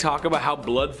I gotta talk about how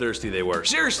bloodthirsty they were.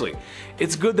 Seriously,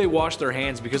 it's good they washed their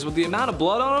hands because with the amount of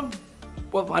blood on them,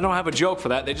 well, I don't have a joke for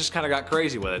that, they just kinda got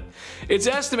crazy with it. It's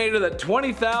estimated that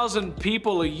 20,000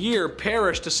 people a year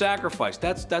perish to sacrifice.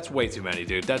 That's way too many,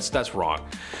 dude. That's wrong.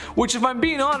 Which, if I'm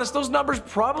being honest, those numbers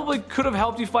probably could have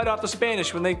helped you fight off the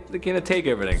Spanish when they came to take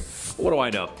everything. What do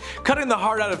I know? Cutting the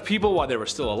heart out of people while they were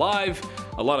still alive,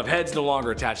 a lot of heads no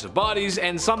longer attached to bodies,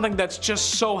 and something that's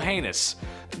just so heinous.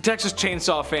 Texas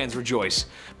Chainsaw fans rejoice,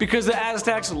 because the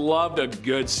Aztecs loved a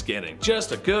good skinning.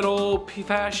 Just a good old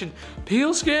fashioned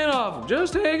peel skin off.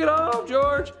 Just take it off,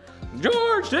 George.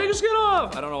 George, take your skin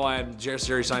off. I don't know why I'm Jerry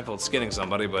Seinfeld skinning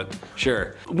somebody, but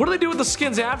sure. What do they do with the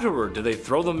skins afterward? Do they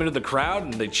throw them into the crowd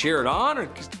and they cheer it on? Or,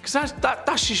 cause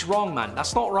that's just wrong, man.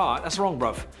 That's not right. That's wrong,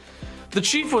 bruv. The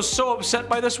chief was so upset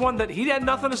by this one that he had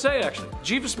nothing to say, actually. The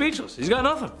chief is speechless. He's got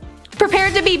nothing.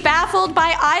 Prepared to be baffled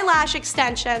by eyelash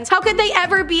extensions. How could they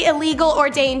ever be illegal or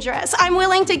dangerous? I'm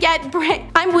willing to guess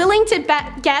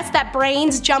that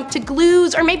brains jump to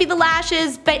glues, or maybe the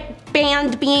lashes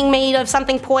banned being made of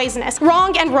something poisonous.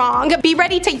 Wrong and wrong. Be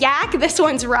ready to yak, this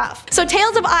one's rough. So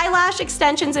tales of eyelash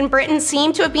extensions in Britain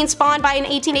seem to have been spawned by an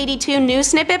 1882 news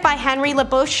snippet by Henry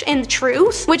Labuche in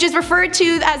Truth, which is referred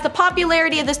to as the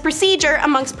popularity of this procedure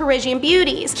amongst Parisian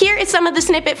beauties. Here is some of the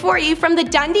snippet for you from the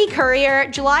Dundee Courier,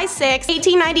 July 6,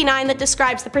 1899, that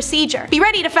describes the procedure. Be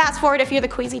ready to fast forward if you're the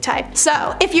queasy type.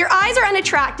 So, if your eyes are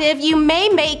unattractive, you may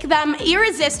make them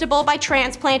irresistible by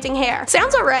transplanting hair.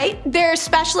 Sounds alright. There's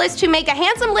specialists who make a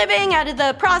handsome living out of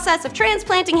the process of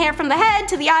transplanting hair from the head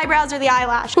to the eyebrows or the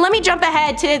eyelash. Let me jump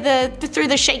ahead to through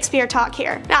the Shakespeare talk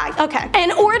here. Okay.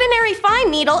 An ordinary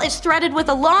fine needle is threaded with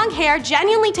a long hair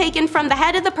genuinely taken from the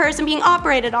head of the person being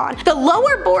operated on. The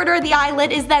lower border of the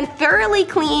eyelid is then thoroughly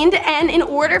cleaned, and in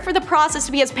order for the process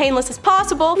to be as painless as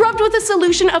possible, rubbed with a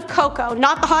solution of cocoa,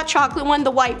 not the hot chocolate one,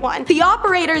 the white one. The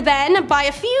operator then, by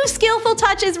a few skillful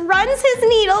touches, runs his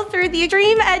needle through the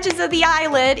extreme edges of the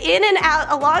eyelid, in and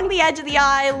out along the edge of the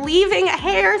eye, leaving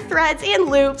hair threads in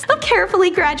loops of carefully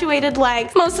graduated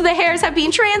length. Most of the hairs have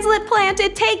been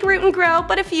transplanted, take root and grow,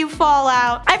 but a few fall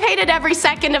out. I've hated every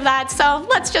second of that, so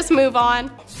let's just move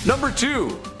on. Number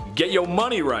 2. Get your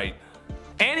money right.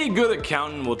 Any good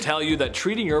accountant will tell you that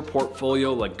treating your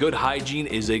portfolio like good hygiene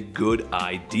is a good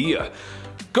idea.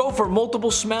 Go for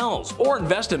multiple smells, or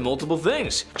invest in multiple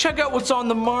things. Check out what's on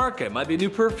the market, might be a new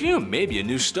perfume, maybe a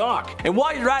new stock. And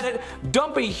while you're at it,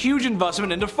 dump a huge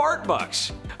investment into fart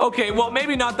bucks. Okay, well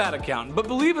maybe not that accountant, but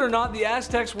believe it or not, the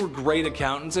Aztecs were great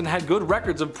accountants and had good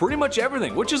records of pretty much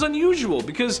everything, which is unusual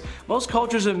because most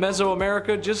cultures in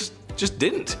Mesoamerica just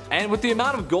didn't. And with the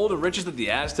amount of gold and riches that the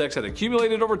Aztecs had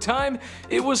accumulated over time,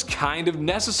 it was kind of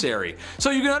necessary. So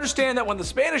you can understand that when the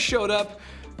Spanish showed up,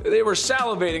 they were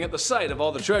salivating at the sight of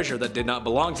all the treasure that did not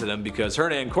belong to them because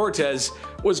Hernan Cortez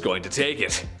was going to take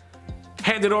it.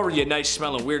 Hand it over, you nice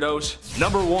smelling weirdos.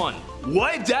 Number 1.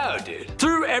 Wiped out, dude.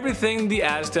 Through everything the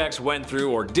Aztecs went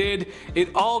through or did, it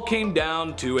all came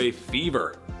down to a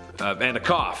fever and a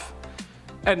cough.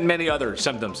 And many other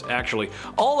symptoms, actually.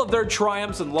 All of their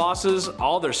triumphs and losses,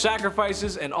 all their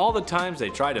sacrifices, and all the times they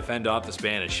tried to fend off the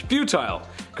Spanish. Futile,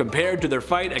 compared to their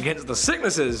fight against the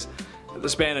sicknesses that the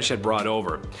Spanish had brought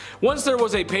over. Once there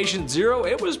was a patient zero,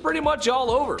 it was pretty much all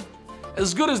over.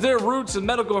 As good as their roots and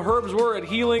medical herbs were at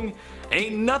healing,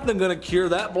 ain't nothing gonna cure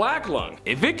that black lung.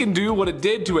 If it can do what it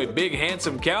did to a big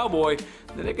handsome cowboy,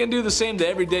 then it can do the same to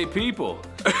everyday people.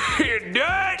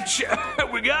 Dutch!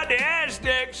 We got the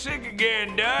Aztecs sick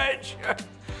again, Dutch.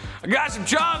 I got some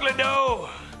chocolate though.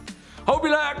 Hope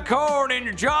you like corn in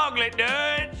your chocolate,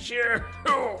 Dutch.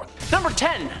 Number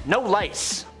 10. No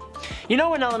lice. You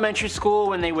know in elementary school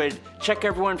when they would check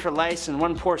everyone for lice and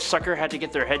one poor sucker had to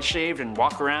get their head shaved and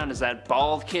walk around as that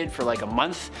bald kid for like a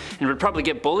month and would probably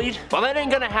get bullied? Well, that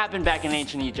ain't gonna happen back in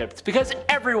ancient Egypt because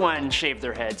everyone shaved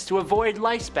their heads to avoid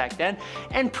lice back then,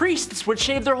 and priests would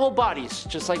shave their whole bodies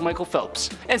just like Michael Phelps.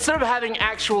 Instead of having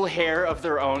actual hair of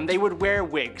their own, they would wear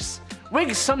wigs.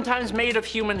 Wigs sometimes made of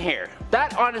human hair.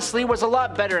 That honestly was a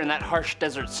lot better in that harsh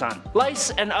desert sun.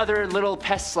 Lice and other little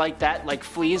pests like that, like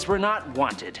fleas, were not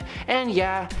wanted. And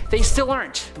yeah, they still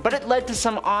aren't, but it led to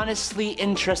some honestly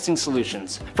interesting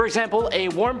solutions. For example, a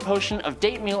warm potion of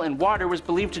date meal and water was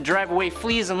believed to drive away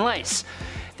fleas and lice.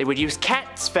 They would use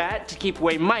cat's fat to keep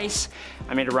away mice,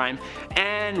 I made a rhyme,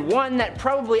 and one that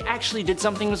probably actually did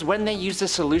something was when they used a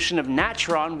solution of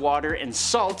natron, water, and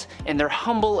salt in their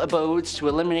humble abodes to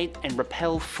eliminate and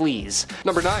repel fleas.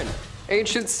 Number 9.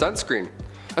 Ancient sunscreen.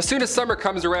 As soon as summer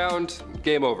comes around,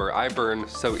 game over. I burn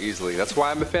so easily. That's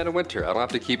why I'm a fan of winter. I don't have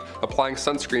to keep applying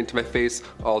sunscreen to my face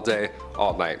all day,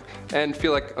 all night, and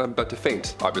feel like I'm about to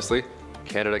faint, obviously.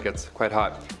 Canada gets quite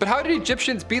hot. But how did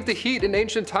Egyptians beat the heat in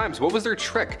ancient times? What was their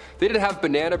trick? They didn't have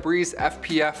banana breeze,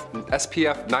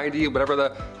 SPF 90, whatever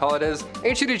the hell it is.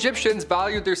 Ancient Egyptians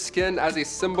valued their skin as a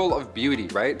symbol of beauty,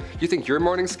 right? You think your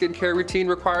morning skincare routine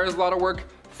requires a lot of work?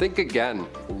 Think again,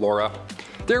 Laura.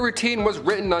 Their routine was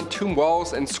written on tomb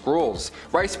walls and scrolls.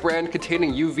 Rice bran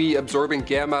containing UV absorbing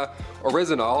gamma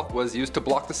oryzanol was used to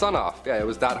block the sun off. Yeah, it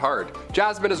was that hard.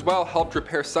 Jasmine as well helped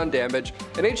repair sun damage,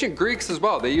 and ancient Greeks as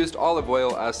well. They used olive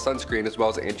oil as sunscreen as well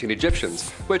as ancient Egyptians,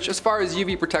 which as far as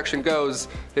UV protection goes,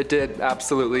 it did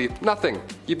absolutely nothing.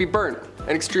 You'd be burnt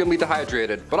and extremely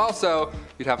dehydrated, but also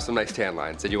you'd have some nice tan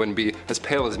lines and you wouldn't be as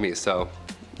pale as me, so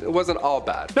it wasn't all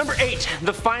bad. Number 8.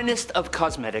 The finest of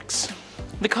cosmetics.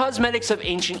 The cosmetics of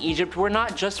ancient Egypt were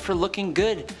not just for looking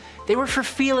good, they were for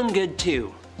feeling good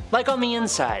too. Like on the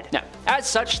inside. Now, as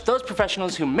such, those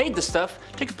professionals who made the stuff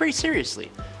took it pretty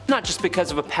seriously. Not just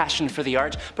because of a passion for the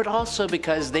art, but also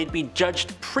because they'd be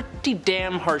judged pretty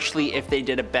damn harshly if they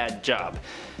did a bad job.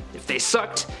 If they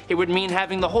sucked, it would mean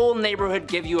having the whole neighborhood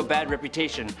give you a bad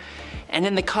reputation. And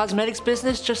in the cosmetics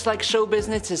business, just like show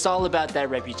business, it's all about that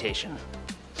reputation.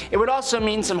 It would also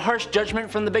mean some harsh judgment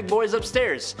from the big boys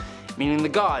upstairs, meaning the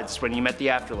gods when you met the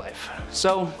afterlife.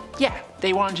 So yeah,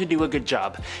 they wanted to do a good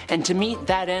job, and to meet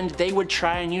that end they would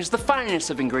try and use the finest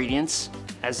of ingredients,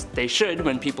 as they should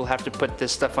when people have to put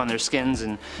this stuff on their skins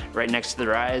and right next to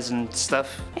their eyes and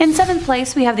stuff. In 7th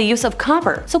place, we have the use of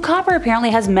copper. So copper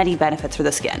apparently has many benefits for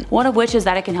the skin, one of which is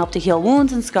that it can help to heal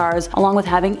wounds and scars, along with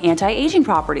having anti-aging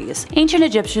properties. Ancient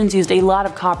Egyptians used a lot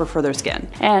of copper for their skin,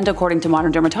 and according to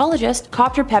modern dermatologists,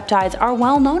 copper peptides are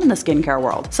well known in the skincare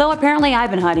world. So apparently I've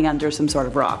been hiding under some sort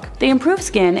of rock. They improve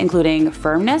skin, including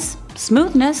firmness,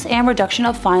 smoothness, and reduction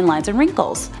of fine lines and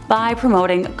wrinkles by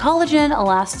promoting collagen,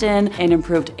 elastin, and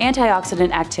improved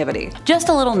antioxidant activity. Just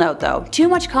a little note though, too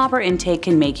much copper intake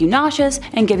can make you nauseous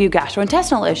and give you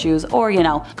gastrointestinal issues, or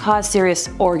cause serious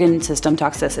organ system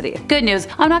toxicity. Good news,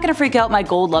 I'm not gonna freak out my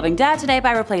gold-loving dad today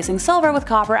by replacing silver with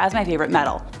copper as my favorite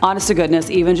metal. Honest to goodness,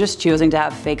 even just choosing to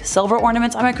have fake silver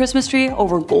ornaments on my Christmas tree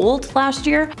over gold last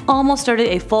year almost started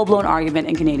a full-blown argument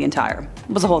in Canadian Tire.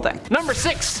 It was a whole thing. Number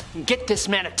 6, get this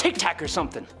man a Tic Tac or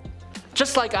something.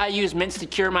 Just like I use mints to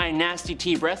cure my nasty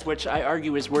tea breath, which I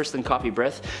argue is worse than coffee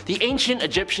breath, the ancient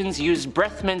Egyptians used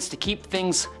breath mints to keep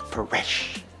things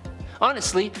fresh.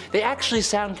 Honestly, they actually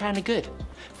sound kinda good.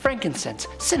 Frankincense,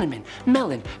 cinnamon,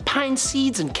 melon, pine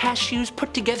seeds, and cashews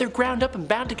put together, ground up and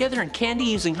bound together in candy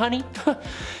using honey.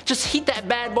 Just heat that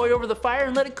bad boy over the fire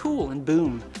and let it cool, and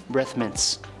boom, breath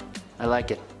mints. I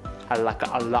like it. I like it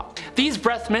a lot. These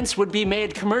breath mints would be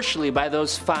made commercially by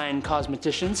those fine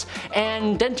cosmeticians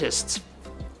and dentists,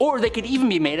 or they could even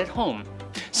be made at home.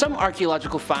 Some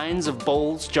archaeological finds of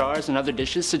bowls, jars, and other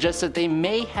dishes suggest that they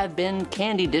may have been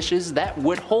candy dishes that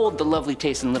would hold the lovely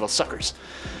tasting little suckers.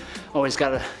 Always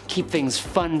gotta keep things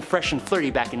fun, fresh, and flirty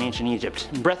back in ancient Egypt.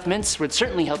 Breath mints would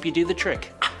certainly help you do the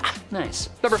trick. Nice.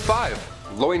 Number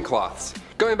 5, loincloths.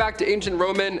 Going back to ancient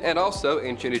Roman and also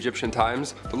ancient Egyptian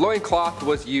times, the loincloth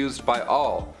was used by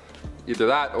all. Either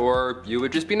that or you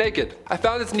would just be naked. I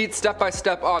found this neat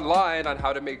step-by-step online on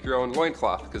how to make your own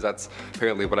loincloth, because that's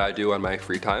apparently what I do on my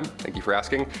free time. Thank you for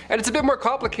asking. And it's a bit more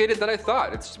complicated than I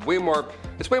thought. It's way more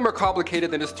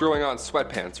complicated than just throwing on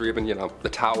sweatpants or even, the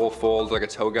towel folds like a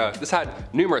toga. This had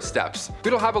numerous steps. We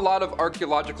don't have a lot of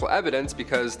archaeological evidence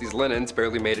because these linens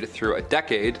barely made it through a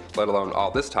decade, let alone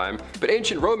all this time, but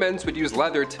ancient Romans would use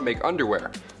leather to make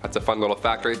underwear. That's a fun little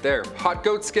fact right there. Hot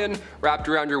goat skin wrapped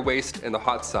around your waist in the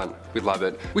hot sun. We love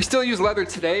it. We still use leather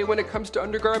today when it comes to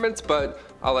undergarments, but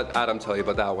I'll let Adam tell you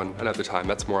about that one another time.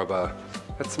 That's more of a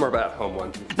at-home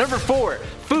one. Number 4,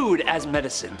 food as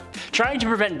medicine. Trying to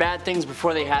prevent bad things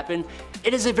before they happen,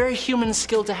 it is a very human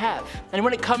skill to have. And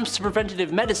when it comes to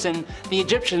preventative medicine, the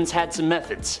Egyptians had some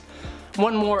methods.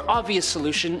 One more obvious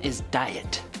solution is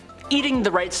diet. Eating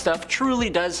the right stuff truly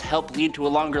does help lead to a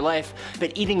longer life,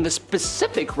 but eating the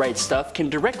specific right stuff can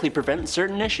directly prevent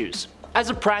certain issues. As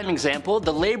a prime example,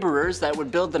 the laborers that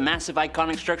would build the massive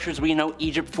iconic structures we know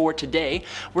Egypt for today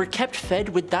were kept fed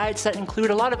with diets that include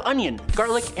a lot of onion,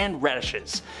 garlic, and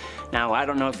radishes. Now, I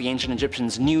don't know if the ancient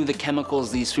Egyptians knew the chemicals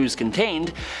these foods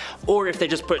contained, or if they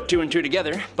just put 2 and 2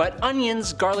 together, but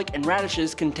onions, garlic, and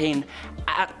radishes contain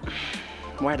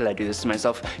why did I do this to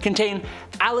myself? Contain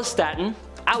allistatin,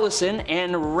 allicin,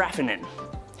 and raffinine,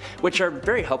 which are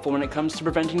very helpful when it comes to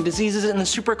preventing diseases in the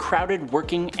super crowded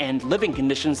working and living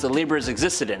conditions the laborers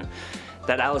existed in.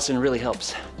 That allicin really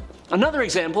helps. Another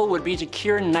example would be to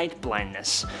cure night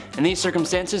blindness. In these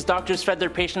circumstances, doctors fed their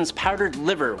patients powdered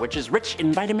liver, which is rich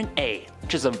in vitamin A,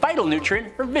 which is a vital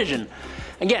nutrient for vision.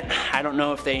 Again, I don't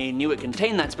know if they knew it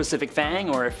contained that specific thing,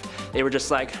 or if they were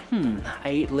just like, I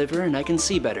ate liver and I can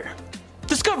see better.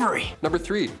 Discovery! Number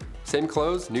 3, same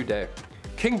clothes, new day.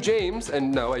 King James,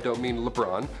 and no, I don't mean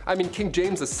LeBron, I mean King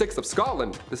James VI of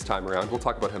Scotland this time around. We'll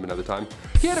talk about him another time.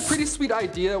 He had a pretty sweet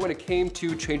idea when it came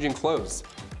to changing clothes.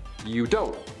 You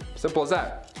don't. Simple as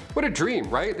that. What a dream,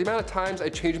 right? The amount of times I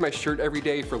change my shirt every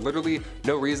day for literally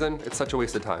no reason, it's such a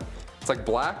waste of time. It's like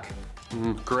black,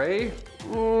 gray,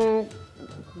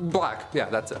 black, yeah,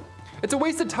 that's it. It's a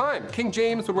waste of time. King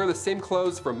James would wear the same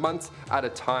clothes for months at a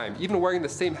time, even wearing the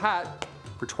same hat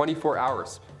for 24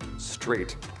 hours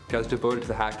straight. He was devoted to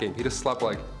the hat game. He just slept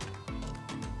like,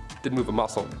 didn't move a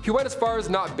muscle. He went as far as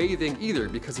not bathing either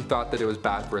because he thought that it was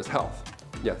bad for his health.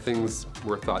 Yeah, things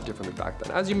were thought differently back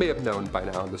then, as you may have known by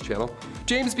now on this channel.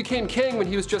 James became king when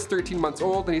he was just 13 months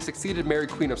old, and he succeeded Mary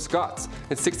Queen of Scots.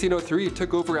 In 1603, he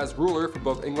took over as ruler for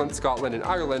both England, Scotland, and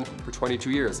Ireland for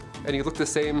 22 years. And he looked the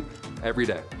same every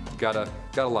day. Gotta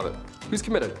love it. Who's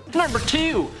committed? Number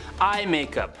 2, eye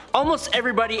makeup. Almost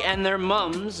everybody and their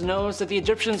mums knows that the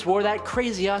Egyptians wore that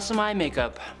crazy awesome eye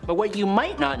makeup. But what you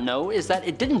might not know is that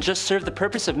it didn't just serve the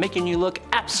purpose of making you look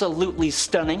absolutely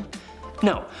stunning.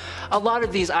 No, a lot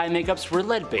of these eye makeups were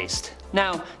lead-based.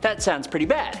 Now, that sounds pretty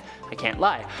bad, I can't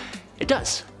lie. It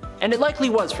does. And it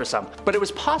likely was for some, but it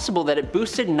was possible that it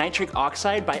boosted nitric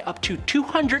oxide by up to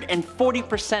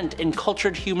 240% in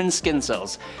cultured human skin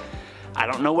cells. I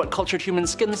don't know what cultured human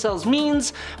skin cells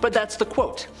means, but that's the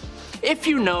quote. If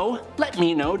you know, let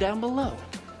me know down below.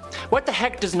 What the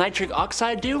heck does nitric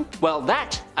oxide do? Well,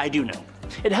 that I do know.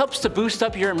 It helps to boost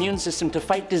up your immune system to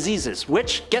fight diseases,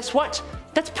 which, guess what?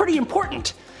 That's pretty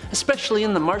important, especially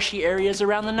in the marshy areas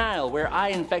around the Nile where eye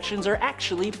infections are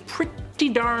actually pretty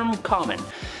darn common.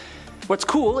 What's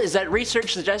cool is that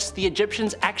research suggests the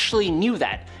Egyptians actually knew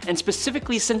that and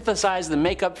specifically synthesized the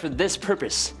makeup for this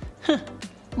purpose.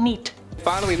 Neat.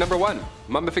 Finally, number 1,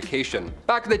 mummification.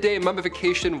 Back in the day,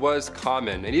 mummification was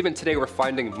common, and even today we're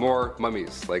finding more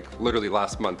mummies. Like literally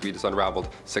last month we just unraveled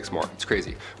 6 more. It's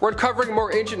crazy. We're uncovering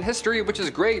more ancient history, which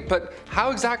is great, but how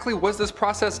exactly was this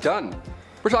process done?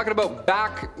 We're talking about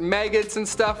back maggots and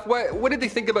stuff. What did they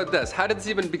think about this? How did this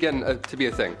even begin to be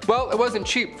a thing? Well, it wasn't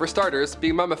cheap. For starters,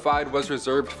 being mummified was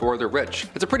reserved for the rich.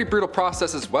 It's a pretty brutal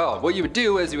process as well. What you would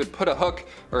do is you would put a hook,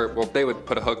 they would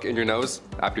put a hook in your nose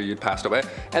after you'd passed away,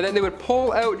 and then they would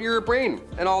pull out your brain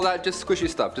and all that just squishy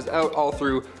stuff, just out all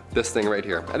through this thing right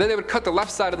here. And then they would cut the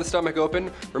left side of the stomach open,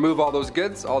 remove all those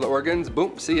goods, all the organs,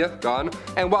 boom, see ya, gone.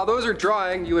 And while those are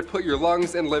drying, you would put your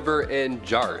lungs and liver in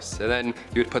jars. And then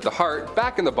you would put the heart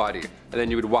back in the body. And then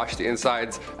you would wash the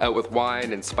insides out with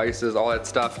wine and spices, all that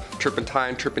stuff,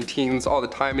 turpentine, turpentines, all the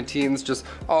timantines, just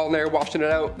all in there, washing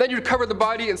it out. Then you'd cover the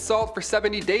body in salt for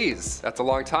 70 days. That's a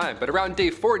long time. But around day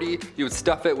 40, you would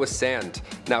stuff it with sand.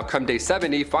 Now come day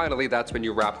 70, finally, that's when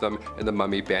you wrap them in the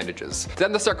mummy bandages.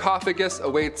 Then the sarcophagus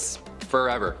awaits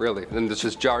forever, really. And then there's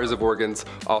just jars of organs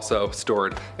also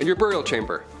stored in your burial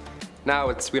chamber. Now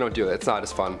we don't do it. It's not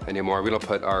as fun anymore. We don't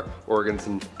put our organs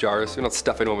in jars. We don't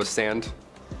stuff anyone with sand.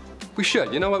 We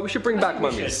should. You know what? We should bring back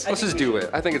mummies. Let's just do it.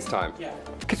 I think it's time. Yeah.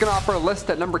 Kicking off our list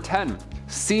at number 10.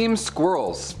 Seam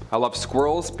squirrels. I love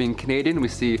squirrels. Being Canadian, we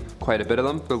see quite a bit of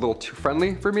them. They're a little too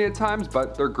friendly for me at times,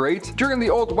 but they're great. During the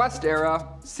Old West era,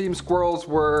 seam squirrels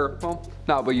were, well,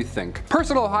 not what you think.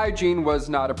 Personal hygiene was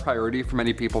not a priority for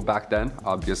many people back then,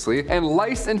 obviously, and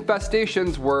lice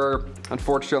infestations were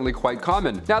unfortunately quite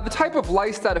common. Now, the type of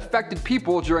lice that affected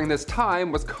people during this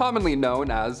time was commonly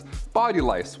known as body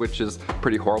lice, which is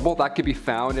pretty horrible. That could be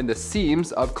found in the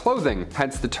seams of clothing,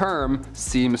 hence the term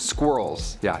seam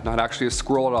squirrels. Yeah, not actually a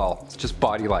squirrel at all. It's just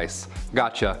body lice.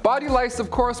 Gotcha. Body lice, of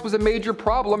course, was a major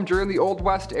problem during the Old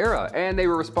West era, and they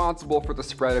were responsible for the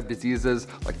spread of diseases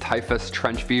like typhus,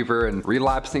 trench fever, and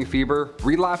relapsing fever.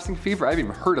 Relapsing fever? I haven't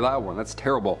even heard of that one. That's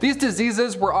terrible. These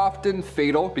diseases were often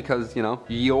fatal because, you know,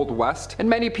 ye Old West, and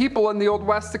many people in the Old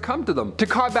West succumbed to them. To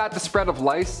combat the spread of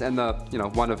lice and the,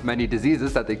 one of many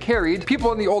diseases that they carried,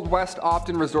 people in the Old West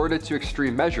often resorted to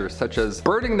extreme measures, such as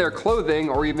burning their clothing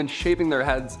or even shaving their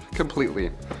heads completely.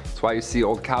 That's why you see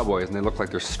old cowboys and they look like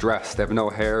they're stressed. They have no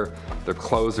hair, their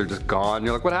clothes are just gone.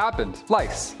 You're like, what happened?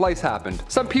 Lice. Lice happened.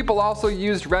 Some people also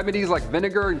used remedies like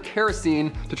vinegar and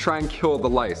kerosene to try and kill the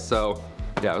lice, so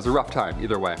yeah, it was a rough time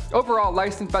either way. Overall,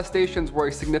 lice infestations were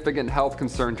a significant health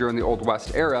concern during the Old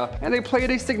West era, and they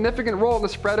played a significant role in the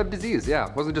spread of disease. Yeah,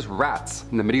 it wasn't just rats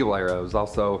in the medieval era, it was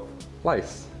also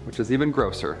lice, which is even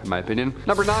grosser in my opinion.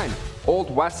 Number 9,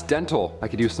 Old West dental. I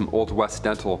could use some Old West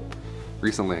dental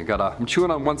recently. I'm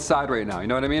chewing on one side right now, you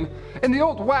know what I mean? In the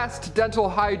Old West, dental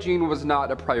hygiene was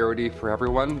not a priority for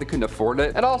everyone. They couldn't afford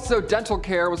it. And also, dental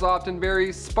care was often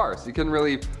very sparse. You couldn't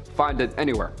really find it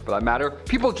anywhere for that matter.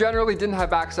 People generally didn't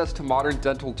have access to modern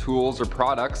dental tools or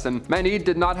products, and many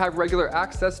did not have regular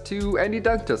access to any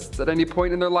dentists at any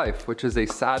point in their life, which is a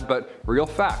sad but real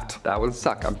fact. That would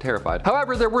suck. I'm terrified.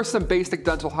 However, there were some basic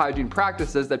dental hygiene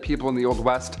practices that people in the Old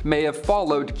West may have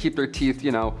followed to keep their teeth,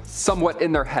 somewhat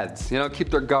in their heads, keep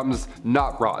their gums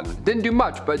not rotten. Didn't do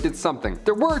much, but it did something.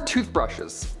 There were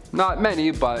toothbrushes. Not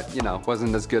many, but you know,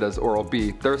 wasn't as good as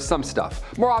Oral-B. There's some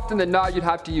stuff. More often than not, you'd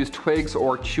have to use twigs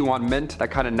or chew on mint, that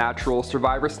kind of natural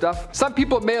survivor stuff. Some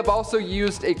people may have also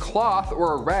used a cloth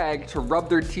or a rag to rub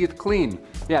their teeth clean.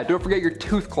 Yeah, don't forget your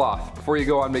tooth cloth before you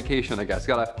go on vacation, I guess.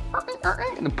 Gotta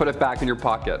and then put it back in your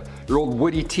pocket. Your old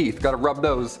woody teeth, gotta rub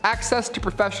those. Access to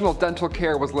professional dental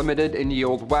care was limited in the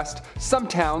Old West. Some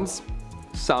towns,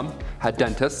 some had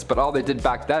dentists, but all they did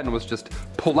back then was just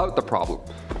pull out the problem.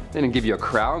 They didn't give you a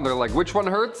crown. They're like, which one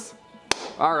hurts?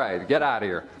 All right, get out of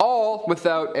here. All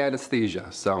without anesthesia,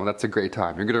 so that's a great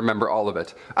time. You're gonna remember all of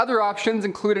it. Other options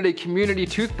included a community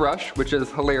toothbrush, which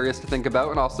is hilarious to think about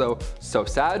and also so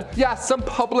sad. Yeah, some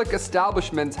public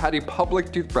establishments had a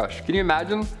public toothbrush. Can you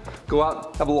imagine? Go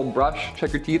out, have a little brush,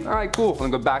 check your teeth. All right, cool. I'm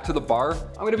gonna go back to the bar.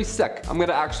 I'm gonna be sick. I'm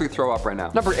gonna actually throw up right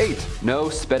now. Number 8, no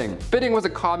spitting. Spitting was a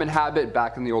common habit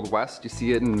back in the Old West. You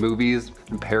see it in movies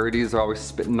and parodies. They're always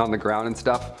spitting on the ground and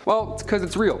stuff. Well, it's because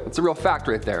it's real. It's a real fact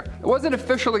right there. It wasn't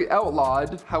officially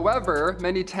outlawed. However,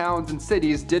 many towns and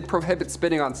cities did prohibit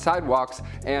spitting on sidewalks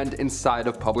and inside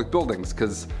of public buildings,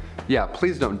 because yeah,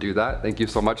 please don't do that. Thank you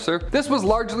so much, sir. This was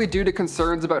largely due to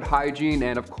concerns about hygiene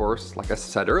and, of course, like I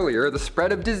said earlier, the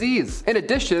spread of disease. In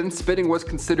addition, spitting was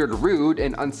considered rude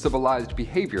and uncivilized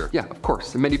behavior. Yeah, of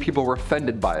course, and many people were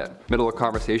offended by it. Middle of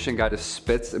conversation, guy just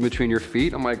spits in between your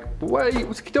feet. I'm like,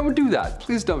 wait, don't do that.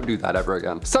 Please don't do that ever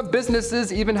again. Some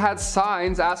businesses even had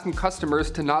signs asking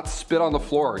customers to not spit on the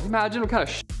floor. Can you imagine what kind of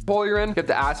shithole you're in? You have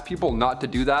to ask people not to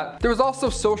do that. There was also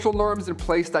social norms in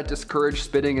place that discouraged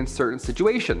spitting in certain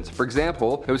situations. For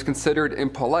example, it was considered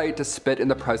impolite to spit in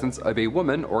the presence of a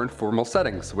woman or in formal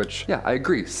settings, which, yeah, I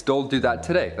agree, still do that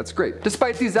today. That's great.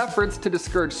 Despite these efforts to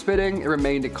discourage spitting, it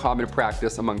remained a common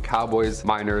practice among cowboys,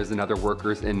 miners, and other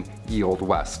workers in the Old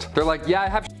West. They're like, yeah, I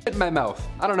have shit in my mouth.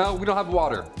 I don't know, we don't have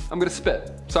water. I'm gonna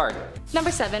spit. Sorry.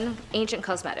 Number 7, ancient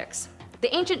cosmetics.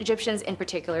 The ancient Egyptians in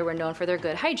particular were known for their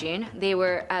good hygiene. They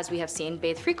were, as we have seen,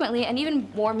 bathed frequently and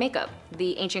even wore makeup.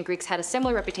 The ancient Greeks had a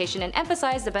similar reputation and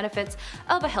emphasized the benefits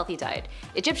of a healthy diet.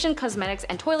 Egyptian cosmetics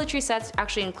and toiletry sets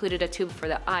actually included a tube for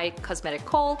the eye cosmetic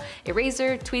kohl, a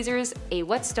razor, tweezers, a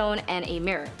whetstone, and a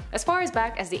mirror. As far as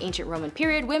back as the ancient Roman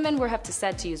period, women were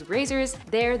said to use razors.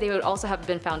 There, they would also have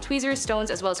been found tweezers,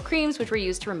 stones, as well as creams which were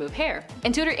used to remove hair.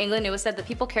 In Tudor England, it was said that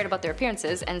people cared about their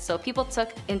appearances, and so people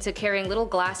took into carrying little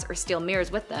glass or steel mirrors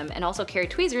with them, and also carried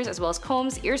tweezers as well as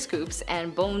combs, ear scoops,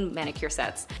 and bone manicure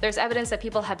sets. There's evidence that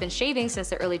people have been shaving since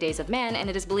the early days of man, and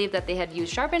it is believed that they had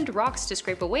used sharpened rocks to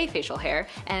scrape away facial hair,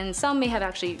 and some may have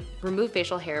actually removed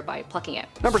facial hair by plucking it.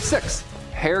 Number 6,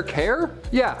 hair care?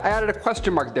 Yeah, I added a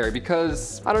question mark there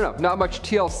because, I don't know, not much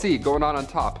TLC going on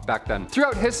top back then.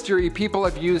 Throughout history, people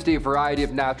have used a variety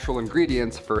of natural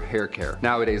ingredients for hair care.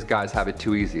 Nowadays, guys have it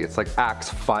too easy. It's like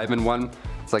Axe 5-in-1.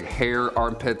 It's like hair,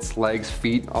 armpits, legs,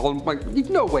 feet, all like,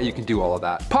 no way you can do all of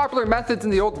that. Popular methods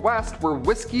in the Old West were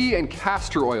whiskey and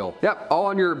castor oil. Yep, all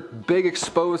on your big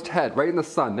exposed head, right in the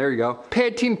sun, there you go.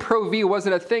 Pantene Pro V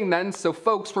wasn't a thing then, so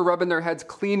folks were rubbing their heads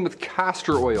clean with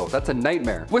castor oil. That's a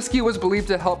nightmare. Whiskey was believed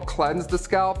to help cleanse the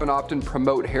scalp and often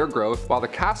promote hair growth, while the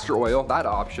castor oil, that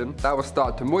option, that was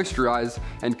thought to moisturize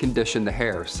and condition the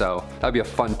hair. So that'd be a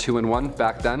fun 2-in-1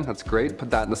 back then, that's great, put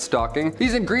that in the stocking.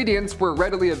 These ingredients were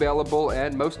readily available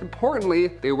and most importantly,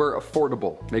 they were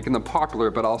affordable, making them popular,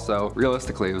 but also,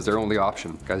 realistically, it was their only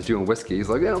option. Guys doing whiskey, he's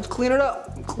like, yeah, let's clean it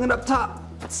up, clean up top.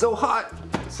 It's so hot.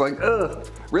 It's like, ugh,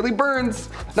 really burns.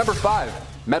 Number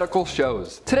 5, medical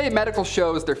shows. Today, medical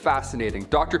shows, they're fascinating.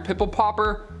 Dr. Pimple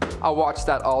Popper, I'll watch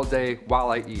that all day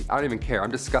while I eat. I don't even care, I'm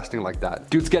disgusting like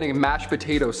that. Dude's getting mashed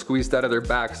potatoes squeezed out of their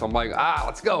back, so I'm like,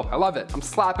 let's go, I love it. I'm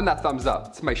slapping that thumbs up,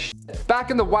 it's my shit.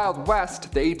 Back in the Wild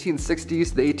West, the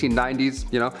 1860s, the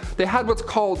 1890s, you know, they had what's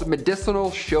called medicinal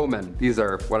showmen. These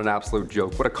are, what an absolute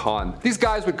joke, what a con. These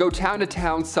guys would go town to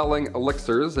town selling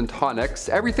elixirs and tonics,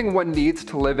 everything one needs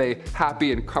to live a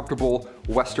happy and comfortable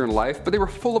Western life, but they were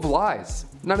full of lies.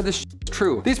 None of this shit is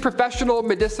true. These professional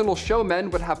medicinal showmen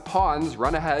would have pawns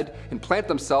run ahead and plant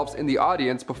themselves in the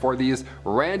audience before these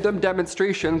random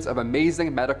demonstrations of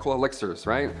amazing medical elixirs,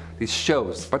 right? These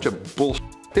shows, bunch of bullshit.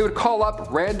 They would call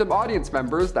up random audience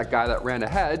members, that guy that ran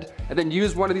ahead, and then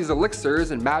use one of these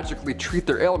elixirs and magically treat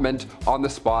their ailment on the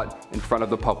spot in front of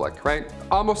the public, right?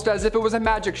 Almost as if it was a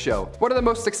magic show. One of the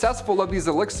most successful of these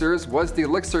elixirs was the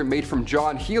elixir made from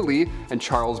John Healy and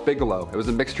Charles Bigelow. It was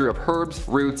a mixture of herbs,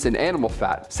 roots, and animal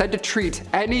fat, said to treat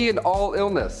any and all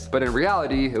illness, but in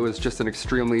reality, it was just an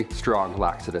extremely strong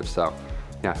laxative. So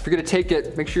yeah, if you're gonna take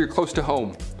it, make sure you're close to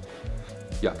home.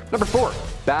 yuck. Number 4,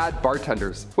 bad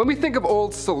bartenders. When we think of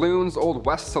old saloons, old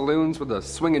West saloons with the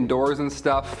swinging doors and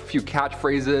stuff, a few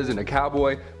catchphrases and a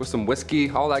cowboy with some whiskey,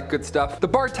 all that good stuff, the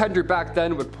bartender back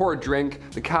then would pour a drink,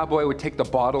 the cowboy would take the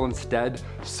bottle instead.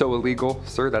 So illegal.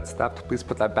 Sir, that's that. Please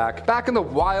put that back. Back in the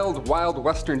wild, wild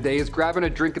Western days, grabbing a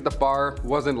drink at the bar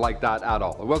wasn't like that at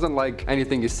all. It wasn't like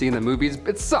anything you see in the movies.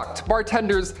 It sucked.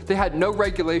 Bartenders, they had no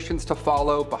regulations to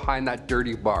follow behind that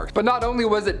dirty bar. But not only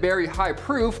was it very high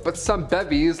proof, but some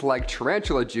bevies like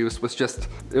tarantula juice it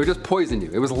would just poison you.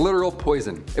 It was literal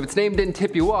poison. If its name didn't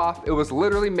tip you off, it was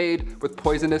literally made with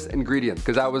poisonous ingredients,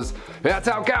 because that's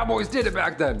how cowboys did it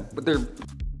back then. But they're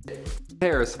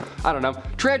hairs. I don't know.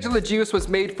 Tarantula juice was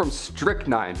made from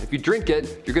strychnine. If you drink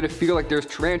it, you're gonna feel like there's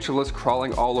tarantulas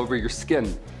crawling all over your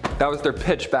skin. That was their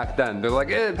pitch back then. They're like,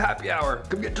 happy hour,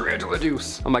 come get tarantula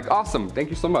juice. I'm like, awesome, thank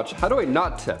you so much. How do I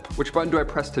not tip? Which button do I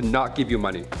press to not give you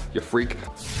money, you freak?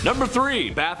 Number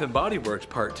 3, Bath and Body Works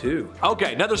Part 2.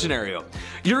 Okay, another scenario.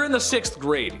 You're in the 6th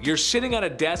grade. You're sitting at a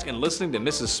desk and listening to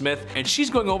Mrs. Smith, and she's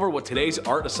going over what today's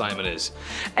art assignment is.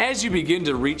 As you begin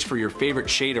to reach for your favorite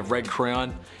shade of red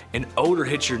crayon, an odor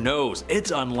hits your nose.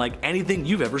 It's unlike anything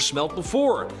you've ever smelled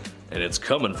before. And it's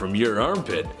coming from your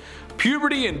armpit.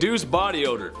 Puberty-induced body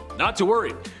odor. Not to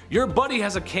worry, your buddy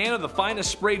has a can of the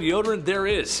finest spray deodorant there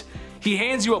is. He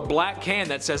hands you a black can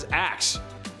that says Axe.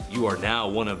 You are now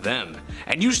one of them.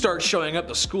 And you start showing up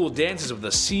to school dances with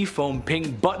a seafoam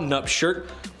pink button-up shirt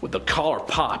with the collar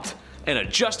popped. And a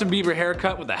Justin Bieber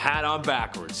haircut with the hat on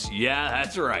backwards. Yeah,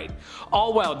 that's right.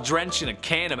 All while drenched in a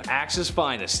can of Axe's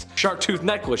finest. Shark tooth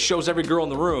necklace shows every girl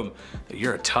in the room that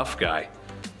you're a tough guy.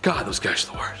 God, those guys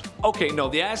are the worst. Okay, no,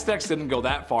 the Aztecs didn't go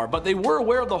that far, but they were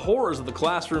aware of the horrors of the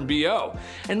classroom BO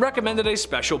and recommended a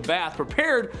special bath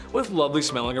prepared with lovely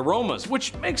smelling aromas,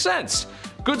 which makes sense.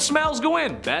 Good smells go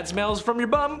in, bad smells from your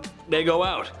bum, they go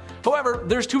out. However,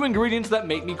 there's 2 ingredients that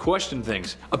make me question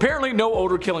things. Apparently, no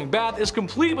odor-killing bath is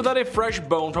complete without a fresh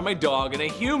bone from a dog and a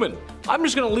human. I'm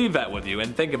just gonna leave that with you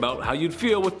and think about how you'd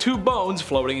feel with 2 bones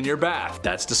floating in your bath.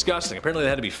 That's disgusting. Apparently they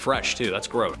had to be fresh too, that's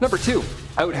gross. Number 2,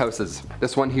 outhouses.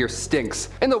 This one here stinks.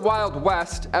 In the Wild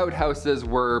West, outhouses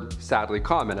were sadly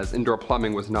common as indoor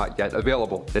plumbing was not yet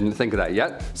available. Didn't think of that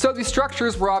yet. So these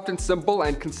structures were often simple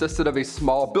and consisted of a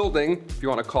small building, if you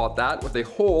want to call it that, with a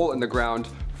hole in the ground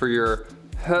for your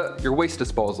waste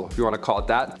disposal, if you want to call it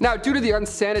that. Now, due to the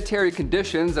unsanitary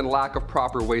conditions and lack of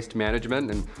proper waste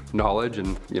management and knowledge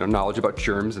about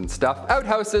germs and stuff,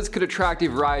 outhouses could attract a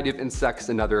variety of insects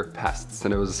and other pests,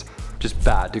 and it was just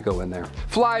bad to go in there.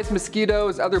 Flies,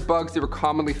 mosquitoes, other bugs, they were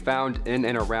commonly found in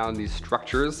and around these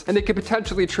structures, and they could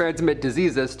potentially transmit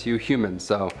diseases to humans.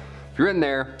 So if you're in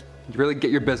there, you really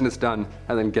get your business done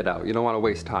and then get out. You don't want to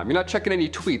waste time. You're not checking any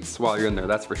tweets while you're in there,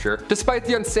 that's for sure. Despite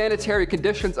the unsanitary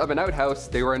conditions of an outhouse,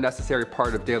 they were a necessary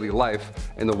part of daily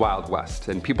life in the Wild West.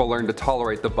 And people learned to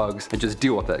tolerate the bugs and just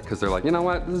deal with it because they're like, you know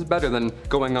what, this is better than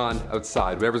going on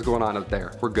outside. Whatever's going on out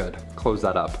there, we're good. Close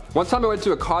that up. One time I went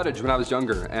to a cottage when I was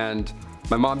younger and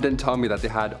my mom didn't tell me that they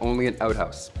had only an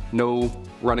outhouse. No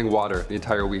running water the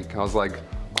entire week. I was like,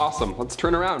 awesome, let's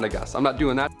turn around I guess. I'm not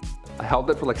doing that. I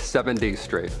held it for like 7 days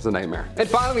straight. It was a nightmare. And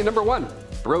finally, number 1,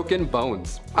 broken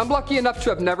bones. I'm lucky enough to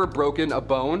have never broken a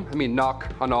bone. I mean,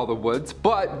 knock on all the woods.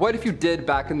 But what if you did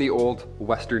back in the old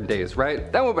Western days,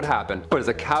 right? Then what would happen? But is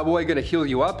a cowboy gonna heal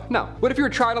you up? No. What if you were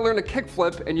trying to learn a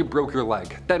kickflip and you broke your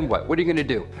leg? Then what? What are you gonna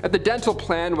do? If the dental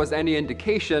plan was any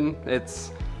indication,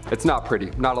 it's not pretty,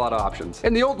 not a lot of options.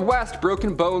 In the Old West,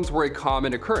 broken bones were a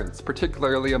common occurrence,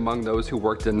 particularly among those who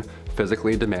worked in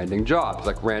physically demanding jobs,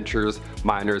 like ranchers,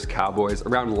 miners, cowboys,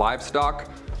 around livestock.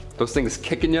 Those things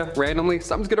kicking you randomly,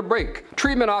 something's gonna break.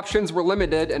 Treatment options were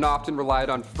limited and often relied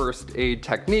on first aid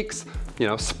techniques,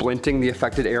 splinting the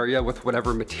affected area with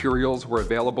whatever materials were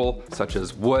available, such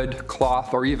as wood,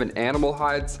 cloth, or even animal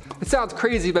hides. It sounds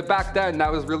crazy, but back then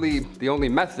that was really the only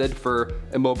method for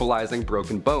immobilizing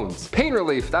broken bones. Pain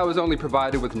relief, that was only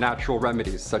provided with natural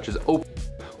remedies, such as opium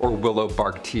or willow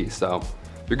bark tea, so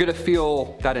you're gonna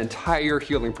feel that entire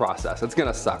healing process. It's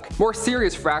gonna suck. More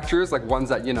serious fractures, like ones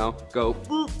that, go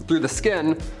through the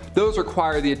skin, those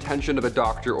require the attention of a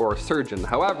doctor or a surgeon.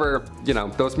 However,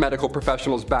 those medical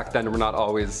professionals back then were not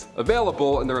always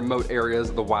available in the remote areas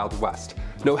of the Wild West.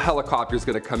 No helicopter's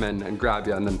gonna come in and grab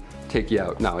you and then take you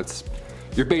out. No,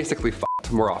 you're basically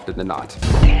fucked more often than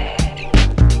not.